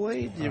fucking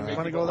Kool-Aid? You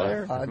want to go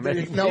there?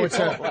 no, it's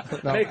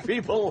a no. Make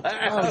people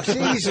laugh. Oh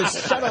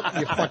Jesus! Shut up,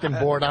 you fucking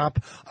board op.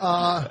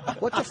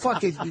 What the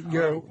fuck is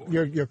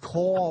your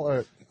call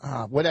or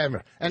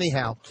whatever?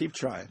 Anyhow, Keep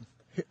trying.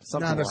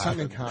 no, there's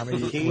something in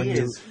comedy when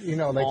you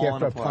know, like falling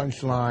after a apart.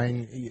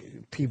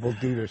 punchline, people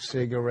do their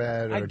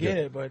cigarette. Or I get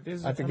it, but this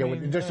is, I think I it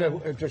mean, would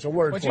just a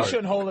word But for you it.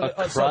 shouldn't hold us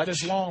up crutch?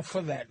 this long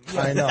for that.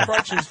 I know.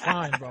 Crutch is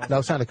fine, bro. No,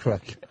 it's not a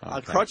crutch.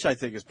 A crutch, I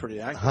think, is pretty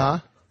accurate. Huh?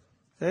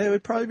 It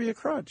would probably be a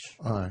crutch.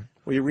 All right.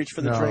 Will you reach for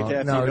the drink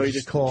after no, you know you it's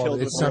just called.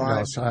 killed It's with the something line?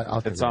 else. I'll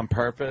It's on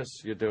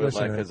purpose. You do it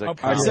Listen, like as a. All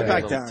right, sit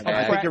back down.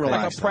 I think you're Like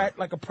relaxed.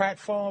 a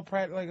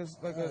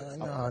pratfall,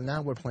 No,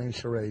 now we're playing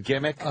charades.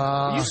 Gimmick.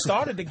 You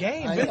started the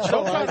game, I bitch. know,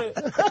 Don't try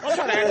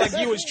to act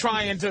like you was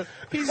trying to.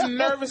 He's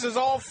nervous as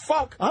all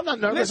fuck. I'm not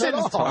nervous Listen, at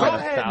all. Go Talking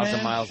ahead, 1,000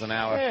 man. miles an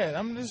hour. Yeah,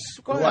 I'm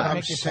just go ahead. What and I'm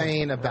make your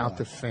saying about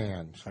the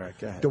fans, All right,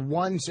 go ahead. the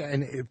ones,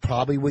 and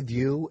probably with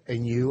you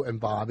and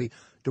Bobby,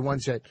 the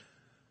ones that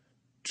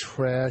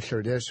trash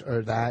or this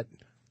or that,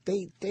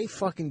 they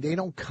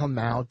don't come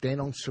out, they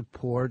don't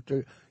support,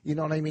 you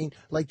know what I mean?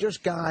 Like there's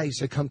guys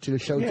that come to the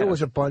show. Yeah. There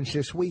was a bunch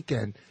this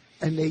weekend,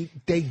 and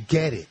they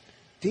get it.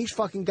 These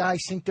fucking guys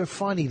think they're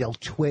funny. They'll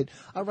twit.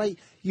 All right,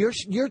 you're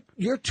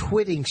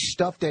twitting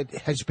stuff that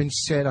has been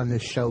said on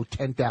this show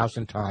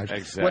 10,000 times.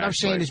 Exactly. What I'm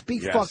saying is, be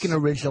Yes. fucking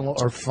original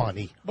or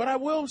funny. But I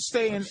will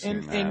stay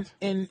seen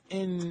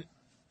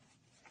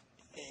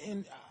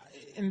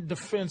in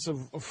defense of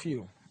a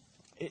few.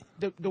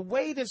 The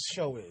way this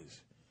show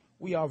is,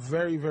 we are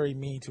very, very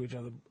mean to each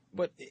other.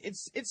 But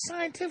it's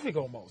scientific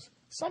almost.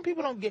 Some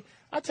people don't get.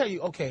 I tell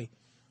you, okay,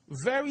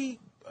 very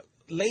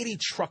Lady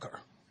Trucker.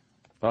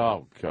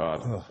 Oh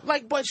God.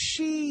 Like, but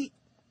she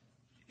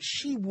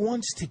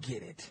wants to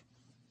get it.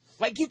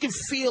 Like you can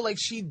feel like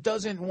she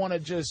doesn't want to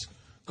just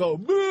go.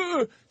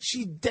 "Bleh."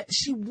 She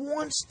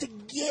wants to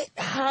get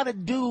how to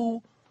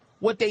do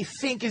what they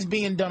think is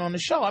being done on the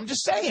show. I'm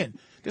just saying.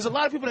 There's a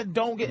lot of people that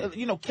don't get.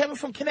 You know, Kevin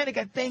from Kinetic.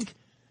 I think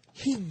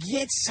he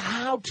gets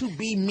how to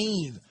be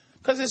mean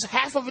because there's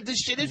half of it. This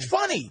shit is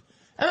funny,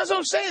 and that's what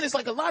I'm saying. It's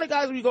like a lot of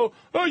guys when you go,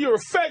 "Oh, you're a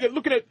faggot."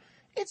 Looking at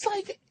it's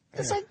like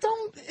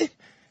don't.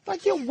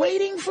 Like you're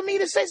waiting for me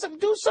to say something,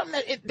 do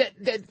something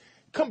that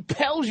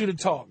compels you to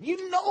talk.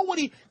 You know what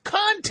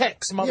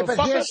context, motherfucker. Yeah,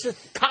 but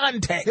here's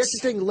context. Here's the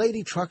thing,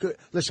 Lady Trucker.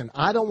 Listen,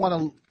 I don't want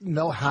to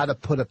know how to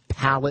put a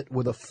pallet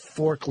with a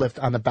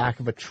forklift on the back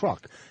of a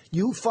truck.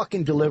 You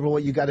fucking deliver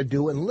what you got to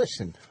do and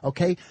listen,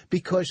 okay?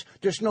 Because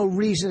there's no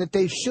reason that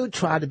they should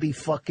try to be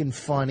fucking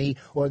funny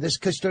or this,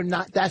 because they're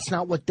not. That's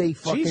not what they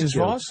fucking Jesus, do.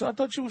 Ross, I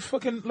thought you would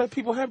fucking let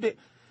people have their.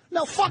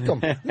 No, fuck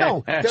them.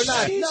 No, they're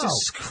not. Jesus no.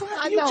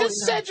 Christ! You just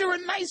said you're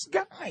a nice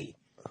guy.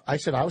 I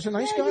said I was a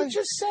nice Yeah, guy. you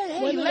just said,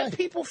 hey, When did let I-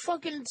 people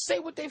fucking say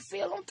what they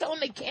feel. Don't tell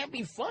them they can't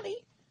be funny.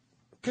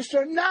 Because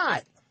they're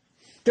not.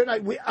 They're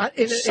not. In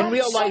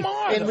real life, some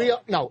are,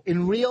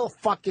 in real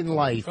fucking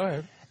life, Go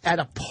ahead. at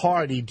a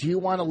party, do you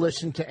want to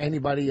listen to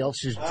anybody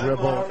else's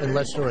dribble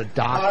unless they're a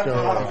doctor or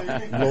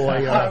a Hi,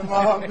 lawyer?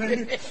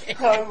 Mommy.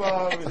 Hi,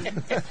 Mommy.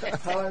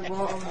 Hi,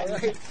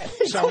 Mommy.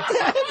 So,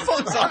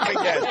 Headphones up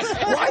again.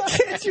 Why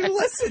can't you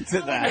listen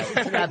to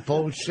that? that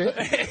bullshit.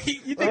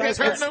 You think that's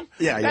hurting them?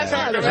 Yeah, That's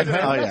yeah. hurting That them.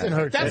 Oh, yeah. doesn't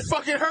hurt. That's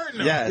fucking hurting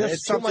them. Yeah, There's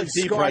it's too something much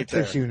deep scar right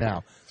there. tissue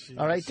now.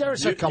 All right,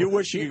 there's a You couple.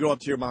 wish you could go up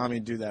to your mommy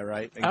and do that,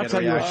 right? And I'll get tell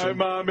a you what, reaction.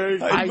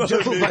 Mommy. I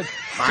do, but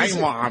Hi,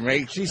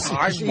 mommy. she's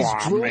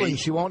drooling.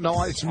 She won't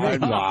know it's me.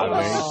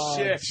 Oh,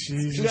 shit.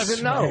 She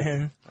doesn't know.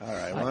 Man. All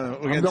right, well, we're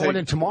I'm gonna going take.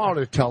 in tomorrow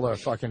to tell her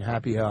fucking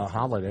happy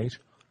holidays.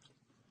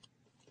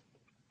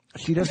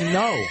 She doesn't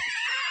know.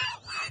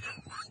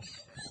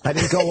 I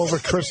didn't go over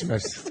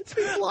Christmas. It's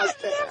like,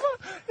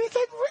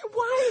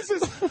 why is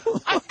this?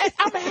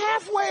 I'm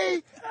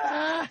halfway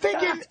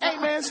thinking, hey,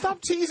 man, stop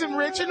teasing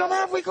Rich. And I'm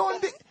halfway going,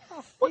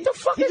 what the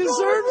fuck He is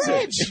wrong with deserves it.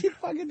 Rich? He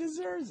fucking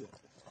deserves it.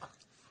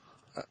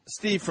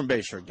 Steve from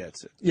Bayshore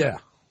gets it. Yeah.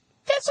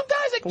 There's some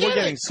guys that But we're get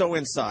getting it. so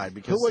inside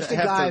because Who was the I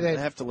have guy to, that-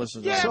 I have to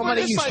listen to Yeah, that. but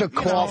Somebody it's used to like, you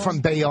call know- from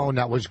Bayonne.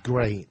 That was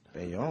great.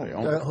 Bayonne.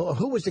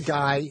 Who was the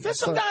guy? There's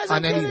some guys that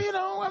on get any- it, you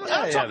know. I mean, Yeah,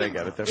 I'm yeah, talking they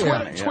get it. They're Twitter,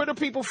 funny, yeah. Twitter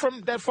people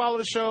that follow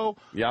the show.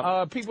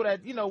 Yep. People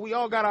that, you know, we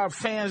all got our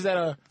fans that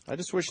are I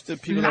just wish the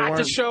people that not the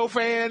weren't. show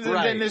fans. And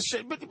Right. then this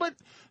shit. But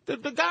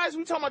the guys,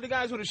 we talking about the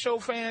guys who are the show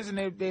fans and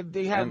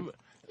they have.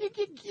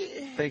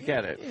 They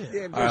get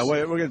it. All right,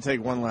 we're going to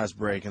take one last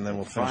break and then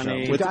we'll finish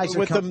Funny. up. With, Guys are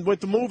with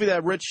the movie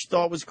that Rich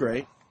thought was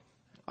great.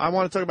 I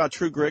want to talk about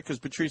True Grit because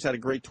Patrice had a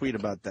great tweet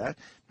about that.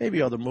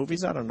 Maybe other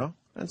movies, I don't know.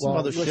 And some Well,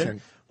 other shit.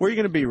 listen. Where are you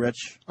going to be,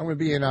 Rich? I'm going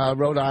to be in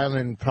Rhode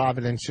Island,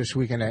 Providence this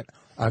weekend at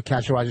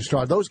Catch a Rising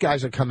Star. Those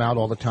guys that come out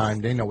all the time,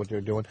 they know what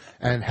they're doing.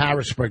 And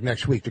Harrisburg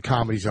next week, the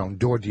Comedy Zone,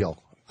 Door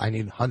Deal. I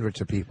need hundreds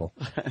of people.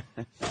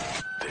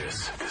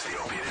 This is the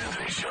Opie and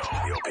Anthony Show.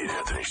 The Opie and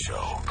Anthony Show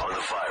on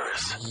the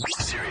Virus,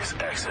 Sirius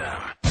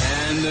XM.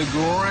 And the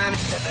grand.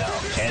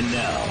 And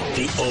now,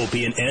 the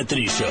Opie and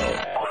Anthony Show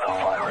on the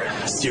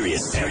Virus,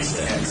 Sirius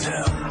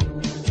XM.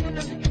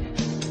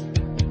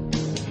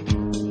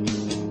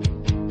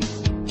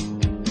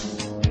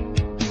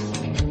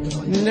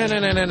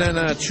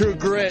 No. True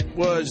Grit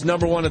was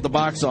 #1 at the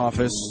box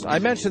office. I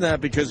mentioned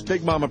that because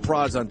Big Mama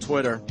Prods on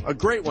Twitter, a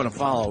great one to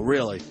follow,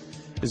 really,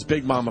 is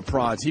Big Mama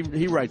Prods.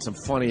 He writes some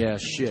funny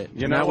ass shit.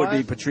 You and know that would be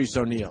what? Patrice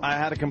O'Neill. I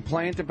had a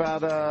complaint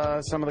about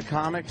some of the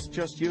comics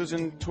just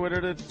using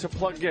Twitter to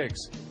plug gigs.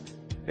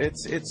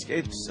 It's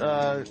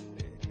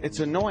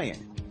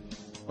annoying.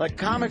 Like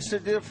comics,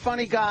 they're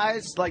funny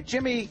guys. Like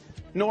Jimmy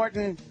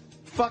Norton,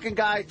 fucking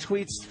guy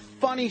tweets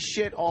funny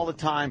shit all the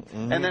time,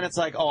 and then it's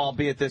like, oh, I'll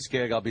be at this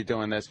gig, I'll be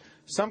doing this.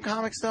 Some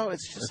comics, though,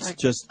 it's just It's like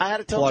just I had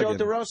to tell Joe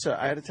plug-in. DeRosa.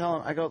 I had to tell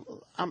him. I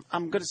go, I'm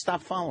going to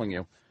stop following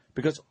you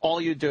because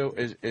all you do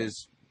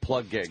is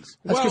plug gigs.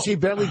 That's because he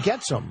barely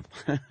gets them.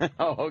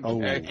 Oh,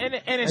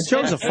 okay. And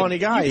Joe's a funny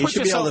guy. You He put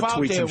should be able yourself to out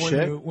tweet there some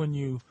shit. when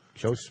you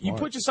Joe's you smart.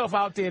 put yourself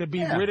out there to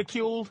be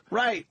ridiculed.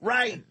 Right.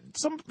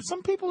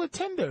 Some people are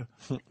tender.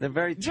 They're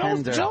very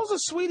tender. Joe's a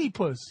sweetie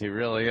puss. He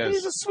really is.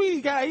 He's a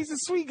sweetie guy. He's a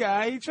sweet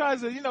guy. He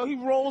tries to, he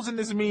rolls in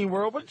this mean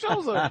world, but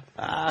Joe's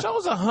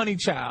a honey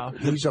child.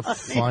 He's a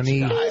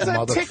funny He's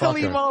a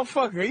tickly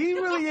motherfucker. motherfucker. He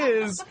really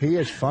is. He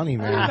is funny,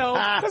 man.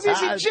 Because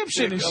he's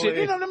Egyptian and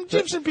shit. Them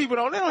Egyptian people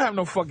they don't have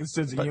no fucking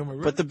sense of humor.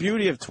 Really. But the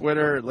beauty of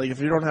Twitter, like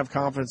if you don't have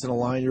confidence in a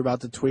line you're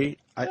about to tweet,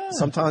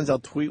 sometimes I'll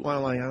tweet one,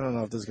 I'm like, I don't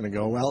know if this is going to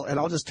go well, and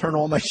I'll just turn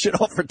all my shit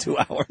off for 2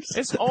 hours.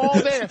 It's all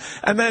there.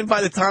 And then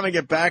by the time I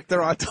get back,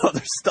 they're on to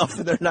other stuff,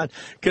 and they're not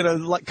going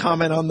to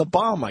comment on the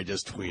bomb I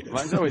just tweeted.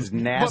 Mine's always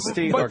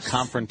nasty or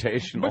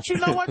confrontational. But you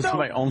know what, Those though? are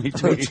my only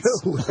tweets.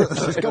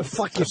 Just go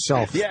fuck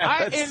yourself. Yeah,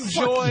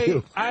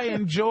 I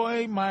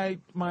enjoy my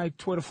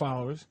Twitter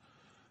followers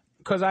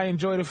because I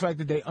enjoy the fact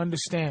that they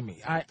understand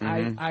me.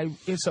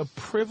 It's a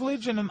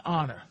privilege and an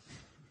honor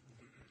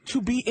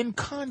to be in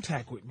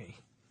contact with me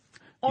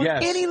on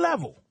any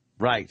level.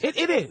 Right.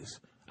 It is.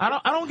 I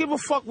don't give a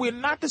fuck. We're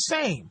not the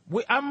same.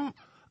 I'm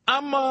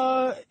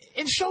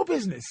in show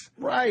business.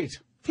 Right.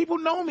 People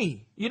know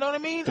me. You know what I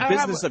mean? The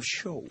business of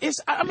show.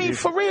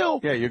 For real.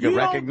 Yeah, you get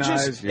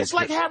recognized. It's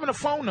like having a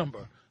phone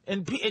number,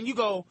 and you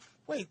go,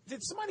 wait,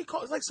 did somebody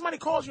call? It's like somebody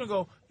calls you and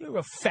go, you're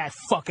a fat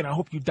fuck, and I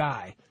hope you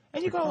die.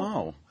 And you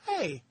go,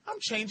 hey, I'm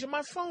changing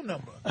my phone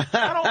number.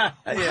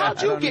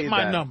 How'd you get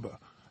my number?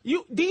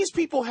 These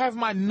people have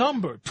my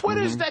number.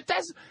 Twitter's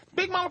that's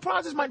Big Mama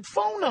Prods is my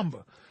phone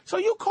number. So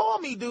you call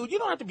me, dude. You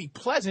don't have to be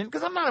pleasant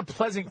because I'm not a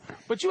pleasant,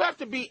 but you have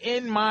to be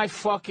in my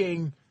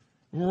fucking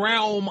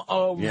realm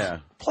of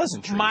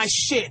pleasantries. My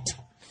shit.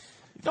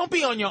 Don't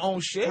be on your own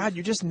shit. God,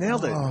 you just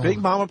nailed it. Big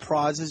Mama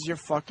Prods is your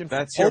fucking.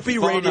 That's your Opie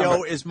phone Radio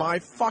number. is my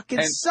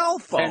fucking cell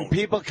phone. And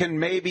people can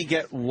maybe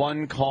get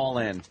one call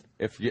in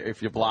if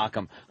you block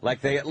them.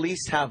 Like they at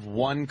least have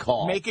one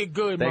call. Make it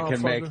good, they motherfucker.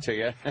 can make to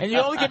you. And you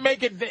only can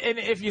make it. And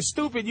if you're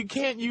stupid, you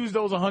can't use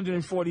those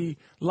 140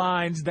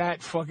 lines.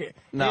 That fucking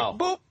no.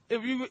 Boop.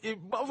 If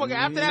motherfucker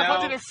after that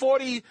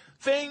 140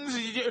 things,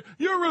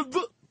 you're a.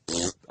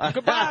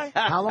 Goodbye.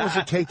 How long does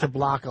it take to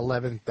block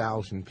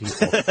 11,000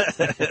 people?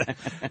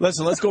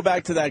 Listen, let's go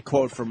back to that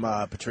quote from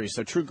Patrice.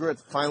 So True Grit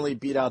finally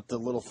beat out the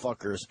little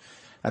fuckers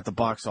at the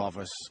box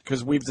office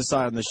because we've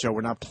decided on the show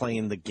we're not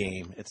playing the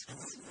game. It's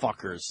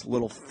fuckers,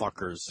 little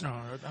fuckers.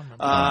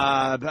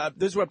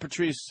 This is what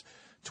Patrice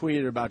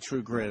tweeted about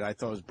True Grit. I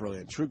thought it was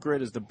brilliant. True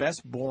Grit is the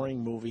best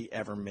boring movie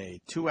ever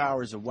made. 2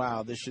 hours of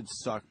wow, this should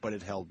suck, but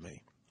it held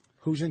me.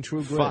 Who's in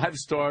True Grit? 5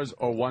 stars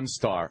or 1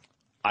 star?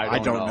 I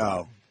don't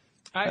know.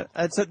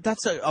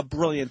 That's a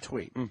brilliant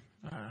tweet.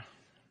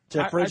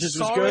 Jeff Bridges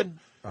was good.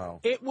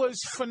 It was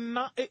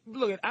phenomenal.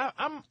 Look,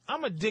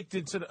 I'm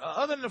addicted to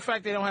other than the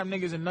fact they don't have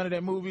niggas in none of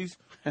their movies.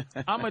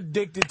 I'm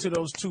addicted to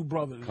those two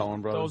brothers.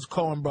 Coen brothers. Those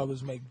Coen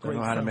brothers make great. They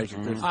know how to films. make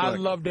a good I flick.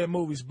 love their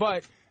movies,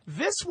 but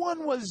this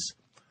one was.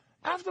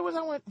 Afterwards,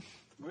 I went,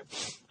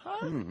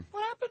 huh?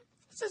 What happened?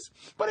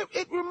 But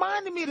it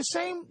reminded me the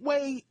same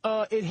way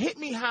it hit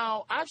me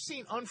how I've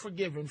seen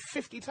Unforgiven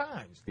 50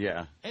 times.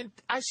 Yeah. And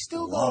I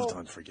still Loved go.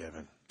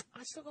 Unforgiven.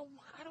 I still go.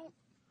 I don't.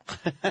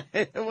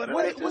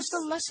 What's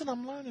the lesson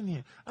I'm learning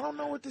here? I don't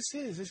know what this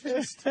is. It's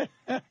just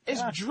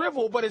it's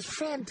drivel, but it's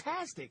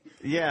fantastic.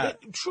 Yeah.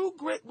 True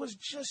Grit was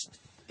just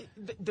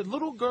the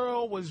little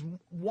girl was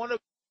one of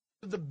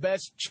the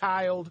best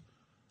child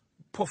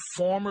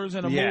performers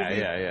in a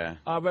movie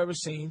I've ever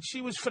seen. She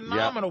was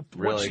phenomenal.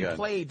 Really what she good.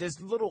 played, this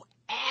little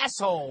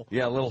asshole.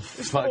 Yeah, little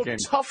fucking little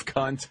tough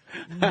cunt.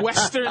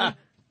 Western.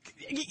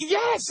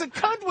 Yes, a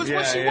cunt was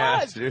what she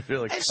was. She was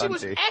really and she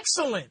was cunty.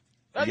 excellent.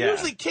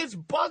 Usually kids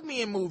bug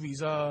me in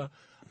movies,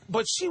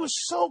 but she was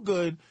so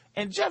good.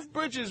 And Jeff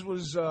Bridges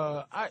was,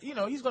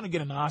 he's going to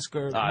get an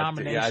Oscar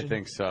nomination. Yeah, I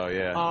think so.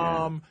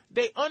 Yeah.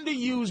 They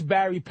underused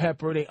Barry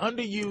Pepper. They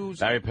underused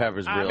Barry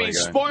Pepper's really good.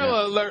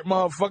 Spoiler alert,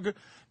 motherfucker.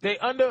 They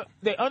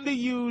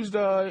underused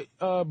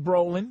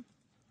Brolin.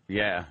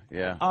 Yeah.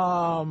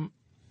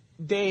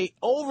 They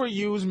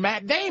overused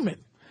Matt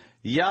Damon.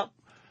 Yep.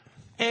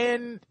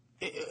 And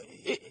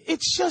it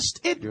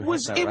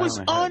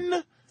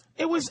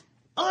was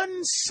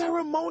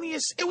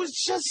unceremonious. It was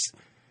just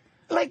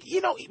like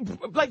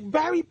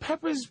Barry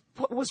Pepper's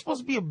was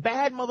supposed to be a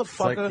bad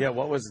motherfucker.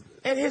 What was?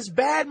 And his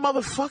bad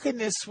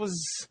motherfuckerness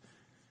was.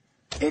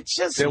 It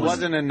just. There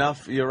wasn't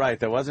enough. You're right.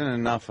 There wasn't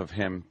enough of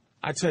him.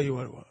 I tell you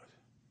what it was.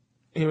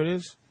 Here it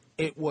is.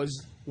 It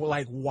was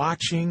like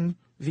watching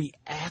the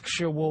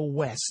actual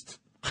West.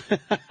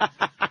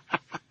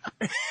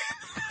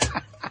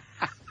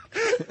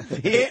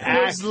 It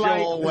was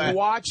like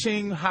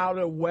watching how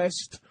the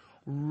West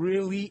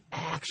really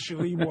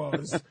actually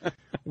was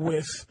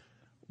with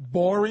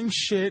boring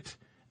shit,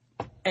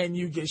 and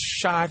you get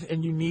shot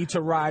and you need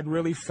to ride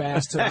really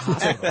fast to the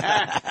hospital.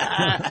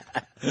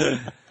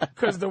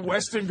 Because the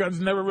Western guns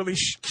never really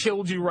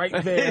killed you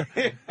right there.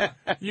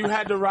 You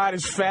had to ride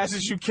as fast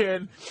as you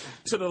can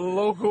to the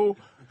local...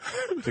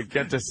 to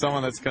get to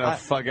someone that's going to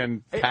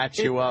fucking patch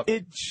you up.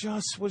 It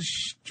just was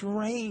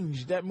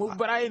strange, that movie,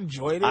 but I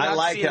enjoyed it. I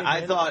like it. Again.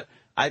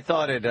 I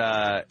thought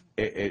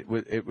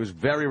it was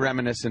very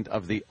reminiscent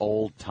of the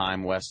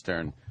old-time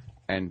Western.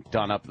 And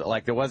done up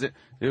like there wasn't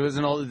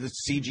all the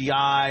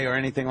CGI or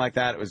anything like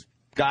that. It was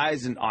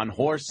guys on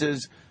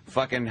horses,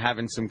 fucking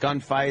having some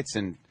gunfights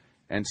and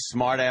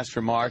smart ass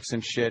remarks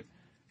and shit.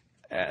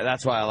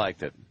 That's why I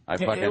liked it.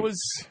 It was.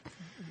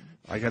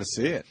 I got to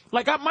see it.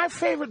 Like my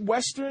favorite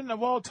Western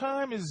of all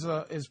time is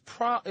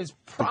probably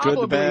The Good,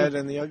 the Bad,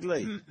 and the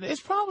Ugly.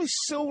 It's probably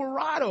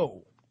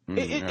Silverado.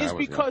 It's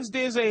because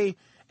there's a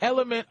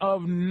element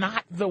of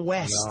not the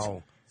West.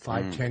 No,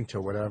 510 to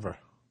whatever.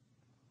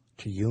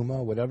 To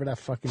Yuma, whatever that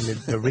fucking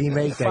the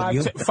remake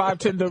that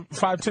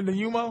 510 to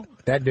Yuma.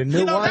 That the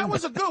new one. That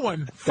was a good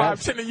one.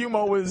 510 to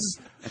Yuma was.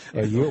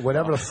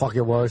 Whatever the fuck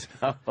it was.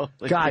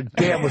 God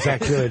damn, was that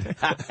good?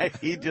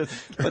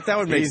 But that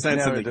would make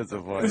sense to me.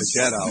 Disappointed.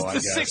 Ghetto, I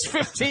guess.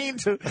 615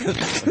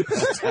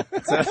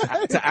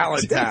 to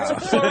Allentown.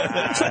 To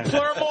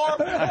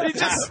Claremore. He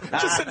just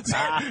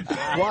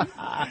what?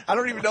 I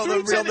don't even know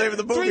the real name of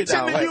the movie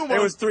now.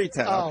 It was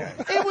 310. Oh.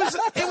 Okay.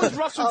 It was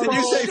Russell Did Crowe.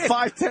 you say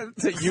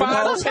 510 to Yuma?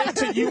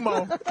 510 to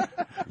Yuma.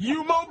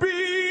 Yuma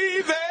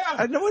be there.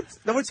 I know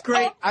it's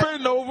great. Up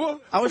and over.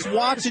 I was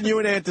watching you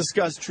and Ant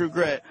discuss True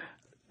Grit.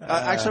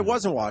 Actually, I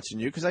wasn't watching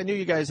you because I knew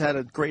you guys had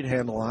a great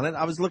handle on it.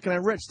 I was looking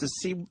at Rich to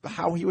see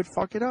how he would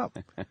fuck it up.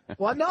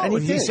 Well, no,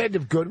 and he said the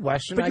good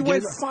Western. But you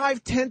went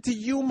 510 to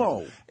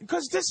Yumo.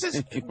 Because this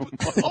is,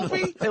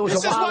 Opie, it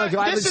was a while ago.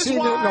 I haven't seen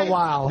it in a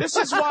while. This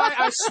is why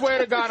I swear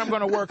to God I'm going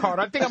to work hard.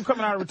 I think I'm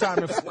coming out of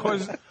retirement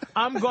because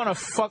I'm going to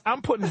fuck.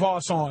 I'm putting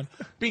Voss on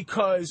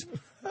because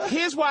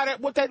here's why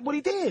what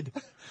he did.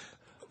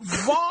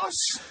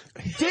 Voss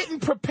didn't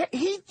prepare.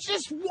 He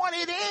just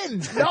wanted in.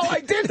 No, I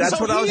didn't. That's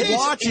so what I was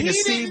watching to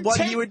see what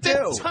he would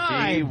do.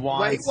 He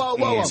wants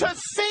to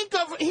think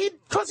of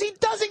because he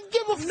doesn't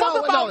give a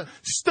fuck about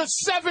the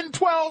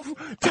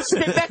 712 to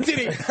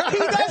Schenectady. He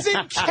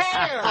doesn't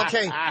care.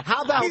 Okay,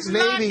 how about he's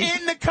maybe not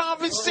in the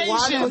conversation?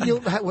 Why don't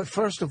you? Well,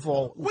 first of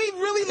all, we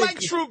really like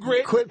True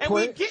Grit, and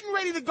we're getting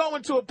ready to go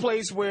into a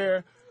place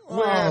where.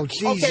 Oh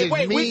Jesus! Okay,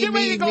 wait, we get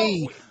ready to go.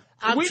 Me.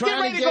 I'm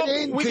trying to get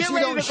in because you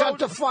don't shut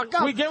the fuck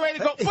up. We get ready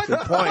to go.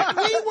 But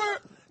we were.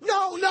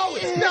 No.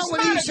 It's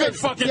when not he a said, good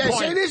fucking yes,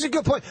 point. It is a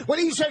good point. When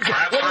he said,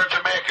 Transfer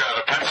Jamaica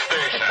to Penn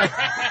Station.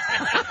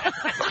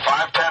 The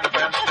 510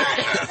 Penn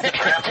Station.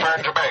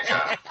 Transfer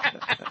Jamaica.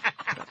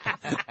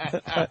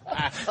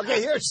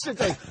 Okay, here's the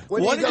thing.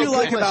 What did you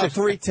like about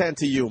 310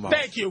 to Yuma?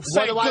 Thank you.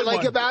 What do I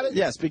like about it?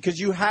 Yes, because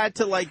you had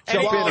to jump in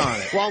on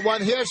it. Well,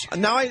 one here's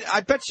now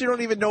I bet you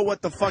don't even know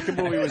what the fucking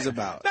movie was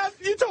about. Now,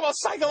 you talking about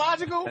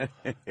psychological?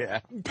 Yeah.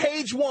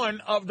 Page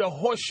 1 of the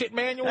horseshit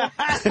manual.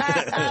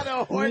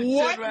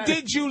 What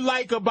did you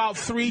like about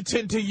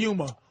 310 to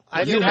Yuma?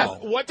 I didn't know.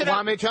 What did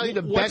Want me to tell you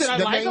the what best, did I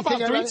the like main about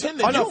thing 310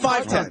 to Oh, no, Yuma?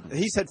 510.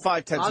 He said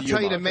 510 to Yuma. I'll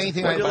tell you the main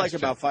thing what I do you like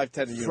about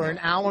 510 to Yuma? For an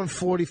hour and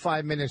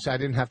 45 minutes, I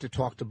didn't have to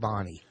talk to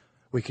Bonnie.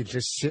 We could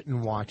just sit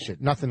and watch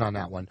it. Nothing on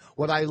that one.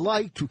 What I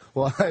liked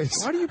was...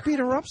 Why do you beat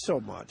her up so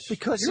much?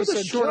 Because you're it's the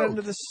a short joke. end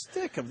of the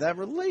stick of that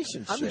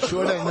relationship. I'm the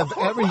short end of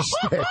every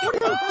stick.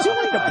 What are you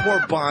doing to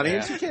poor Bonnie?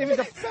 And she can't even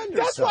defend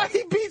herself. That's why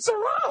he beats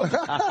her up.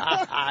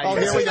 Oh,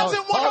 here we He go.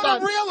 doesn't want her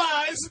to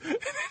realize...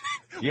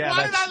 Yeah,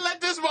 why did I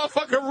let this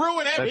motherfucker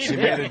ruin that everything? she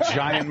made a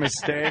giant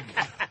mistake.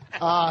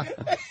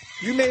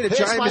 You made a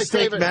giant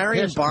mistake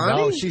marrying Bonnie?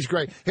 No, she's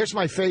great. Here's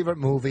my favorite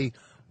movie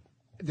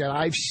that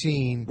I've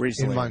seen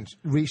recently. in months.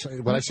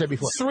 Recently, what I said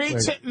before.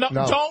 310. No,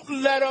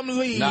 don't let him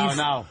leave.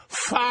 No.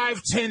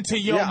 510 to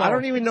Yuma. Yeah, I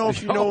don't even know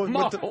if you know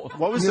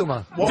what was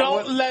Yuma.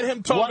 Don't let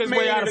him talk his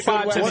way out of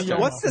 510 to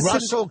Yuma. What's the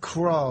Russell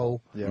Crowe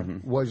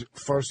was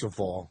first of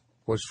all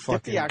was Get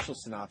fucking. the actual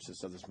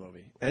synopsis of this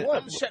movie.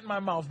 I'm shutting my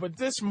mouth, but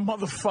this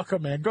motherfucker,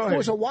 man, go It ahead.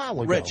 was a while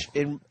ago. Rich,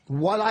 in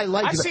what I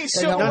liked. I seen and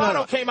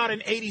Silverado came out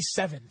in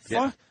 87.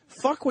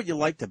 fuck what you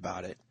liked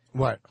about it.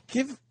 What?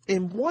 Give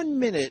in 1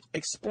 minute.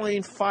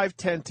 Explain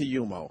 510 to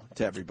Yumo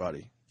to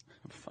everybody.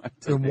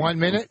 In 1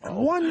 minute?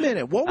 1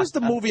 minute. What was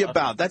the movie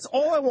about? That's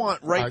all I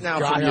want right now A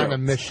from guy you. on a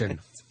mission.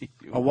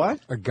 A what?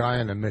 A guy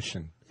on a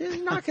mission.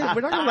 We're not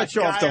gonna let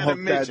you off the hook.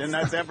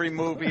 That's every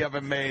movie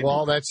ever made.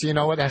 Well, that's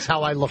that's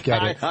how I look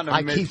at it. Guy on a I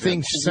keep mission.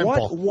 things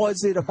simple. What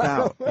was it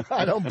about?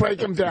 I don't break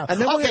them down.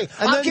 And then okay,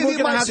 and I'll then give we're you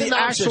gonna my have the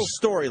synopsis. actual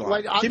storyline.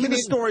 Right, I'll give me give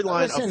the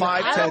storyline of 510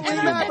 I don't to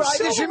remember. Yumo. I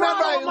just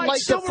remember I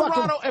liked the fucking.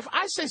 Silverado. If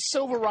I say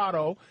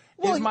Silverado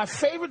is my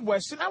favorite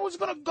Western, I was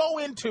going to go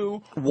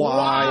into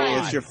Why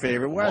it's your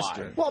favorite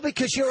Western? Well,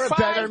 because you're a 5,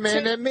 better man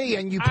 10 than me,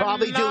 and you I'm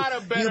probably not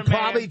a better You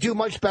probably man. do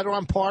much better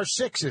on par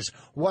sixes.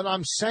 What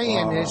I'm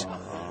saying is,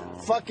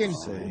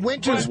 fucking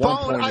Winter's At one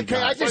Bone. point he Okay,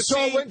 got I it. just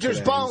saw See, Winter's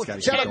yeah, Bone. he's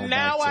gotta Shut keep up. going.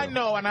 Now back I to.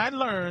 know, and I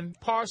learned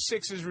Par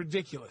 6 is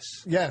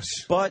ridiculous. Yes.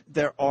 But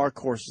there are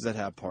courses that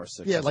have par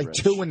 6. Yeah, like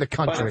Rich. 2 in the But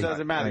country. it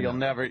doesn't matter. You'll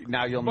never But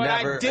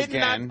never I did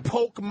again. not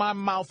poke my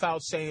mouth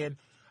out saying,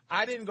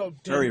 I didn't go,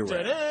 Very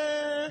Par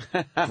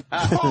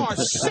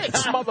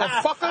 6,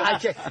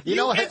 motherfucker. You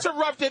know what?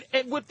 interrupted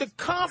and with the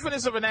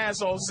confidence of an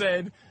asshole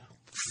said,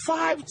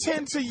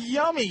 5'10" to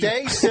yummy.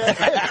 They said,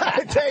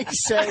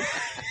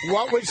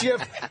 what was your,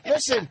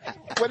 listen,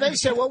 when they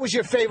said, what was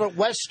your favorite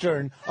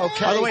Western,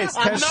 okay. By the way, it's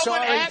no 10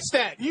 one asked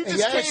that. You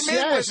just came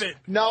in with it.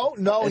 No,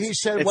 he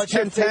said, It's what's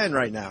your 10-10 favorite?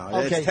 right now.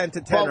 Okay. It's 10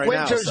 to 10 well, right now.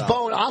 Winter's so.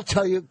 Bone, I'll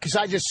tell you, because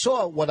I just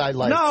saw what I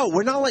liked. No,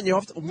 we're not letting you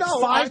off. No,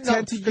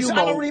 5-10 to because you,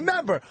 I don't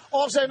remember.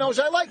 All I know is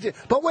I liked it.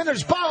 But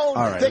Winter's Bone,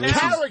 right, the Lucy's-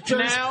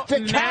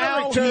 characters,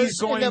 Now he's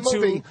going in the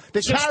movie, to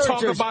the just talk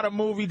characters. about a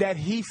movie that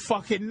he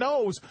fucking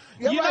knows.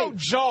 You're you know right.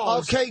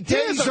 Jaws. Okay,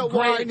 Here's Days a of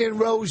great- Wine and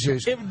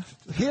Roses.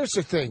 Here's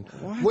the thing.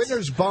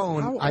 Winter's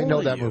Bone, How I know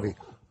old are that you? movie.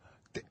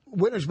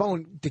 Winter's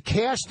Bone, the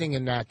casting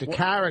in that, the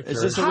characters.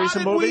 Is this a How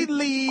recent did movie? we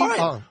leave All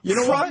right. You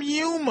know from what?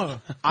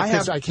 Yuma? I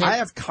Because have I can't- I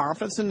have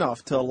confidence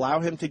enough to allow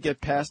him to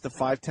get past the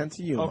 5-10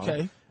 to you.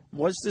 Okay.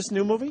 What's this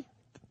new movie?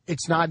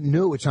 It's not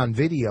new. It's on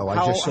video.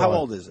 I just saw how it.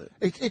 old is it?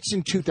 It's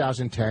in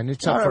 2010.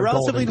 It's All up right, for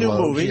relatively Golden new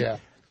Globes. movie. Yeah.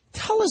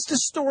 Tell us the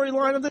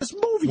storyline of this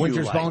movie.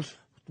 Winter's you like. Bone.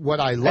 What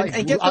I like.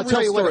 and get the I'll tell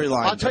real you what.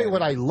 storyline, I'll tell you Dan.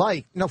 what I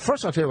like. No,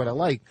 first I'll tell you what I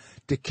like.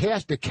 The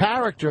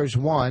characters.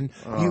 One.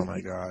 Oh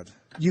my God.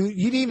 You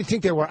didn't even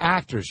think they were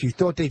actors. You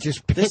thought they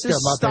just picked This them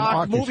is up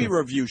stock and movie auditioned.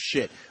 review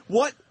shit.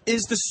 What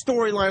is the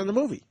storyline of the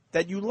movie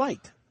that you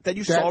liked, that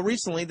you saw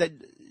recently, that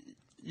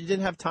you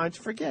didn't have time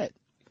to forget?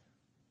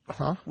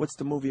 Huh? What's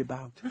the movie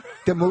about?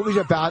 The movie's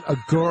about a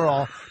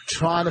girl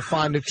trying to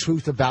find the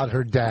truth about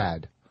her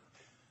dad.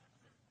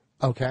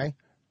 Okay?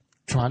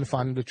 Trying to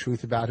find the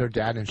truth about her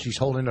dad, and she's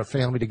holding her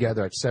family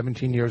together at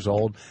 17 years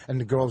old, and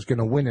the girl's going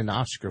to win an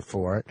Oscar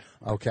for it.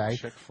 Okay?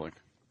 Chick flick.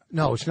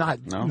 No, it's not.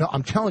 No?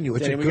 I'm telling you,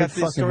 it's Danny, a we good got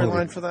the fucking storyline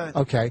movie. for that?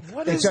 Okay.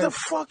 What It's is a- the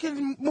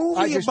fucking movie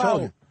I just about?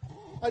 told you.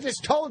 I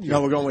just told you.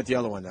 No, we're going with the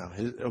other one now.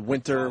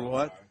 Winter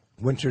what?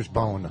 Winter's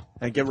Bone.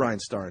 And get Ryan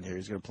Starr in here.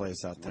 He's going to play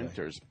us out today.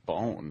 Winter's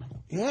Bone.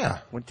 Yeah.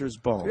 Winter's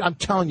Bone. I'm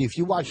telling you, if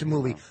you watch the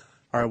movie,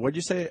 All right, what'd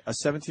you say? A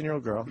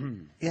 17-year-old girl?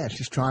 yeah,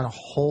 she's trying to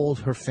hold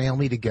her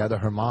family together.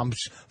 Her mom's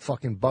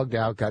fucking bugged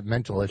out, got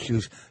mental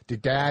issues. The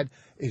dad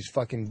is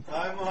fucking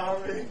Hi,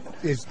 Mommy.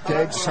 is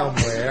dead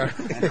somewhere.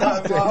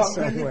 Dead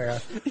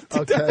somewhere.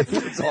 Okay.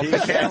 He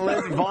can't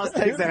listen. Boss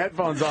takes the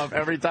headphones off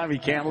every time. He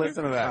can't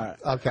listen to that.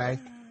 Okay.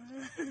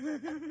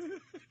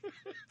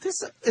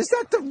 Is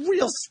that the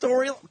real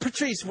story?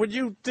 Patrice, would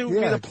you do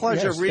me Yeah, the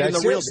pleasure yes, of reading the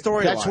that's real it.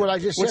 story? That's what I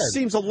just Which said.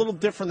 seems a little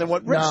different than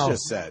what Rich No.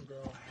 just said.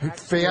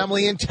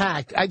 Family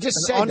intact. I just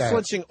An said that.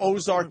 unflinching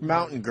Ozark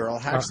mountain girl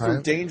hacks Uh-huh.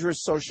 through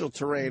dangerous social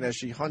terrain as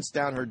she hunts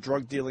down her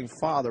drug-dealing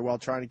father while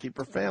trying to keep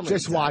her family.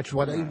 Just intact.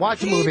 watch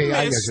the He movie.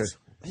 I missed- guess.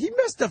 He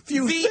missed a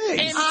few The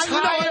things.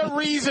 entire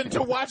reason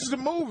to watch the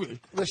movie.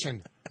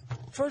 Listen.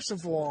 First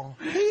of all,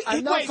 wait,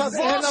 enough of Voss is-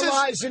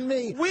 analyzing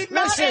me. We're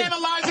not Listen,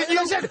 analyzing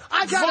you. Listen,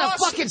 I got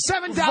Voss- a fucking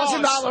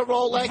 $7,000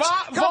 Rolex.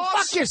 Go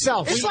Voss- fuck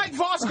yourself. It's like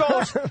Voss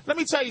goes, let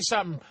me tell you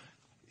something.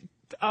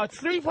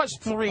 3 plus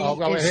 3 Oh,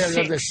 go is ahead,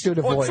 6. the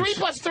student Or voice. 3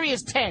 plus 3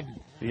 is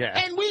 10. Yeah.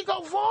 And we go,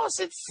 Voss,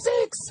 it's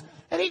 6.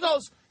 And he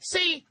goes,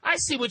 see, I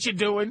see what you're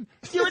doing.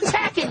 You're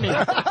attacking me.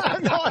 No,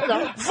 I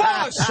don't.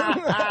 Voss,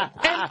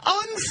 an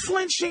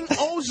unflinching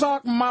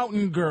Ozark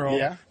mountain girl.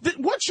 Yeah.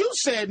 What you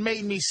said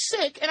made me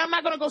sick, and I'm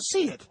not going to go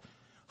see it.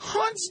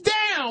 Hunts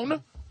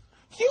down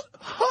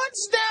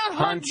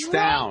her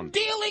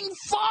drug-dealing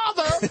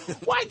father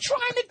while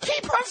trying to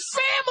keep her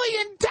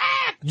family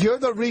intact. You're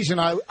the reason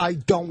I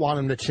don't want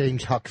him to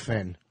change Huck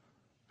Finn.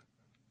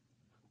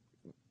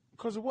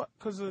 Because of what?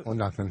 Because of... Or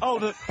nothing. Oh,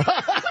 the...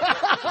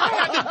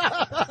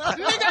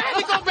 Nigga, I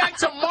had to go back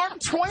to Mark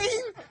Twain?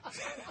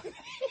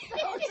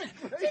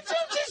 Did you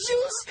just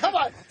use... Come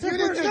on. You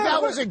didn't think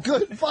that was a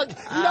good fuck?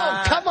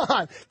 No, come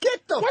on.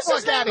 Get the What's fuck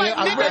his out name?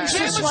 of here. Like A Nick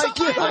racist Jam or like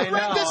you. something? I've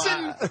read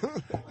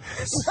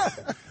this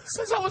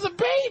since I was a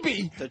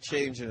baby. They're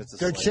changing it to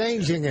They're slave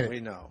changing ship. it. We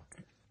know.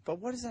 But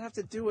what does that have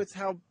to do with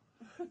how...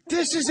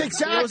 This is Ozark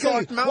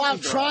exactly Mountain while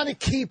Girl. trying to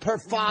keep her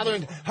father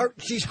and her.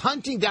 She's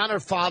hunting down her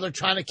father,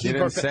 trying to keep You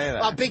her. didn't say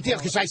that. A big deal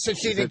because I said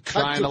she They're didn't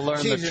cut trying to learn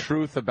the she's-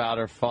 truth about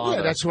her father.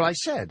 Yeah, that's what I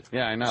said.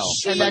 Yeah, I know.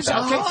 She And that's is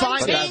okay. Fine.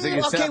 hunting. But that's what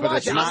you said, Okay, but watch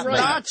it's it. not I'm that. right.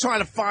 Not trying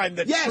to find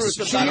the Yes,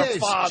 truth she about her is.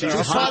 father. She's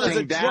Her father's a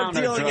hunting down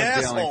her drug-dealing drug-dealing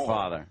asshole.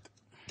 father.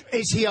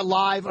 Is he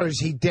alive or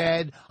is he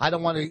dead? I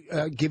don't want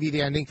to give you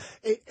the ending.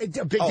 It's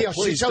a big Oh, deal.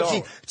 please so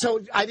don't. so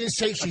I didn't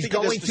say she's think you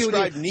going just through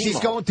described the. Nemo. She's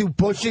going through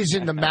bushes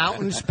in the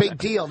mountains. Big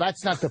deal.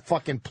 That's not the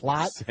fucking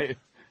plot.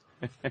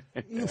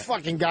 You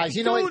fucking guys.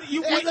 You know Dude, what?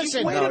 you- Hey, wait,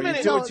 listen. wait a No, minute.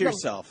 you do No, it to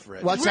yourself,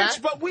 Rich. What's Rich,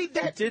 that? but we... You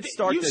That, did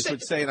start you this said-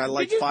 with saying I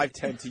like Did you-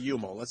 5'10" to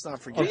Yumo. Let's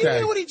not forget. Did you Okay.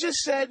 hear what he just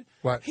said?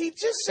 What? He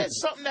just said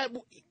something that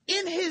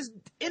in his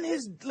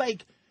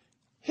like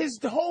his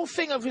the whole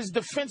thing of his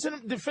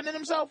defending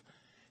himself,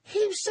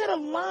 He said a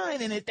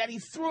line in it that he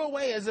threw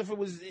away as if it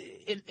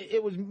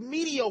was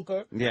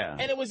mediocre. Yeah.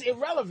 And it was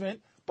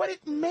irrelevant, but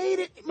it made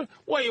it.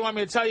 What, you want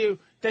me to tell you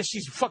that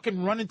she's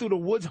fucking running through the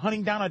woods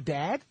hunting down her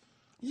dad?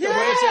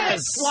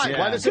 Yes. Why?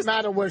 Why does it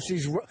matter where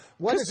she's?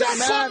 What does it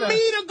matter? For me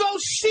to go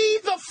see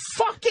the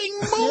fucking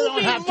movie, You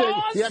don't have to.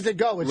 Moss. You have to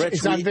go. It's, Rich,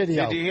 it's on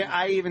video.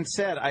 I even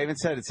said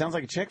it sounds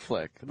like a chick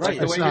flick. Right. Like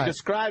the It's way not. you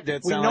described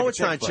it. We sounded know like it's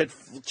a not chick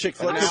chick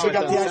flick Now because we it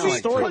got the doesn't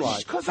actual sound like storyline.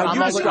 Because How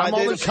you I'm described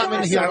only it, coming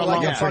it here sounded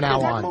alone like a from now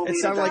fucking- on. It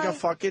sounded like a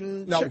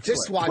fucking No, chick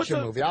just flick. watch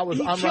the movie. He I'm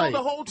killed right.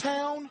 the whole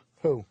town.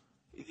 Who?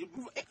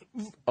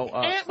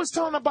 Ant was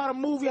telling about a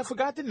movie. I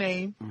forgot the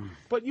name,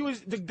 but you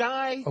was the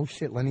guy. Oh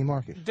shit, Lenny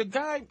Marcus. The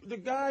guy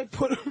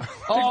put.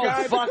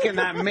 fucking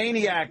that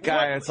maniac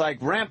guy. It's like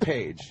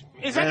Rampage.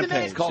 Is that the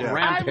name? It's called Yeah.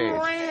 Rampage.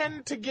 I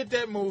ran to get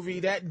that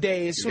movie that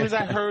day as soon as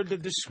I heard the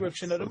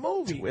description of the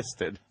movie.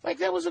 Twisted. Like,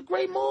 that was a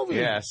great movie.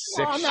 Yeah,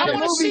 sick I'm shit. not I a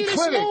want to see movie this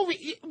critic.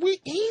 movie.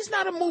 He's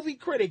not a movie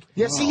critic.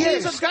 Yes, he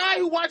He's is. a guy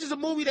who watches a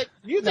movie that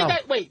you think.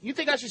 No. You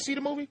think I should see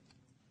the movie?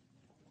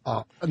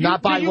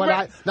 Not by do you what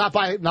rec-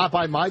 not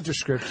by my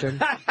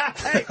description.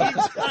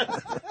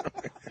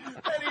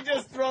 And he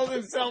just throws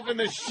himself in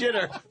the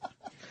shitter.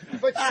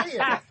 But see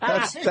it.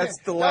 That's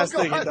the last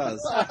thing he does.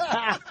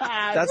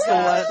 That's the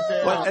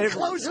last.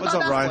 Close What's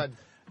on up, that Ryan? one.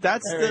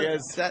 That's There he the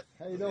is. that.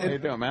 How you doing? How you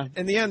doing, man?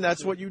 In the end,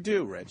 that's what you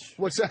do, Rich.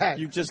 What's that?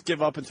 You just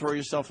give up and throw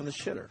yourself in the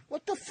shitter.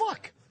 What the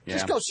fuck? Yeah.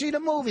 Just go see the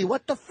movie.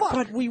 What the fuck?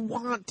 But we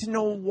want to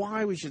know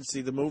why we should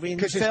see the movie, and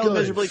you 'Cause it's failed good.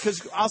 miserably.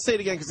 Because I'll say it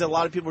again, because a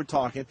lot of people were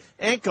talking.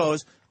 Ant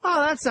goes, "Oh,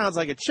 that sounds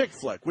like a chick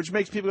flick," which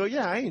makes people go,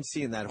 "Yeah, I ain't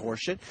seeing that horse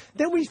shit."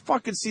 Then we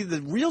fucking see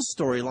the real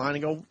storyline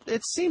and go,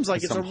 "It seems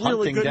like it's a Some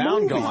really hunting good down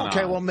movie." going on.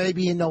 Okay, well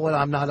maybe you know what?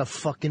 I'm not a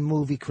fucking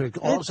movie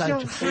critic. All It's I your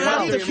just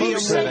How do to you be a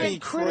say movie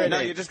critic? No,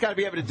 you just got to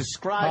be able to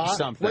describe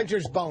something.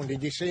 Winter's Bone.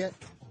 Did you see it?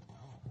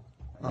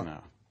 No.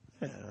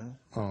 Oh,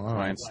 all right.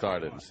 Ryan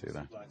started to see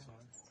that.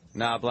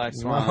 Nah, Black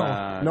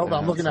Swan. No, but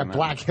I'm looking no, at no.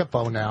 Black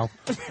Hippo now.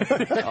 Oh,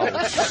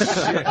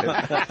 shit.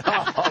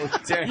 Oh,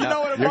 damn. You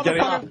know what? You're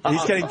getting,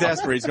 he's getting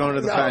desperate. He's going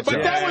to the fat But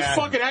show. that was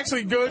fucking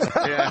actually good.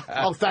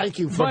 Oh, thank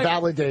you for But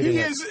validating he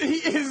it. He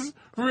is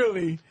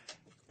really.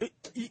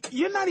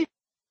 You're not even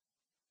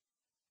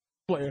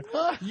a player.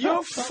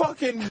 You're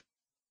fucking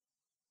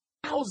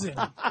 1,000.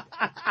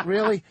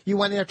 Really? You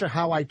went after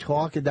how I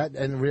talk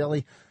and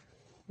really?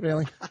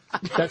 Really?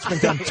 That's been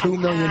done 2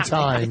 million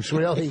times.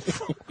 Really?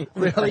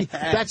 Really?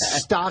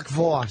 That's stock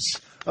Voss.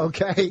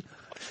 Okay?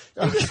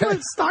 Okay.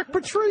 Stock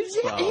Patrice.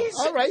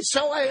 All right,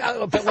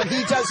 so but when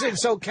he does it,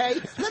 it's okay.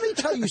 Let me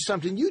tell you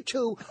something. You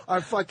two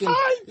are fucking.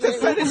 I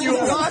defended you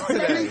a lot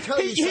Let today. me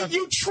tell you something.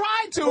 You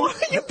tried to.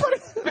 You put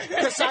it.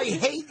 Because I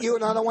hate you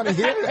and I don't want to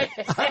hear it.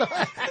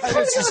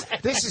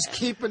 This is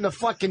keeping the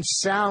fucking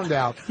sound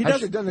out. He I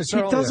should have done this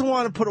earlier. doesn't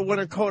want to put a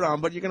winter coat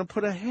on, but you're going to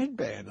put a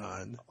headband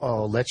on.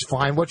 Oh, let's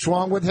find what's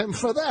wrong with him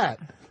for that.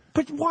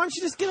 But why don't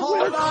you just get a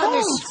Hold winter on, coat?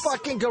 this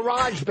fucking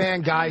garage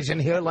band guy's in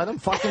here. Let him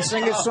fucking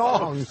sing a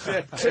song.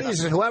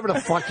 Jesus, whoever the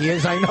fuck he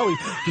is, I know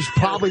he's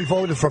probably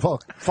voted for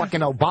fucking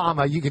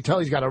Obama. You can tell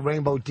he's got a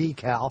rainbow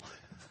decal.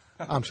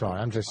 I'm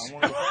sorry, I'm just. I'm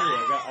one of the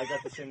two. I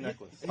got the same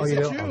necklace. Oh, you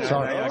do? I'm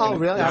sorry. Oh,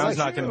 really? I I was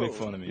like, not going to make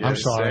fun of me. I'm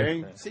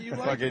sorry. See, you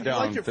Fucking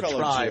like your the fellow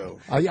tribe.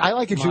 Jew. I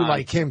like a Jew Come on.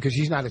 like him because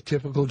he's not a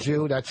typical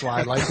Jew. That's why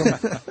I like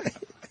him.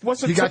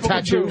 What's a You got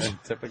typical tattoos? Jew?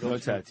 Typical. No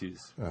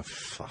tattoos. Oh,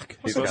 fuck.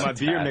 But my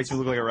beard makes me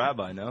look like a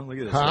rabbi, no? Look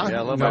at this. Huh? Yeah,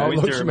 a little No, bit.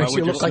 it looks, makes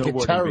you look like a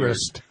snowboarding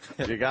terrorist.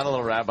 You got a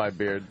little rabbi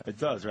beard. It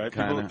does, right?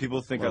 Kinda.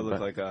 People think I Little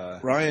look bit. like a...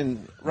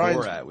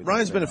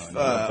 Ryan's been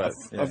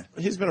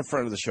he's been a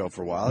friend of the show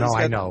for a while. No, He's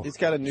got, I know. He's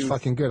got a new. It's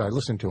fucking good. I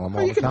listen to him Oh,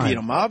 all you the can beat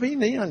time. him up.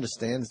 He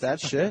understands that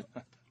shit.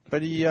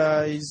 But he's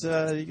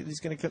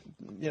gonna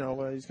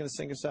he's gonna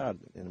sing us out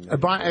in a minute.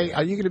 Brian, hey,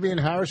 are you going to be in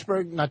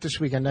Harrisburg? Not this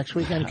weekend, next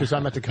weekend? Because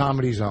I'm at the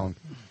Comedy Zone.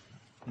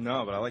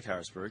 No, but I like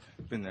Harrisburg.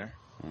 Been there.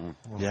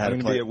 Yeah, I'm going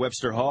to be at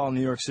Webster Hall in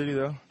New York City,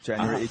 though,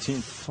 January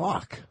 18th.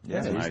 Fuck.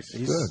 Yeah, Nice.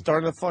 He's Good.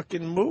 starting to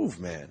fucking move,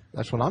 man.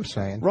 That's what I'm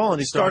saying. Roland,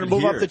 he's starting to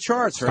move here. up the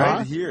charts, Started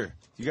right? here.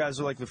 You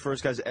guys are like the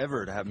first guys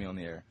ever to have me on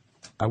the air.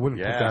 I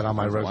wouldn't put that on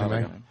my that was a while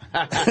resume.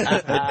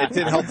 ago. It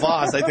did help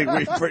Voss. I think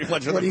we pretty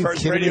much were What are the you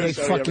first kidding radio me?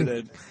 show Fucking, he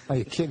ever did. are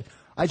you kidding?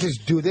 I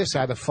just do this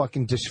out of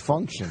fucking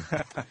dysfunction.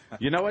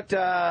 You know what?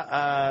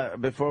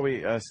 Before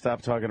we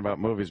stop talking about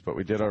movies, but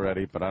we did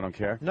already, but I don't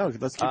care. No,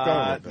 let's keep going.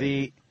 a little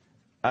bit.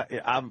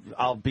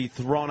 I'll be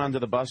thrown under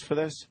the bus for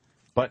this,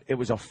 but it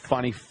was a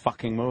funny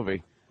fucking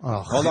movie. Oh,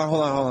 Hold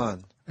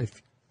on.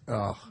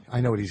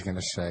 I know what he's going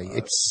to say.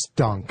 It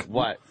stunk.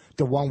 What?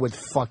 The one with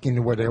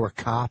fucking where they were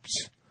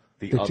cops.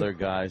 The other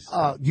guys.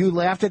 You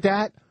laughed at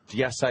that?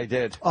 Yes, I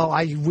did. Oh,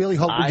 I really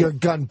hope your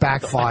gun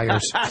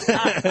backfires.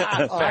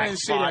 I didn't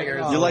see that.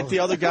 You like the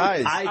other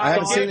guys? I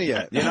haven't seen it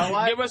yet. You know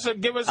what?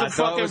 Give us a I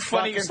thought it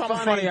fucking was something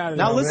fucking funny out of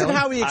Now it. listen really?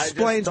 how he I just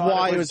explains thought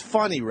why it it was- was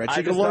funny, Rich. I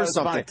You just can thought learn it was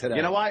something funny. today.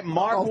 You know what?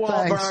 Mark Oh,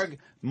 thanks.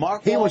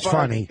 Wahlberg He was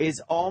funny. is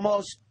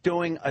almost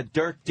doing a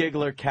Dirk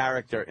Diggler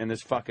character in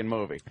this fucking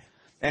movie,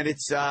 and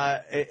it's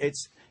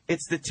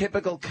the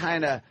typical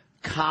kind of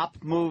cop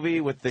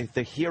movie with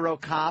the hero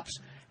cops.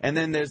 and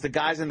then there's the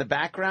guys in the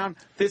background.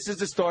 This is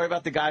the story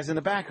about the guys in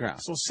the background.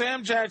 So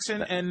Sam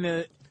Jackson and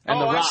the... And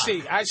The Rock.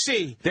 I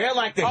see. They're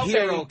like the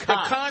hero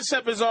cop. The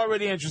concept is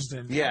already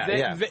interesting.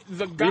 Yeah,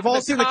 We've all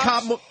seen the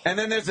cop. And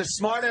then there's the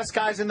smartest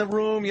guys in the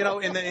room, you know,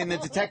 in the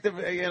detective,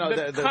 you know,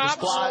 the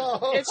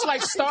squad. It's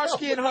like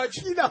Starsky and Hutch.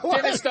 You know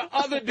what? Then it's the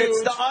other dudes.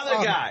 It's the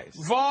other guys.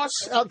 Voss.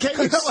 Okay,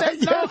 you know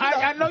what? No,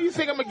 I know you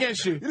think I'm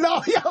against you.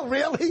 No, yeah,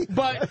 really?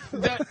 But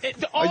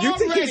You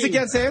think he's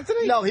against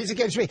Anthony? No, he's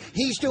against me.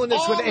 He's doing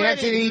this with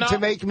Anthony to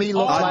make me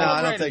look like.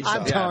 I don't think so.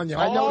 I'm telling you,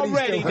 I know what he's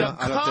Already, doing. the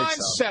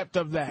concept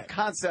of that.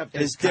 Concept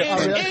is is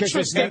different. It's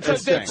interesting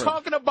because they're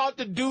talking about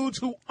the dudes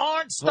who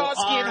aren't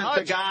Starsky and Hutch.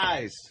 the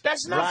guys.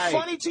 That's not Right.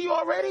 funny to you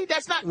already?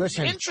 That's not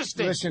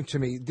interesting. Listen to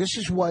me. This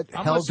is what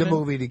I'm held listening. the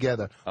movie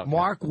together.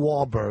 Mark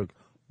Wahlberg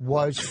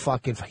was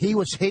fucking.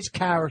 His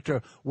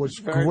character was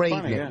Very great.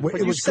 funny, yeah. But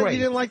It you was said great. you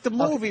didn't like the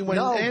movie when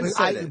no, Ann but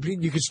said it.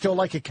 you can still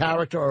like a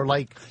character or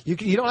like you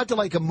don't have to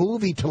like a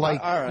movie to like.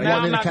 All right. Now one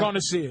I'm in a not ca- going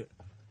to see it.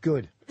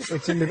 Good.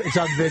 It's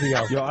on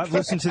video. Yo, I've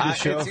listened to this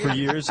show for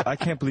years. I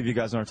can't believe you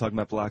guys aren't talking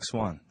about Black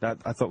Swan. That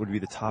I thought would be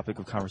the topic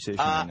of conversation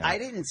right now. I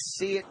didn't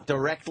see it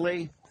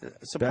directly.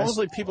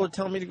 Supposedly people are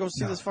telling me to go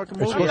see this fucking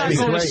movie. I'm not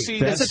going to see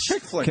It's this. a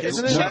chick flick,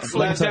 isn't Chick it? flick,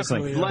 Let me tell you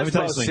something. definitely. Let me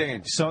tell you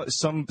Let's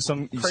something. both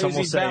Some will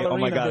Crazy say, "Oh my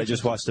ballerina God, I bitches."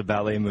 just watched a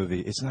ballet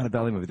movie." It's not a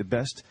ballet movie. The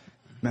best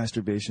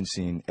masturbation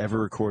scene ever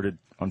recorded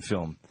on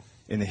film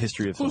in the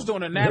history of film. Who's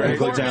doing it? Natalie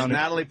Go Portman? down-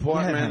 Natalie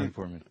Portman. Yeah, Natalie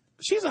Portman.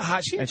 She's a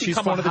hot. And she's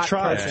one of the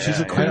tribes. She's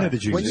the queen of the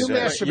Jews. When you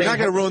masturbate, You're not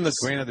going to ruin this.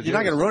 Queen of the You're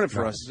not Jews. going to ruin it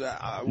for us. No,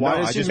 Why I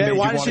does she just make? made you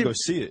Why want does to she go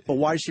see it. But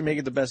why does she make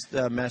it the best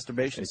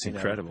masturbation It's scene ever?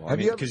 incredible. I Have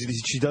mean, you- because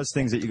she does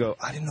things that you go,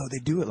 I didn't know they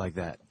do it like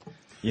that.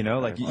 You know,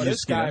 like you This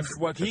just, you guy,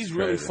 know, he's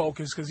really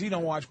focused because he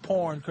don't watch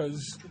porn.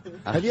 Because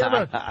have you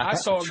ever? I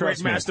saw a great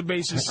Trust me.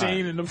 masturbation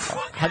scene in the.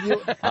 Have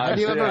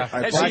you ever?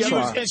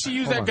 And she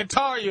used that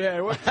guitar you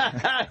had. What?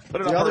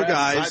 Put it The on other her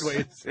ass guys,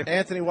 sideways.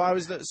 Anthony. Why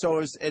was that? So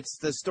it's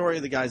the story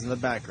of the guys in the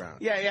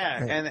background.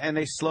 Yeah, and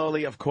they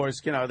slowly, of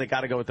course, you know, they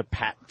got to go with the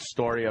Pat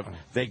story of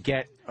they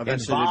get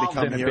Eventually they involved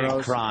become in a heroes.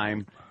 big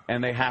crime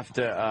and they have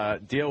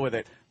to deal with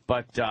it.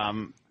 But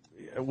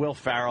Will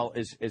Ferrell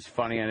is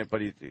funny in it,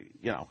 but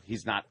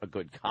he's not a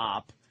good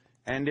cop,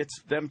 and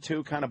it's them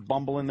two kind of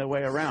bumbling their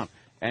way around.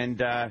 And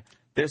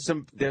there's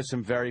some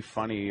very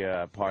funny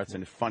parts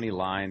and funny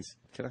lines.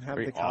 Can I have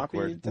Very the copy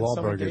awkward. that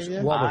someone Wahlburgers. gave you?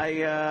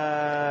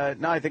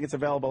 Wahlburg. I think it's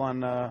available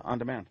on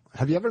demand.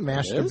 Have you ever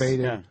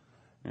masturbated?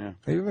 Yeah.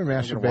 Have you ever gonna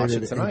watch it masturbated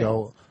and tonight.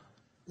 go,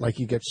 like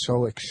you get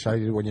so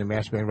excited when you're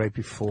masturbating right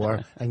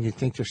before, and you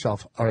think to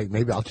yourself, all right,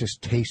 maybe I'll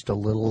just taste a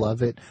little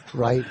of it,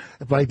 right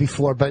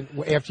before, but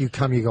after you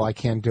come, you go, I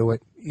can't do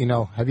it. You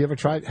know, have you ever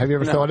tried? Have you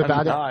ever thought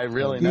about it? No, I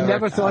really You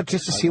never thought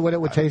just to see what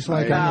it would taste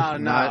like?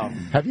 No.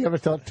 Have you ever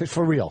thought,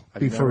 for real,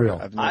 for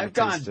real? I've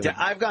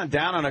gone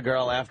down on a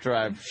girl after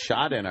I've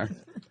shot in her.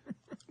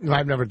 No,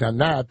 I've never done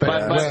that, But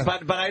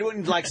I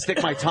wouldn't like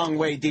stick my tongue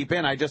way deep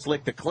in. I just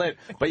lick the clit,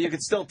 but you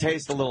could still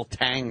taste a little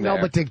tang there.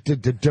 no, but the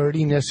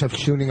dirtiness of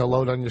shooting a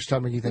load on your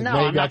stomach, you think No,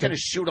 maybe I'm not I going could. to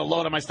shoot a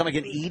load on my stomach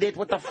and eat it.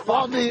 What the fuck?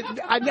 Well,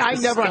 I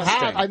never have.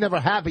 Disgusting. I never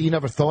have, but you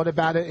never thought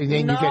about it, and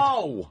then you get.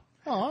 No.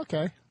 Oh,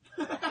 okay.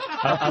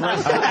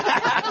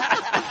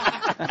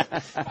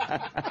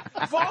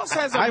 Voss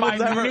has a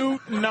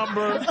minute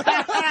number,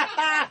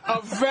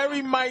 a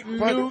very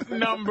minute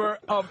number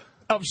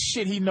of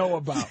shit he know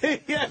about.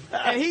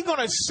 And he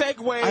gonna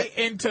segue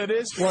into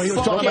this Well, he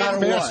was talking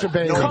about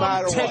masturbating. No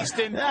matter what.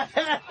 tasting.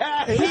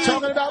 He's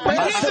talking about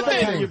But here's the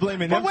thing. You're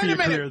blaming But them wait for a your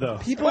minute. career, though.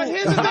 But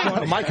here's the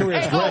thing. My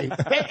career's great.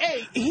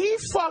 Hey, he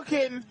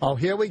fucking. Oh,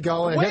 here we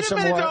go. And Wait here's a some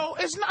minute, more. though.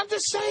 I'm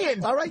just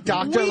saying. All right,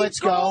 doctor, we let's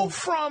go.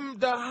 From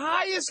the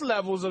highest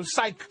levels of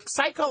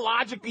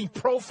psychologically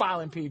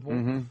profiling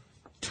people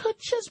to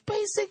just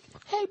basic,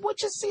 hey, what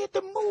you see at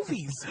the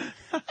movies?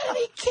 And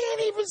he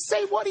can't even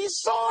say what he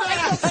saw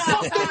at the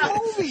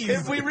fucking movies.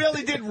 If we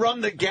really did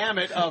run the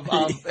gamut of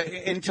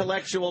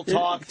intellectual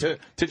talk to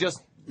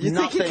just You think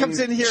nothing, he comes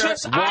in here?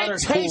 Just water I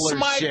taste cooler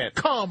my shit,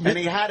 cum. and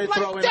he had to Like,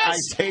 throw in "I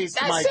taste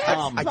that's my it.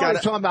 cum." No, we're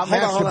talking about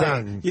Hold on.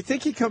 masturbating. You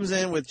think he comes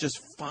in with just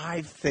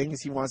 5 things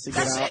he wants to get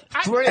That's out?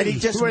 it. And he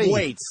just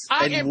waits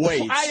and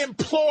waits. I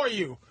implore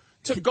you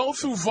to go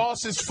through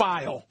Voss's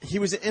file He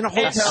was in a and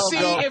hotel. see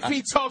if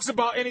he talks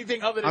about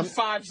anything other than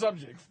 5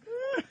 subjects.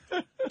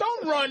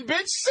 Don't run,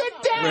 bitch. Sit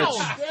down.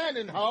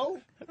 Standing, ho.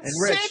 And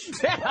Rich,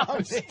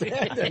 Sit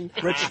down.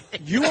 Rich,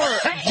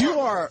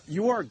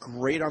 you are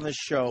great on this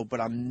show,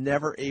 but I'm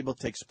never able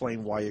to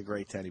explain why you're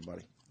great to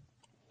anybody.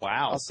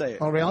 Wow. I'll say it.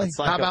 Oh, really? It's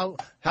like how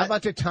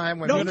about the time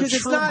when No, you're the because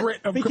it's true not Brit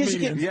of because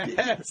comedians?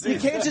 you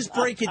can't just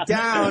break it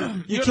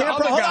down. You You're can't.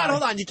 the other guy.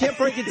 Hold on. You can't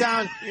break it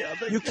down.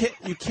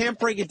 You can't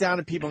break it down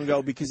to people and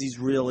go because he's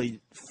really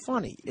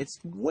funny. It's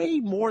way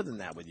more than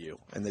that with you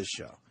in this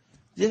show.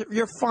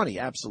 You're funny,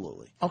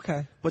 absolutely.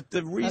 Okay. But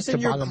the reason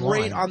the you're bottom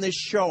great line. on this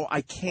show,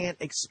 I can't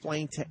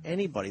explain to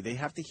anybody. They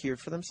have to hear it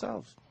for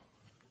themselves.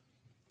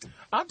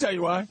 I'll tell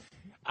you why.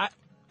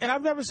 and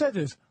I've never said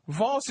this,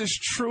 Voss is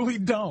truly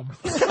dumb.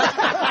 All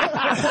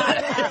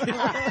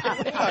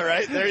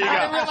right, there you go. I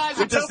didn't realize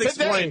We until just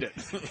explained today.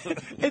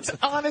 it. It's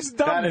honest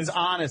dumbness. That is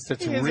honest.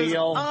 It's He is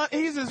real.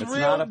 He's as It's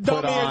real not a put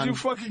dummy as on. you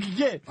fucking can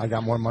get. I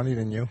got more money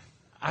than you.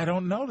 I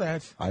don't know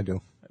that. I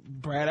do.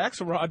 Brad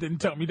Axelrod didn't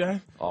tell me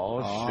that.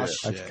 Oh, shit.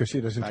 That's because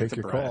he doesn't Back take to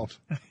your Brad. calls.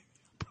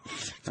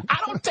 I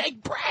don't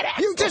take Brad Axelrod.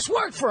 You just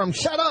worked for him.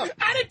 Shut up.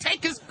 I didn't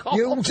take his call.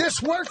 You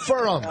just worked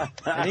for him.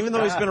 And even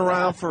though he's been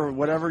around for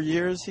whatever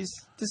years,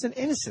 there's an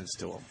innocence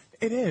to him.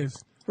 It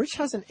is. Rich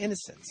has an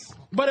innocence.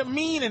 But a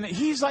mean, and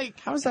he's like,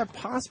 How is that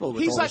possible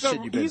with he's all like the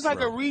shit you've been he's like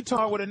a through?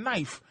 retard with a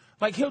knife.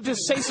 Like he'll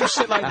just say some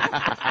shit like,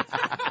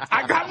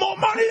 "I got more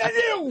money than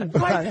you."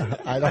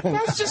 Like, I don't.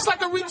 that's just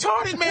like a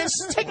retarded man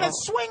taking a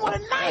swing with a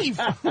knife.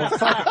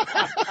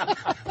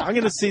 I'm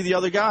going to see the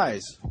other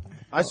guys.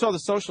 I saw The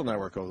Social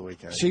Network over the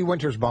weekend. See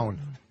Winter's Bone.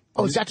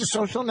 Oh, is that the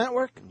Social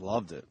Network?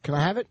 Loved it. Can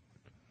I have it?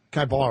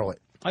 Can I borrow it?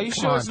 Are you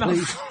Come sure on, it's not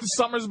please.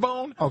 Summer's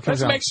Bone? Oh, it Let's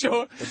comes out. make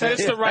sure that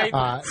it's the right.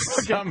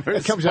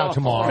 It comes out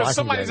tomorrow. I Because can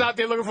somebody's get it. out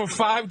there looking for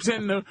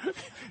 510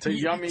 To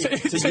yummy.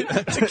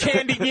 to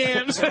candy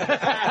yams.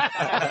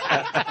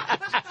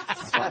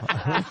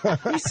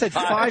 He said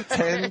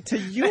 510 to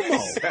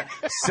Yumo.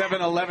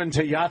 7-Eleven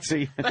to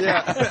Yahtzee.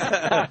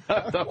 Yeah.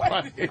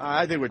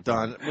 I think we're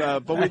done.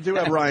 But we do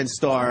have Ryan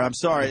Starr. I'm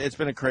sorry. It's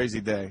been a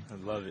crazy day. I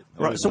love it.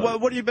 Right, so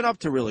what have you been up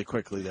to really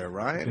quickly there,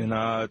 Ryan?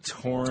 Been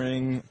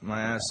touring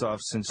my ass off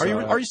since.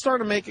 Are you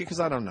starting to make it? Because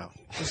I don't know.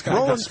 This guy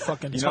Roland, does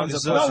fucking you know, tons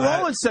this of is- no,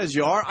 Roland says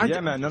you are. Yeah,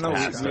 man. No.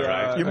 That's all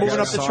right. You're I moving got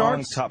up a the song,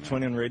 charts? Top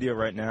 20 on radio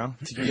right now.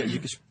 You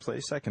can play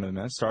a second of it,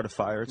 man. Start a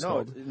Fire. It's No,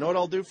 called. you know what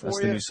I'll do for That's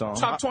you? the new song.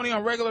 Top 20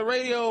 on regular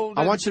radio.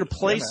 I want you to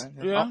play.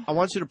 Yeah. I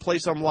want you to play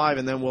some live,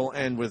 and then we'll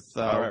end with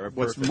right,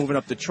 what's perfect. moving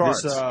up the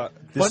charts. This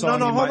but song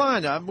no, you hold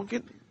might- on. We'll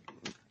get,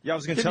 Yeah, I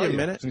was going Give to tell me a you.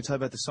 minute. I was going to tell you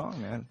about the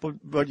song, man.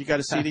 but you got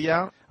a CD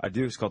out? I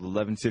do. It's called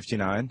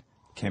 11:59.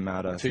 Came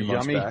out a few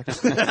yummy.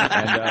 months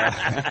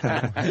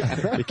back.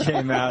 And, it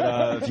came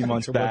out a few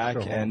months back,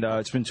 and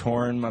it's been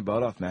touring my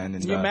butt off, man.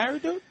 And, You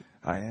married, dude?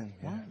 I am.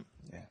 Yeah.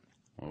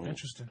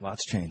 Interesting.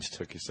 Lots changed.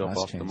 Took yourself Lots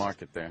off the changed.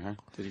 market there, huh?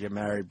 Did you get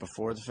married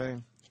before the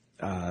fame?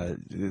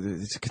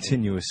 It's a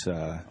continuous.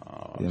 A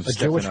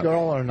Jewish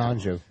girl or a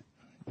non-Jew?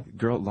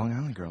 Girl, Long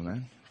Island girl,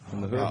 man.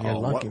 From the hood. You're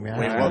lucky, man.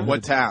 Wait,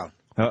 what town?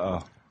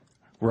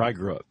 Where I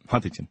grew up,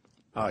 Huntington.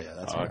 Oh, yeah,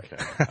 that's right. Okay.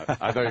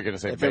 I thought you were going to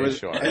say If it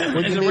was- Bayshore.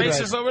 Is it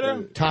racist over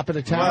there? Top of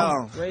the town?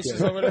 Well,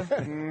 Racist over there?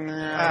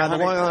 the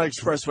Long Island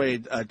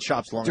Expressway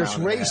chops Long Just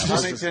Island. racist.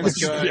 Huntington's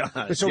good.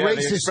 It's a Yeah, the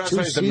racist expressway two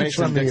is the seats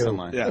from Mason-Dixon you.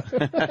 line. Yeah.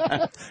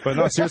 But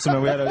no, seriously,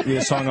 man, we had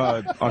a song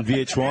on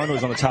VH1. It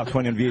was on the top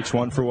 20 on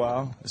VH1 for a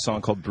while. A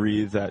song called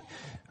 "Breathe" that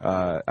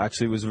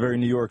actually was a very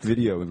New York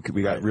video.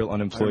 We got Right. real I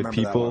unemployed remember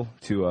that people one.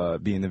 to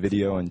be in the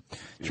video and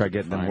try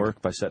getting them fine.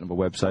 work by setting up a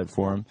website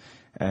for them.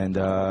 And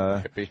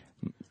Hippie.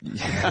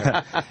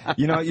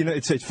 you know,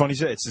 it's funny.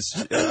 It's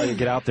just I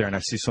get out there and I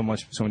see so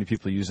many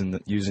people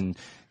using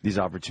these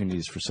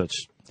opportunities for such,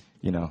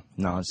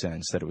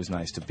 nonsense that it was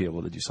nice to be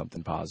able to do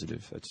something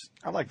positive.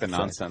 I like the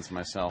nonsense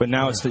myself. But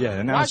now it's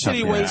now Why it's should he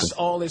something waste else.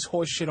 all this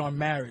horse shit on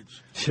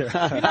marriage? You know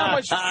how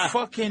much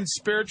fucking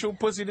spiritual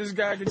pussy this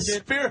guy could get?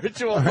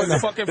 Spiritual.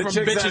 Fucking The from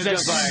chicks bitches that are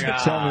just that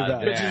like, Tell me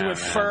that. bitches with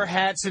fur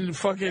hats and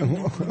fucking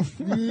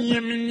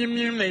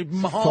they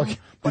hum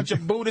bunch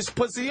of Buddhist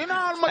pussy. You know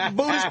how much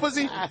Buddhist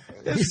pussy?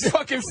 It's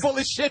fucking full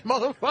of shit, The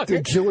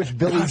motherfucker. Jewish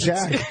Billy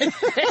Jack.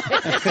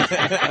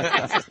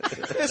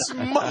 This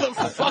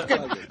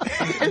motherfucker.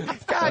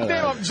 God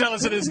damn, I'm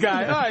jealous of this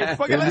guy. All right,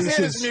 fucking let's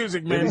hear this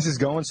music, At man. least it's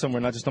going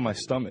somewhere, not just on my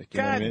stomach.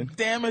 You know what I God mean?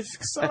 damn it,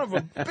 son of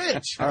a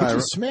bitch. He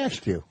just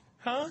smashed you.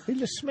 Huh? He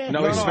just smashed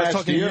No, you. he I was smashed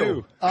talking to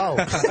you. Oh,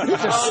 he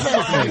just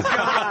smashed me.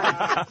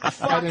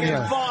 I didn't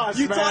hear. Boss,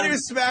 You man. thought he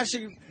was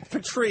smashing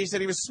Patrice,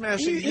 and he was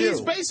smashing you.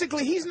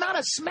 He's not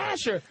a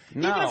smasher.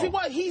 No. Even if he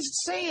was, he's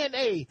saying,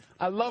 hey,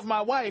 I love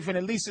my wife, and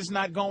at least it's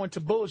not going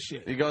to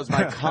bullshit. He goes,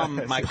 my cum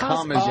is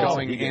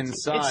going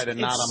inside and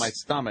not on my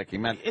stomach. He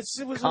meant it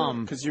was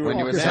cum Because you when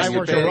you were Because I saying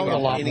your work the big. road a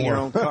lot eating your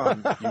more. own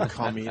cum, you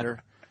cum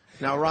eater.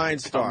 Now, Ryan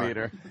Starr,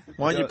 eater.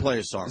 why don't you play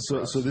a song? So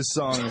for us? this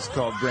song is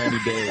called Brand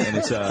New Day, and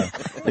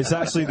it's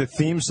actually the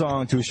theme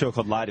song to a show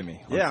called Lie to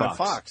Me on Yeah, on Fox.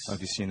 Fox. I don't know if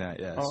you've seen that.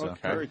 Yeah. Oh, so.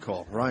 okay. Very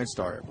cool. Ryan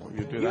Starr.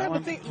 You do You that ever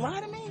one? think,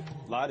 lie to me?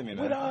 Lie to Me,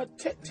 With man.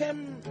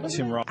 Tim, what's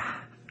Tim his Roth.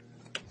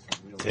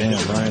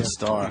 Damn, Ryan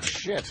Starr.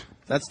 Shit.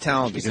 That's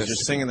talent because you're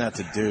singing that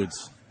to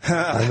dudes.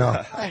 I know.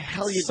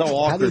 Hell, you so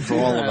awkward for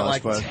all of us,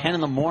 Like but 10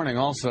 in the morning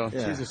also.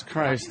 Yeah. Jesus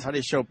Christ. How do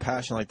you show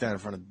passion like that in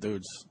front of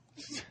dudes?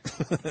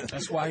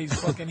 That's why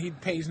he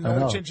pays I no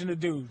know. attention to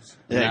dudes.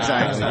 Yeah,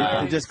 exactly.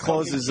 Nah, He just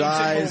closes his keeps it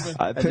eyes moving.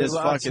 and just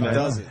fucking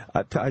does it.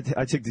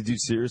 I take the dude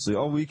seriously.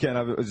 All weekend,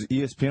 I was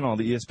ESPN, all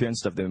the ESPN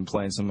stuff. They've been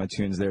playing some of my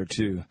tunes there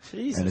too.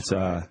 Jesus, and it's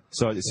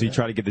so you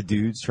try to get the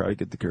dudes, try to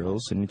get the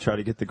girls, and you try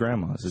to get the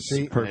grandmas. It's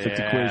See? a perfect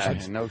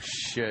equation. No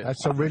shit.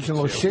 That's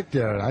original shit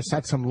there. That's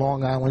not some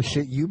Long Island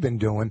shit you've been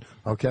doing,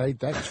 okay?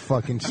 That's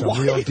fucking some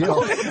real deal.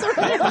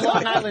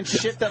 Long Island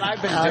shit that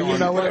I've been doing. You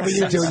know, whatever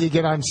you do, you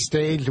get on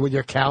stage with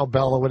your cowbell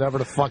Bell or whatever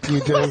the fuck you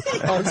do.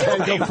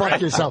 Okay, go fuck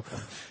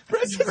yourself.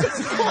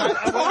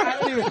 I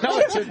don't even know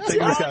what you're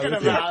talking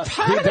about.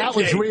 Dude, that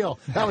was real.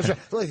 That was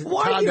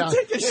Why do you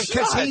take a Because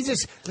shot? he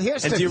just.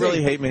 Here's And the do you thing.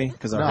 really hate me?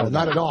 No,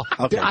 not at all.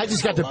 Okay. I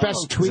just got the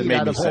best tweet made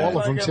out me of sad. all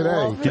of them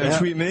today. Can you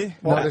tweet me?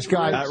 No, this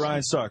guy. At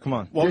Ryan Starr. Come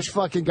on. This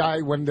fucking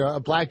guy, when a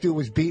black dude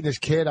was beating his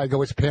kid, I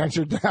go, his pants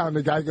are down.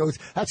 The guy goes,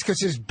 that's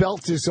because his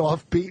belt is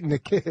off beating the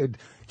kid.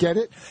 Get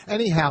it?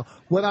 Anyhow,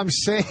 what I'm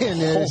saying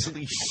is,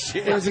 Holy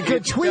shit. it was a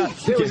good tweet.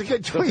 It was a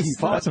good tweet.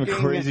 That's some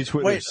crazy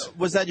Twitters. Wait,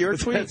 was that your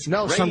tweet?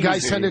 No, some guy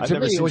sent it I've to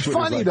never me. It seen was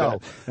Twitters funny, like though.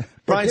 that.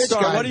 But Ryan this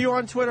Starr, guy- what are you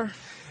on Twitter?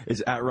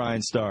 It's at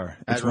Ryan Starr.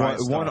 At It's Ryan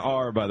Starr. one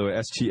R, by the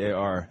way,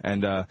 STAR.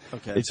 And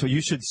Okay. so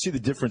you should see the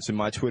difference in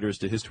my Twitters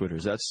to his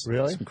Twitters. That's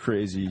Really? some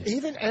crazy.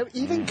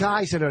 Even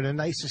guys that are the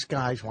nicest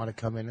guys want to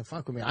come in and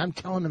fuck with me. I'm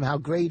telling them how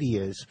great he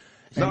is.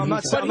 No, And I'm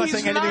not, he's- I'm not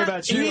saying anything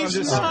about you. I'm He's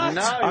just. not.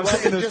 I'm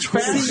saying those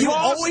Twitters. You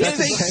always That's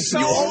think so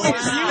you always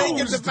loud. think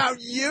it's about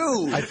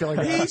you. I feel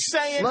like He's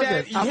saying Look that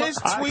at- his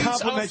I tweets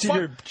complimented are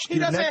your he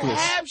doesn't necklace.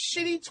 have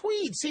shitty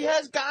tweets. He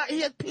has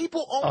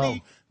people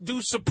only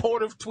do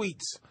supportive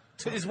tweets.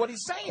 Is what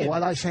he's saying.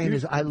 What I'm saying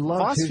is, I love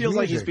Voss his feels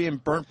like he's music. being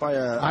burnt by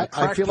a I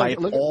crack feel like- pipe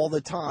look at- all the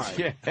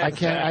time. I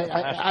can't.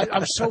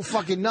 I'm so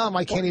fucking numb.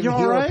 I can't You even all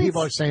hear what right?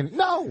 people are saying.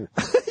 No,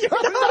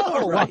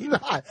 no, I'm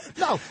not.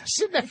 No,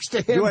 sit next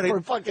to him wanna-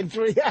 for fucking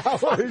 3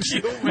 hours.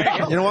 you,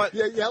 man. You know what?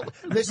 Yeah,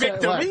 Mr.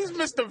 Victim. what? He's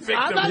Mr. Victim.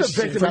 I'm not a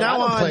victim. From I now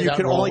don't play on, you that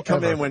can role only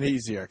come ever. in when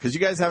he's here because you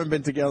guys haven't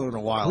been together in a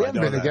while. We I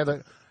haven't know been that.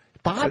 together.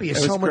 Bobby It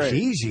is was so much great.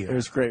 easier. It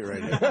was great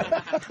right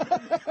now.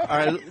 All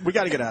right, we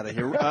got to get out of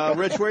here.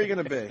 Rich, where are you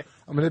going to be?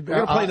 I'm gonna We're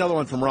going to play another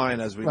one from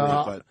Ryan as we leave,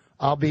 but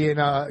I'll be in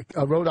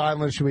Rhode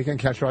Island this weekend,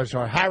 catch Ryan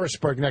Starr.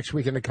 Harrisburg next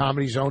week in the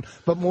Comedy Zone.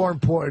 But more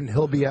important,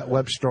 he'll be at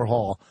Webster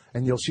Hall,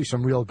 and you'll see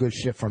some real good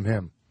shit from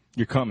him.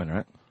 You're coming,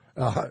 right?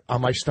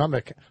 On my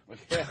stomach.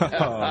 Oh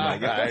my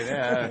God!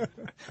 Yeah.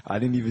 I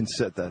didn't even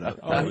set that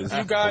up. That was-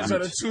 You guys are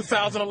the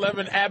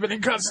 2011 Abbott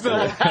and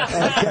Costello.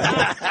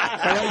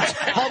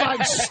 Hold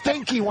on,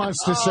 Stinky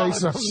wants to say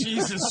something.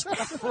 Jesus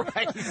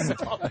Christ.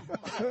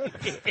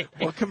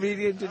 what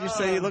comedian did you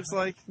say he looks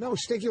like? No,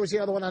 Stinky was the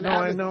other one on No,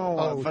 Abbott. I know,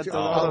 Oh, but the oh,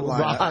 other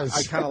line, Roz.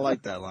 I kind of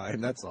like that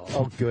line. That's all.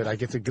 Oh, good. I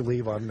get to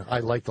leave on. I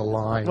like the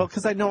line. Well,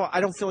 because I know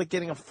I don't feel like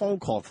getting a phone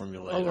call from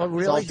you later. Oh,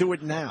 really? So I'll do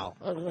it now.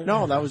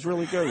 No, that was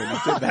really good when you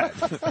did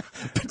that.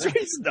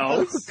 Patrice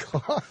knows.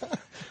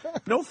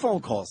 No phone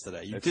calls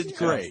today. You did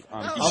great.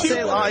 I'll say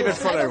it live in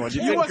front of everyone.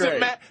 You did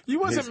great. You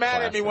wasn't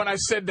mad at me when I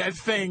said that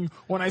thing,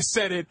 when I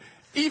said it.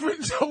 Even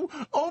though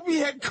Obi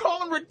had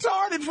called him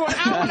retarded for an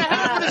hour and a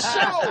half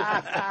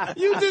of the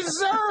show. You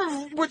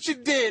deserve what you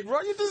did, bro.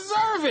 You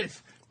deserve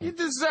it. You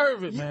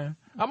deserve it, man.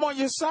 I'm on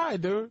your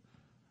side, dude.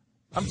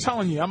 I'm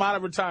telling you, I'm out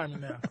of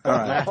retirement now. All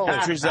right.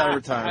 Patrice is out of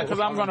retirement. Because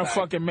I'm going to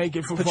fucking make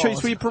it for Patrice,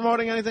 Voss. were you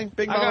promoting anything?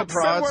 Big I Mama got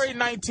Prods? February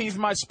 19th,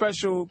 my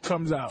special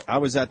comes out. I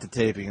was at the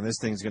taping, and this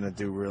thing's going to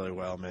do really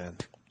well, man.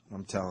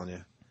 I'm telling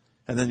you.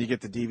 And then you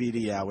get the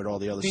DVD out with all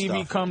the other DV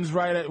stuff. comes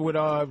right at, with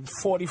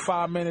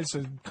 45 minutes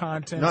of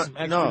content, No- some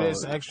extra no.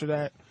 this, extra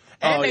that.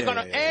 And Oh, they're yeah,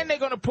 gonna yeah, yeah. and they're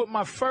gonna put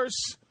my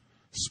first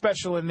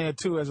special in there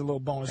too as a little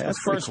bonus. Yeah, the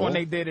that's pretty first one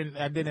cool. I did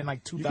in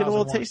like 2001. You get a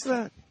little taste of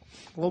that?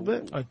 A little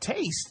bit? A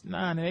taste?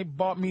 Nah, they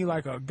bought me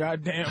like a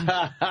goddamn.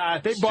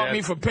 They bought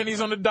me for pennies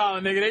on the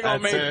dollar, nigga. They gonna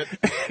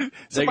make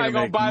somebody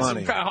gonna make buy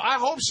money. some. I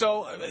hope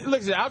so.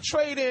 Listen, I'll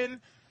trade in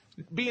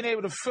being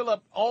able to fill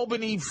up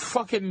Albany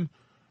fucking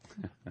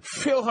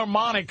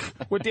Philharmonic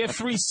with their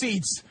 3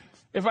 seats.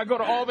 If I go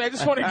to Albany, I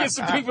just want to get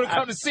some people to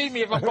come to see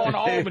me if I'm going to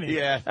Albany.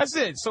 Yeah. That's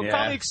it. So Yeah.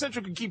 Comedy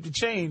Central can keep the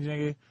change,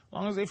 nigga. As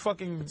long as they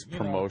fucking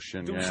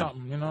promotion, do yeah.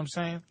 something. You know what I'm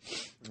saying?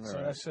 So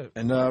that's it.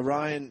 And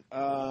Ryan,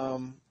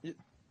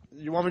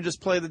 you want me to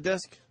just play the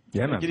disc?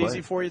 Yeah, man. Make it play easy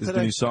it. for you This is today?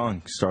 the new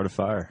song, "Start a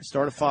Fire."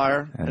 Start a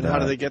fire. And how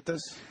do they get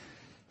this?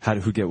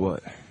 Who get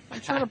what? I'm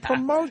trying to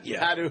promote you.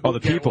 Oh, the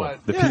people.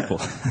 The people.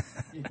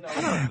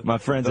 My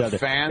friends The out there.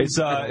 fans?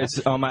 It's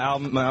on my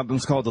album. My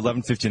album's called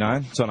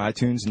 1159. It's on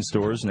iTunes and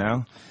stores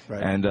now.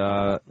 Right. And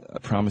I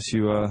promise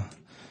you,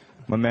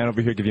 my man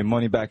over here give you a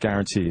money back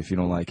guarantee if you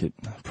don't like it.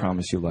 I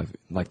promise you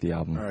like the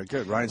album. All right,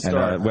 good. Ryan And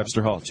Starr.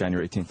 Webster Hall,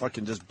 January 18th.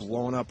 Fucking just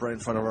blown up right in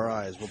front of our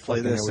eyes. We'll play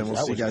this and we'll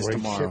That see you was guys great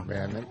tomorrow. shit,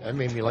 man. That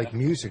made me like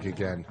music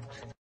again.